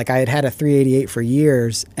him that like I had had a 388 for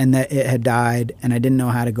years and that it had died, and I didn't know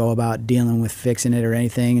how to go about dealing with fixing it or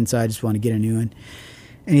anything, and so I just wanted to get a new one.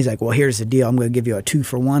 And he's like, well, here's the deal. I'm going to give you a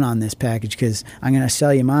 2-for-1 on this package because I'm going to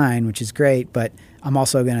sell you mine, which is great, but I'm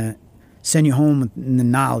also going to send you home with the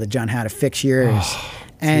knowledge on how to fix yours.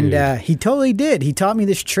 And he totally did. He taught me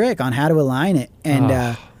this trick on how to align it,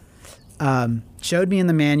 and showed me in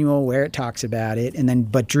the manual where it talks about it, and then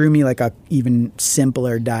but drew me like a even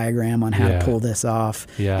simpler diagram on how to pull this off,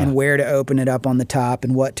 and where to open it up on the top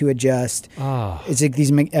and what to adjust. It's like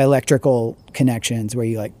these electrical connections where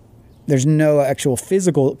you like, there's no actual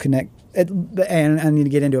physical and I need to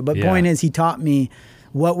get into it. But point is, he taught me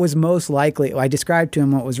what was most likely. I described to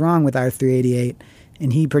him what was wrong with our 388,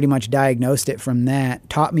 and he pretty much diagnosed it from that,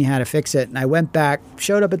 taught me how to fix it. And I went back,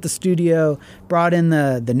 showed up at the studio, brought in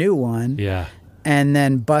the new one, and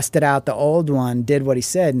then busted out the old one, did what he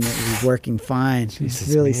said, and it was working fine. Jesus, it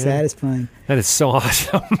was really man. satisfying. That is so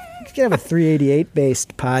awesome. You could have a 388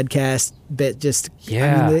 based podcast, but just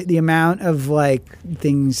I mean, the amount of like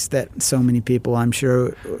things that so many people I'm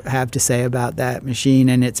sure have to say about that machine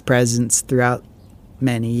and its presence throughout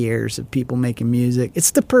many years of people making music.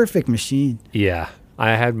 It's the perfect machine. Yeah.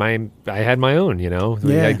 I had my own, you know.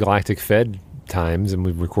 We had Galactic Fed times, and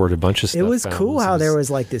we recorded a bunch of stuff. It was cool how there was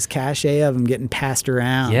like this cachet of them getting passed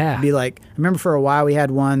around. Yeah. It'd be like, I remember for a while we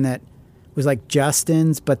had one that was like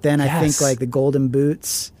Justin's, but then I think like the Golden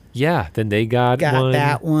Boots then they got one.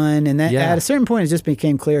 that one, and then at a certain point it just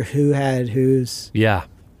became clear who had whose. Yeah.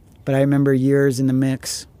 But I remember years in the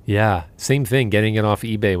mix. Yeah. Same thing, getting it off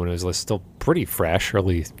eBay when it was still pretty fresh,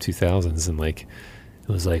 early 2000s, and like it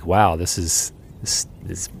was like, wow, this is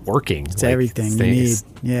working. It's like, everything you need.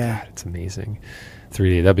 Yeah. God, it's amazing.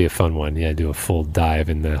 3D, that'd be a fun one. Yeah, do a full dive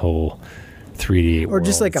in the whole 3D Or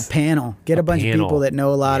just like a panel. Get a bunch of people that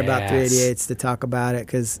know a lot about Yes. 388s to talk about it,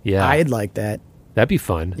 because I'd like that. That'd be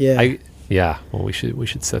fun. Yeah. Well, we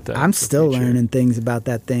should set that. I'm up for still future. learning things about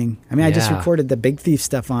that thing. I mean, I just Yeah. recorded the Big Thief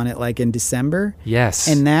stuff on it like in December. Yes.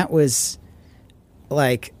 And that was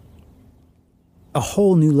like a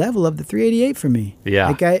whole new level of the 388 for me. Yeah.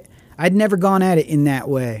 Like I'd never gone at it in that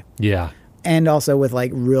way. Yeah. And also with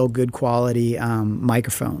like real good quality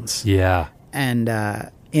microphones. Yeah. And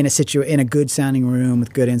in a good sounding room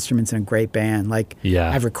with good instruments and a great band. Like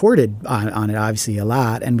I've recorded on it obviously a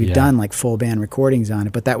lot, and we've done like full band recordings on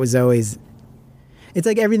it, but that was always, it's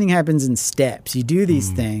like everything happens in steps. You do these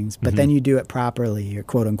things, but then you do it properly, or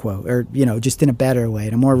quote unquote, or just in a better way,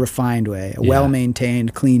 in a more refined way, a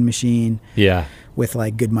well-maintained, clean machine. Yeah. With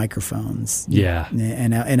like good microphones. Yeah.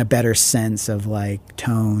 And a better sense of like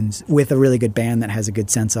tones, with a really good band that has a good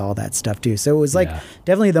sense of all that stuff too. So it was like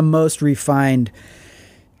definitely the most refined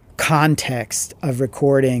context of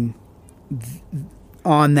recording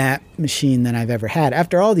on that machine that I've ever had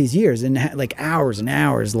after all these years, and like hours and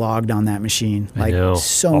hours logged on that machine, like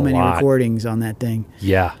so many recordings on that thing.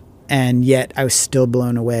 Yeah. And yet I was still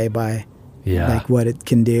blown away by like what it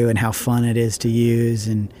can do and how fun it is to use,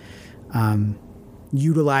 and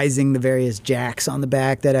utilizing the various jacks on the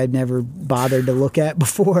back that I'd never bothered to look at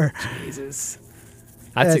before. Jesus.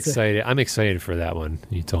 That's exciting. I'm excited for that one.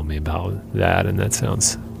 You told me about that, and that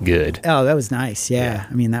sounds good. Oh, that was nice. Yeah.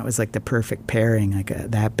 I mean, that was like the perfect pairing, like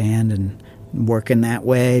that band and working that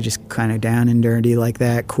way, just kind of down and dirty like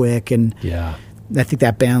that, quick. And I think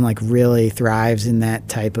that band like really thrives in that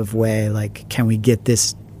type of way. Like, can we get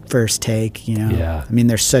this first take, I mean,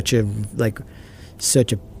 there's such a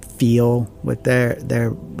feel with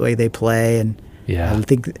their way they play, and I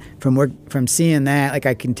think from seeing that, like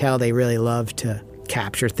I can tell they really love to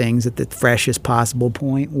capture things at the freshest possible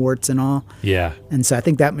point, warts and all. Yeah. And so I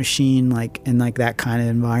think that machine, like in like that kind of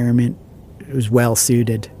environment, it was well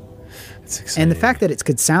suited. And the fact that it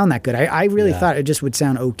could sound that good, I really thought it just would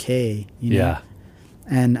sound okay. You know? Yeah.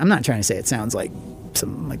 And I'm not trying to say it sounds like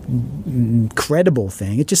some like incredible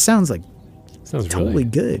thing. It just sounds like Sounds totally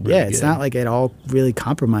good. really Yeah, it's good. not like it all really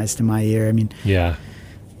compromised to my ear. I mean, Yeah.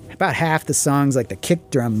 about half the songs, like the kick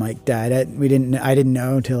drum mic died. I didn't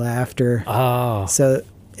know until after. Oh. So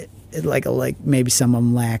it like maybe some of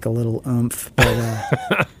them lack a little oomph,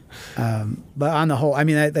 but but on the whole, I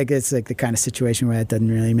mean, it's like the kind of situation where that doesn't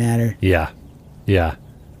really matter. Yeah. Yeah.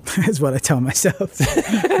 Is what I tell myself.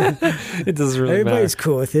 It doesn't really Everybody's matter.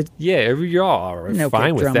 cool with it. Yeah, you're all No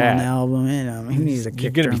fine kick with drum on the that. album. You know, who needs a kick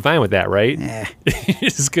You're going to drum? be fine with that, right? Eh, You're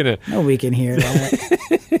just going to... nobody can hear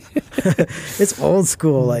that. It's old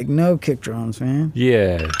school, like no kick drums, man.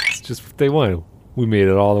 Yeah, it's just what they want. We made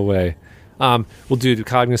it all the way. We'll do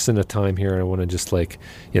cognizant of time here. I want to just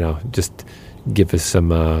just give us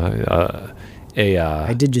some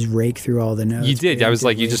I did just rake through all the notes. You did. I was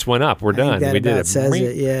like, you just went up. We're done. That We did about it. says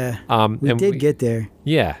it. Yeah. We and did get there,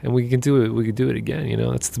 Yeah, and we can do it. We could do it again. You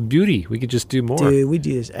know, that's the beauty. We could just do more. dude. We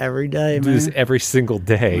do this every day, do man. this every single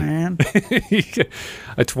day. Man.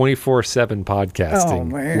 A 24/7 podcasting, Oh,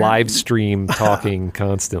 man. live stream, talking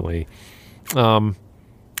constantly. I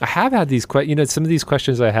have had these some of these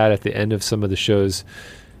questions I had at the end of some of the shows.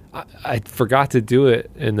 I forgot to do it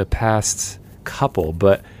in the past couple,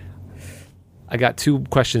 but I got two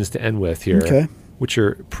questions to end with here, Okay. which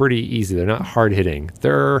are pretty easy. They're not hard hitting.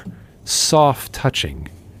 They're soft touching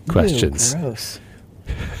questions. Ew, gross.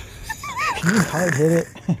 Can you hard hit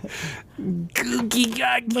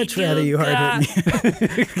it? Much rather you hard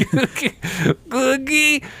hit me.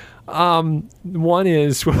 Cookie. One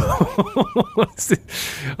is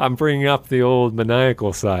I'm bringing up the old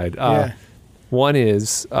maniacal side. Yeah. One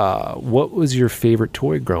is what was your favorite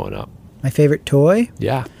toy growing up? My favorite toy?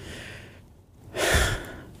 Yeah.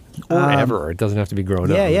 Or ever. It doesn't have to be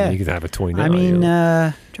growing up. Yeah, yeah. You can have a toy now. I mean, you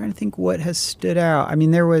know. trying to think what has stood out. I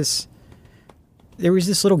mean, there was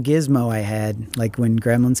this little gizmo I had. Like when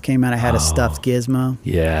Gremlins came out, I had a stuffed gizmo,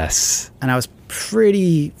 Yes. and I was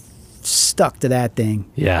pretty stuck to that thing.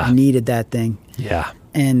 Yeah. I needed that thing. Yeah.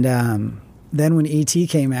 And then when E.T.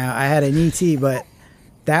 came out, I had an E.T., but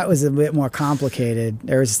that was a bit more complicated.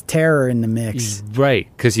 There was terror in the mix. Right,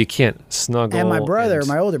 because you can't snuggle. And my brother, and-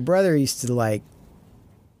 my older brother, used to like,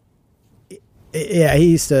 yeah,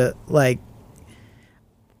 he used to like.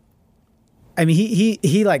 I mean,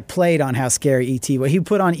 he like played on how scary E.T. was. He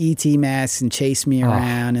put on E.T. masks and chased me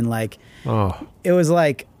around, and like, it was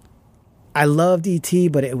like, I loved E.T.,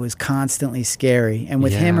 but it was constantly scary. And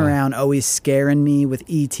with him Yeah. around, always scaring me with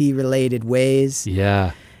E.T. related ways,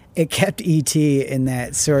 Yeah. it kept E.T. in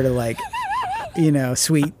that sort of like,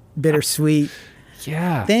 sweet, bittersweet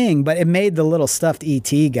Yeah. thing. But it made the little stuffed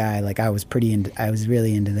E.T. guy, like I was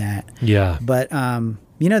really into that. Yeah. But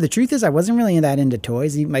the truth is, I wasn't really that into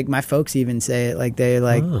toys. Like my folks even say it, like they're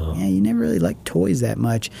like, yeah, you never really liked toys that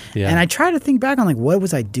much. Yeah. And I try to think back on like, what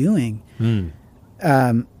was I doing?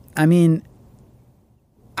 I mean,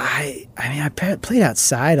 I played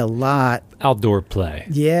outside a lot. Outdoor play.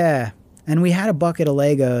 Yeah. And we had a bucket of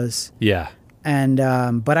Legos. Yeah. And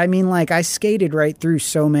but I mean, like I skated right through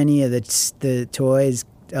so many of the toys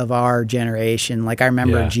of our generation. Like I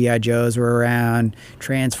remember Yeah. G.I. Joes were around,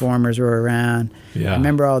 Transformers were around. Yeah. I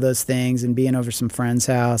remember all those things and being over some friend's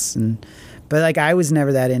house, but like I was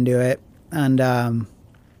never that into it. And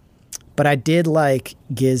but I did like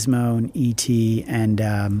Gizmo and E.T. and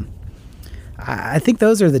I think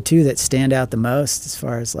those are the two that stand out the most as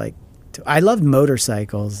far as like. I loved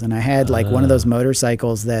motorcycles, and I had like one of those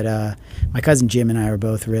motorcycles that my cousin Jim and I were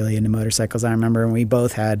both really into motorcycles. I remember, and we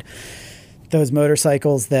both had those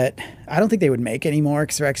motorcycles that I don't think they would make anymore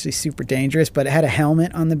because they're actually super dangerous, but it had a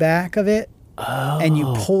helmet on the back of it, and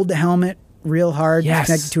you pulled the helmet real hard, Yes.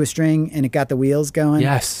 connected to a string, and it got the wheels going.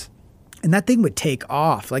 Yes. And that thing would take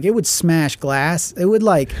off. Like it would smash glass. It would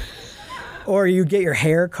like, or you'd get your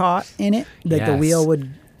hair caught in it. Like the Yes. wheel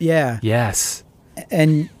would, yeah. Yes.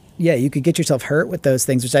 And yeah, you could get yourself hurt with those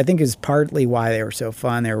things, which I think is partly why they were so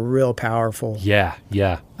fun. They were real powerful. Yeah.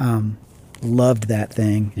 Yeah. Loved that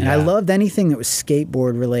thing. And I Yeah. loved anything that was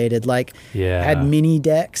skateboard related. Like Yeah. had mini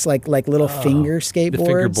decks, like little finger skateboards. The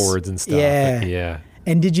fingerboards and stuff. Yeah. Yeah.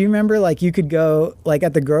 And did you remember like you could go like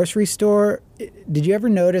at the grocery store? Did you ever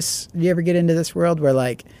notice, did you ever get into this world where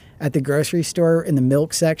like at the grocery store in the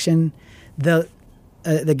milk section, the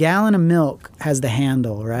gallon of milk has the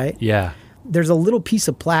handle, right? Yeah. There's a little piece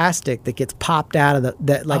of plastic that gets popped out of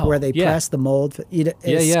where they yeah. press the mold. It's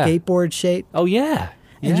Yeah. skateboard shape. Oh yeah.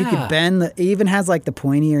 And you Yeah. could bend it even has like the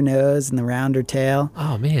pointier nose and the rounder tail.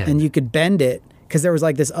 Oh man. And you could bend it because there was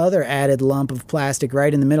like this other added lump of plastic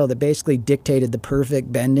right in the middle that basically dictated the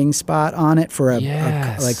perfect bending spot on it for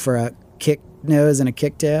Yes. for a kick nose and a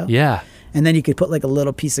kick tail. Yeah. And then you could put like a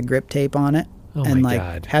little piece of grip tape on it Oh and my like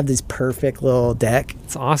God. have this perfect little deck.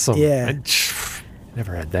 It's awesome. Yeah. I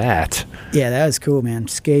never had that. Yeah, that was cool, man.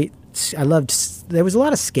 I loved. There was a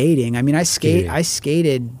lot of skating. I mean, I Skating.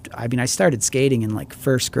 skated. I mean, I started skating in like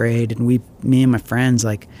first grade, and me and my friends,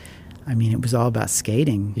 like, I mean, it was all about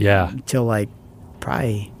skating. Yeah. Till like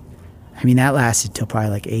probably. I mean, that lasted till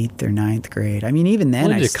probably like 8th or 9th grade. I mean, even then,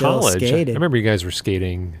 Well, I into still college. skated. I remember you guys were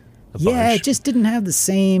skating a Yeah, bunch. it just didn't have the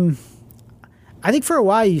same. I think for a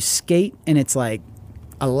while you skate and it's like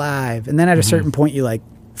alive, and then at a certain point you like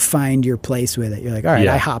find your place with it. You're like, all right, Mm-hmm.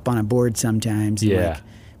 Yeah. I hop on a board sometimes. and, Yeah. like,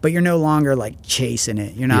 but you're no longer like chasing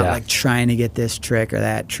it. You're not Yeah. like trying to get this trick or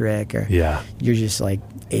that trick, or Yeah. you're just like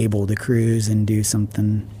able to cruise and do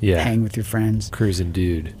something. Yeah. Hang with your friends. Cruising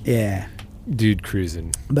dude. Yeah. Dude cruising.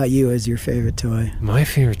 What about you? As your favorite toy? My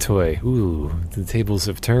favorite toy. Ooh, the tables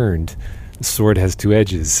have turned. The sword has two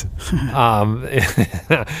edges.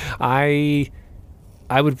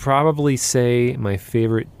 I would probably say my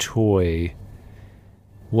favorite toy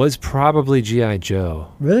was probably G.I. Joe.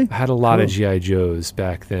 Really? I had a lot of Cool. G.I. Joes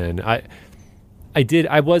back then. I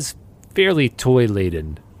was fairly toy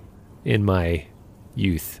laden in my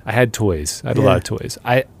youth. I had toys. I had a lot of toys.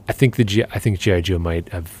 I think G.I. Joe might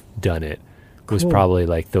have done it. It was Cool. probably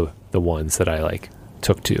like the ones that I like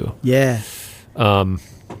took to. Yeah.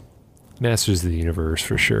 Masters of the Universe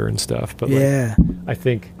for sure and stuff. But Yeah. I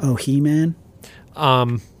think Oh, He-Man.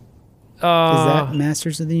 Is that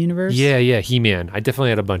Masters of the Universe? yeah, He-Man. I definitely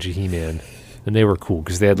had a bunch of He-Man. And they were cool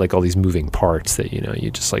because they had like all these moving parts that,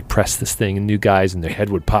 you just like press this thing and new guys and their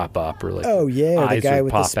head would pop up or like Oh yeah, the eyes guy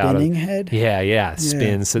would with the pop out of- spinning head. Yeah,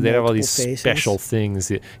 spins. So they'd have all these multiple faces. special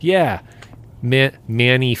things. Yeah.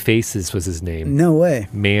 Manny Faces was his name. No way.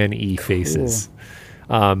 Man-E Faces.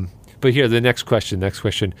 But here, the next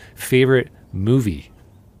question. Favorite movie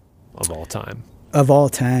of all time? Of all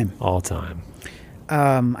time. All time.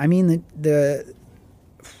 I mean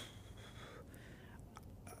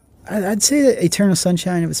I'd say that Eternal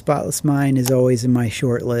Sunshine of a Spotless Mind is always in my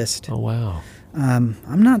short list. Oh, wow. I'm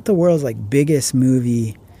not the world's like biggest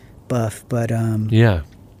movie buff, but Yeah.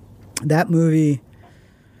 that movie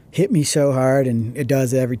hit me so hard, and it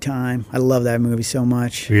does every time. I love that movie so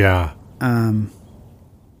much. Yeah.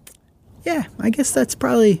 Yeah, I guess that's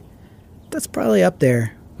probably up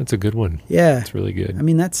there. That's a good one. Yeah. That's really good. I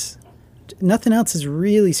mean, that's nothing else is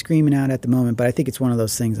really screaming out at the moment, but I think it's one of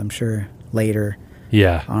those things. I'm sure later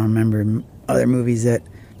Yeah. I'll remember other movies that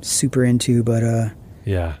I'm super into,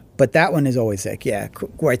 Yeah. but that one is always like,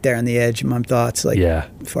 right there on the edge of my thoughts, like Yeah.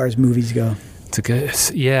 as far as movies go. It's a good,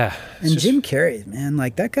 yeah. And Jim Carrey, man,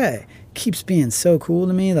 like that guy keeps being so cool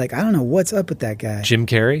to me. Like I don't know what's up with that guy. Jim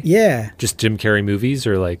Carrey? Yeah. Just Jim Carrey movies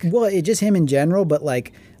or like, Well, it just him in general, but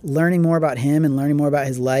like learning more about him and learning more about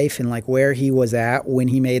his life and like where he was at when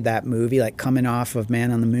he made that movie, like coming off of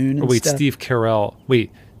Man on the Moon and stuff. Steve Carell.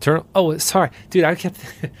 Sorry. Dude, I kept,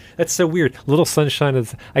 that's so weird. Little Sunshine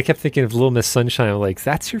I kept thinking of Little Miss Sunshine. I'm like,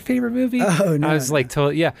 that's your favorite movie? Oh, no, I was like,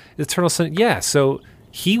 totally, yeah. Eternal Sun. Yeah. So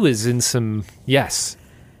he was in some, yes.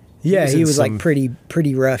 Yeah, was he in was some- like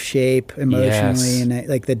pretty rough shape emotionally, Yes. and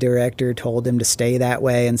like the director told him to stay that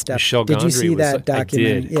way and stuff. Michel Did you Gondry see was, that I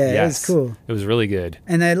documentary? did. Yeah, it was Yes. cool. It was really good.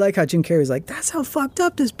 And I like how Jim Carrey was like, "That's how fucked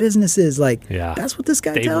up this business is." Like, Yeah. that's what this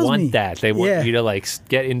guy They tells want me. that. They want Yeah. you to like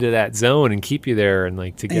get into that zone and keep you there and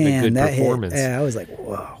like to get a good that hit. performance. Yeah, I was like,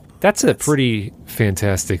 "Whoa." That's a pretty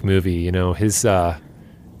fantastic movie. His, Michel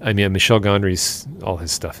Gondry's, all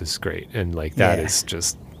his stuff is great. And like that Yeah. is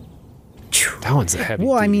just, that one's a heavy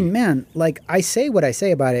Well, I duty. mean, man, like I say what I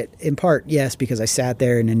say about it in part, yes, because I sat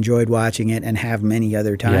there and enjoyed watching it and have many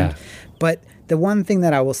other times. Yeah. But the one thing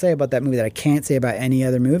that I will say about that movie that I can't say about any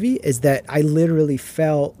other movie is that I literally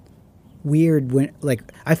felt weird when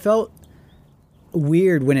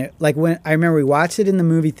I remember we watched it in the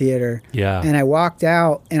movie theater. Yeah. And I walked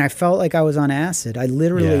out and I felt like I was on acid. I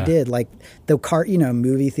literally Yeah. did. Like the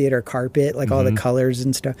movie theater carpet, like all the colors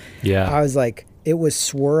and stuff. Mm-hmm. Yeah. I was like, it was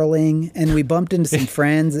swirling, and we bumped into some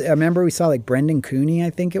friends. I remember we saw like Brendan Cooney, I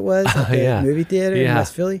think it was, at the yeah. movie theater in Yeah.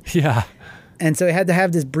 West Philly. Yeah. And so I had to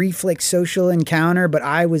have this brief like social encounter, but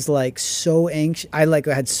I was like so anxious. I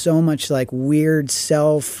had so much like weird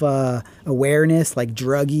self awareness, like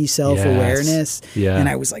druggy self awareness. Yes. Yeah. And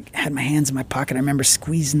I was like, had my hands in my pocket. I remember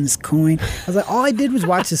squeezing this coin. I was like, all I did was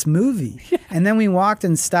watch this movie. And then we walked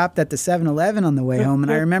and stopped at the 7-Eleven on the way home.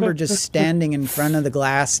 And I remember just standing in front of the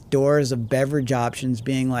glass doors of beverage options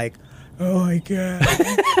being like, oh my God.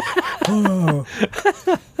 Oh.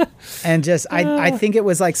 And just, I think it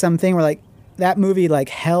was like something where like, that movie like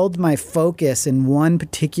held my focus in one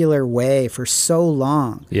particular way for so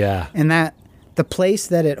long. Yeah. And that the place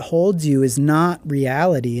that it holds you is not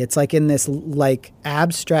reality. It's like in this like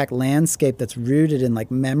abstract landscape that's rooted in like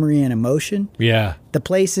memory and emotion. Yeah. The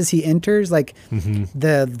places he enters, like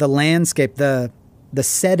the landscape, the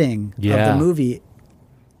setting of the movie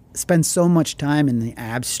spends so much time in the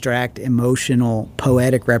abstract, emotional,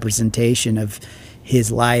 poetic representation of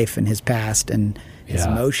his life and his past and his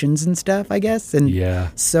emotions and stuff, I guess. And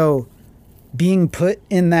so being put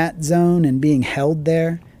in that zone and being held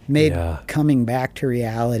there made coming back to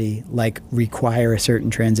reality like require a certain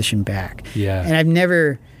transition back. Yeah. And I've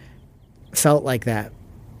never felt like that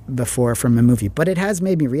before from a movie, but it has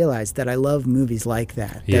made me realize that I love movies like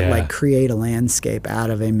that like create a landscape out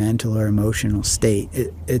of a mental or emotional state.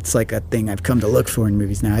 It's like a thing I've come to look for in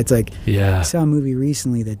movies now. It's like I saw a movie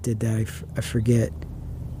recently that did that. I forget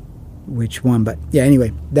which one, but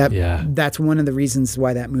anyway, that's one of the reasons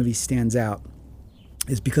why that movie stands out,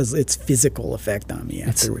 is because its physical effect on me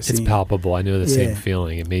after it's palpable. I know the same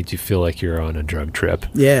feeling. It made you feel like you're on a drug trip.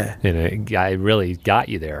 Yeah. And I really got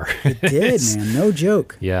you there. It did, man. No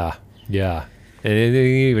joke. Yeah. Yeah. And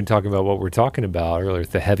even talking about what we're talking about earlier,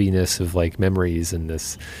 the heaviness of like memories and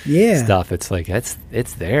this stuff. It's like, it's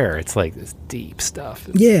there. It's like this deep stuff.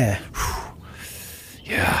 Yeah.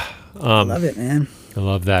 Yeah. I love it, man. I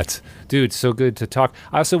love that. Dude, so good to talk.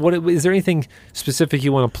 Also, is there anything specific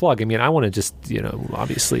you want to plug? I mean, I want to just,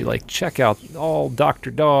 obviously, like, check out all Dr.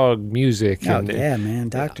 Dog music. Man.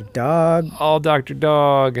 Dr. Dog. All Dr.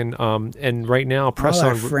 Dog. And right now, press all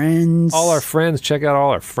on. Our friends. All our friends. Check out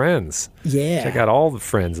all our friends. Yeah. Check out all the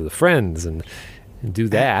friends of the friends and do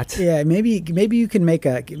that. Maybe you can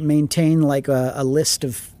maintain like a list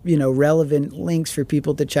of relevant links for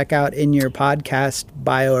people to check out in your podcast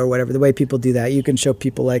bio or whatever. The way people do that, you can show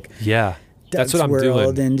people like that's what I'm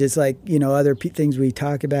World doing. And just like other things we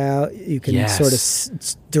talk about. You can sort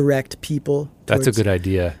of direct people. That's a good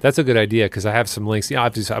idea. Because I have some links.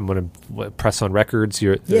 Obviously, I'm going to Press On Records.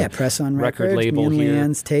 Press On record Records, label me and here.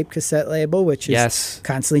 Leanne's tape cassette label, which is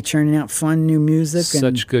constantly churning out fun new music.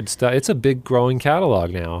 Such good stuff. It's a big growing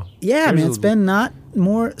catalog now. Yeah, man, it's been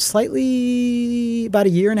slightly about a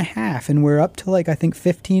year and a half, and we're up to like I think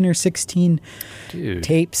 15 or 16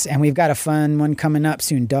 tapes, and we've got a fun one coming up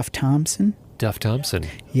soon. Duff Thompson.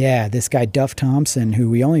 Yeah, this guy Duff Thompson,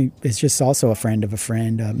 who is just also a friend of a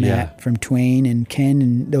friend, Matt from Twain and Ken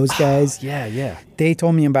and those guys. Yeah. They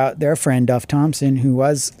told me about their friend Duff Thompson,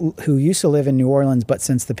 who used to live in New Orleans, but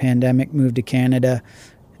since the pandemic moved to Canada.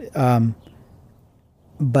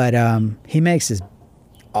 But he makes this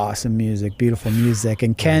awesome music, beautiful music.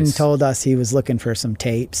 And Ken told us he was looking for some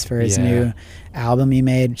tapes for his new album he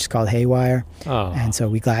made, which is called Haywire. Oh. And so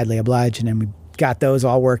we gladly obliged, and then we got those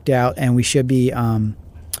all worked out, and we should be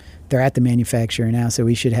they're at the manufacturer now, so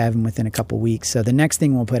we should have them within a couple weeks. So the next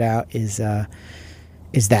thing we'll put out is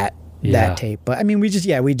that tape. But I mean, we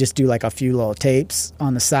just do like a few little tapes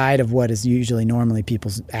on the side of what is usually normally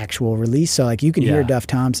people's actual release. So like you can hear Duff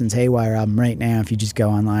Thompson's Haywire album right now if you just go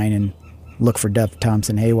online and look for Duff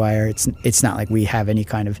Thompson Haywire. It's not like we have any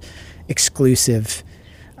kind of exclusive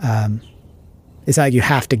it's not like you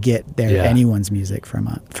have to get anyone's music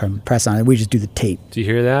from Press On. We just do the tape. Do you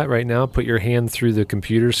hear that right now? Put your hand through the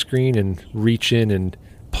computer screen and reach in and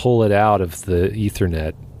pull it out of the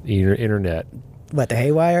Ethernet, internet. What, the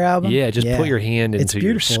Haywire album? Yeah, just put your hand into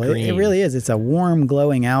your screen. It really is. It's a warm,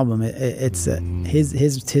 glowing album. It's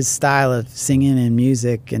his style of singing and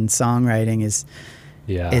music and songwriting is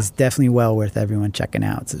definitely well worth everyone checking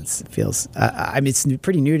out. It feels. It's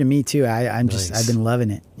pretty new to me too. I've been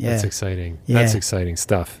loving it. Yeah, that's exciting. Yeah. That's exciting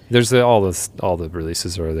stuff. There's all the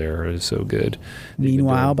releases are there. It's so good.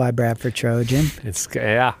 Meanwhile, by Bradford Trojan.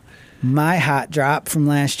 My hot drop from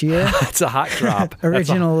last year. That's a hot drop.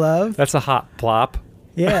 Original Love. That's a hot plop.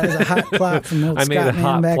 Yeah, there's a hot plop from old Scott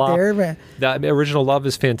Man back there. That Original Love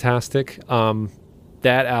is fantastic.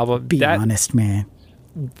 That album. Be honest, man.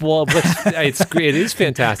 Well, it is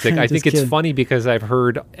fantastic. I think it's funny because I've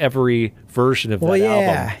heard every version of that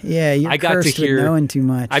album. Yeah, you're cursed with knowing too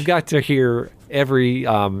much. I've got to hear every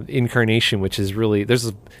incarnation, which is really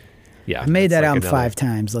I made that album 5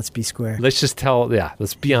 times. Let's be square. Let's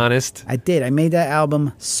be honest. I did. I made that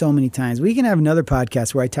album so many times. We can have another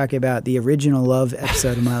podcast where I talk about the Original Love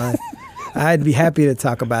episode of my life. I'd be happy to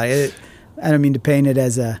talk about it. I don't mean to paint it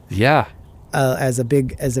as a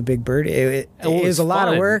big bird. It was a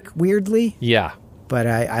lot of work, weirdly. Yeah. But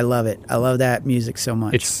I love it. I love that music so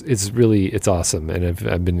much. It's awesome, and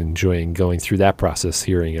I've been enjoying going through that process,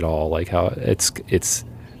 hearing it all, like how it's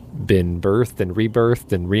been birthed and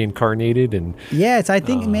rebirthed and reincarnated, and I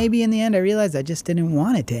think maybe in the end I realized I just didn't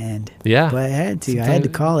want it to end. Yeah, but I had to. I had to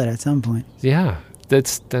call it at some point. Yeah,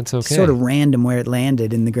 that's okay. It's sort of random where it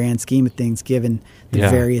landed in the grand scheme of things, given the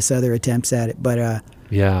various other attempts at it. But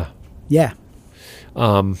yeah.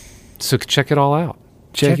 So check it all out.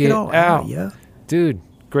 Check it all out. Yeah, dude.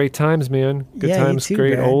 Great times, man. Good times, you too,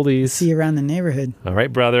 great Brad. Oldies. See you around the neighborhood. All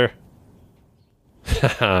right, brother.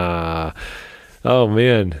 Oh,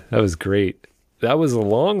 man. That was great. That was a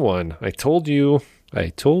long one. I told you.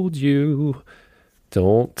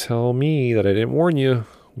 Don't tell me that I didn't warn you.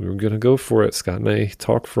 We were going to go for it. Scott and I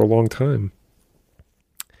talked for a long time.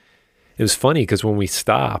 It was funny because when we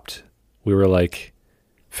stopped, we were like,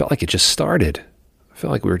 felt like it just started. I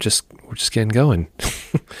felt like we're just getting going.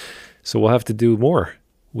 So we'll have to do more.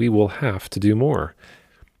 We will have to do more.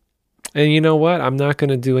 And you know what? I'm not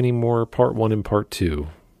going to do any more part 1 and part 2,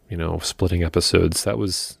 splitting episodes. I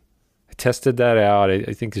tested that out.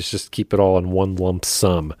 I think it's just keep it all in one lump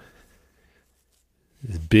sum.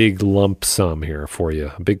 Big lump sum here for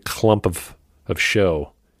you. A big clump of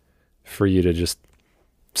show for you to just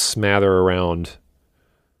smother around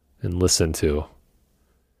and listen to.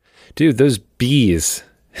 Dude, those bees,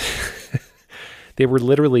 they were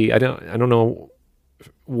literally, I don't know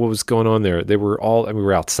what was going on there. They were all, we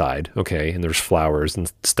were outside, okay, and there's flowers and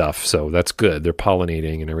stuff, so that's good. They're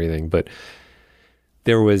pollinating and everything, but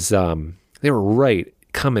there was, they were right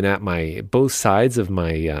coming at both sides of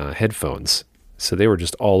my headphones, so they were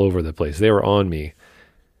just all over the place. They were on me.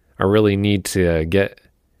 I really need to get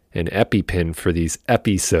an EpiPen for these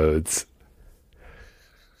episodes.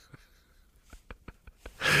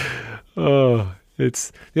 Oh,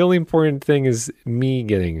 it's the only important thing is me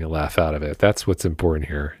getting a laugh out of it. That's what's important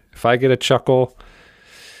here. If I get a chuckle,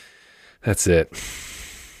 that's it.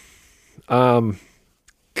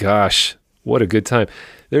 Gosh, what a good time.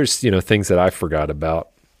 There's, things that I forgot about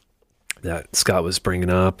that Scott was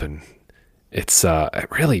bringing up, and it's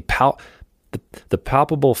really the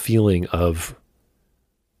palpable feeling of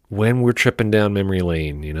when we're tripping down memory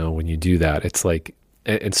lane, when you do that, it's like,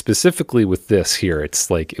 and specifically with this here, it's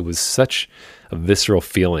like it was such a visceral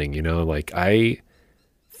feeling, like I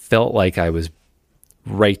felt like I was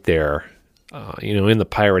right there, in the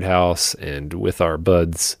pirate house and with our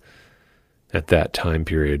buds at that time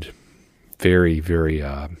period. Very, very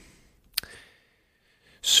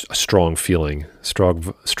strong feeling, strong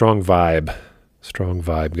vibe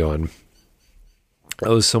going. That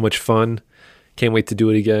was so much fun. Can't wait to do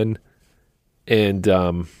it again. And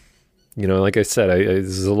like I said,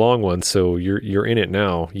 this is a long one, so you're in it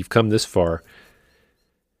now. You've come this far.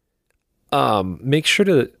 Make sure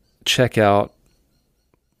to check out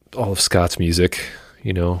all of Scott's music.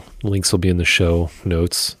 Links will be in the show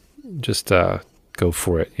notes. Just go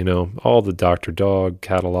for it. All the Dr. Dog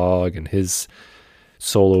catalog and his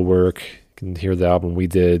solo work. You can hear the album we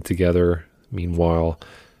did together. Meanwhile,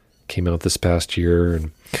 came out this past year,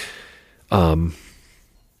 and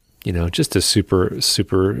just a super,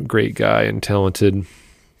 super great guy and talented,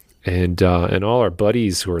 and all our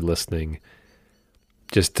buddies who are listening.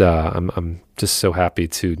 Just, I'm just so happy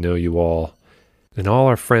to know you all, and all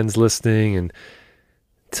our friends listening, and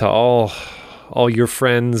to all your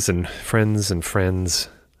friends and friends and friends.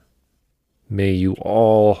 May you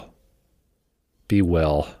all be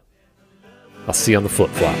well. I'll see you on the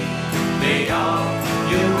flip flop. May all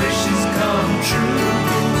your wishes come true.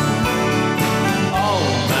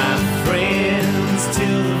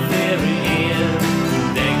 Till the very end.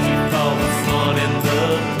 Thank you for the fun and the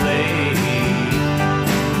play.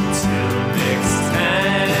 Till next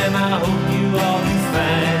time, I hope you all be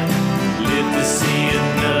fine. Live to see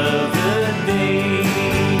another day.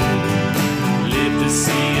 Live to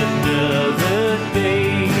see another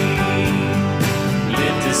day.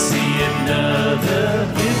 Live to see another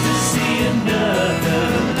day.